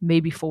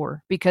 Maybe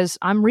 4, because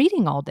I'm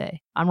reading all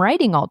day. I'm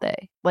writing all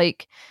day.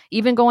 Like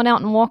even going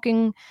out and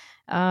walking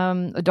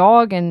a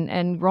dog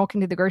and walking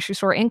to the grocery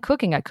store and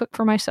cooking. I cook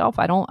for myself.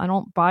 I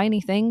don't buy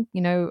anything,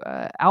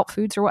 out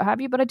foods or what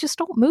have you, but I just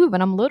don't move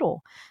and I'm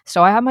little.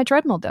 So I have my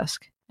treadmill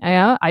desk.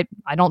 I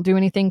don't do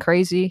anything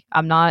crazy.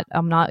 I'm not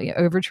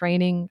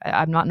overtraining.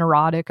 I'm not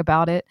neurotic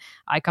about it.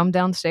 I come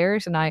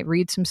downstairs and I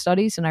read some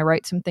studies and I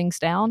write some things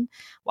down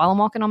while I'm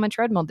walking on my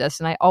treadmill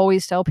desk. And I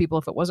always tell people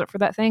if it wasn't for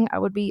that thing, I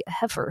would be a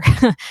heifer.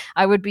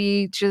 I would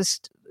be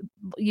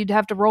you'd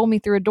have to roll me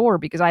through a door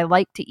because I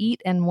like to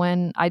eat. And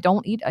when I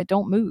don't eat, I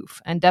don't move.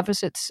 And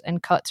deficits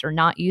and cuts are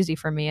not easy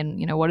for me.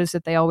 And what is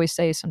it they always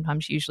say?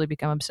 Sometimes you usually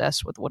become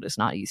obsessed with what is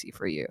not easy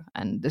for you.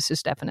 And this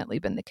has definitely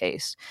been the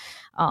case.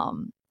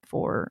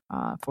 For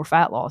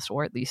fat loss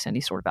or at least any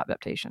sort of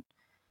adaptation.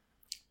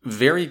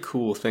 Very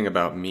cool thing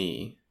about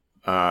me,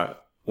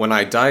 when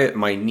I diet,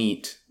 my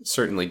NEAT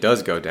certainly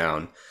does go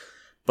down,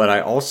 but I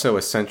also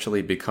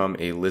essentially become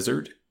a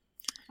lizard.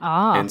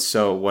 And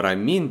so what I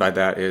mean by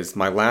that is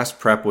my last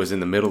prep was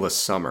in the middle of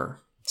summer.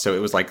 So it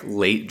was like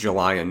late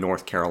July in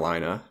North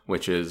Carolina,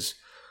 which is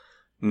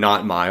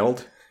not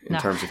mild in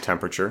terms of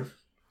temperature.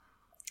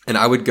 And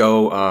I would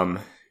go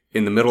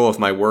in the middle of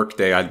my work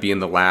day, I'd be in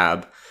the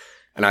lab,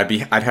 and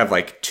I'd have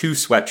like 2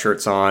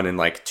 sweatshirts on and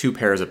like 2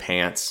 pairs of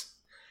pants.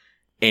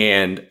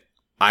 And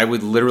I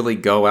would literally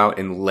go out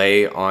and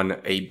lay on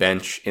a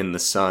bench in the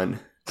sun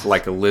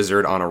like a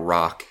lizard on a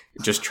rock,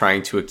 just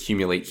trying to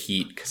accumulate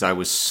heat because I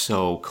was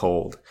so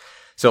cold.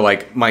 So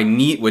like my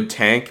NEAT would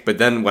tank, but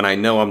then when I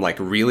know I'm like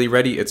really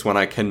ready, it's when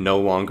I can no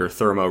longer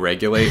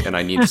thermoregulate and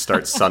I need to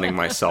start sunning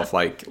myself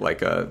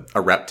like a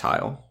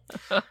reptile.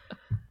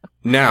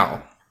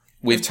 Now,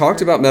 we've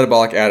talked about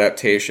metabolic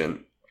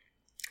adaptation,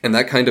 and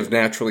that kind of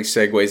naturally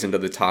segues into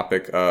the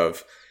topic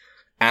of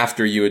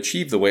after you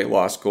achieve the weight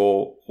loss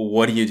goal,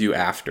 what do you do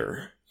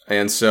after?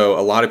 And so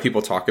a lot of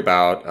people talk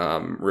about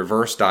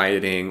reverse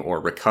dieting or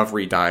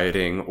recovery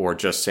dieting or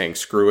just saying,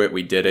 screw it,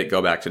 we did it,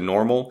 go back to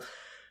normal.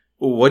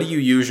 What do you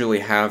usually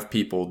have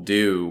people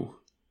do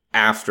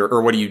after,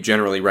 or what do you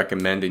generally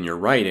recommend in your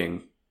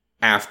writing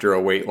after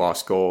a weight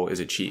loss goal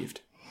is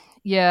achieved?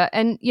 Yeah.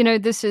 And,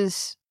 this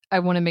is, I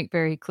want to make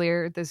very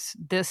clear this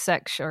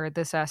section or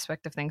this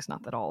aspect of things,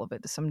 not that all of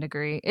it to some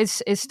degree,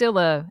 is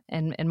still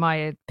in my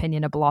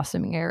opinion, a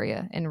blossoming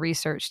area in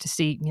research to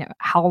see,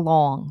 how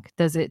long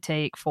does it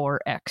take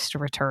for X to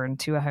return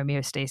to a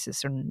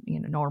homeostasis or,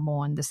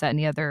 normal and this, that, and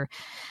the other.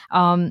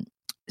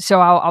 So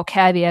I'll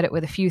caveat it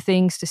with a few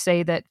things to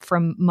say that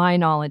from my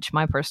knowledge,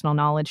 my personal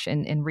knowledge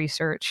and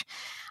research,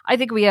 I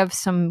think we have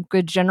some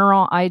good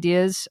general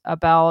ideas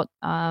about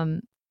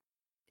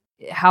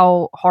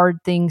how hard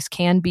things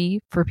can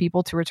be for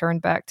people to return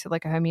back to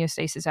like a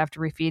homeostasis after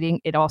refeeding.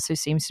 It also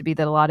seems to be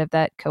that a lot of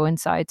that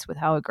coincides with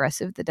how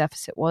aggressive the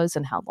deficit was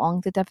and how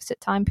long the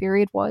deficit time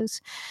period was.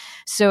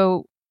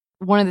 So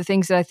one of the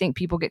things that I think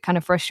people get kind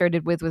of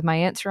frustrated with my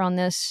answer on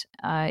this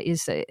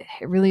is that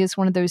it really is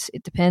one of those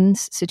it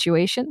depends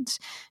situations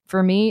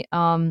for me.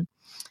 And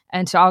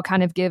so I'll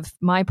kind of give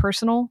my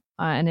personal,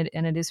 and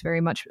it is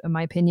very much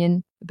my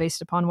opinion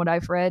based upon what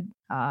I've read,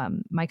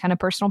 my kind of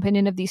personal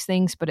opinion of these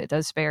things, but it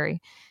does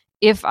vary.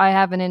 If I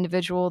have an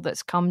individual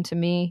that's come to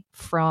me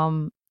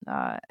from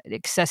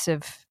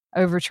excessive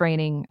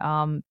overtraining,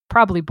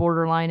 probably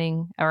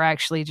borderlining, or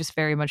actually just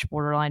very much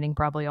borderlining,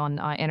 probably on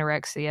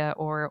anorexia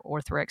or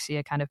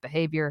orthorexia kind of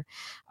behavior,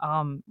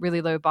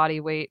 really low body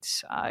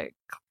weights,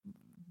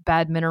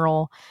 bad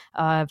mineral,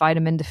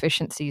 vitamin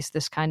deficiencies,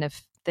 this kind of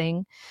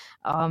thing.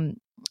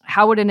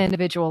 How would an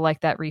individual like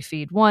that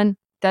refeed? One,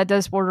 that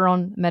does border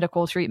on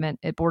medical treatment.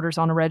 It borders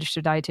on a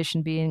registered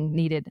dietitian being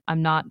needed.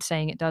 I'm not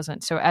saying it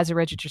doesn't. So as a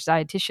registered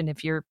dietitian,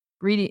 if you're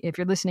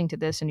listening to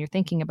this and you're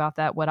thinking about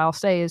that, what I'll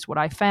say is what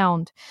I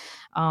found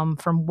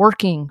from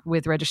working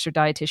with registered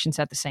dietitians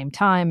at the same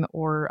time,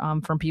 or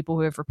from people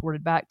who have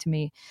reported back to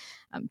me,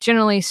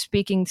 generally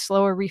speaking,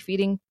 slower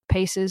refeeding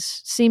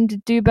paces seem to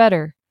do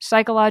better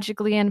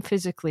psychologically and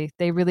physically.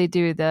 They really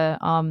do.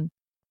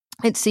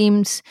 It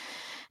seems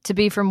to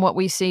be from what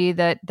we see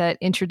that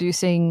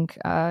introducing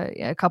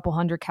a couple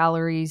hundred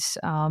calories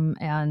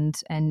and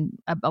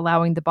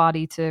allowing the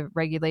body to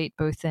regulate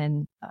both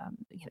in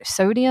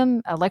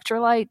sodium,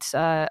 electrolytes,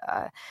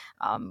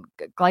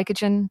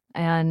 glycogen,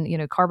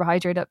 and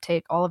carbohydrate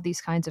uptake, all of these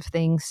kinds of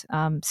things,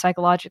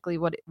 psychologically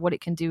what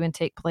it can do and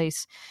take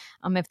place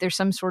if there's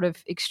some sort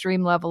of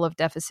extreme level of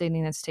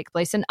deficitating that's take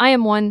place. And I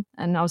am one,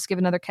 and I'll just give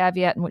another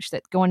caveat in which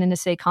that going into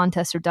say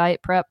contest or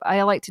diet prep,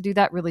 I like to do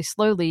that really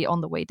slowly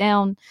on the way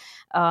down.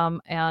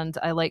 And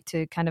I like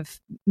to kind of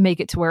make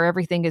it to where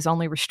everything is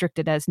only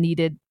restricted as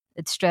needed,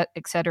 et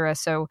cetera.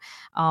 So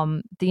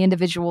the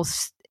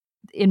individuals,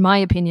 in my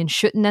opinion,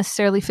 shouldn't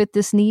necessarily fit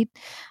this need.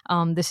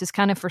 This is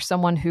kind of for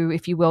someone who,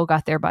 if you will,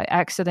 got there by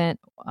accident,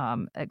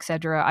 et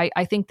cetera.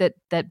 I think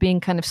that being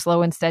kind of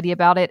slow and steady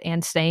about it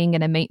and staying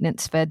in a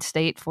maintenance fed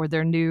state for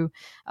their new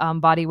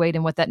body weight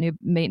and what that new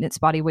maintenance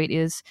body weight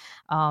is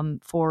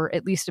for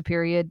at least a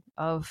period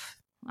of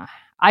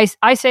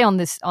I say on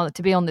this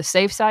to be on the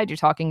safe side, you're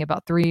talking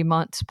about 3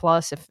 months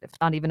plus, if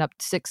not even up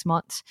to 6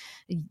 months.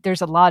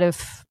 There's a lot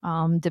of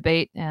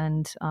debate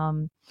and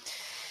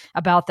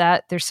about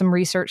that. There's some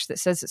research that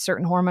says that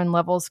certain hormone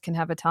levels can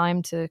have a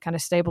time to kind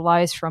of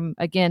stabilize from,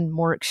 again,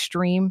 more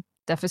extreme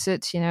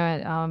deficits,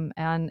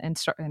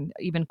 and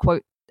even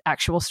quote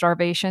actual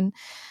starvation.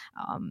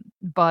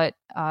 But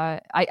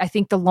I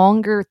think the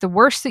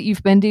worse that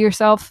you've been to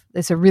yourself,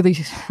 it's a really,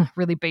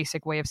 really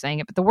basic way of saying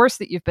it, but the worse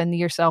that you've been to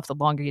yourself, the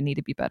longer you need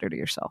to be better to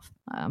yourself.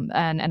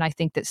 And I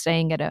think that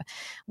staying at a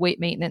weight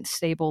maintenance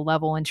stable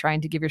level and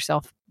trying to give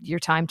yourself your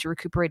time to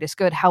recuperate is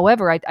good.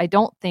 However, I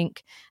don't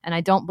think, and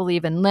I don't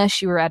believe, unless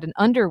you are at an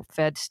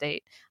underfed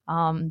state,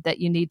 that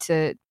you need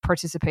to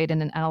participate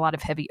in a lot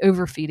of heavy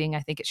overfeeding. I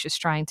think it's just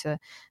trying to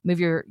move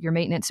your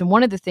maintenance. And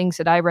one of the things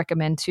that I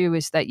recommend too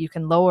is that you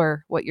can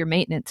lower what your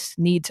maintenance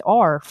needs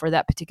are for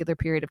that particular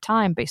period of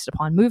time based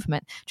upon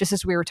movement. Just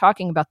as we were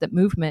talking about, that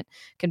movement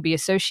can be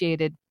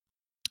associated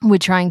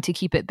with trying to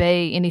keep at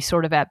bay any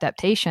sort of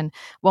adaptation.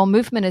 Well,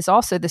 movement is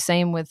also the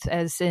same with,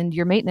 as in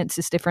your maintenance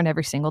is different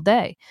every single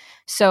day.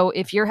 So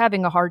if you're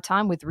having a hard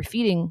time with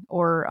refeeding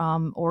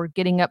or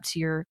getting up to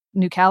your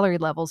new calorie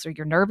levels, or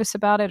you're nervous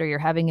about it, or you're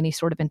having any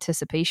sort of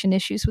anticipation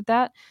issues with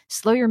that,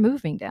 slow your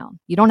moving down.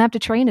 You don't have to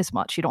train as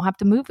much. You don't have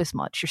to move as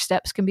much. Your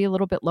steps can be a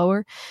little bit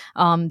lower.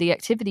 The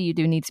activity you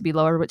do needs to be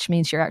lower, which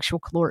means your actual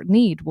caloric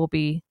need will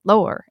be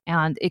lower.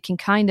 And it can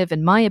kind of,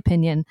 in my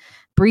opinion,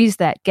 breeze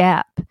that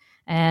gap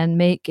and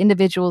make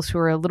individuals who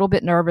are a little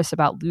bit nervous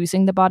about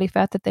losing the body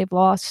fat that they've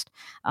lost,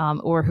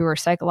 or who are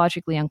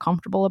psychologically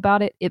uncomfortable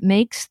about it, it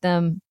makes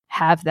them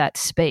have that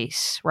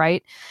space,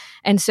 right?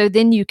 And so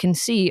then you can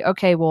see,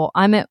 okay, well,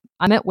 I'm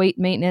at weight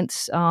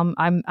maintenance.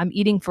 I'm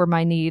eating for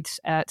my needs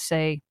at,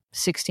 say,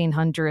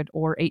 1,600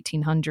 or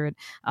 1,800,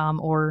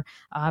 or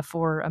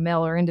for a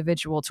male or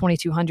individual,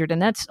 2,200,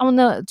 and that's on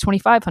the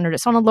 2,500.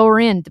 It's on the lower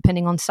end,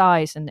 depending on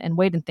size and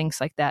weight and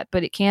things like that.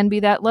 But it can be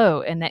that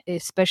low, and that,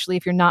 especially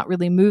if you're not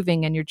really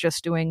moving and you're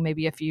just doing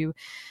maybe a few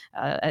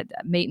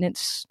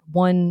maintenance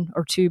 1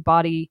 or 2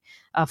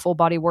 full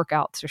body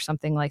workouts or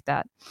something like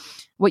that.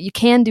 What you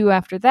can do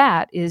after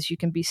that is you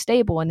can be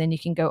stable, and then you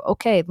can go,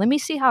 okay, let me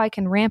see how I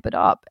can ramp it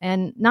up.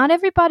 And not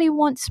everybody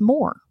wants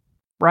more.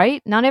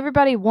 Right? Not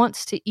everybody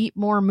wants to eat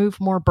more, move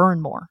more,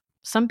 burn more.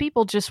 Some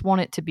people just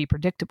want it to be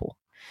predictable.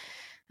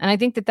 And I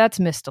think that that's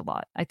missed a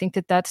lot. I think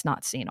that that's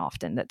not seen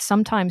often, that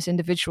sometimes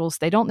individuals,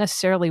 they don't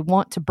necessarily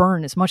want to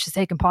burn as much as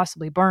they can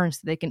possibly burn so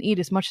they can eat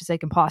as much as they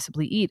can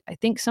possibly eat. I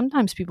think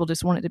sometimes people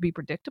just want it to be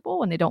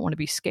predictable, and they don't want to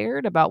be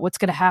scared about what's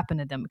going to happen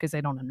to them because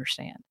they don't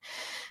understand.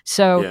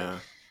 So Yeah.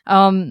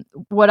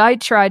 what I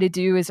try to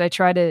do is I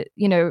try to,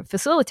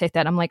 facilitate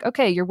that. I'm like,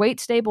 okay, your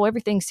weight's stable.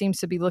 Everything seems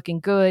to be looking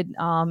good.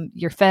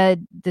 You're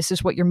fed. This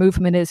is what your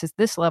movement is at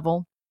this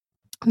level.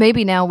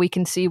 Maybe now we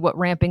can see what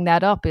ramping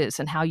that up is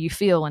and how you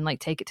feel, and like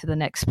take it to the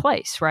next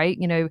place, right?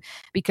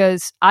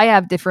 Because I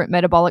have different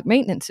metabolic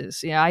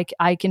maintenances.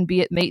 I can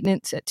be at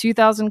maintenance at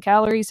 2,000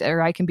 calories,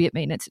 or I can be at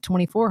maintenance at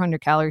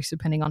 2,400 calories,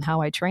 depending on how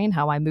I train,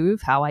 how I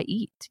move, how I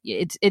eat.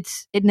 It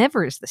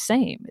never is the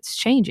same. It's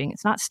changing.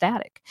 It's not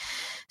static.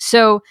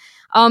 So,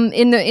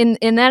 in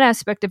that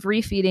aspect of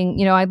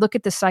refeeding, I look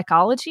at the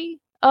psychology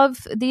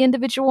of the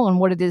individual and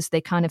what it is they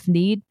kind of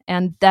need.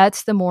 And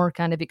that's the more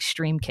kind of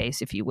extreme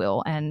case, if you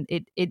will. And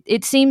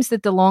it seems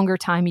that the longer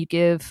time you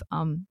give,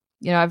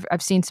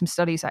 I've seen some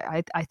studies.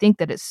 I think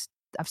that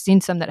I've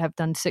seen some that have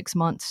done 6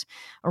 months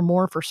or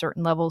more for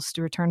certain levels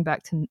to return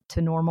back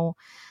to normal.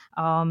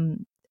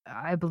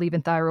 I believe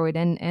in thyroid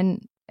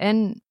and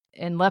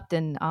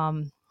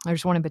leptin.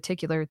 There's one in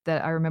particular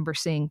that I remember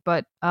seeing,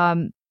 but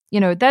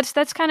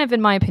that's kind of,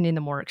 in my opinion,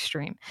 the more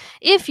extreme.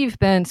 If you've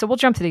been, so we'll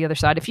jump to the other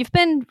side. If you've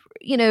been,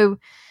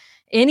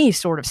 any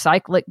sort of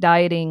cyclic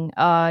dieting,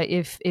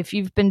 if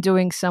you've been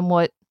doing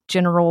somewhat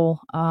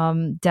general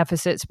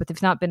deficits, but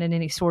they've not been in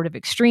any sort of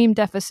extreme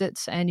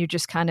deficits, and you're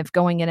just kind of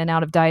going in and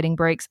out of dieting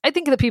breaks, I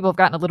think that people have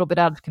gotten a little bit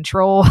out of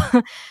control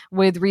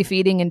with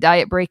refeeding and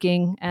diet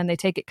breaking, and they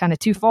take it kind of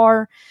too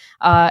far,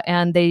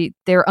 and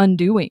they're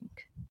undoing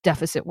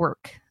deficit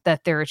work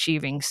that they're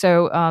achieving.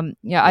 So,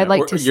 I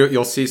like to...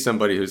 You'll see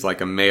somebody who's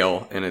like a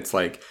male, and it's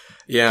like,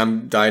 yeah,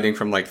 I'm dieting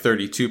from like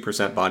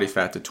 32% body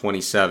fat to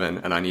 27,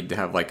 and I need to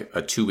have like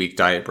a 2-week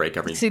diet break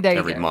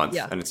every month.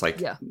 Yeah. And it's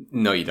like,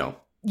 no, you don't.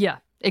 Yeah,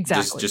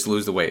 exactly. Just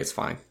lose the weight. It's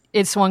fine.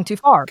 It swung too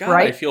far, God,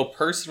 right? I feel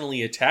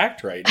personally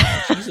attacked right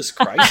now. Jesus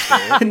Christ,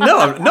 man.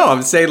 No,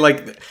 I'm saying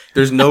like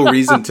there's no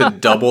reason to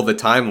double the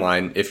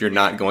timeline if you're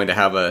not going to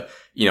have a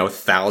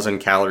 1,000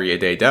 calorie a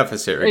day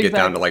deficit or get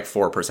down to like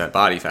 4%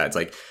 body fat. It's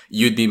like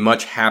you'd be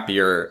much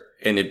happier,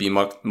 and it'd be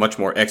much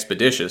more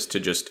expeditious to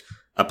just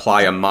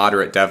apply a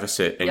moderate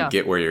deficit and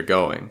get where you're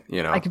going.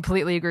 I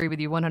completely agree with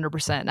you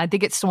 100%. I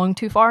think it swung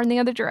too far in the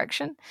other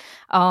direction.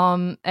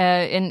 In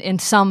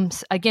some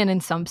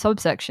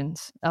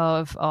subsections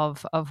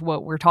of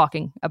what we're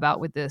talking about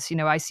with this,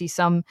 I see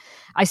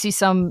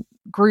some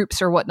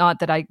groups or whatnot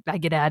that I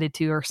get added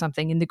to or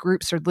something, and the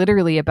groups are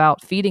literally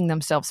about feeding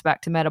themselves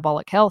back to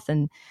metabolic health,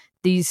 and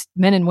these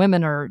men and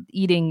women are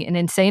eating an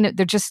insane,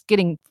 they're just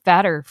getting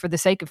fatter for the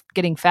sake of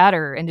getting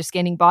fatter, and just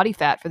gaining body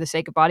fat for the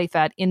sake of body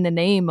fat in the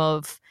name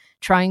of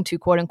trying to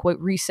quote unquote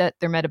reset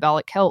their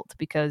metabolic health,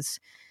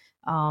 because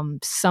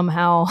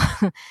somehow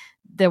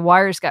the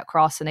wires got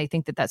crossed and they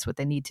think that that's what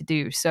they need to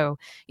do. So,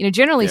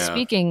 generally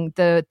speaking,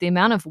 the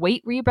amount of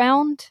weight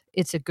rebound,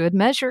 it's a good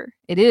measure.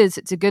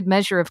 It's a good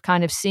measure of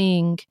kind of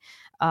seeing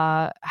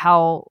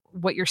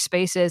what your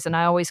space is. And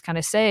I always kind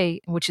of say,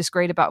 which is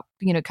great about,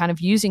 kind of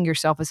using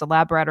yourself as a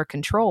lab rat or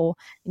control,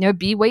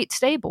 be weight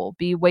stable,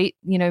 be weight,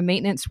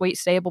 maintenance weight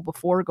stable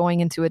before going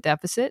into a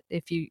deficit.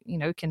 If you,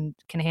 can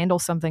handle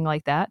something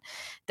like that,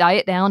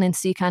 diet down and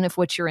see kind of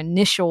what your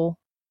initial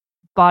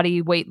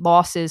body weight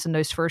loss is in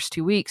those first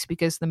 2 weeks,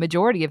 because the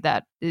majority of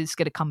that is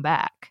going to come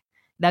back.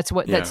 That's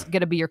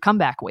going to be your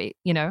comeback weight,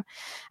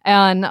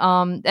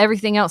 and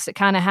everything else that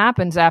kind of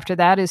happens after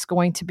that is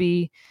going to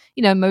be,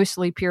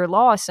 mostly pure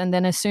loss, and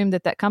then assume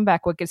that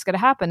comeback weight is going to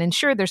happen. And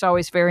sure, there's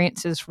always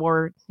variances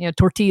for,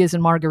 tortillas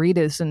and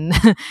margaritas and,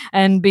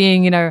 and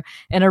being, in a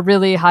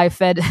really high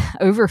fed,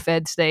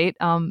 overfed state.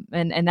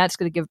 And that's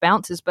going to give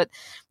bounces, but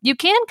you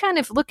can kind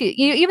of look at,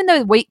 even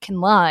though weight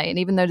can lie, and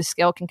even though the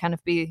scale can kind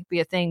of be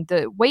a thing,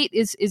 the weight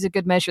is a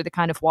good measure to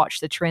kind of watch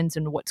the trends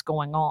and what's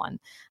going on,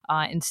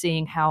 and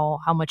seeing how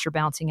much you're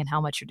bouncing and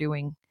how much you're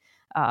doing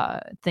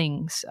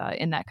things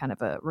in that kind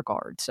of a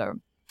regard. So,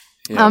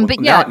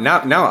 but yeah,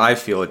 now I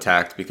feel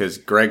attacked because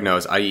Greg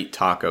knows I eat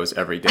tacos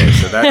every day,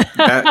 so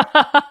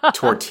that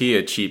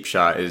tortilla cheap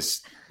shot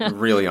is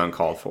really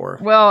uncalled for.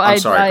 Well, I'm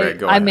sorry, Greg.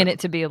 Go ahead. I meant it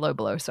to be a low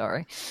blow.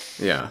 Sorry.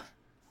 Yeah.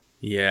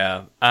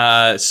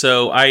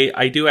 So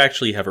I do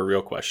actually have a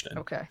real question.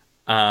 Okay.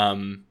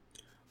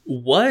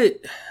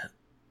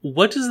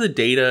 What does the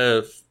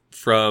data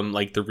from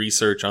like the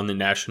research on the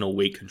National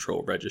Weight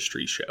Control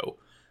Registry show?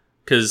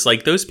 Because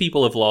like those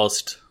people have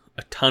lost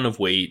a ton of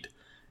weight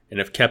and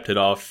have kept it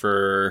off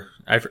for,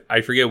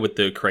 I forget what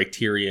the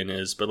criterion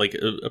is, but like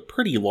a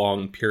pretty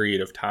long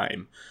period of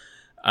time.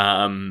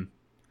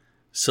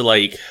 So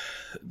like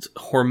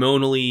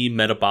hormonally,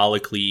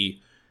 metabolically,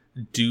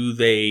 do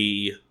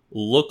they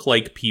look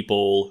like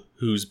people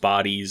whose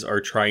bodies are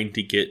trying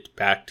to get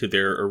back to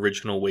their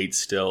original weight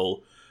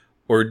still?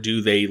 Or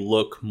do they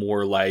look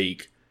more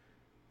like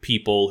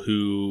people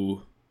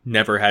who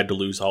never had to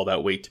lose all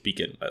that weight to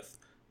begin with?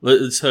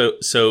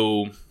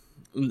 So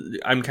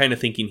I'm kind of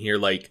thinking here,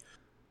 like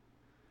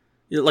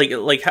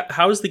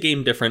how is the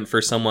game different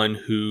for someone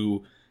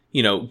who,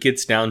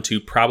 gets down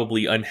to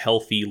probably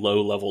unhealthy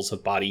low levels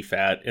of body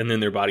fat, and then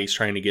their body's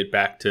trying to get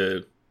back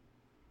to,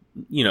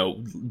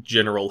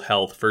 general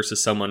health,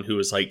 versus someone who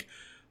is like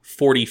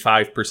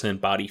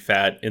 45% body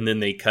fat, and then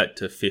they cut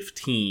to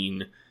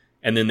 15,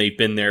 and then they've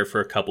been there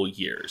for a couple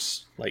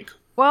years.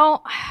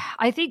 Well,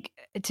 I think,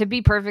 to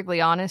be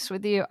perfectly honest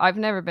with you, I've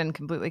never been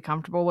completely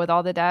comfortable with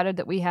all the data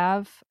that we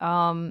have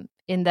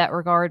in that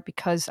regard,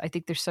 because I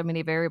think there's so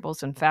many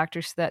variables and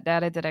factors to that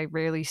data that I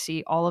rarely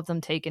see all of them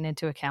taken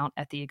into account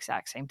at the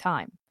exact same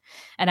time.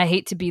 And I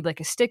hate to be like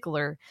a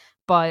stickler,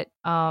 but,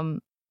 when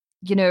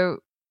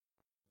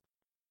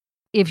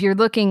I'm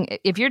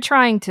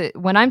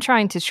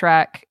trying to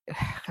track,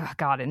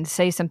 God, and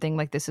say something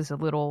like this is a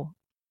little,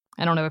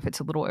 I don't know if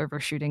it's a little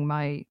overshooting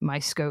my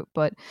scope,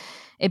 but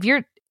if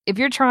you're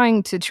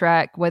trying to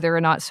track whether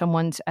or not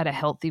someone's at a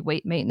healthy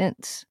weight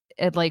maintenance,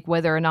 like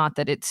whether or not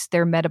that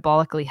they're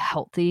metabolically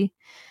healthy,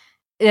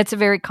 that's a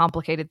very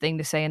complicated thing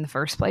to say in the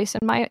first place,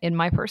 in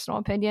my personal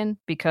opinion,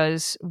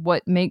 because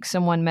what makes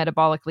someone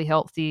metabolically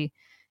healthy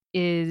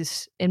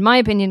is, in my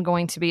opinion,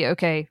 going to be,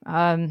 okay,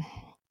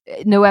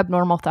 no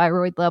abnormal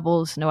thyroid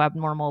levels, no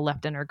abnormal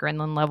leptin or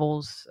ghrelin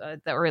levels,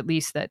 or at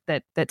least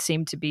that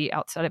seem to be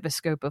outside of a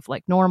scope of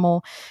like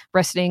normal.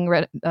 Resting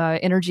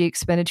energy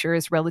expenditure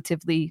is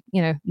relatively,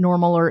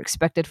 normal or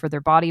expected for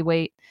their body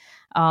weight.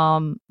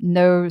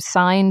 No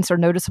signs or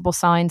noticeable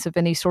signs of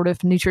any sort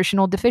of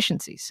nutritional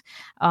deficiencies,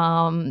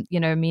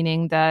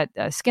 meaning that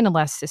skin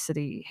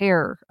elasticity,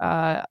 hair,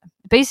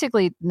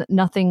 basically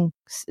nothing,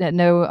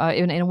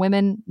 in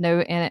women,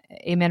 no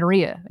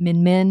amenorrhea.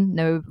 In men,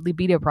 no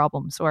libido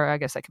problems, or I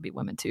guess that could be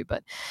women too,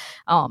 but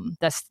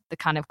that's the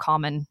kind of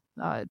common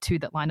two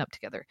that line up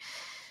together.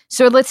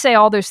 So let's say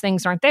all those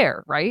things aren't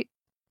there, right?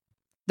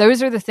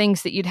 Those are the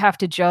things that you'd have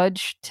to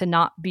judge to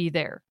not be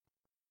there.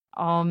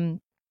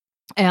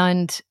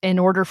 And in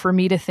order for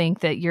me to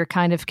think that you're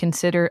kind of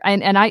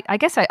and I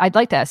guess I'd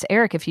like to ask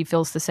Eric if he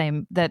feels the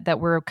same, that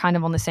we're kind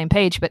of on the same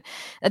page, but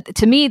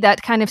to me,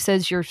 that kind of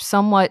says you're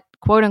somewhat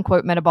quote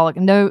unquote metabolic,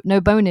 no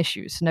bone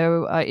issues,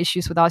 no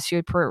issues with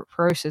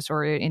osteoporosis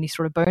or any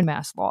sort of bone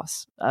mass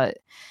loss.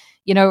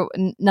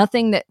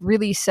 Nothing that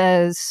really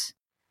says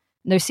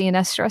no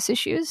CNS stress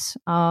issues,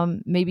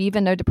 maybe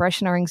even no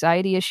depression or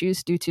anxiety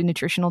issues due to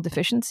nutritional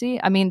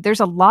deficiency. I mean, there's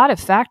a lot of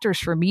factors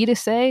for me to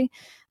say,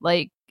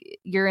 like,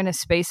 you're in a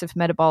space of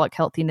metabolic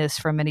healthiness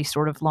from any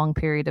sort of long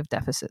period of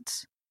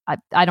deficits.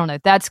 I don't know.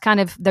 That's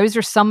those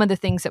are some of the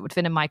things that would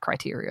fit in my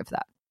criteria of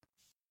that.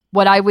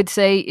 What I would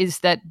say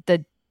is that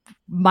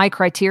my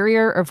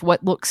criteria of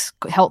what looks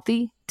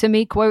healthy to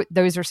me, quote,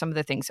 those are some of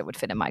the things that would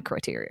fit in my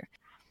criteria.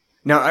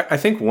 Now, I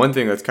think one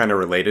thing that's kind of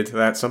related to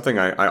that, something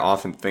I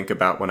often think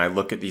about when I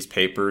look at these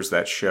papers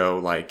that show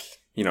like,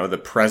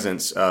 the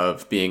presence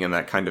of being in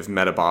that kind of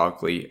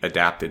metabolically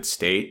adapted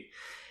state,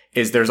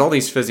 is there's all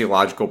these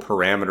physiological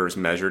parameters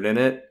measured in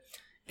it.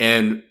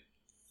 And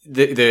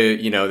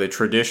the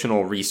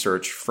traditional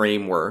research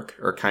framework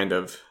or kind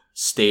of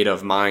state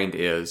of mind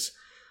is,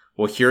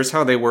 well, here's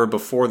how they were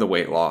before the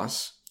weight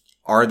loss.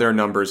 Are their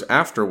numbers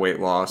after weight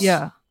loss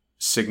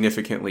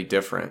significantly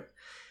different?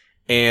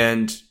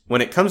 And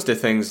when it comes to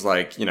things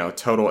like,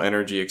 total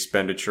energy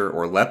expenditure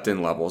or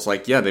leptin levels,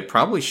 like, yeah, they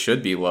probably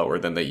should be lower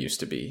than they used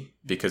to be,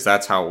 because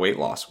that's how weight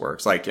loss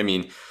works. Like, I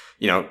mean,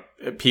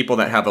 people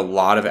that have a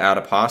lot of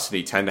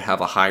adiposity tend to have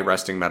a high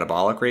resting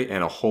metabolic rate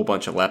and a whole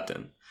bunch of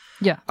leptin.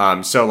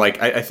 Yeah. So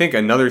like I think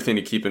another thing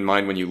to keep in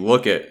mind when you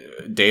look at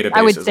databases,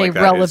 I would say like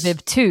that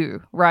relative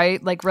to,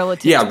 right? Like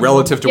relative. Yeah, to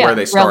relative to where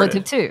they started.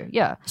 Relative to,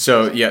 yeah.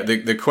 So yeah,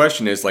 the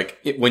question is like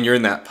when you're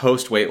in that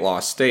post weight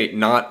loss state,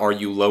 not are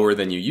you lower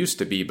than you used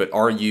to be, but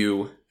are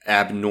you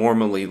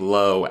abnormally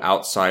low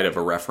outside of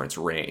a reference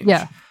range?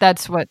 Yeah,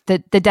 that's what the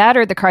data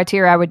or the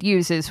criteria I would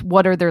use is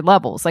what are their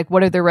levels? Like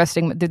what are their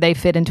resting? Do they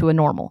fit into a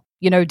normal?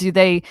 Do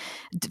they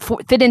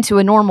fit into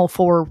a normal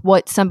for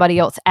what somebody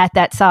else at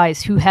that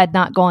size who had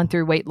not gone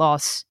through weight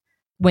loss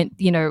went,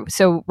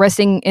 so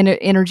resting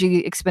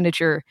energy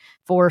expenditure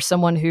for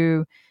someone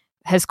who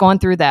has gone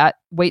through that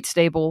weight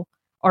stable,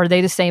 are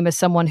they the same as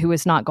someone who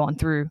has not gone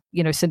through,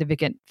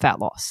 significant fat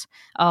loss?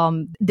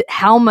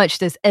 How much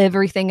does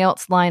everything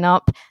else line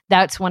up?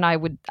 That's when I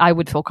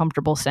would feel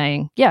comfortable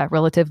saying, yeah,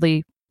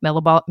 relatively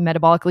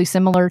metabolically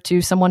similar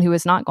to someone who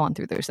has not gone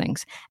through those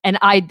things. And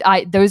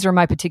I those are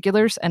my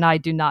particulars, and I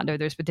do not know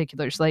those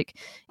particulars. Like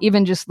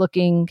even just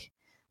looking,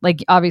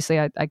 like obviously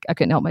I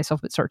couldn't help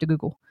myself but start to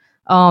Google.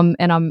 And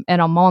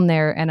I'm on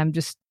there and I'm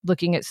just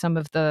looking at some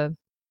of the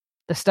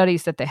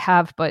studies that they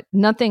have, but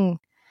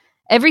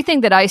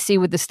everything that I see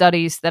with the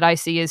studies that I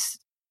see is,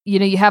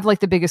 you have like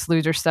the Biggest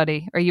Loser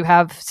study, or you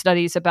have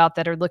studies about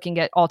that are looking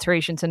at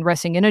alterations in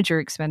resting energy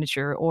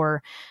expenditure,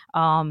 or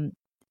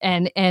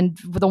and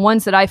the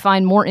ones that I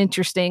find more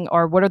interesting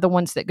are what are the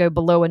ones that go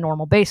below a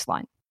normal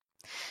baseline.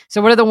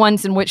 So what are the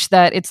ones in which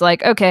that it's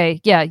like, okay,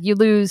 yeah, you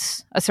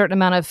lose a certain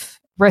amount of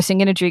resting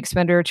energy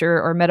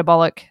expenditure or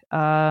metabolic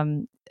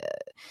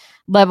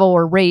level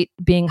or rate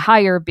being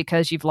higher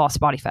because you've lost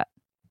body fat.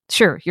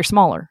 Sure, you're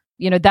smaller.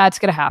 That's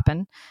going to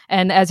happen.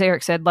 And as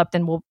Eric said,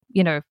 leptin will,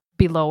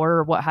 be lower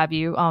or what have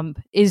you.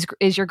 Is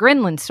your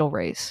ghrelin still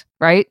raised,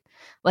 right?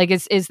 Like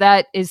is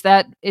that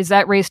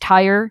raised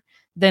higher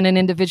than an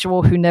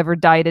individual who never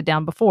dieted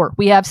down before?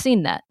 We have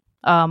seen that.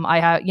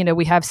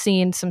 We have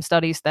seen some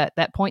studies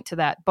that point to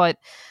that, but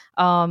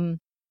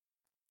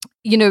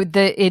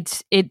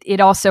it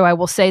also, I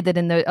will say that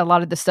in a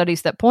lot of the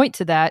studies that point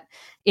to that,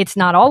 it's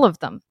not all of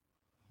them.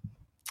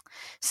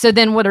 So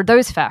then what are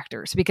those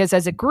factors? Because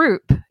as a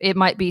group, it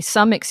might be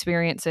some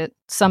experience it,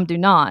 some do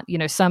not.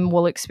 Some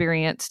will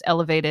experience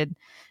elevated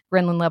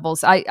ghrelin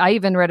levels. I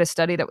even read a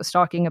study that was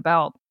talking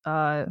about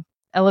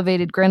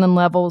elevated ghrelin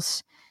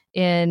levels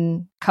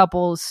in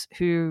couples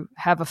who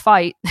have a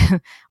fight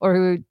or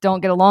who don't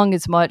get along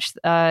as much.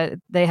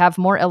 They have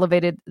more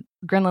elevated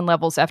ghrelin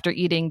levels after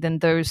eating than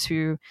those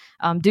who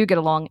do get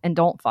along and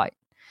don't fight.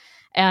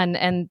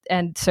 And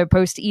so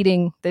post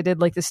eating, they did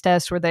like this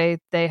test where they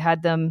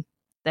had them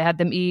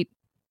eat,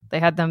 they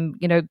had them,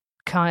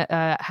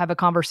 have a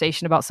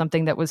conversation about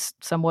something that was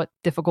somewhat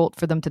difficult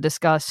for them to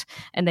discuss,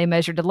 and they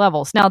measured the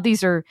levels. Now,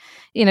 these are,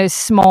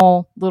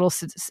 small little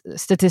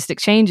statistic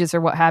changes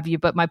or what have you,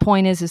 but my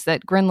point is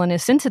that ghrelin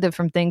is sensitive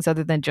from things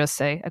other than just,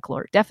 say, a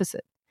caloric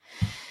deficit.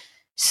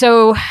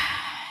 So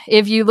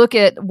if you look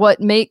at what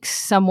makes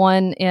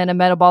someone in a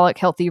metabolic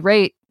healthy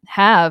rate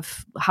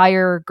have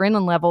higher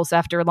ghrelin levels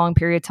after a long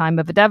period of time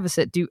of a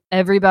deficit, do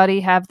everybody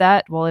have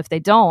that? Well, if they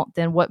don't,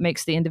 then what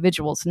makes the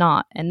individuals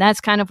not? And that's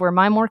kind of where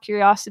my more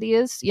curiosity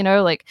is,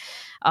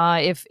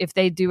 if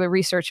they do a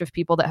research of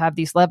people that have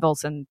these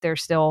levels and they're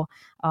still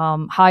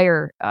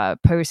higher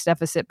post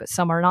deficit, but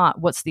some are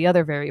not, what's the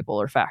other variable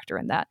or factor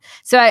in that?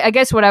 So I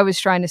guess what I was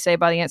trying to say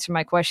by the answer to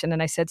my question,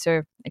 and I said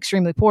so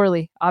extremely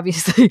poorly,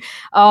 obviously,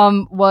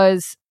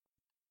 was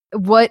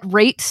what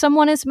rate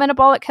someone is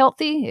metabolic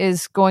healthy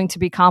is going to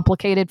be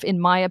complicated, in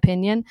my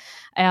opinion.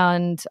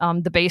 And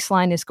the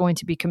baseline is going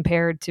to be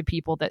compared to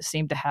people that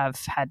seem to have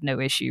had no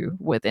issue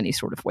with any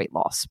sort of weight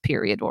loss,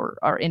 period, or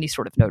any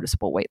sort of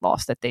noticeable weight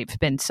loss, that they've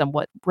been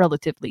somewhat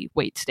relatively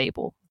weight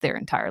stable their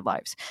entire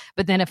lives.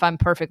 But then if I'm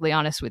perfectly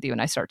honest with you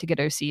and I start to get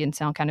OC and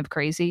sound kind of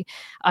crazy,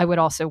 I would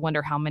also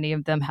wonder how many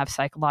of them have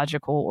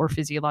psychological or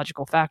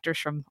physiological factors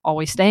from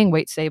always staying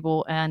weight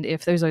stable. And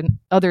if those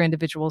other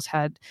individuals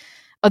had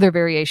other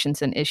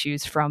variations and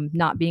issues from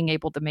not being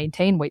able to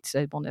maintain weight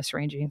stableness,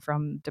 ranging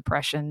from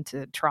depression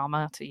to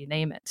trauma to you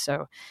name it.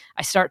 So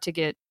I start to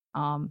get,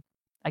 I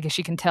guess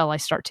you can tell, I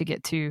start to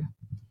get to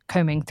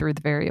combing through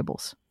the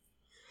variables.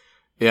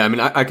 Yeah, I mean,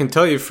 I can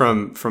tell you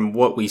from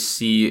what we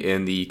see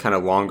in the kind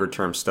of longer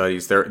term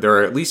studies, there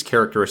are at least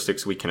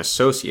characteristics we can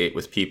associate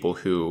with people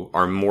who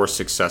are more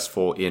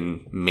successful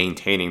in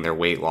maintaining their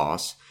weight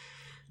loss.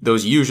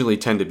 Those usually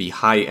tend to be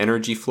high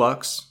energy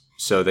flux,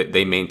 so that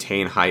they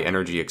maintain high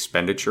energy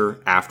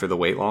expenditure after the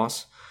weight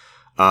loss.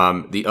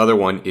 The other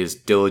one is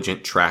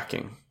diligent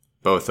tracking,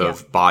 both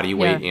of body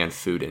weight and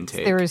food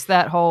intake. There was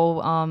that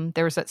whole,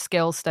 there was that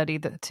scale study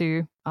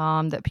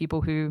that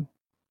people who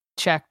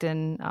checked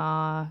and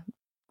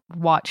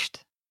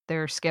watched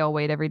their scale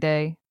weight every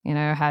day,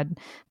 had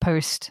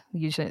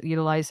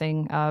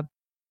utilizing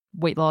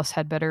weight loss,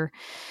 had better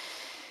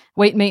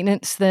weight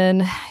maintenance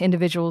than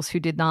individuals who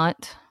did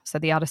not. So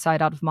the out of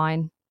sight, out of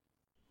mind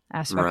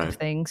aspect of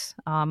things.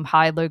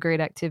 High, low grade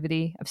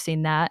activity. I've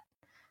seen that.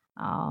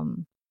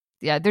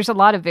 There's a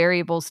lot of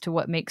variables to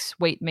what makes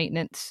weight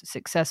maintenance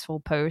successful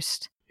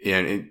post. Yeah.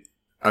 And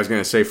I was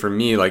going to say for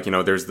me, like,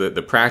 there's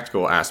the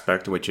practical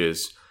aspect, which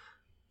is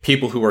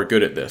people who are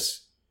good at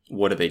this,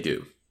 what do they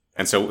do?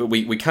 And so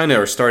we kind of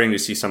are starting to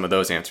see some of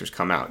those answers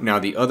come out. Now,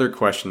 the other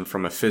question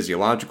from a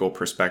physiological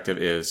perspective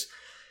is,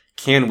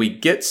 can we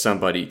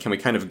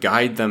kind of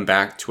guide them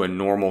back to a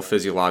normal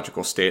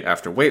physiological state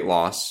after weight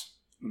loss,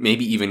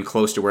 maybe even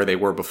close to where they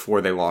were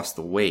before they lost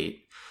the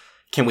weight?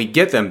 Can we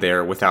get them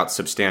there without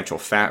substantial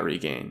fat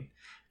regain?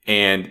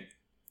 And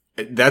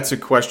that's a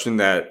question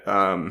that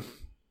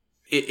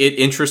it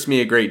interests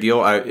me a great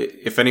deal.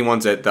 If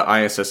anyone's at the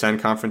ISSN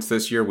conference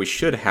this year, we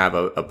should have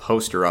a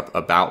poster up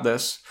about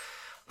this.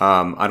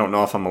 I don't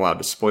know if I'm allowed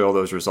to spoil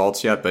those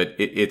results yet, but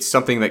it's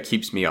something that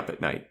keeps me up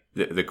at night.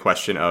 The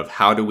question of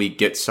how do we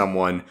get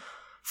someone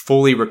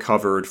fully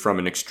recovered from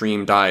an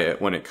extreme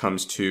diet when it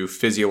comes to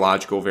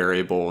physiological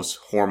variables,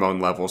 hormone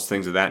levels,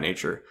 things of that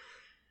nature.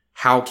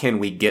 How can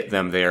we get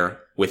them there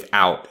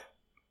without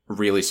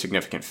really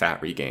significant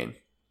fat regain?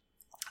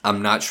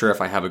 I'm not sure if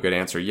I have a good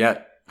answer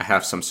yet. I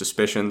have some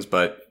suspicions,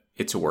 but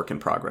it's a work in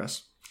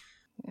progress.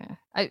 Yeah.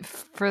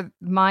 For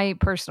my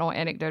personal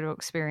anecdotal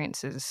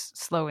experiences,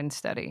 slow and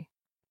steady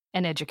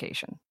and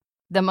education.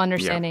 Them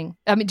understanding,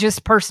 I mean,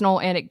 just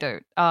personal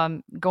anecdote,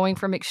 going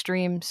from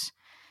extremes,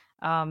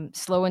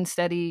 slow and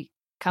steady,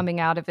 coming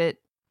out of it,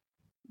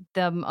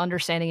 them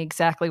understanding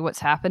exactly what's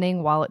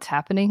happening while it's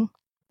happening,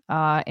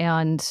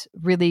 and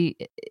really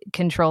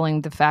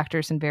controlling the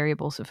factors and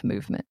variables of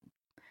movement.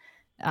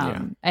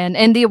 And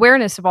the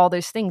awareness of all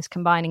those things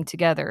combining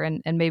together.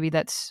 And maybe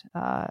that's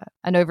an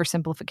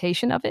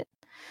oversimplification of it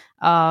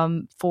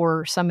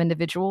for some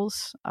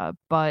individuals,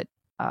 but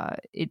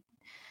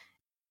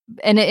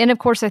And of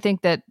course, I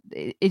think that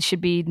it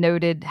should be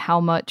noted how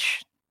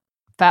much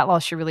fat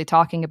loss you're really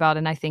talking about.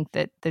 And I think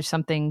that there's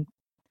something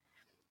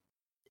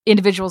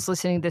individuals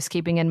listening to this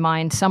keeping in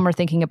mind. Some are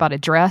thinking about a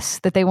dress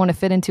that they want to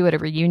fit into at a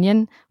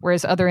reunion,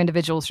 whereas other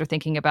individuals are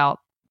thinking about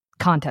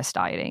contest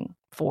dieting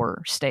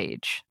for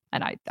stage.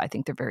 And I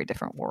think they're very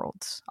different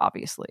worlds,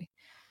 obviously.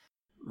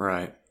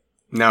 Right.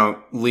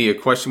 Now, Leigh, a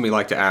question we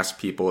like to ask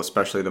people,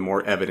 especially the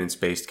more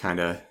evidence-based kind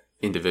of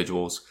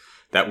individuals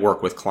that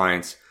work with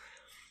clients.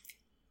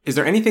 Is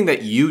there anything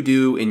that you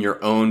do in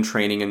your own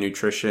training and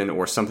nutrition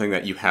or something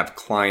that you have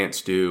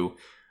clients do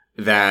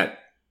that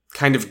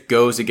kind of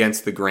goes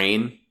against the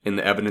grain in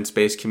the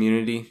evidence-based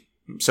community?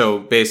 So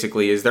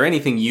basically, is there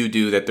anything you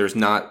do that there's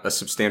not a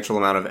substantial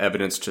amount of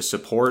evidence to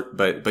support,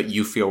 but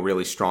you feel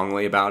really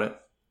strongly about it?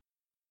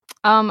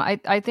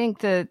 I think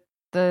that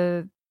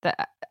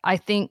I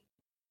think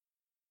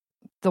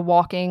the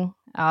walking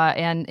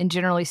and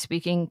generally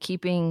speaking,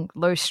 keeping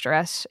low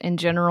stress in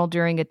general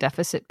during a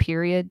deficit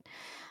period,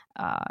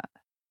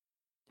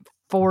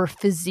 for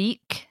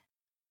physique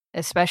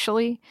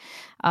especially,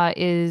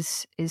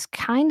 is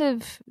kind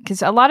of,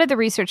 because a lot of the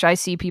research I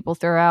see people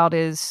throw out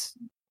is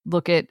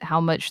look at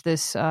how much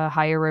this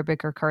high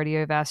aerobic or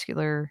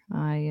cardiovascular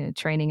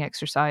training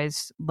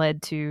exercise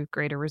led to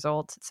greater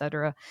results,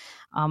 etc.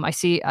 I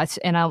see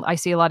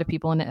a lot of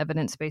people in the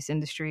evidence-based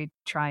industry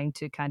trying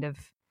to kind of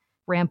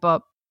ramp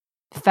up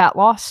fat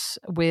loss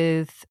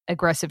with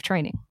aggressive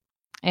training.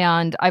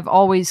 And I've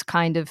always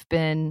kind of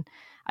been,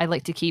 I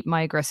like to keep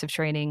my aggressive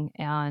training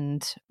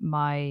and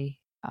my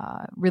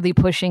really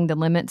pushing the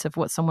limits of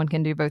what someone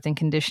can do both in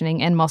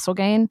conditioning and muscle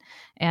gain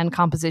and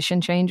composition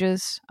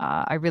changes.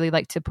 I really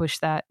like to push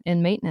that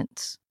in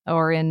maintenance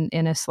or in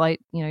a slight,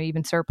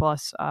 even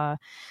surplus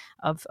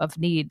of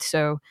need.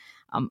 So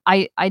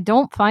I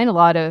don't find a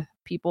lot of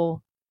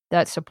people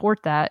that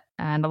support that,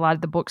 and a lot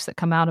of the books that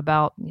come out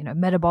about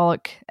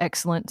metabolic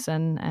excellence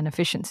and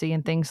efficiency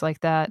and things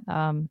like that.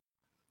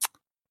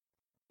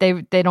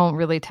 They don't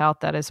really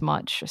tout that as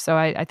much. So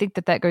I think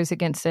that goes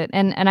against it.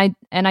 And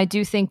I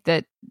do think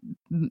that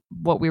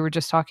what we were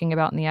just talking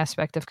about in the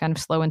aspect of kind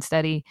of slow and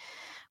steady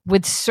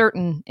with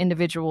certain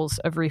individuals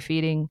of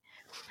refeeding,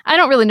 I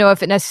don't really know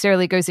if it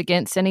necessarily goes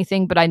against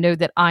anything, but I know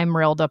that I'm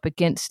railed up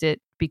against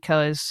it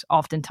because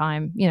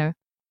oftentimes,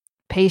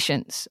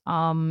 patience,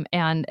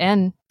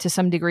 and to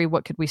some degree,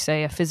 what could we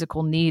say, a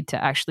physical need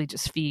to actually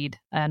just feed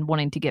and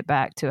wanting to get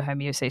back to a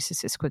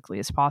homeostasis as quickly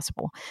as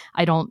possible.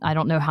 I don't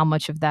know how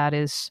much of that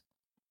is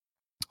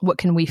what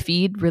can we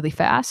feed really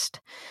fast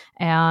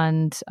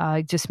and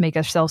just make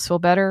ourselves feel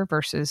better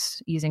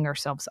versus easing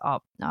ourselves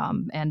up.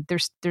 And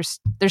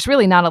there's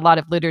really not a lot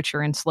of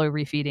literature in slow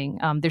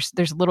refeeding.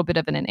 There's a little bit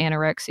of an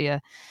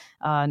anorexia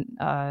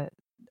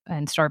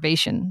and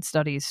starvation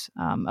studies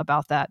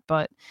about that.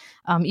 But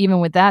even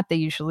with that,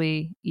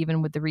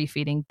 even with the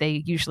refeeding,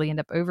 they usually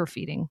end up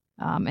overfeeding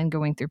and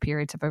going through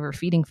periods of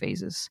overfeeding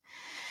phases,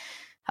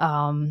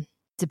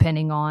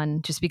 depending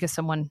on, just because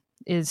someone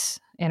is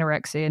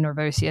anorexia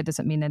nervosa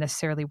doesn't mean they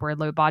necessarily were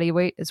low body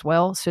weight as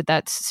well. So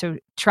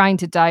trying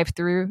to dive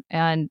through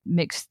and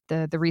mix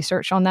the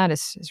research on that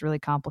is really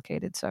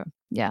complicated. So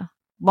yeah,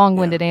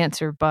 long-winded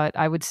answer, but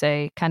I would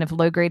say kind of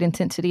low grade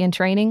intensity in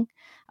training,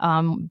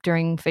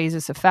 during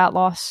phases of fat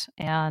loss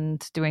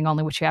and doing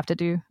only what you have to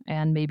do,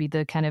 and maybe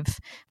the kind of,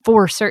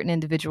 for certain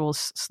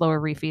individuals, slower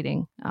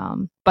refeeding.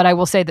 But I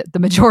will say that the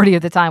majority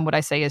of the time what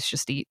I say is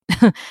just eat.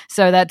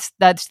 So that's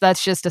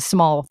just a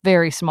small,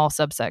 very small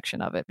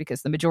subsection of it,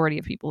 because the majority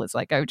of people is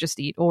like, oh, just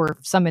eat. Or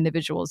some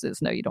individuals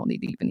is, no, you don't need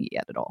to even eat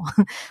yet at all.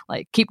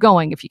 Like, keep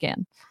going if you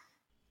can.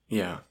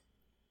 Yeah.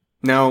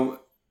 Now,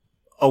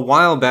 a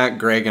while back,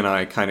 Greg and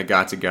I kind of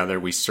got together.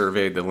 We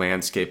surveyed the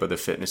landscape of the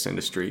fitness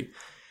industry,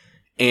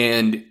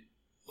 and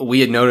we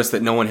had noticed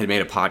that no one had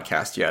made a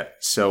podcast yet.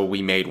 So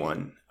we made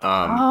one.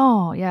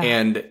 Yeah.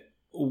 And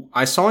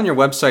I saw on your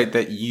website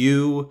that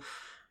you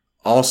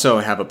also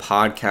have a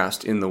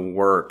podcast in the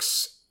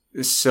works.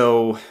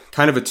 So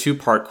kind of a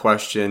two-part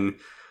question.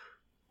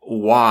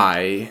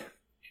 Why?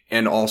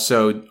 And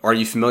also, are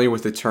you familiar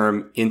with the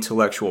term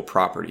intellectual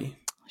property?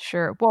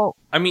 Sure. Well,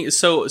 I mean,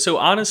 so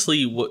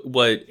honestly,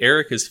 what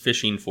Eric is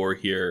fishing for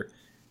here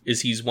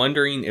is he's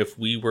wondering if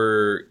we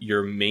were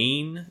your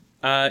main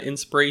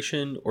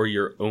inspiration or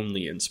your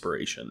only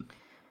inspiration.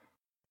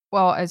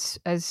 Well,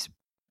 as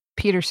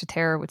Peter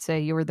Cetera would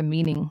say, you're the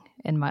meaning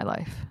in my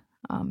life.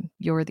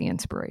 You're the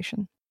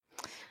inspiration.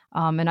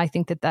 And I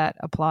think that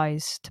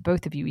applies to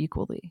both of you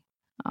equally.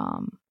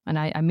 And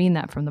I mean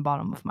that from the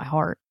bottom of my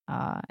heart.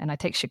 And I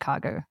take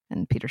Chicago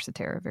and Peter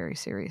Cetera very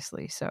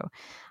seriously. So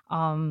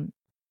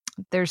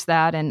there's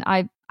that. And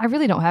I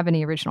really don't have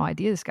any original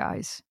ideas,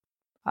 guys.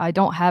 I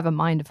don't have a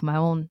mind of my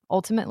own,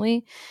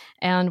 ultimately.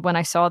 And when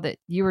I saw that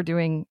you were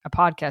doing a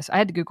podcast, I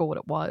had to Google what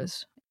it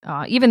was.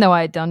 Even though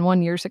I had done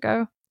one years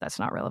ago, that's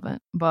not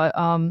relevant. But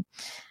I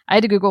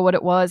had to Google what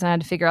it was, and I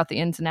had to figure out the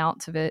ins and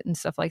outs of it and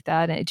stuff like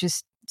that. And it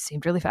just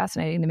seemed really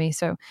fascinating to me.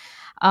 So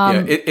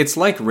it's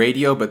like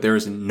radio, but there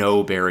is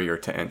no barrier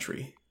to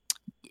entry.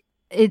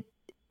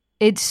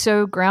 It's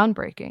so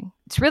groundbreaking.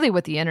 It's really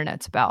what the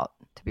internet's about,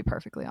 to be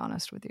perfectly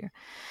honest with you.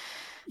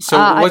 So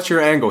what's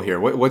your angle here?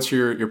 What's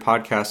your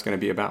podcast going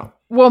to be about?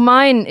 Well,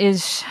 mine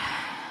is,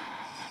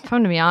 if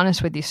I'm to be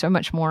honest with you, so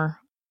much more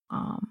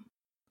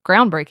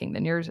groundbreaking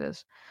than yours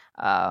is.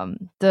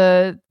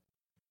 The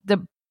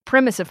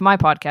premise of my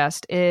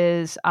podcast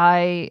is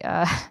I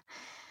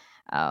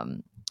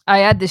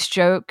had this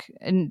joke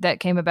and that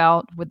came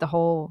about with the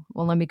whole,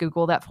 well, let me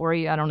Google that for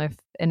you. I don't know if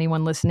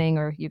anyone listening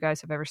or you guys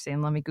have ever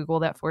seen Let Me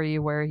Google That For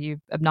You, where you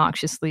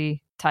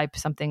obnoxiously type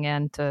something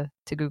in to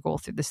Google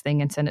through this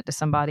thing and send it to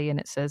somebody, and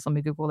it says, let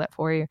me Google that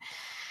for you.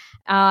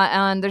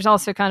 And there's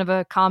also kind of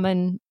a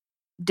common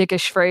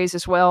dickish phrase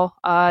as well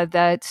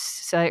that's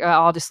say,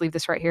 I'll just leave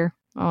this right here.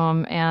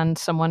 And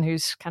someone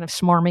who's kind of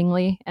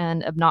smarmingly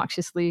and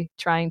obnoxiously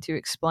trying to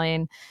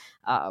explain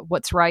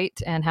what's right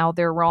and how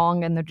they're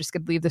wrong, and they're just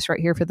going to leave this right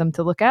here for them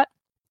to look at.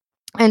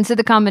 And so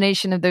the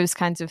combination of those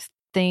kinds of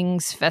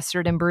things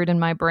festered and brewed in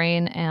my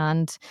brain,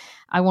 and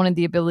I wanted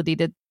the ability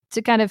to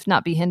kind of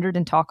not be hindered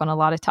and talk on a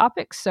lot of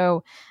topics.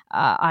 So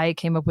I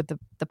came up with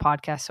the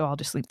podcast, so I'll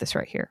just leave this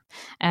right here.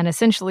 And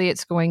essentially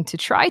it's going to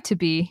try to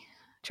be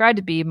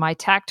my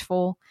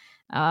tactful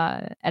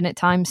and at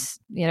times,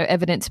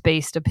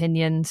 evidence-based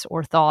opinions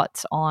or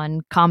thoughts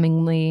on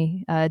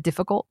commonly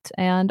difficult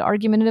and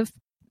argumentative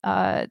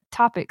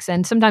topics.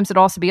 And sometimes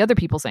it'll also be other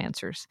people's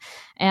answers.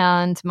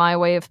 And my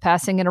way of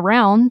passing it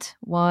around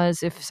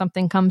was, if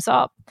something comes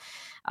up,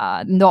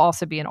 there'll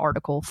also be an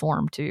article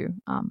form too.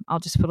 I'll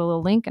just put a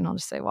little link and I'll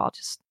just say, well,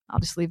 I'll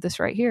just leave this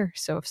right here.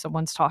 So if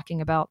someone's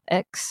talking about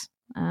X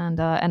and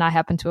I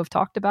happen to have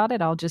talked about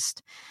it, I'll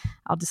just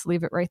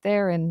leave it right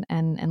there and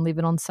leave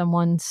it on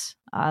someone's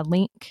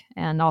link,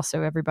 and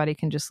also everybody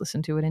can just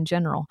listen to it in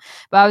general.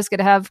 But I was going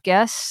to have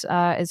guests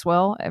as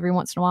well every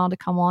once in a while to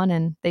come on,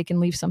 and they can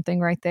leave something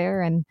right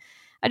there. And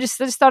I just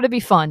thought it'd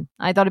be fun.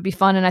 I thought it'd be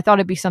fun, and I thought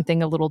it'd be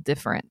something a little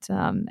different.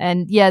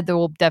 And yeah, there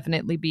will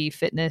definitely be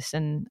fitness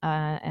and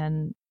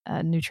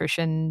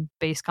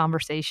nutrition-based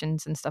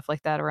conversations and stuff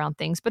like that around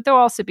things. But there'll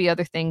also be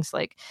other things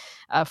like,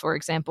 for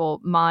example,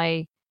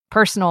 my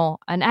personal,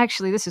 and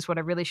actually this is what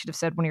I really should have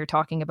said when you were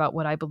talking about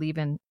what I believe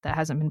in that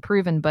hasn't been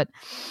proven, but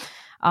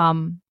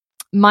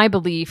my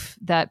belief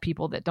that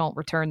people that don't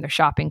return their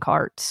shopping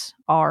carts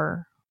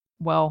are,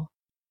 well,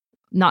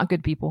 not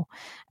good people,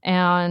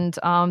 and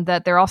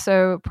that they're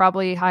also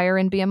probably higher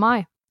in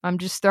BMI. I'm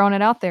just throwing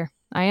it out there.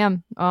 I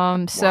am.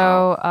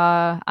 So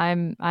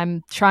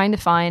I'm trying to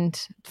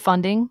find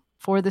funding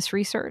for this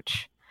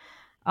research.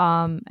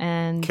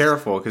 And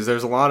careful, because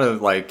there's a lot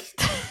of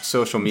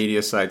social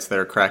media sites that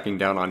are cracking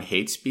down on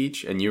hate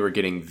speech, and you were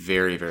getting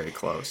very, very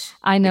close.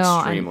 I know,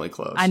 extremely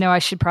close. I know. I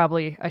should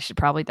probably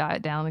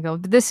diet down and go,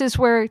 this is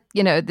where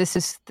this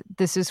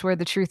is where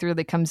the truth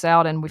really comes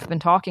out. And we've been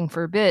talking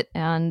for a bit,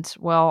 and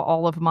well,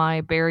 all of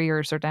my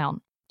barriers are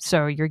down,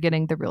 so you're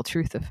getting the real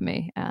truth of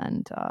me.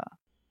 And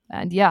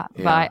yeah.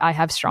 But I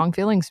have strong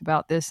feelings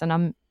about this, and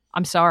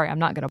I'm sorry. I'm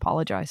not going to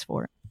apologize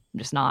for it. I'm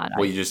just not.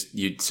 Well, you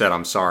said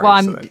I'm sorry.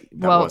 Well, so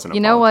that wasn't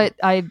you know what?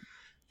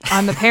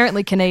 I'm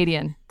apparently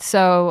Canadian,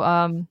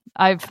 so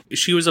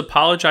She was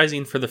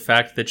apologizing for the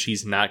fact that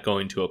she's not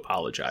going to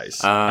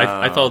apologize.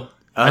 I thought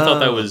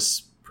that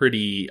was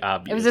pretty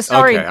obvious. It was a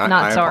sorry, Okay, not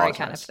I sorry apologize.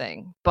 kind of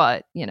thing.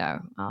 But, yeah.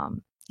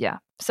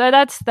 So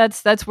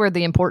that's where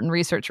the important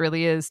research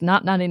really is.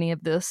 Not any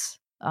of this.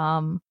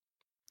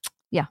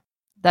 Yeah,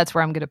 that's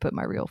where I'm going to put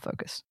my real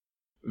focus.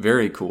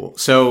 Very cool.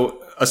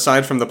 So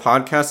aside from the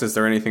podcast, is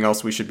there anything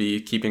else we should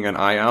be keeping an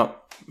eye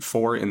out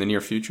for in the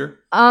near future?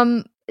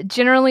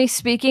 Generally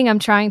speaking, I'm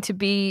trying to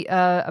be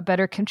a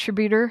better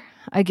contributor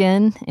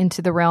again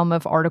into the realm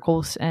of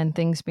articles and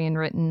things being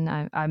written.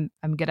 I'm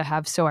going to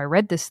have So I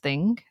Read This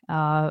Thing,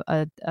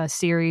 a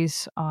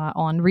series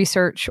on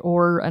research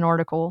or an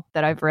article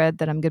that I've read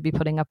that I'm going to be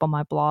putting up on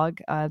my blog,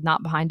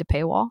 not behind a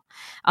paywall.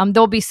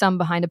 There'll be some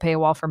behind a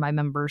paywall for my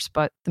members,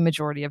 but the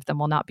majority of them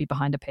will not be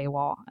behind a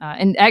paywall.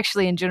 And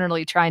actually, and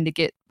generally trying to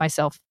get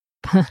myself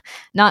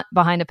not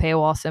behind a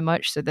paywall so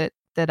much so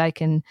that I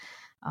can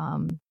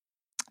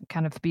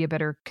kind of be a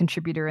better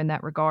contributor in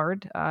that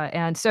regard.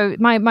 And so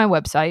my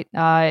website,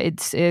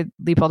 it's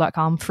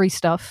leigh.com, free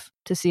stuff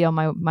to see on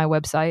my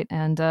website,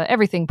 and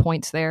everything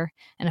points there.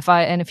 And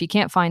if you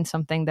can't find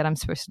something that I'm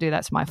supposed to do,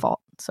 that's my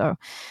fault. So,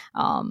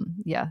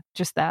 yeah,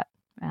 just that.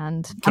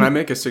 And Can I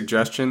make a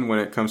suggestion when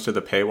it comes to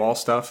the paywall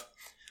stuff?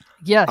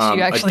 Yes,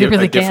 you actually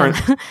really can.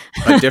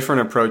 A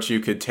different approach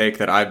you could take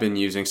that I've been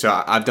using.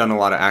 So I've done a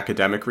lot of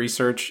academic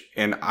research,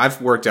 and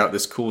I've worked out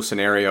this cool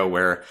scenario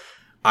where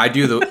I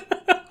do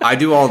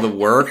all the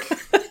work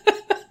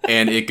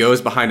and it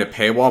goes behind a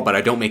paywall, but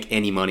I don't make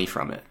any money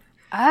from it.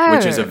 Oh.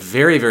 Which is a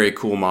very, very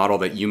cool model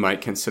that you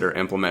might consider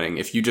implementing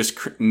if you just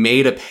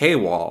made a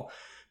paywall,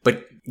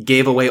 but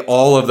gave away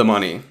all of the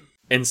money.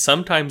 And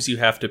sometimes you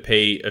have to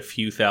pay a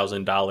few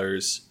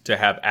 $1,000s to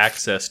have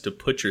access to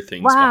put your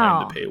things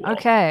behind the paywall.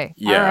 Okay.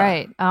 Yeah. All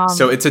right.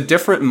 So it's a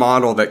different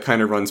model that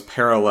kind of runs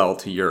parallel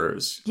to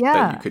yours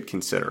that you could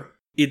consider.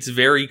 It's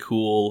very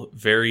cool,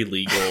 very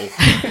legal.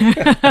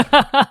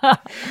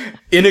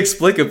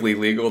 Inexplicably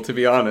legal, to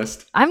be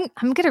honest. I'm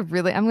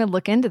gonna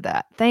look into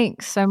that.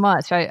 Thanks so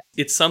much.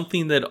 It's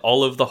something that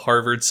all of the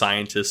Harvard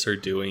scientists are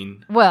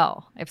doing.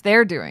 Well, if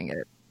they're doing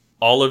it.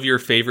 All of your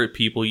favorite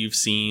people you've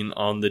seen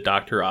on the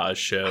Dr. Oz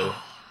show.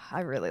 I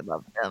really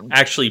love them.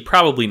 Actually,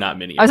 probably not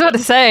many. I was about to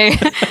say,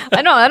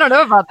 I don't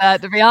know about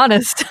that, to be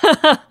honest.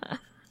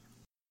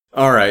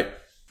 All right.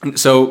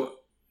 So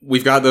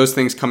we've got those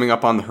things coming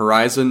up on the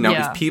horizon. Now,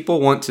 Yeah. if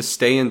people want to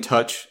stay in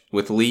touch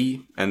with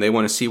Leigh and they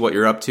want to see what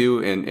you're up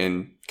to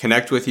and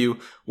connect with you,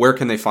 where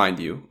can they find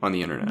you on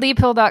the internet?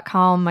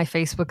 LeighPeele.com. My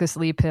Facebook is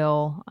Leigh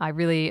Peele. I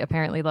really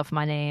apparently love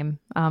my name.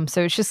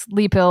 So it's just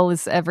Leigh Peele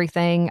is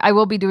everything. I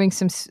will be doing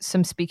some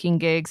speaking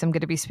gigs. I'm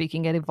going to be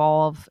speaking at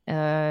Evolve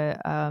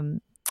in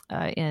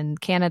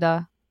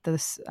Canada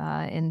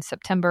in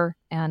September,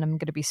 and I'm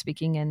going to be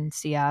speaking in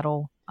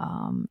Seattle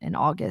in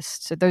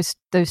August. So those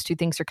two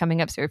things are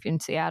coming up. So if you're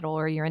in Seattle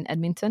or you're in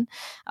Edmonton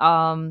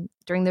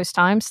during those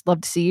times,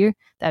 love to see you.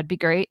 That'd be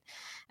great.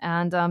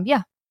 And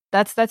yeah,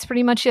 that's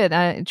pretty much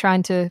it.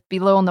 Trying to be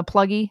low on the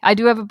pluggy. I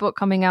do have a book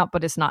coming out,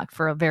 but it's not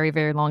for a very,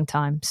 very long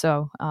time.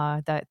 So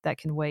that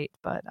can wait.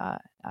 But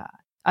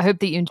I hope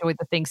that you enjoyed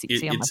the things that you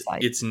see on my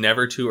site. It's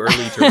never too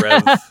early to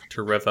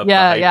rev up.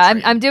 Yeah, the hype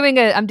train.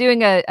 I'm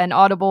doing an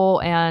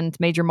Audible and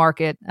major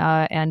market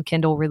and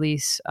Kindle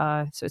release.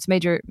 So it's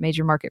major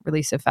market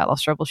release of Fat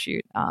Loss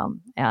Troubleshoot.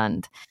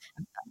 And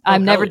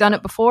I've never done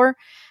it before.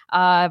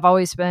 I've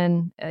always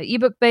been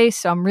ebook based,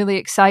 so I'm really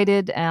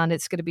excited, and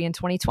it's going to be in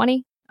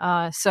 2020.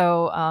 I'm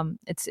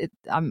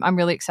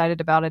really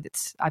excited about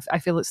it. I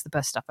feel it's the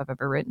best stuff I've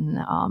ever written.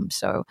 I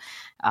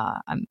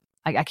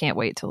can't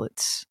wait till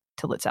it's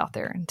out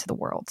there into the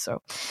world.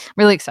 So I'm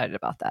really excited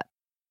about that.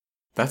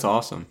 That's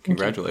awesome.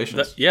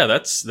 Congratulations.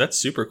 That's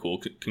super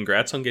cool.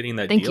 Congrats on getting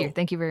that deal.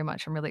 Thank you very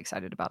much. I'm really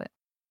excited about it.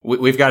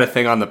 We've got a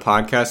thing on the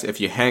podcast. If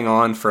you hang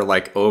on for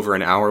like over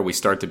an hour, we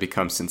start to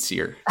become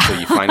sincere. So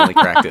you finally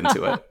cracked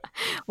into it.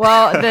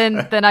 Well,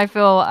 then I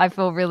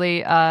feel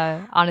really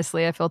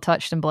honestly, I feel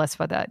touched and blessed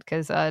by that,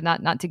 because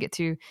not to get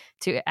too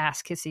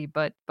ass kissy,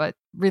 but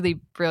really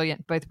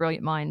brilliant, both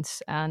brilliant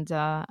minds, and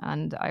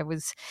I'm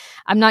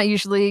not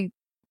usually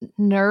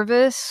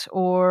nervous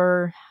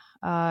or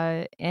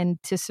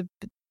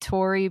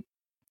anticipatory.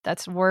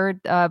 That's a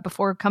word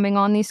before coming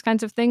on these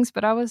kinds of things,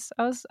 but I was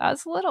a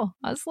little.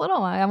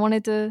 I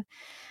wanted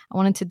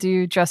to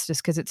do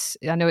justice, because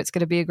I know it's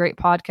going to be a great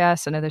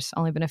podcast. I know there's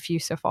only been a few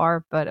so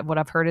far, but what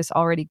I've heard is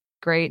already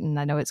great, and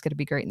I know it's going to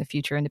be great in the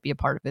future. And to be a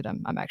part of it,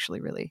 I'm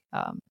actually really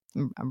I'm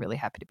really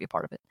happy to be a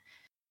part of it.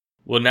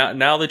 Well,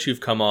 now that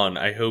you've come on,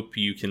 I hope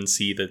you can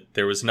see that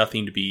there was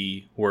nothing to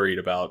be worried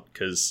about,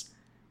 because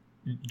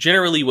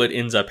generally what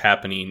ends up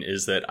happening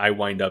is that I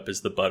wind up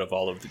as the butt of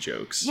all of the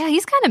jokes. Yeah,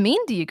 he's kind of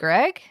mean to you,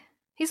 Greg.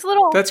 He's a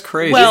little. That's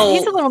crazy. Well,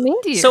 he's a little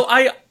mean to you. So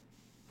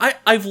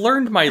I've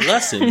learned my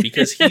lesson,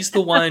 because he's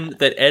the one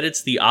that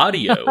edits the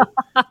audio.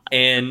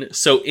 And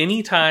so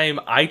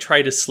anytime I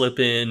try to slip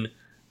in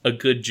a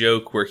good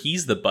joke where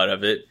he's the butt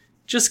of it,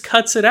 just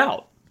cuts it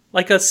out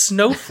like a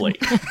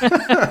snowflake.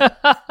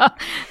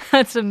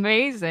 That's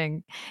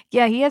amazing.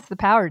 Yeah, he has the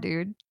power,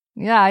 dude.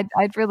 Yeah,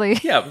 I'd really.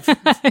 Yeah,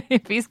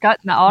 if he's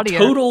cutting the audio.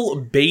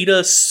 Total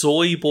beta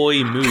soy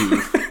boy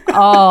move.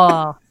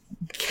 Oh,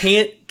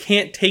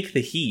 can't take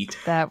the heat.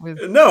 That was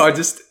No,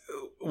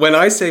 when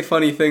I say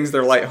funny things,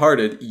 they're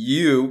lighthearted.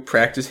 You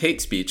practice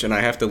hate speech, and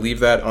I have to leave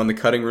that on the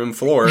cutting room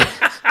floor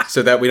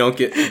so that we don't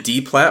get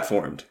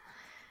deplatformed.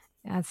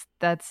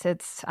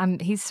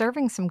 he's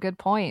serving some good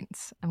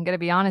points. I'm gonna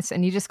be honest,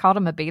 and you just called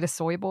him a beta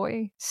soy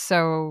boy,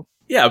 so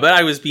yeah. But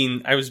I was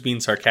being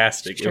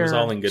sarcastic. Sure, It was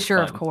all in good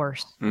fun. Of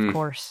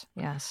course,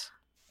 yes.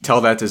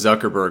 Tell that to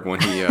Zuckerberg when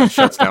he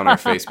shuts down our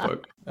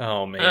Facebook.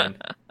 Oh man.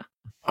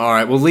 All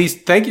right. Well, Leigh,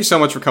 thank you so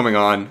much for coming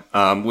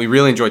on. We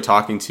really enjoyed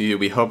talking to you.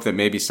 We hope that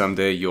maybe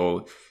someday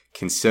you'll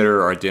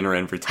consider our dinner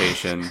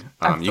invitation.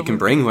 You can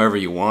bring whoever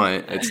you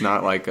want. It's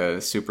not like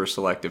a super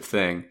selective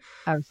thing.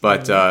 Absolutely.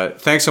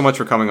 But thanks so much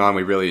for coming on.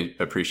 We really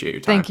appreciate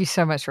your time. Thank you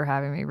so much for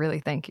having me.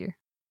 Really, thank you.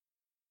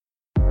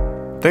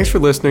 Thanks for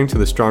listening to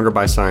the Stronger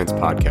by Science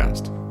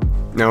podcast.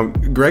 Now,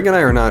 Greg and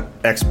I are not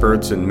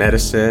experts in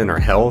medicine or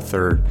health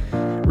or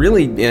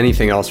really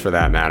anything else for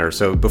that matter.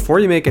 So before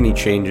you make any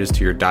changes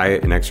to your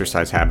diet and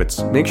exercise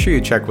habits, make sure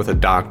you check with a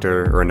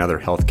doctor or another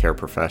healthcare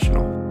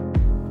professional.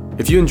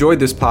 If you enjoyed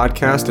this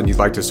podcast and you'd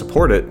like to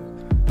support it,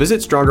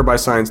 visit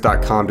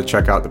strongerbyscience.com to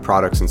check out the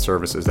products and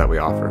services that we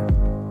offer.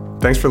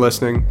 Thanks for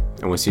listening,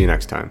 and we'll see you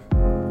next time.